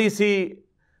تھوڑی سی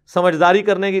سمجھداری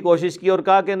کرنے کی کوشش کی اور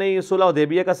کہا کہ نہیں, صلح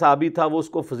حدیبیہ کا صحابی تھا, وہ اس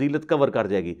کو فضیلت کور کر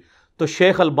جائے گی. تو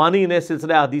شیخ البانی نے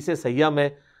سلسلہ حدیث صحیحہ میں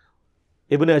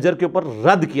ابن حجر کے اوپر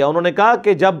رد کیا. انہوں نے کہا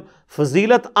کہ جب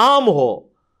فضیلت عام ہو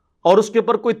اور اس کے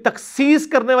اوپر کوئی تخصیص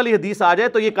کرنے والی حدیث آ جائے,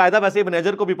 تو یہ قاعدہ ویسے ابن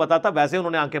حجر کو بھی پتا تھا, ویسے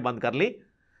انہوں نے آنکھیں بند کر لی,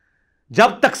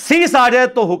 جب تخصیص آ جائے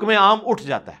تو حکم عام اٹھ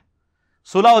جاتا ہے.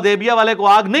 صلح حدیبیہ والے کو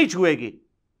آگ نہیں چھوئے گی,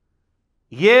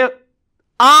 یہ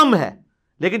عام ہے,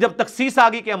 لیکن جب تخصیص آ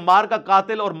گئی کہ عمار کا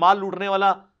قاتل اور مال لوٹنے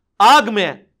والا آگ میں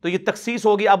ہے, تو یہ تخصیص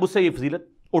ہوگی, اب اس سے یہ فضیلت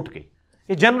اٹھ گئی.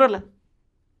 یہ جنرل ہے,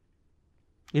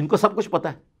 ان کو سب کچھ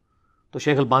پتا ہے. تو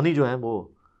شیخ البانی جو ہیں وہ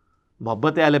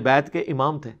محبت اہل بیت کے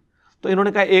امام تھے, تو انہوں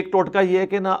نے کہا ایک ٹوٹکا یہ ہے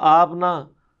کہ نا آپ نا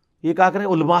یہ کہا کریں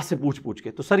علماء سے پوچھ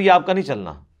کے, تو سر یہ آپ کا نہیں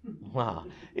چلنا. ہاں,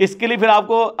 اس کے لیے پھر آپ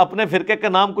کو اپنے فرقے کا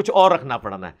نام کچھ اور رکھنا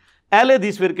پڑنا ہے. اہل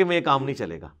حدیث فرقے میں یہ کام نہیں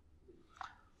چلے گا.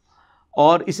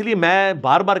 اور اس لیے میں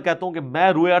بار بار کہتا ہوں کہ میں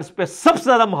روئے عرض پہ سب سے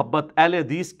زیادہ محبت اہل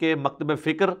حدیث کے مکتب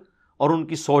فکر اور ان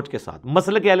کی سوچ کے ساتھ,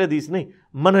 مسلک اہل حدیث نہیں,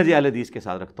 منہج اہل حدیث کے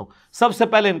ساتھ رکھتا ہوں. سب سے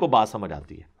پہلے ان کو بات سمجھ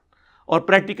آتی ہے, اور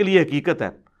پریکٹیکلی یہ حقیقت ہے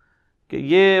کہ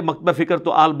یہ مکتب فکر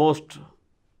تو آلموسٹ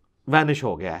وینش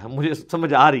ہو گیا ہے, مجھے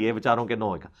سمجھ آ رہی ہے بیچاروں کے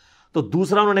نوع کا. تو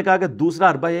دوسرا انہوں نے کہا کہ دوسرا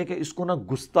حربہ یہ کہ اس کو نا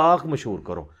گستاخ مشہور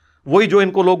کرو, وہی جو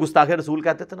ان کو لوگ گستاخ رسول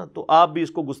کہتے تھے نا, تو آپ بھی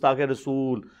اس کو گستاخ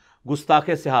رسول, گستاخ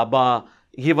صحابہ,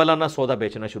 یہ والا نا سودا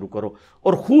بیچنا شروع کرو,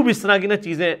 اور خوب اس طرح کی نا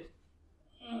چیزیں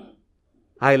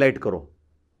ہائی لائٹ کرو,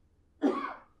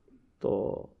 تو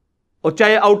اور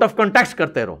چاہے آؤٹ آف کنٹیکسٹ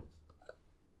کرتے رہو.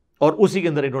 اور اسی کے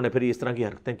اندر انہوں نے پھر اس طرح کی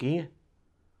حرکتیں کی ہیں.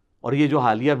 اور یہ جو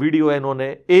حالیہ ویڈیو ہے, انہوں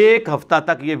نے ایک ہفتہ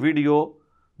تک یہ ویڈیو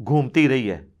گھومتی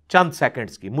رہی ہے, چند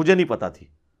سیکنڈز کی, مجھے نہیں پتا تھی.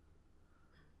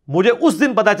 مجھے اس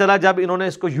دن پتا چلا جب انہوں نے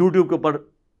اس کو یوٹیوب کے اوپر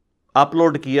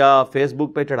اپلوڈ کیا, فیس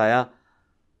بک پہ چڑھایا,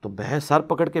 تو میں سر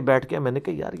پکڑ کے بیٹھ گیا. میں نے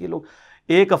کہا یار یہ لوگ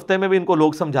ایک ہفتے میں بھی ان کو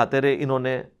لوگ سمجھاتے رہے, انہوں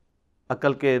نے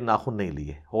عقل کے ناخن نہیں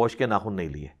لیے, ہوش کے ناخن نہیں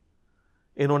لیے.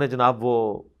 انہوں نے جناب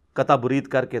وہ قطع برید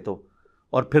کر کے تو,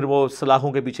 اور پھر وہ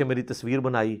سلاخوں کے پیچھے میری تصویر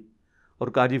بنائی اور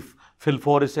کہا جی فی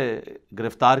الفور اسے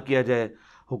گرفتار کیا جائے.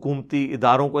 حکومتی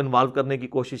اداروں کو انوالو کرنے کی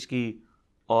کوشش کی,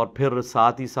 اور پھر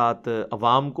ساتھ ہی ساتھ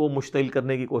عوام کو مشتعل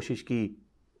کرنے کی کوشش کی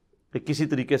کہ کسی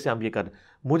طریقے سے ہم یہ کریں.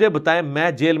 مجھے بتائیں, میں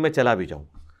جیل میں چلا بھی جاؤں,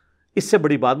 اس سے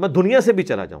بڑی بات میں دنیا سے بھی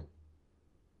چلا جاؤں,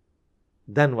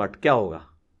 دین واٹ, کیا ہوگا؟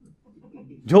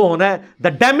 جو ہونا ہے, the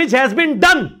damage has been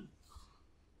done.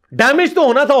 Damage تو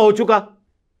ہونا تھا, ہو چکا,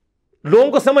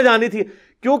 لوگوں کو سمجھ آنی تھی.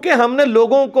 کیونکہ ہم نے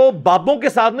لوگوں کو بابوں کے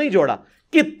ساتھ نہیں جوڑا,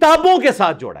 کتابوں کے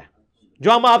ساتھ جوڑا ہے.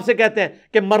 جو ہم آپ سے کہتے ہیں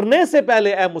کہ مرنے سے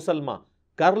پہلے اے مسلمان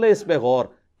کر لے اس پہ غور,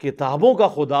 کتابوں کا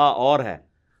خدا اور ہے,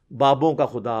 بابوں کا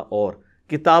خدا اور,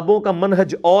 کتابوں کا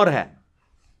منہج اور ہے,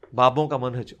 بابوں کا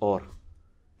منہج اور,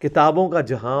 کتابوں کا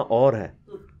جہاں اور ہے,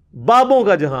 بابوں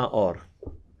کا جہاں اور.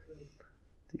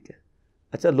 ٹھیک ہے.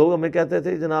 اچھا, لوگ ہمیں کہتے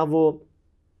تھے جناب وہ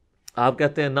آپ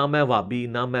کہتے ہیں نہ میں وابی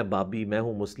نہ میں بابی, میں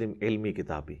ہوں مسلم علمی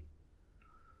کتابی.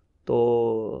 تو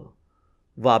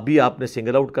وابی آپ نے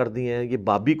سنگل آؤٹ کر دی ہیں, یہ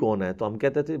بابی کون ہے؟ تو ہم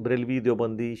کہتے تھے بریلوی,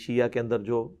 دیوبندی, شیعہ کے اندر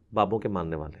جو بابوں کے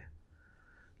ماننے والے ہیں.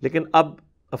 لیکن اب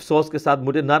افسوس کے ساتھ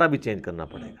مجھے نعرہ بھی چینج کرنا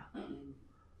پڑے گا,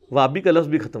 وابی کا لفظ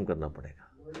بھی ختم کرنا پڑے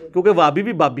گا, کیونکہ وابی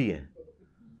بھی بابی ہیں.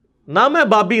 نہ میں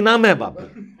بابی نہ میں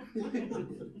بابی,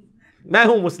 میں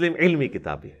ہوں مسلم علمی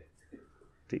کتابی.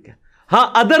 ٹھیک ہے. ہاں,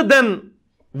 ادر دین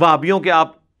وہابیوں کے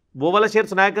آپ وہ والا شعر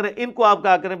سنایا کریں, ان کو آپ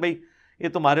کہا کریں بھائی یہ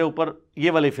تمہارے اوپر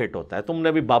یہ والا فیٹ ہوتا ہے, تم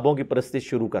نے بھی بابوں کی پرستش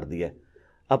شروع کر دی ہے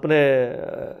اپنے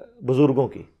بزرگوں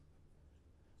کی.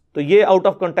 تو یہ آؤٹ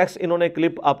آف کنٹیکسٹ انہوں نے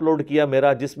کلپ اپلوڈ کیا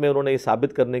میرا, جس میں انہوں نے یہ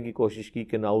ثابت کرنے کی کوشش کی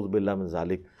کہ نعوذ باللہ من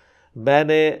ذالک میں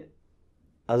نے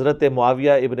حضرت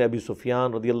معاویہ ابن ابی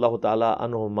سفیان رضی اللہ تعالی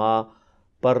عنہما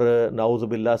پر نعوذ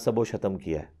باللہ سب و شتم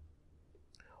کیا ہے.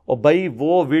 اور بھائی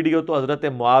وہ ویڈیو تو حضرت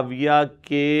معاویہ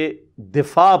کے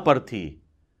دفاع پر تھی,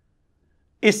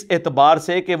 اس اعتبار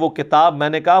سے کہ وہ کتاب میں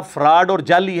نے کہا فراڈ اور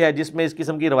جعلی ہے جس میں اس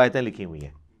قسم کی روایتیں لکھی ہوئی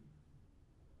ہیں,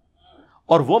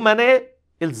 اور وہ میں نے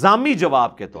الزامی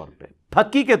جواب کے طور پہ,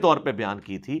 پھکی کے طور پہ بیان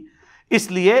کی تھی, اس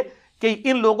لیے کہ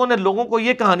ان لوگوں نے لوگوں کو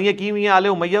یہ کہانیاں کی ہوئی ہیں آل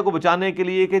امیہ کو بچانے کے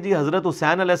لیے کہ جی حضرت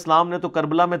حسین علیہ السلام نے تو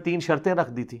کربلا میں 3 شرطیں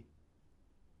رکھ دی تھی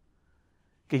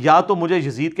کہ یا تو مجھے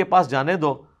یزید کے پاس جانے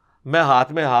دو, میں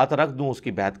ہاتھ میں ہاتھ رکھ دوں, اس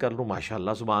کی بیعت کر لوں,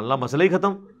 ماشاءاللہ سبحان اللہ, مسئلہ ہی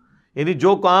ختم. یعنی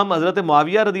جو کام حضرت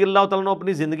معاویہ رضی اللہ تعالیٰ عنہ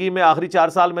اپنی زندگی میں آخری 4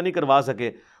 سال میں نہیں کروا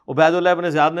سکے, عبید اللہ ابن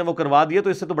زیاد نے وہ کروا دیا, تو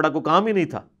اس سے تو بڑا کوئی کام ہی نہیں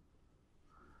تھا.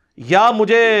 یا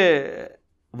مجھے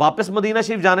واپس مدینہ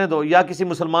شریف جانے دو یا کسی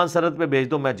مسلمان سرحد پہ بھیج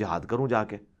دو، میں جہاد کروں جا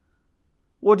کے۔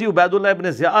 وہ جی عبید اللہ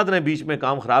ابن زیاد نے بیچ میں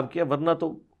کام خراب کیا، ورنہ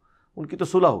تو ان کی تو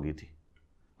صلح ہو گئی تھی۔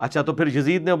 اچھا تو پھر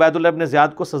یزید نے عبید اللہ ابن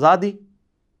زیاد کو سزا دی۔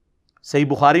 صحیح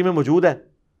بخاری میں موجود ہے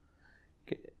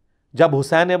کہ جب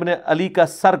حسین ابن علی کا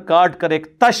سر کاٹ کر ایک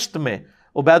تشت میں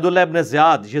عبید اللہ ابن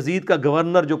زیاد یزید کا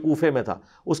گورنر جو کوفے میں تھا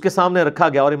اس کے سامنے رکھا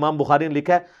گیا، اور امام بخاری نے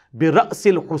لکھا ہے برأس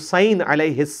الحسین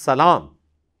علیہ السلام۔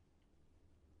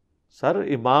 سر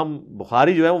امام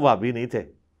بخاری جو ہے وہ وہابی نہیں تھے،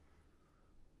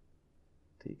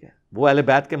 ٹھیک ہے، وہ اہل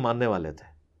بیت کے ماننے والے تھے۔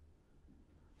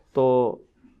 تو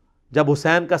جب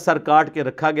حسین کا سر کاٹ کے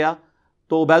رکھا گیا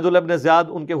تو عبید اللہ ابن زیاد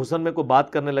ان کے حسن میں کوئی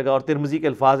بات کرنے لگا، اور ترمذی کے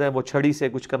الفاظ ہیں وہ چھڑی سے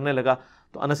کچھ کرنے لگا،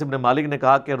 تو انس ابن مالک نے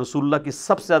کہا کہ رسول اللہ کی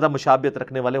سب سے زیادہ مشابہت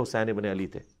رکھنے والے حسین ابن علی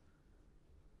تھے،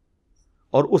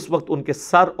 اور اس وقت ان کے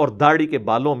سر اور داڑھی کے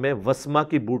بالوں میں وسمہ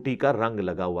کی بوٹی کا رنگ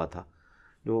لگا ہوا تھا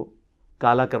جو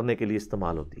کالا کرنے کے لیے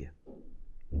استعمال ہوتی ہے۔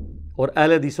 اور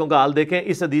اہل حدیثوں کا حال دیکھیں،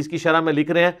 اس حدیث کی شرح میں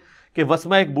لکھ رہے ہیں کہ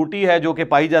وسمہ ایک بوٹی ہے جو کہ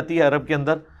پائی جاتی ہے عرب کے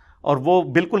اندر، اور وہ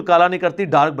بالکل کالا نہیں کرتی،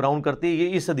 ڈارک براؤن کرتی،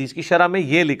 یہ اس حدیث کی شرح میں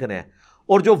یہ لکھ رہے ہیں۔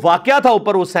 اور جو واقعہ تھا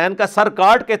اوپر حسین کا سر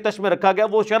کاٹ کے تش میں رکھا گیا،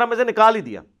 وہ شرح میں سے نکال ہی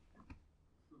دیا۔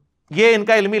 یہ ان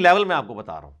کا علمی لیول میں آپ کو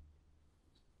بتا رہا ہوں،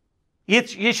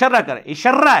 یہ شرح کریں، یہ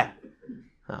شرح ہے،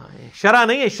 ہاں شرح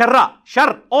نہیں ہے، شر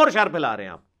اور شر پھیلا رہے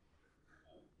ہیں آپ۔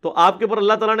 تو آپ کے اوپر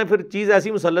اللہ تعالیٰ نے پھر چیز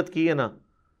ایسی مسلط کی ہے نا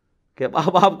کہ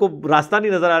اب آپ کو راستہ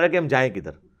نہیں نظر آ رہا کہ ہم جائیں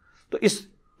کدھر۔ تو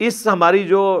اس ہماری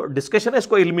جو ڈسکشن ہے اس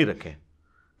کو علمی رکھیں،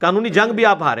 قانونی جنگ بھی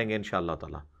آپ ہاریں گے انشاءاللہ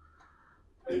تعالیٰ۔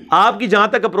 آپ کی جہاں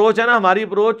تک اپروچ ہے نا، ہماری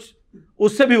اپروچ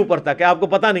اس سے بھی اوپر تک ہے، آپ کو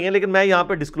پتہ نہیں ہے، لیکن میں یہاں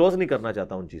پہ ڈسکلوز نہیں کرنا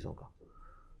چاہتا ان چیزوں کا،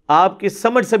 آپ کی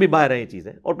سمجھ سے بھی باہر ہیں یہ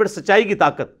چیزیں۔ اور پھر سچائی کی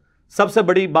طاقت سب سے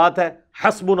بڑی بات ہے،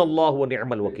 حسبنا اللہ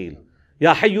ونعم الوکیل،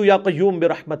 یا حی یا قیوم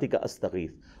برحمتک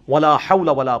استغیث ولا حول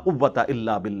ولا قوۃ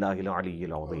الا باللہ العلی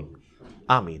العظیم،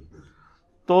 آمین۔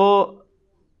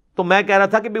 تو میں کہہ رہا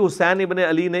تھا کہ بھی حسین ابن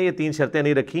علی نے یہ 3 شرطیں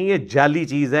نہیں رکھی، یہ جعلی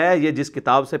چیز ہے، یہ جس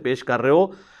کتاب سے پیش کر رہے ہو،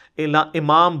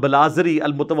 امام بلازری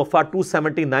المتوفا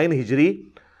 279 ہجری،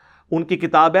 ان کی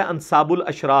کتاب ہے انساب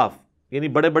الاشراف، یعنی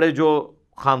بڑے بڑے جو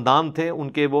خاندان تھے ان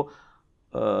کے وہ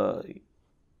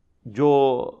جو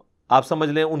آپ سمجھ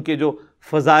لیں ان کے جو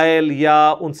فضائل یا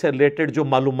ان سے ریلیٹڈ جو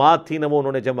معلومات تھی نا وہ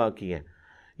انہوں نے جمع کی ہیں۔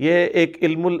 یہ ایک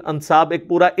علم الانساب ایک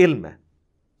پورا علم ہے،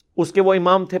 اس کے وہ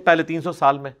امام تھے پہلے 300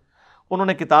 سال میں، انہوں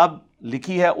نے کتاب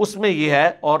لکھی ہے، اس میں یہ ہے،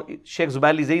 اور شیخ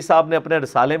زبیلی زئی صاحب نے اپنے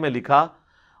رسالے میں لکھا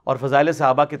اور فضائل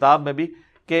صحابہ کتاب میں بھی،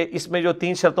 کہ اس میں جو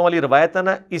 3 شرطوں والی روایت ہے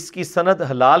نا، اس کی سند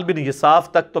حلال بن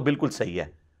یساف تک تو بالکل صحیح ہے،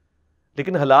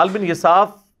 لیکن حلال بن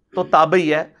یساف تو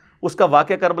تابعی ہے، اس کا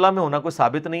واقعہ کربلا میں ہونا کوئی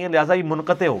ثابت نہیں ہے، لہٰذا یہ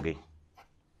منقطع ہو گئی،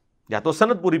 یا تو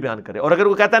سند پوری بیان کرے، اور اگر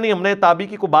وہ کہتا نہیں ہم نے تابعی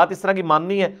کی کوئی بات اس طرح کی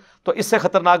ماننی ہے، تو اس سے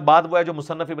خطرناک بات وہ ہے جو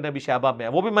مصنف ابن ابی شیبہ میں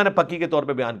ہے، وہ بھی میں نے پکی کے طور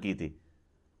پہ بیان کی تھی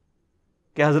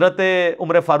کہ حضرت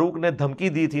عمر فاروق نے دھمکی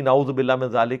دی تھی، نعوذ باللہ من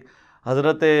ذالک،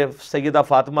 حضرت سیدہ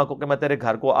فاطمہ کو کہ میں تیرے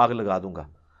گھر کو آگ لگا دوں گا۔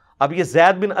 اب یہ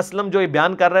زید بن اسلم جو یہ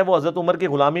بیان کر رہا ہے وہ حضرت عمر کی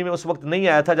غلامی میں اس وقت نہیں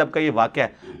آیا تھا جب کا یہ واقعہ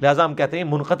ہے، لہٰذا ہم کہتے ہیں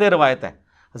منقطع روایت ہے۔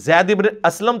 زید بن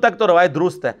اسلم تک تو روایت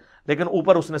درست ہے، لیکن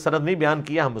اوپر اس نے سند نہیں بیان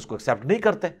کیا، ہم اس کو ایکسیپٹ نہیں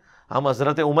کرتے۔ ہم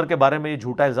حضرت عمر کے بارے میں یہ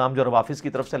جھوٹا الزام جو روافظ کی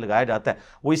طرف سے لگایا جاتا ہے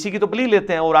وہ اسی کی تو پلی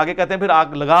لیتے ہیں، اور آگے کہتے ہیں پھر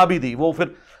آگ لگا بھی دی، وہ پھر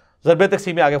ضرب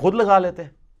تقسیم میں آگے خود لگا لیتے ہیں۔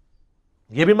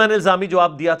 یہ بھی میں نے الزامی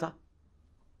جواب دیا تھا،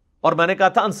 اور میں نے کہا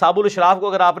تھا انصاب الاشراف کو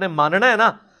اگر آپ نے ماننا ہے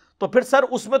نا تو پھر سر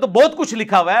اس میں تو بہت کچھ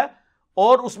لکھا ہوا ہے،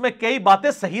 اور اس میں کئی باتیں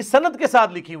صحیح سند کے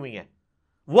ساتھ لکھی ہوئی ہیں،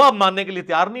 وہ آپ ماننے کے لیے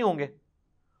تیار نہیں ہوں گے۔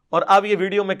 اور اب یہ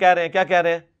ویڈیو میں کہہ رہے ہیں، کیا کہہ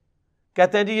رہے ہیں؟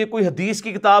 کہتے ہیں جی یہ کوئی حدیث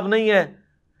کی کتاب نہیں ہے۔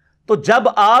 تو جب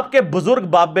آپ کے بزرگ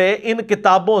بابے ان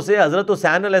کتابوں سے حضرت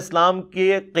حسین علیہ السلام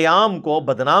کے قیام کو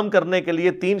بدنام کرنے کے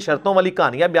لیے 3 شرطوں والی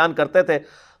کہانیاں بیان کرتے تھے،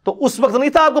 تو اس وقت نہیں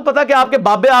تھا آپ کو پتا کہ آپ کے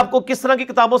بابے آپ کو کس طرح کی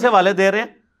کتابوں سے حوالے دے رہے ہیں؟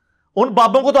 ان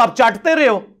بابوں کو تو آپ چاٹتے رہے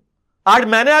ہو۔ آج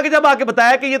میں نے آگے جب آ کے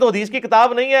بتایا کہ یہ تو حدیث کی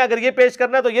کتاب نہیں ہے، اگر یہ پیش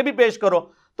کرنا ہے تو یہ بھی پیش کرو،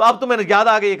 تو اب تو میں نے یاد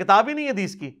آ گئی یہ کتاب ہی نہیں ہے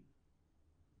حدیث کی۔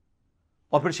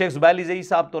 اور پھر شیخ زبیلی زئی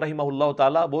صاحب تو رحمہ اللہ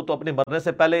تعالیٰ، وہ تو اپنے مرنے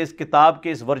سے پہلے اس کتاب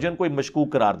کے اس ورژن کو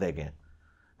مشکوک قرار دے گئے ہیں۔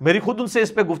 میری خود ان سے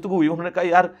اس پہ گفتگو ہوئی، انہوں نے کہا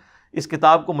یار اس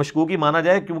کتاب کو مشکوک ہی مانا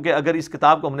جائے، کیونکہ اگر اس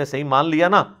کتاب کو ہم نے صحیح مان لیا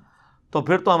نا تو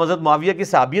پھر تو ہم حضرت معاویہ کی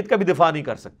صحابیت کا بھی دفاع نہیں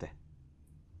کر سکتے،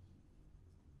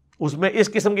 اس میں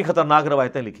اس قسم کی خطرناک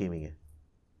روایتیں لکھی ہوئی ہیں۔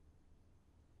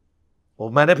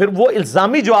 میں نے پھر وہ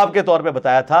الزامی جواب کے طور پہ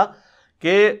بتایا تھا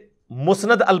کہ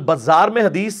مسند البزار میں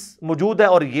حدیث موجود ہے،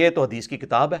 اور یہ تو حدیث کی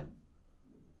کتاب ہے،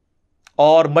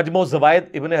 اور مجموع الزوائد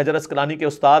ابن حجر اسقلانی کے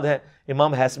استاد ہیں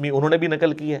امام حیثمی، انہوں نے بھی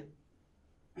نقل کی ہے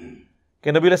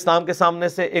کہ نبی علیہ السلام کے سامنے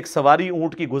سے ایک سواری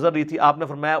اونٹ کی گزر رہی تھی، آپ نے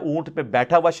فرمایا اونٹ پہ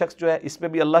بیٹھا ہوا شخص جو ہے اس پہ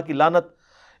بھی اللہ کی لعنت،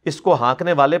 اس کو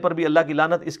ہانکنے والے پر بھی اللہ کی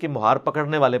لعنت، اس کی مہار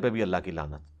پکڑنے والے پہ بھی اللہ کی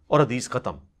لعنت، اور حدیث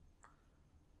ختم۔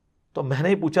 تو میں نے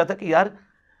یہ پوچھا تھا کہ یار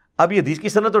اب یہ حدیث کی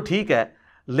سند تو ٹھیک ہے،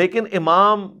 لیکن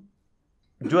امام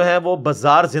جو ہے وہ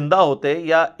بزار زندہ ہوتے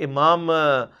یا امام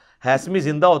ہیثمی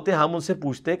زندہ ہوتے، ہم ان سے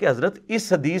پوچھتے کہ حضرت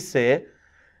اس حدیث سے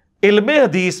علم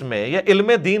حدیث میں یا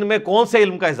علم دین میں کون سے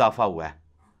علم کا اضافہ ہوا ہے؟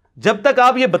 جب تک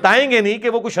آپ یہ بتائیں گے نہیں کہ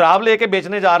وہ کچھ شراب لے کے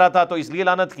بیچنے جا رہا تھا تو اس لیے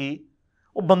لعنت کی،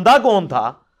 وہ بندہ کون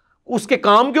تھا، اس کے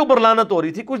کام کے اوپر لعنت ہو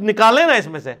رہی تھی، کچھ نکالیں نا اس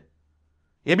میں سے۔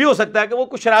 یہ بھی ہو سکتا ہے کہ وہ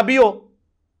کچھ شرابی ہو،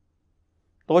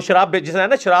 تو وہ شراب جس ہے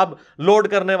نا شراب لوڈ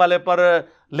کرنے والے پر،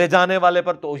 لے جانے والے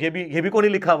پر، تو یہ بھی کوئی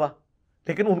نہیں لکھا ہوا،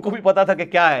 لیکن ان کو بھی پتا تھا کہ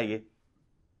کیا ہے یہ۔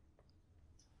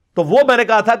 تو وہ میں نے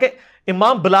کہا تھا کہ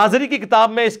امام بلازری کی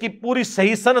کتاب میں اس کی پوری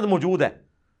صحیح سند موجود ہے،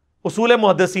 اصول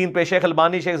محدثین پہ شیخ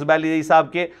البانی شیخ زبیلی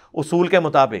صاحب کے اصول کے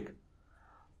مطابق۔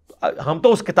 ہم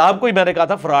تو اس کتاب کو ہی میں نے کہا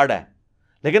تھا فراڈ ہے،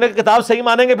 لیکن اگر کتاب صحیح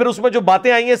مانیں گے پھر اس میں جو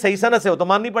باتیں آئی ہیں صحیح سند سے وہ تو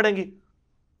ماننی پڑیں گی۔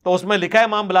 تو اس میں لکھا ہے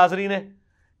امام بلازری نے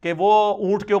کہ وہ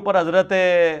اونٹ کے اوپر حضرت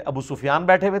ابو سفیان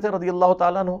بیٹھے ہوئے تھے رضی اللہ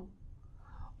تعالیٰ عنہ،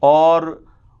 اور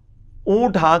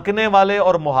اونٹ ہانکنے والے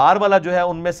اور مہار والا جو ہے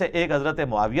ان میں سے ایک حضرت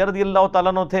معاویہ رضی اللہ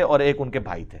تعالیٰ عنہ تھے اور ایک ان کے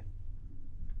بھائی تھے۔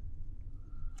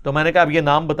 تو میں نے کہا اب یہ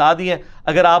نام بتا دیے،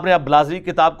 اگر آپ نے اب بلازری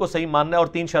کتاب کو صحیح ماننا ہے اور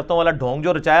 3 شرطوں والا ڈھونگ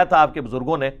جو رچایا تھا آپ کے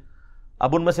بزرگوں نے،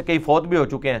 اب ان میں سے کئی فوت بھی ہو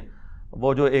چکے ہیں،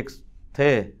 وہ جو ایک تھے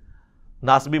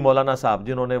ناسبی مولانا صاحب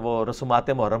جنہوں نے وہ رسومات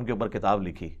محرم کے اوپر کتاب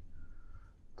لکھی،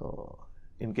 تو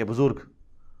ان کے بزرگ،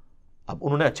 اب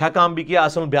انہوں نے اچھا کام بھی کیا،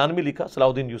 اصل بیان بھی لکھا، صلاح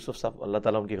الدین یوسف صاحب، اللہ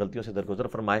تعالیٰ ان کی غلطیوں سے درگزر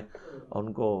فرمائے اور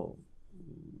ان کو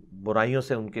برائیوں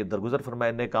سے ان کے درگزر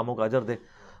فرمائے، نئے کاموں کا اجر دے۔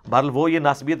 بہرحال وہ یہ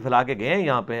ناسبیت پھیلا کے گئے ہیں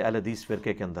یہاں پہ اہل حدیث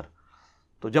فرقے کے اندر۔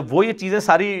 تو جب وہ یہ چیزیں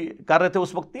ساری کر رہے تھے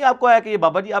اس وقت نہیں آپ کو آیا کہ یہ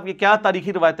بابا جی آپ یہ کیا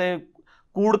تاریخی روایتیں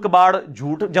کوڑ کباڑ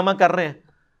جھوٹ جمع کر رہے ہیں،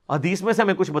 حدیث میں سے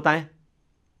ہمیں کچھ بتائیں۔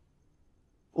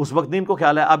 اس وقت نہیں ان کو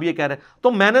خیال ہے، اب یہ کہہ رہے ہیں۔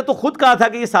 تو میں نے تو خود کہا تھا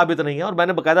کہ یہ ثابت نہیں ہے، اور میں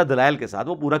نے باقاعدہ دلائل کے ساتھ،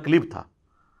 وہ پورا کلپ تھا،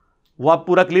 وہ اب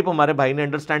پورا کلپ ہمارے بھائی نے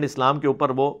انڈرسٹینڈ اسلام کے اوپر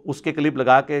وہ اس کے کلپ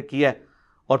لگا کے کیا ہے،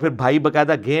 اور پھر بھائی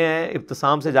باقاعدہ گئے ہیں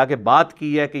ابتسام سے جا کے بات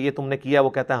کی ہے کہ یہ تم نے کیا، وہ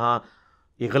کہتا ہے ہاں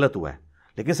یہ غلط ہوا ہے۔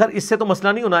 لیکن سر اس سے تو مسئلہ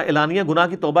نہیں ہونا، اعلانیہ گناہ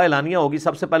کی توبہ اعلانیہ ہوگی،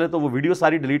 سب سے پہلے تو وہ ویڈیو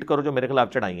ساری ڈیلیٹ کرو جو میرے خلاف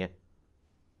چڑھائی ہیں،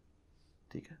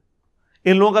 ٹھیک ہے۔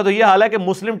 ان لوگوں کا تو یہ حال ہے کہ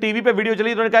مسلم ٹی وی پہ ویڈیو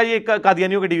چلی، انہوں نے کہا یہ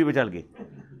قادیانیوں کے ٹی وی پہ چل گئی،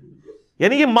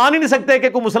 یعنی یہ مان ہی نہیں سکتے کہ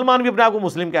کوئی مسلمان بھی اپنے آپ کو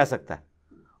مسلم کہہ سکتا ہے۔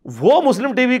 وہ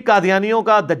مسلم ٹی وی قادیانیوں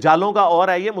کا دجالوں کا اور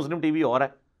ہے، یہ مسلم ٹی وی اور ہے۔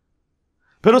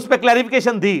 پھر اس پہ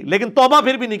کلیریفیکیشن دی، لیکن توبہ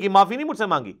پھر بھی نہیں کی، معافی نہیں مجھ سے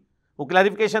مانگی، وہ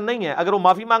کلیریفیکیشن نہیں ہے۔ اگر وہ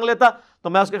معافی مانگ لیتا تو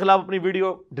میں اس کے خلاف اپنی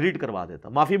ویڈیو ڈیلیٹ کروا دیتا،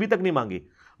 معافی ابھی تک نہیں مانگی،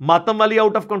 ماتم والی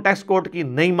آؤٹ آف کانٹیکسٹ کوٹ کی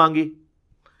نہیں مانگی،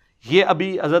 یہ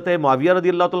ابھی حضرت معاویہ رضی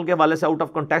اللہ تعالیٰ کے حوالے سے آؤٹ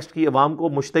آف کانٹیکسٹ کی، عوام کو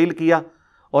مشتعل کیا،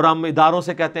 اور ہم اداروں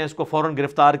سے کہتے ہیں اس کو فوراً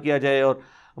گرفتار کیا جائے، اور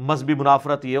مذہبی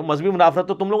منافرت، یہ مذہبی منافرت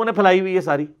تو تم لوگوں نے پھیلائی ہوئی ہے،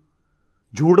 ساری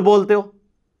جھوٹ بولتے ہو۔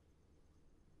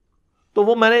 تو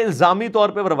وہ میں نے الزامی طور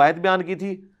پہ روایت بیان کی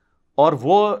تھی، اور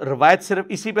وہ روایت صرف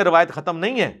اسی پہ روایت ختم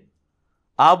نہیں ہے،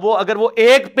 آپ وہ اگر وہ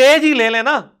ایک پیج ہی لے لیں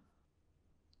نا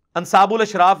انصاب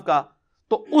الاشراف کا،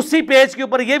 تو اسی پیج کے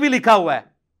اوپر یہ بھی لکھا ہوا ہے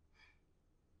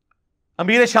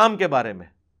امیر شام کے بارے میں۔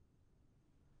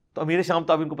 تو امیر شام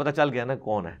تو اب ان کو پتہ چل گیا نا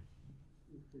کون ہے،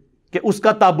 کہ اس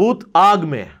کا تابوت آگ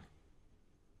میں ہے،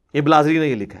 یہ بلازری نے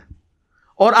یہ لکھا ہے،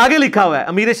 اور آگے لکھا ہوا ہے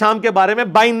امیر شام کے بارے میں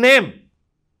بائی نیم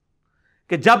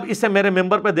کہ جب اسے میرے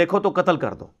ممبر پہ دیکھو تو قتل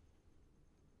کر دو۔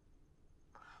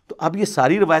 تو اب یہ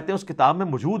ساری روایتیں اس کتاب میں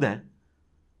موجود ہیں،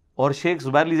 اور شیخ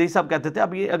زبیر علی صاحب کہتے تھے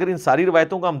اب یہ اگر ان ساری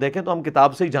روایتوں کو ہم دیکھیں تو ہم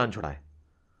کتاب سے ہی جان چھڑائیں۔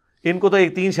 ان کو تو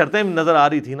ایک 3 شرطیں نظر آ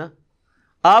رہی تھی نا،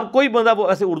 آپ کوئی بندہ وہ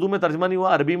ایسے اردو میں ترجمہ نہیں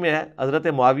ہوا، عربی میں ہے، حضرت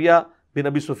معاویہ بن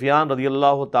ابی سفیان رضی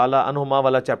اللہ تعالی عنہما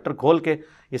والا چیپٹر کھول کے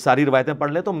یہ ساری روایتیں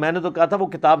پڑھ لیں۔ تو میں نے تو کہا تھا وہ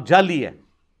کتاب جعلی ہے،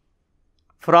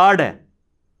 فراڈ ہے،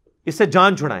 اس سے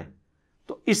جان چھڑائیں۔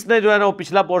 تو اس نے جو ہے نا وہ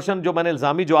پچھلا پورشن جو میں نے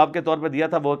الزامی جواب کے طور پہ دیا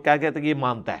تھا، وہ کیا کہتے ہیں کہ یہ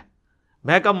مانتا ہے۔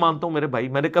 میں کب مانتا ہوں میرے بھائی،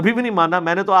 میں نے کبھی بھی نہیں مانا،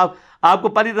 میں نے تو آپ کو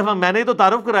پہلی دفعہ میں نے ہی تو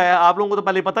تعارف کرایا، آپ لوگوں کو تو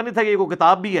پہلے پتہ نہیں تھا کہ یہ کوئی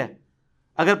کتاب بھی ہے۔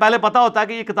 اگر پہلے پتہ ہوتا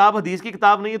کہ یہ کتاب حدیث کی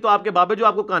کتاب نہیں ہے تو آپ کے بابے جو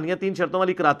آپ کو کہانیاں 3 شرطوں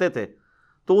والی کراتے تھے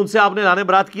تو ان سے آپ نے لانے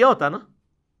برات کیا ہوتا نا،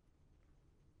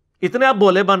 اتنے آپ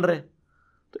بولے بن رہے ہیں۔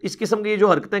 تو اس قسم کی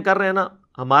جو حرکتیں کر رہے ہیں نا،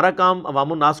 ہمارا کام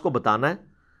عوام الناس کو بتانا ہے،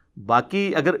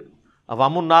 باقی اگر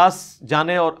عوام الناس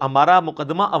جانے، اور ہمارا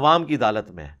مقدمہ عوام کی عدالت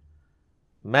میں ہے،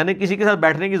 میں نے کسی کے ساتھ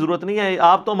بیٹھنے کی ضرورت نہیں ہے۔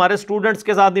 آپ تو ہمارے اسٹوڈنٹس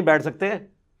کے ساتھ نہیں بیٹھ سکتے،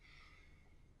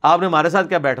 آپ نے ہمارے ساتھ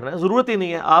کیا بیٹھنا ہے، ضرورت ہی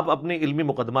نہیں ہے۔ آپ اپنی علمی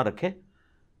مقدمہ رکھیں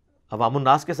عوام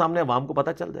الناس کے سامنے، عوام کو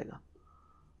پتہ چل جائے گا۔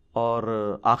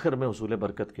 اور آخر میں حصول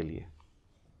برکت کے لیے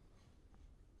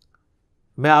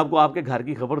میں آپ کو آپ کے گھر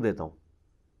کی خبر دیتا ہوں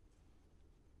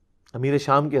امیر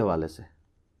شام کے حوالے سے،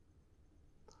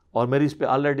 اور میری اس پہ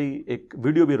آلریڈی ایک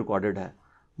ویڈیو بھی ریکارڈڈ ہے۔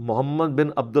 محمد بن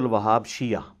عبد الوہاب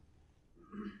شیعہ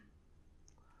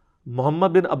محمد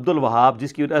بن عبد الوہاب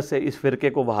جس کی وجہ سے اس فرقے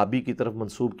کو وہابی کی طرف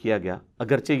منسوب کیا گیا،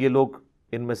 اگرچہ یہ لوگ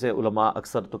ان میں سے علماء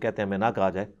اکثر تو کہتے ہیں ہمیں نہ کہا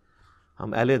جائے،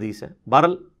 ہم اہل حدیث ہیں،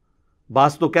 بہرحال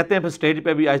بعض تو کہتے ہیں پھر سٹیج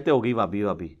پہ بھی آجتے ہوگی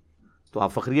وہابی، تو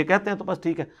آپ فخریہ کہتے ہیں تو بس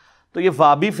ٹھیک ہے۔ تو یہ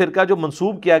وہابی فرقہ جو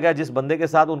منسوب کیا گیا جس بندے کے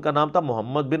ساتھ، ان کا نام تھا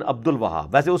محمد بن عبد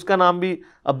الوہاب، ویسے اس کا نام بھی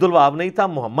عبد الوہاب نہیں تھا،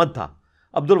 محمد تھا۔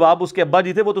 عبد الوہاب اس کے ابا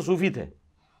جی تھے، وہ تو صوفی تھے،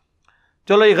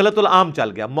 چلو یہ غلط العام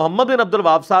چل گیا۔ محمد بن عبد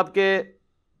الوہاب صاحب کے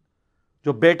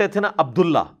جو بیٹے تھے نا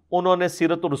عبداللہ، انہوں نے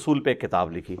سیرت الرسول پہ ایک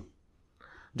کتاب لکھی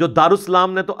جو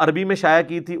دارالسلام نے تو عربی میں شائع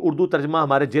کی تھی، اردو ترجمہ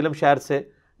ہمارے جیلم شہر سے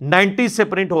 90 سے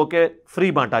پرنٹ ہو کے فری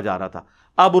بانٹا جا رہا تھا۔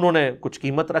 اب انہوں نے کچھ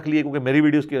قیمت رکھ لی ہے، کیونکہ میری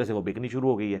ویڈیوز کی وجہ سے وہ بکنی شروع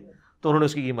ہو گئی ہے، تو انہوں نے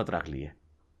اس کی قیمت رکھ لی ہے،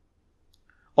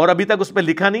 اور ابھی تک اس پہ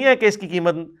لکھا نہیں ہے کہ اس کی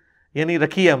قیمت یعنی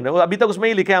رکھی ہے ہم نے، ابھی تک اس میں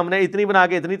ہی لکھا ہے ہم نے اتنی بنا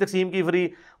کے اتنی تقسیم کی فری۔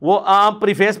 وہ عام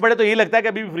پریفیس پڑھے تو یہی لگتا ہے کہ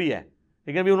ابھی بھی فری ہے،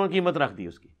 لیکن ابھی انہوں نے قیمت رکھ دی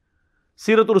اس کی۔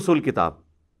 سیرت الرسول کتاب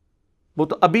وہ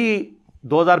تو ابھی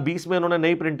 2020 میں انہوں نے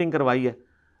نئی پرنٹنگ کروائی ہے۔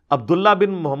 عبداللہ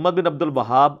بن محمد بن عبد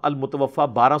الوہاب المتوفى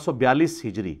 1242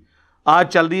 ہجری، آج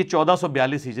چل رہی ہے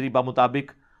 1442 ہجری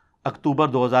بمطابق اکتوبر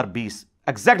 2020،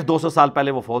 ایگزیکٹ 200 سال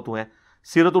پہلے وہ فوت ہوئے ہیں۔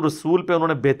 سیرت الرسول پہ انہوں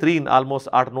نے بہترین آلموسٹ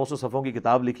 800-900 صفحوں کی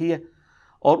کتاب لکھی ہے،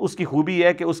 اور اس کی خوبی یہ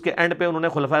ہے کہ اس کے اینڈ پہ انہوں نے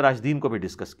خلفائے راشدین کو بھی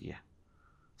ڈسکس کیا ہے،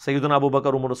 سیدنا ابو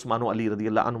بکر، عمر، عثمان و علی رضی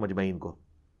اللہ عنہم اجمعین کو۔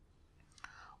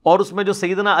 اور اس میں جو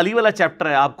سیدنا علی والا چیپٹر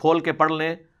ہے آپ کھول کے پڑھ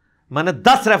لیں، میں نے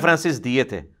 10 ریفرنسز دیے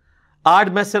تھے، آج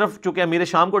میں صرف چونکہ امیر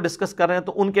شام کو ڈسکس کر رہے ہیں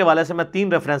تو ان کے حوالے سے میں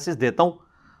 3 ریفرنسز دیتا ہوں،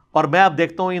 اور میں اب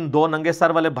دیکھتا ہوں ان 2 ننگے سر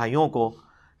والے بھائیوں کو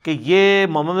کہ یہ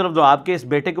محمد بن عبد الوہاب کے اس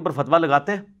بیٹے کے اوپر فتویٰ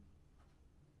لگاتے ہیں۔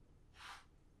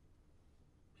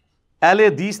 اہل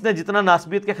حدیث نے جتنا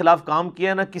ناسبیت کے خلاف کام کیا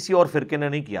ہے نا، کسی اور فرقے نے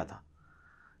نہیں کیا تھا۔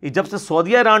 یہ جب سے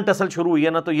سعودیہ ایران ٹسل شروع ہوئی ہے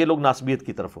نا، تو یہ لوگ ناسبیت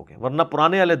کی طرف ہو گئے، ورنہ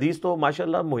پرانے اہل حدیث تو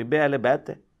ماشاءاللہ محب اہل بیت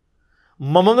تھے۔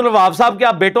 محمد بن عبد صاحب کے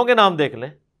آپ بیٹوں کے نام دیکھ لیں،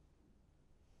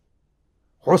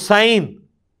 حسین،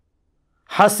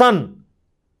 حسن،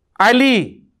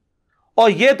 علی، اور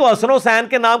یہ تو حسن حسین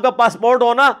کے نام کا پاسپورٹ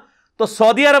ہونا تو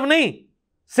سعودی عرب نہیں،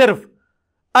 صرف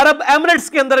عرب ایمریٹس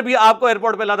کے اندر بھی آپ کو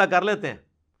ایئرپورٹ پہ لادا کر لیتے ہیں۔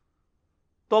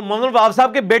 تو محمد بن عبد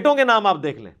صاحب کے بیٹوں کے نام آپ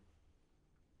دیکھ لیں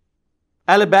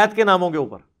اہل بیت کے ناموں کے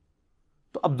اوپر۔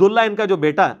 تو عبداللہ ان کا جو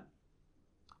بیٹا ہے،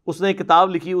 اس نے ایک کتاب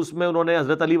لکھی، اس میں انہوں نے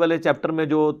حضرت علی والے چیپٹر میں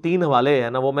جو 3 حوالے ہیں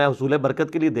نا، وہ میں حصول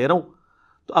برکت کے لیے دے رہا ہوں۔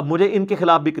 تو اب مجھے ان کے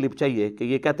خلاف بھی کلپ چاہیے کہ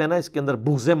یہ کہتے ہیں نا اس کے اندر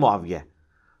بغض معاویہ ہے،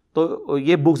 تو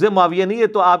یہ بغض معاویہ نہیں ہے،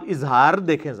 تو آپ اظہار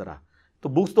دیکھیں ذرا، تو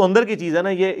بغض تو اندر کی چیز ہے نا،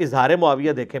 یہ اظہار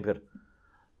معاویہ دیکھیں۔ پھر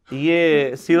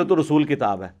یہ سیرت الرسول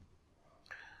کتاب ہے،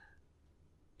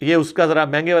 یہ اس کا ذرا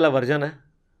مہنگے والا ورژن ہے،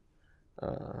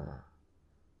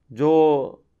 جو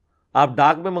آپ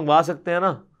ڈاک میں منگوا سکتے ہیں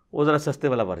نا، وہ ذرا سستے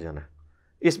والا ورژن ہے۔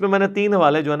 اس میں نے 3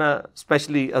 حوالے جو ہے نا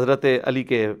اسپیشلی حضرت علی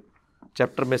کے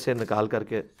چیپٹر میں سے نکال کر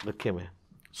کے رکھے ہوئے ہیں،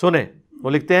 سنیں۔ وہ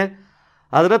لکھتے ہیں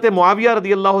حضرت معاویہ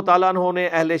رضی اللہ تعالیٰ عنہ نے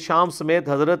اہل شام سمیت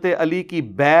حضرت علی کی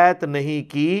بیعت نہیں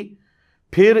کی،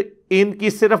 پھر ان کی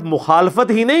صرف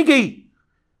مخالفت ہی نہیں کی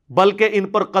بلکہ ان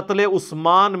پر قتل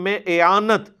عثمان میں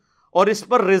اعانت اور اس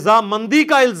پر رضامندی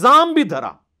کا الزام بھی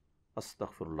دھرا،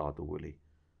 استغفر اللہ اتوب الیہ،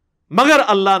 مگر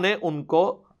اللہ نے ان کو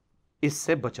اس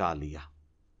سے بچا لیا۔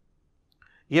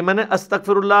 یہ میں نے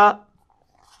استغفر اللہ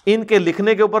ان کے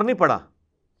لکھنے کے اوپر نہیں پڑھا،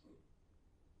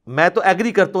 میں تو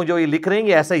ایگری کرتا ہوں جو یہ لکھ رہے ہیں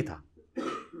یہ ایسا ہی تھا،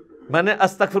 میں نے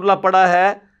استغفر اللہ پڑھا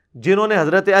ہے جنہوں نے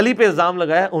حضرت علی پہ الزام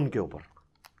لگایا ان کے اوپر،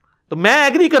 تو میں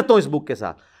ایگری کرتا ہوں اس بک کے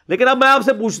ساتھ۔ لیکن اب میں آپ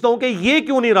سے پوچھتا ہوں کہ یہ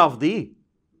کیوں نہیں رافضی؟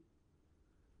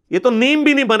 یہ تو نیم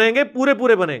بھی نہیں بنیں گے، پورے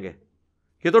پورے بنیں گے،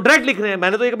 یہ تو ڈائریکٹ لکھ رہے ہیں، میں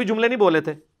نے تو یہ کبھی جملے نہیں بولے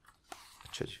تھے۔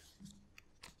 اچھا جی،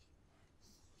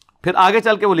 پھر آگے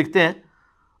چل کے وہ لکھتے ہیں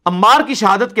عمار کی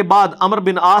شہادت کے بعد عمر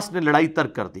بن عاص نے لڑائی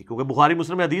ترک کر دی، کیونکہ بخاری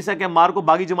مسلم میں حدیث ہے کہ عمار کو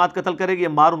باغی جماعت قتل کرے گی،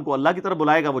 عمار ان کو اللہ کی طرف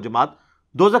بلائے گا، وہ جماعت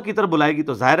دوزخ کی طرف بلائے گی،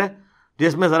 تو ظاہر ہے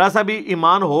جس میں ذرا سا بھی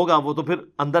ایمان ہوگا وہ تو پھر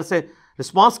اندر سے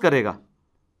رسپانس کرے گا۔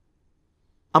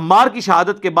 عمار کی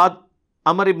شہادت کے بعد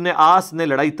عمر ابن عاص نے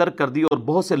لڑائی ترک کر دی اور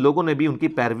بہت سے لوگوں نے بھی ان کی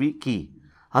پیروی کی۔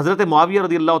 حضرت معاویہ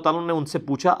رضی اللہ تعالیٰ نے ان سے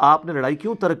پوچھا آپ نے لڑائی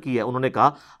کیوں ترک کی ہے؟ انہوں نے کہا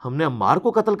ہم نے عمار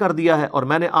کو قتل کر دیا ہے، اور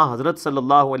میں نے حضرت صلی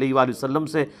اللہ علیہ وآلہ وسلم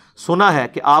سے سنا ہے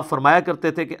کہ آپ فرمایا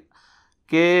کرتے تھے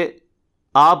کہ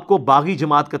آپ کو باغی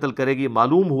جماعت قتل کرے گی،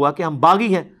 معلوم ہوا کہ ہم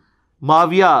باغی ہیں۔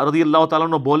 معاویہ رضی اللہ تعالیٰ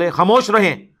عنہ بولے خاموش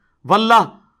رہیں، واللہ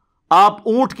آپ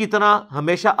اونٹ کی طرح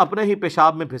ہمیشہ اپنے ہی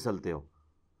پیشاب میں پھسلتے ہو۔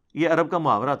 یہ عرب کا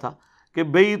محاورہ تھا کہ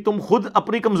بھئی تم خود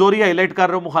اپنی کمزوری ہائی لائٹ کر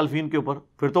رہے ہو مخالفین کے اوپر،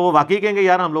 پھر تو وہ واقعی کہیں گے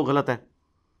یار ہم لوگ غلط ہیں۔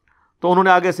 تو انہوں نے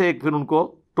آگے سے ایک پھر ان کو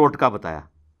ٹوٹکا بتایا،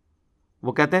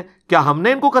 وہ کہتے ہیں کیا ہم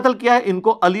نے ان کو قتل کیا ہے؟ ان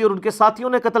کو علی اور ان کے ساتھیوں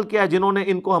نے قتل کیا ہے جنہوں نے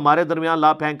ان کو ہمارے درمیان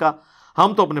لا پھینکا،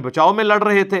 ہم تو اپنے بچاؤ میں لڑ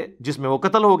رہے تھے جس میں وہ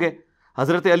قتل ہو گئے۔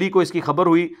 حضرت علی کو اس کی خبر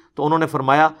ہوئی تو انہوں نے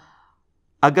فرمایا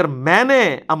اگر میں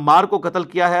نے عمار کو قتل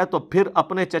کیا ہے تو پھر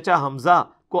اپنے چچا حمزہ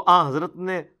کو آن حضرت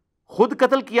نے خود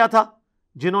قتل کیا تھا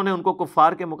جنہوں نے ان کو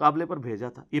کفار کے مقابلے پر بھیجا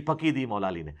تھا. یہ پھکی دی مولا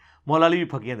علی نے. مولا علی بھی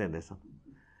پھکیاں دیں دے سن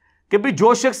کہ بھی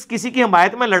جو شخص کسی کی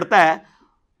حمایت میں لڑتا ہے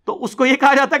تو اس کو یہ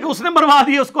کہا جاتا ہے کہ اس نے مروا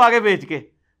دیا اس کو آگے بھیج کے.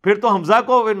 پھر تو حمزہ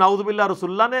کو نعوذ باللہ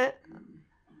رسول اللہ نے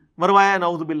مروایا ہے,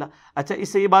 نعوذ باللہ. اچھا,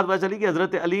 اس سے یہ بات پتہ چلی کہ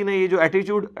حضرت علی نے یہ جو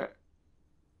ایٹیچیوڈ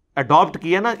اڈاپٹ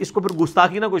کیا نا, اس کو پھر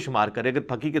گستاخی نہ کوئی شمار کرے اگر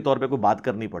پھکی کے طور پہ کوئی بات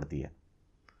کرنی پڑتی ہے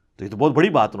تو. یہ تو بہت بڑی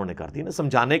بات انہوں نے کر دی نا,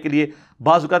 سمجھانے کے لیے.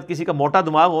 بعض اوقات کسی کا موٹا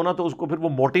دماغ ہونا تو اس کو پھر وہ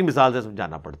موٹی مثال سے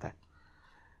سمجھانا پڑتا ہے,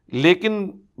 لیکن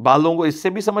بعض لوگوں کو اس سے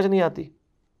بھی سمجھ نہیں آتی.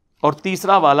 اور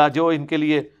تیسرا والا جو ان کے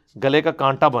لیے گلے کا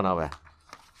کانٹا بنا ہوا ہے,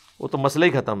 وہ تو مسئلہ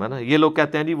ہی ختم ہے نا. یہ لوگ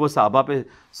کہتے ہیں جی وہ صحابہ پہ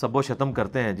سب و شتم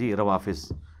کرتے ہیں جی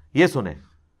روافظ. یہ سنیں,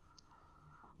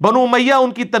 بنو امیہ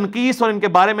ان کی تنقیص اور ان کے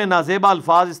بارے میں نازیبا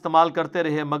الفاظ استعمال کرتے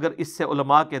رہے, مگر اس سے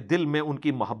علماء کے دل میں ان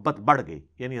کی محبت بڑھ گئی,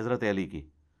 یعنی حضرت علی کی,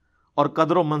 اور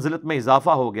قدر و منزلت میں اضافہ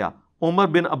ہو گیا. عمر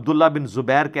بن عبداللہ بن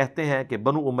زبیر کہتے ہیں کہ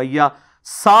بنو امیہ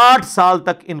 60 سال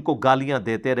تک ان کو گالیاں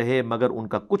دیتے رہے مگر ان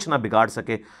کا کچھ نہ بگاڑ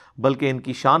سکے, بلکہ ان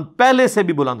کی شان پہلے سے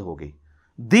بھی بلند ہو گئی.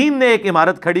 دین نے ایک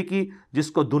عمارت کھڑی کی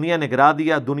جس کو دنیا نے گرا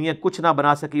دیا. دنیا کچھ نہ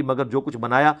بنا سکی مگر جو کچھ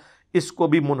بنایا اس کو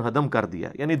بھی منہدم کر دیا.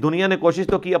 یعنی دنیا نے کوشش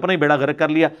تو کی, اپنا ہی بیڑا غرق کر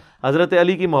لیا. حضرت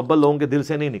علی کی محبت لوگوں کے دل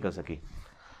سے نہیں نکل سکی.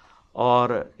 اور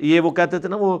یہ وہ کہتے تھے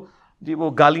نا وہ جی وہ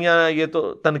گالیاں یہ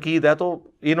تو تنقید ہے, تو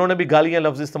انہوں نے بھی گالیاں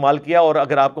لفظ استعمال کیا. اور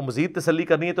اگر آپ کو مزید تسلی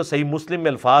کرنی ہے تو صحیح مسلم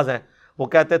میں الفاظ ہیں, وہ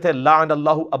کہتے تھے لعن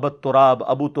اللہ ابو تراب,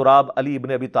 ابو تراب علی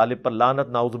ابن ابی طالب پر لعنت,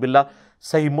 نعوذ باللہ.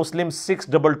 صحیح مسلم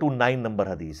 6229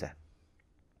 نمبر حدیث ہے.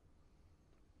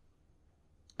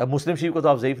 اب مسلم شریف کو تو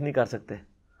آپ ضعیف نہیں کر سکتے,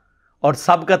 اور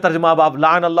سب کا ترجمہ اب آپ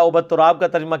لعن اللہ ابو تراب کا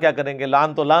ترجمہ کیا کریں گے؟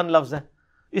 لعن تو لعن لفظ ہے.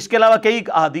 اس کے علاوہ کئی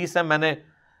احادیث ہیں, میں نے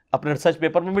اپنے ریسرچ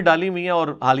پیپر میں بھی ڈالی ہوئی ہیں, اور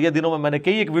حالیہ دنوں میں نے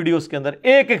کئی ایک ویڈیوز کے اندر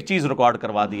ایک ایک چیز ریکارڈ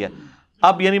کروا دی ہے.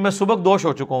 اب یعنی میں سبک دوش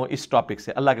ہو چکا ہوں اس ٹاپک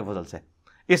سے اللہ کے فضل سے.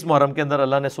 اس محرم کے اندر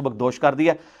اللہ نے سبک دوش کر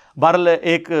دیا. بہرحال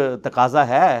ایک تقاضا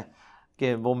ہے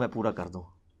کہ وہ میں پورا کر دوں,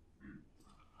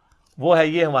 وہ ہے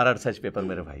یہ ہمارا ریسرچ پیپر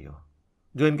میرے بھائیوں,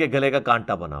 جو ان کے گلے کا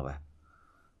کانٹا بنا ہوا ہے.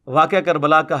 واقعہ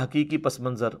کربلا کا حقیقی پس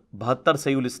منظر 72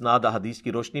 صحیح الاسناد احادیث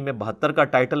کی روشنی میں. 72 کا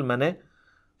ٹائٹل میں نے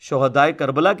شہدائے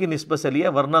کربلا کی نسبت سے لیا,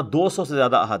 ورنہ 200 سے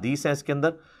زیادہ احادیث ہیں اس کے اندر.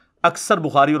 اکثر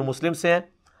بخاری اور مسلم سے ہیں,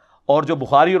 اور جو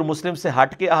بخاری اور مسلم سے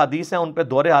ہٹ کے احادیث ہیں ان پہ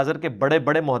دور حاضر کے بڑے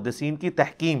بڑے محدثین کی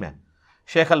تحکیم ہے.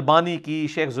 شیخ البانی کی,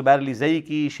 شیخ زبیر علی زئی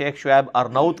کی, شیخ شعیب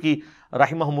ارناؤت کی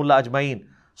رحمہم اللہ اجمعین,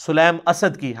 سلیم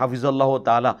اسد کی حفظ اللہ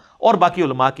تعالی, اور باقی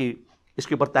علماء کی اس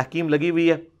کے اوپر تحکیم لگی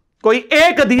ہوئی ہے. کوئی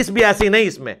ایک حدیث بھی ایسی نہیں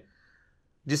اس میں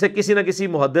جسے کسی نہ کسی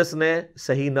محدث نے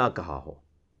صحیح نہ کہا ہو.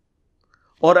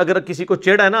 اور اگر کسی کو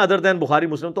چڑ ہے نا ادر دین بخاری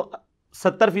مسلم, تو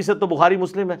 70% تو بخاری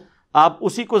مسلم ہے. آپ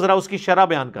اسی کو ذرا اس کی شرح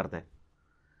بیان کر دیں.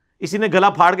 اسی نے گلا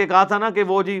پھاڑ کے کہا تھا نا کہ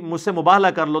وہ جی مجھ سے مباہلہ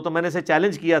کر لو, تو میں نے اسے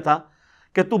چیلنج کیا تھا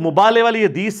کہ تو مبالغے والی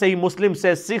حدیث صحیح مسلم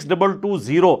سے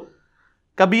 6220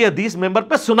 کبھی حدیث ممبر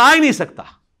پہ سنا ہی نہیں سکتا.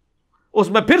 اس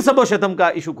میں پھر سب و شتم کا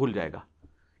ایشو کھل جائے گا,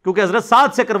 کیونکہ حضرت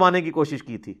سعد سے کروانے کی کوشش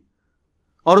کی تھی,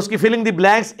 اور اس کی فلنگ دی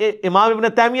بلینکس امام ابن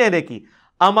تیمیہ نے کی.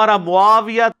 ہمارا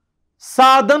معاویہ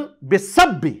سعدن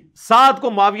بسب بھی, سعد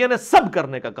کو معاویہ نے سب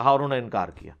کرنے کا کہا اور انہوں نے انکار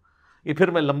کیا. یہ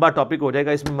پھر میں لمبا ٹاپک ہو جائے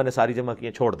گا, اس میں نے ساری جمع کی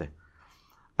ہیں, چھوڑ دیں.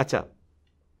 اچھا,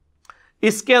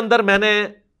 اس کے اندر میں نے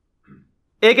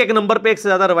ایک ایک نمبر پہ ایک سے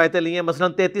زیادہ روایتیں لی ہیں. مثلا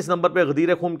 33 نمبر پہ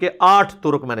غدیر خون کے 8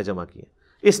 طرق میں نے جمع کیے,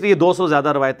 اس لیے 200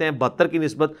 زیادہ روایتیں ہیں 72 کی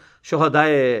نسبت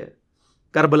شہدائے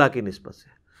کربلا کی نسبت سے.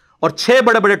 اور 6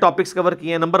 بڑے بڑے ٹاپکس کور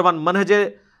کیے ہیں. نمبر 1, منہج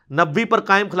نبوی پر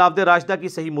قائم خلافت راشدہ کی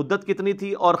صحیح مدت کتنی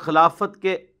تھی, اور خلافت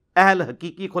کے اہل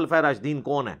حقیقی خلفائے راشدین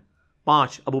کون ہیں؟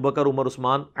 5, ابو بکر, عمر,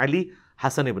 عثمان, علی,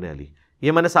 حسن ابن علی.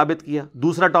 یہ میں نے ثابت کیا.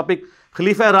 دوسرا ٹاپک,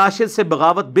 خلیفہ راشد سے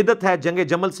بغاوت بدعت ہے. جنگ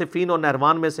جمل, صفین اور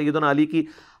نہروان میں سیدنا علی کی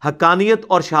حقانیت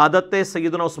اور شہادت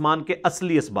سیدنا عثمان کے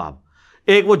اصلی اسباب.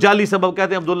 ایک وہ جعلی سبب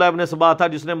کہتے ہیں عبداللہ ابن سبا تھا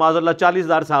جس نے معاذ اللہ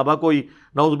 40,000 صحابہ کو ہی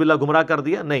نعوذ باللہ گمراہ کر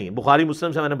دیا. نہیں, بخاری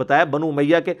مسلم سے میں نے بتایا بنو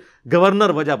امیہ کے گورنر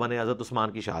وجہ بنے حضرت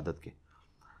عثمان کی شہادت کے.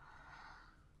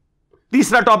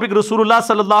 تیسرا ٹاپک, رسول اللہ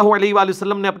صلی اللہ علیہ وآلہ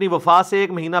وسلم نے اپنی وفات سے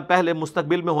 1 مہینہ پہلے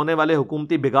مستقبل میں ہونے والے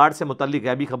حکومتی بگاڑ سے متعلق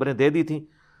غیبی خبریں دے دی تھیں.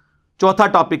 چوتھا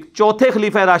ٹاپک, چوتھے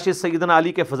خلیفہ راشد سیدنا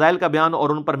علی کے فضائل کا بیان اور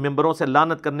ان پر ممبروں سے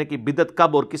لعنت کرنے کی بدعت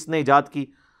کب اور کس نے ایجاد کی.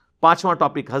 پانچواں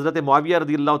ٹاپک, حضرت معاویہ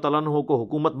رضی اللہ تعالیٰ عنہ کو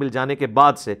حکومت مل جانے کے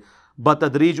بعد سے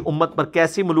بتدریج امت پر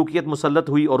کیسی ملوکیت مسلط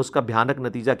ہوئی اور اس کا بھیانک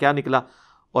نتیجہ کیا نکلا.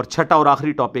 اور چھٹا اور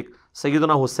آخری ٹاپک,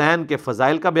 سیدنا حسین کے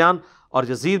فضائل کا بیان اور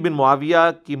یزید بن معاویہ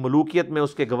کی ملوکیت میں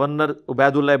اس کے گورنر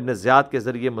عبید اللہ ابن زیاد کے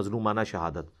ذریعے مظلومانہ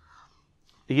شہادت.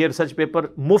 یہ ریسرچ پیپر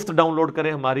مفت ڈاؤن لوڈ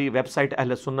کریں ہماری ویب سائٹ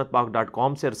اہل سنت پاک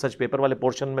 .com سے. ریسرچ پیپر والے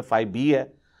پورشن میں 5B ہے,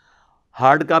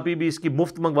 ہارڈ کاپی بھی اس کی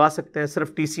مفت منگوا سکتے ہیں،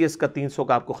 صرف TCS کا 300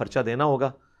 کا آپ کو خرچہ دینا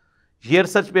ہوگا. یہ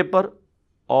ریسرچ پیپر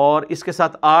اور اس کے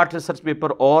ساتھ 8 ریسرچ پیپر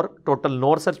اور ٹوٹل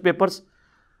 9 ریسرچ پیپرز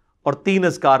اور 3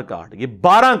 اذکار کارڈ، یہ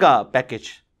 12 کا پیکج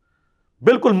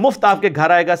بالکل مفت آپ کے گھر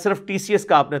آئے گا. صرف TCS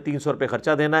کا آپ نے 300 روپے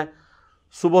خرچہ دینا ہے.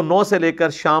 صبح 9 سے لے کر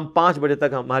شام 5 بجے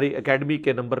تک ہماری اکیڈمی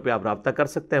کے نمبر پہ آپ رابطہ کر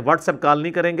سکتے ہیں. واٹس ایپ کال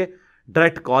نہیں کریں گے،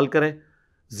 ڈائریکٹ کال کریں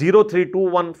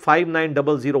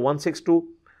 032159000162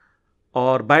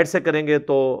 اور بائٹ سے کریں گے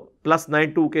تو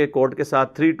 +92 کے کوڈ کے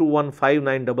ساتھ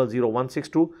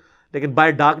 32159000162. لیکن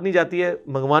بائی ڈاک نہیں جاتی ہے،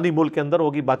 منگوانی ملک کے اندر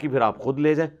ہوگی، باقی پھر آپ خود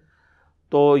لے جائیں.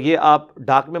 تو یہ آپ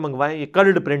ڈاک میں منگوائیں، یہ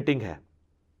کلرڈ پرنٹنگ ہے،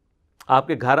 آپ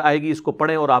کے گھر آئے گی، اس کو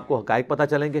پڑھیں اور آپ کو حقائق پتہ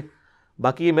چلیں گے.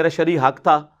 باقی یہ میرا شرعی حق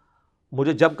تھا.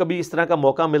 مجھے جب کبھی اس طرح کا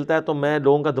موقع ملتا ہے تو میں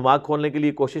لوگوں کا دماغ کھولنے کے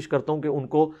لیے کوشش کرتا ہوں کہ ان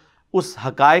کو اس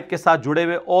حقائق کے ساتھ جڑے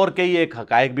ہوئے اور کئی ایک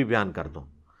حقائق بھی بیان کر دوں.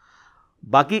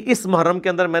 باقی اس محرم کے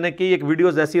اندر میں نے کئی ایک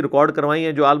ویڈیوز ایسی ریکارڈ کروائی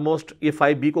ہیں جو آلموسٹ یہ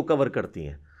 5B کو کور کرتی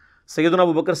ہیں. سیدنا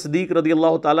ابوبکر صدیق رضی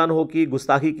اللہ تعالیٰ عنہ کی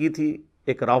گستاخی کی تھی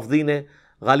ایک رافضی نے،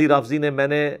 غالی رافضی نے. میں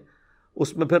نے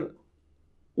اس میں پھر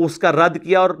اس کا رد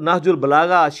کیا اور نہج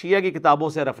البلاغہ شیعہ کی کتابوں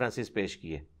سے ریفرنسز پیش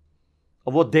کیے،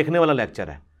 اور وہ دیکھنے والا لیکچر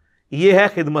ہے. یہ ہے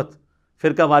خدمت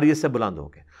فرقہ واریت سے بلند ہو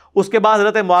کے. اس کے بعد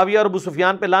حضرت معاویہ اور ابو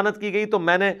سفیان پہ لعنت کی گئی تو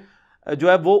میں نے جو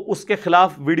ہے وہ اس کے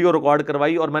خلاف ویڈیو ریکارڈ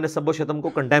کروائی اور میں نے سب و شتم کو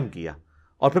کنڈیم کیا.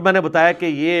 اور پھر میں نے بتایا کہ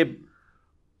یہ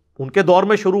ان کے دور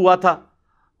میں شروع ہوا تھا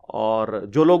اور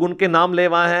جو لوگ ان کے نام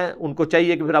لیوا ہیں ان کو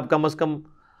چاہیے کہ پھر اب کم از کم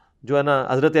جو ہے نا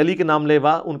حضرت علی کے نام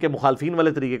لیوا ان کے مخالفین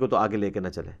والے طریقے کو تو آگے لے کے نہ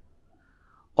چلے.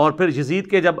 اور پھر یزید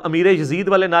کے جب امیر یزید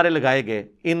والے نعرے لگائے گئے،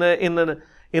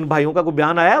 ان بھائیوں کا کوئی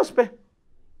بیان آیا ہے اس پہ؟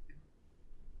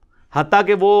 حتیٰ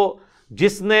کہ وہ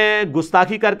جس نے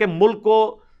گستاخی کر کے ملک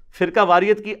کو فرقہ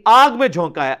واریت کی آگ میں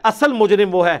جھونکا ہے، اصل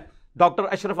مجرم وہ ہے ڈاکٹر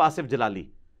اشرف آصف جلالی.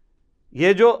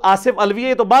 یہ جو آصف علوی ہے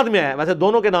یہ تو بعد میں آیا، ویسے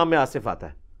دونوں کے نام میں آصف آتا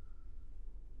ہے.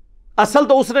 اصل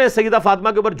تو اس نے سیدہ فاطمہ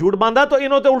کے اوپر جھوٹ باندھا تو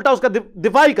انہوں نے الٹا اس کا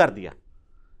دفاع ہی کر دیا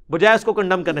بجائے اس کو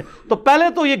کنڈم کرنے. تو پہلے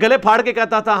تو یہ گلے پھاڑ کے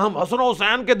کہتا تھا ہم حسن و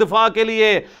حسین کے دفاع کے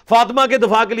لیے، فاطمہ کے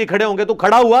دفاع کے لیے کھڑے ہوں گے. تو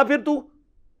کھڑا ہوا پھر تو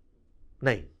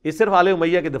نہیں، یہ صرف آل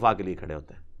امیہ کے دفاع کے لیے کھڑے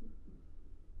ہوتے ہیں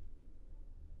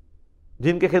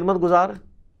جن کے خدمت گزار ہیں.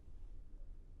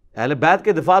 اہل بیت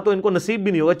کے دفاع تو ان کو نصیب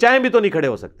بھی نہیں ہوگا، چاہیں بھی تو نہیں کھڑے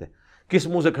ہو سکتے. کس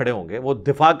منہ سے کھڑے ہوں گے؟ وہ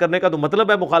دفاع کرنے کا تو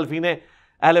مطلب ہے مخالفین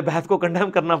اہل بیت کو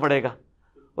کنڈیم کرنا پڑے گا،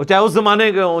 وہ چاہے اس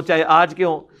زمانے کے ہوں چاہے آج کے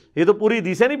ہوں. یہ تو پوری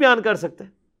حدیثیں نہیں بیان کر سکتے.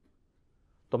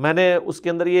 تو میں نے اس کے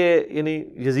اندر یہ یعنی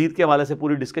یزید کے حوالے سے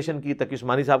پوری ڈسکشن کی. تقی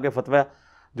عثمانی صاحب کے فتویٰ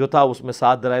جو تھا اس میں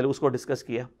 7 دلائل اس کو ڈسکس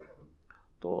کیا.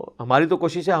 تو ہماری تو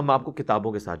کوشش ہے ہم آپ کو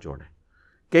کتابوں کے ساتھ جوڑیں.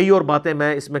 کئی اور باتیں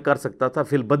میں اس میں کر سکتا تھا،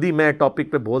 فی البدی میں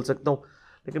ٹاپک پہ بول سکتا ہوں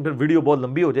لیکن پھر ویڈیو بہت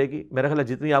لمبی ہو جائے گی. میرا خیال ہے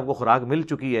جتنی آپ کو خوراک مل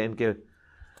چکی ہے ان کے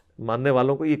ماننے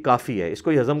والوں کو یہ کافی ہے، اس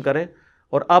کو یہ ہضم کریں.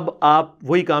 اور اب آپ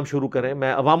وہی کام شروع کریں.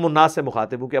 میں عوام الناس سے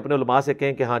مخاطب ہوں کہ اپنے علماء سے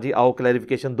کہیں کہ ہاں جی آؤ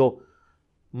کلیریفیکیشن دو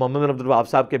محمد بن عبد الوہاب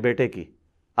صاحب کے بیٹے کی.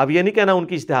 اب یہ نہیں کہنا ان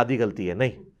کی اجتہادی غلطی ہے،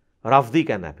 نہیں، رافضی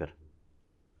کہنا ہے پھر.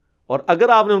 اور اگر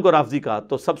آپ نے ان کو رافضی کہا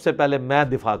تو سب سے پہلے میں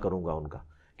دفاع کروں گا ان کا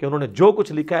کہ انہوں نے جو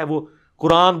کچھ لکھا ہے وہ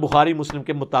قرآن بخاری مسلم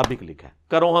کے مطابق لکھا ہے.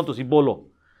 کرو ہاں تسی بولو،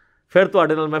 پھر تو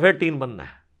اڈنل میں پھر ٹین بننا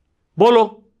ہے، بولو.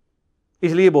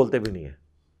 اس لیے بولتے بھی نہیں ہیں.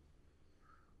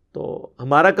 تو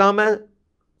ہمارا کام ہے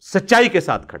سچائی کے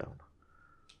ساتھ کھڑا ہونا.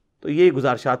 تو یہی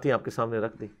گزارشات تھیں آپ کے سامنے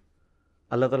رکھ دی.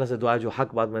 اللہ تعالیٰ سے دعا ہے جو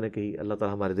حق بات میں نے کہی اللہ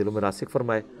تعالیٰ ہمارے دلوں میں راسخ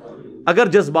فرمائے. اگر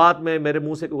جذبات میں میرے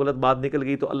منہ سے کوئی غلط بات نکل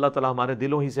گئی تو اللہ تعالیٰ ہمارے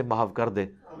دلوں ہی سے معاف کر دے،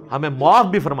 ہمیں معاف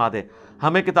بھی فرما دے،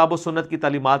 ہمیں کتاب و سنت کی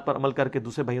تعلیمات پر عمل کر کے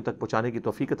دوسرے بھائیوں تک پہنچانے کی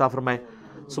توفیق عطا فرمائے.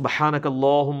 سبحانک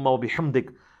اللہم و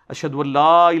بحمدک اشہد ان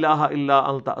لا الہ الا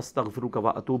انت استغفرک و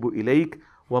اتوب الیک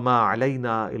وما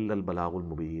علینا الا البلاغ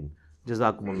المبین.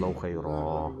 جزاکم اللہ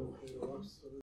خیرا.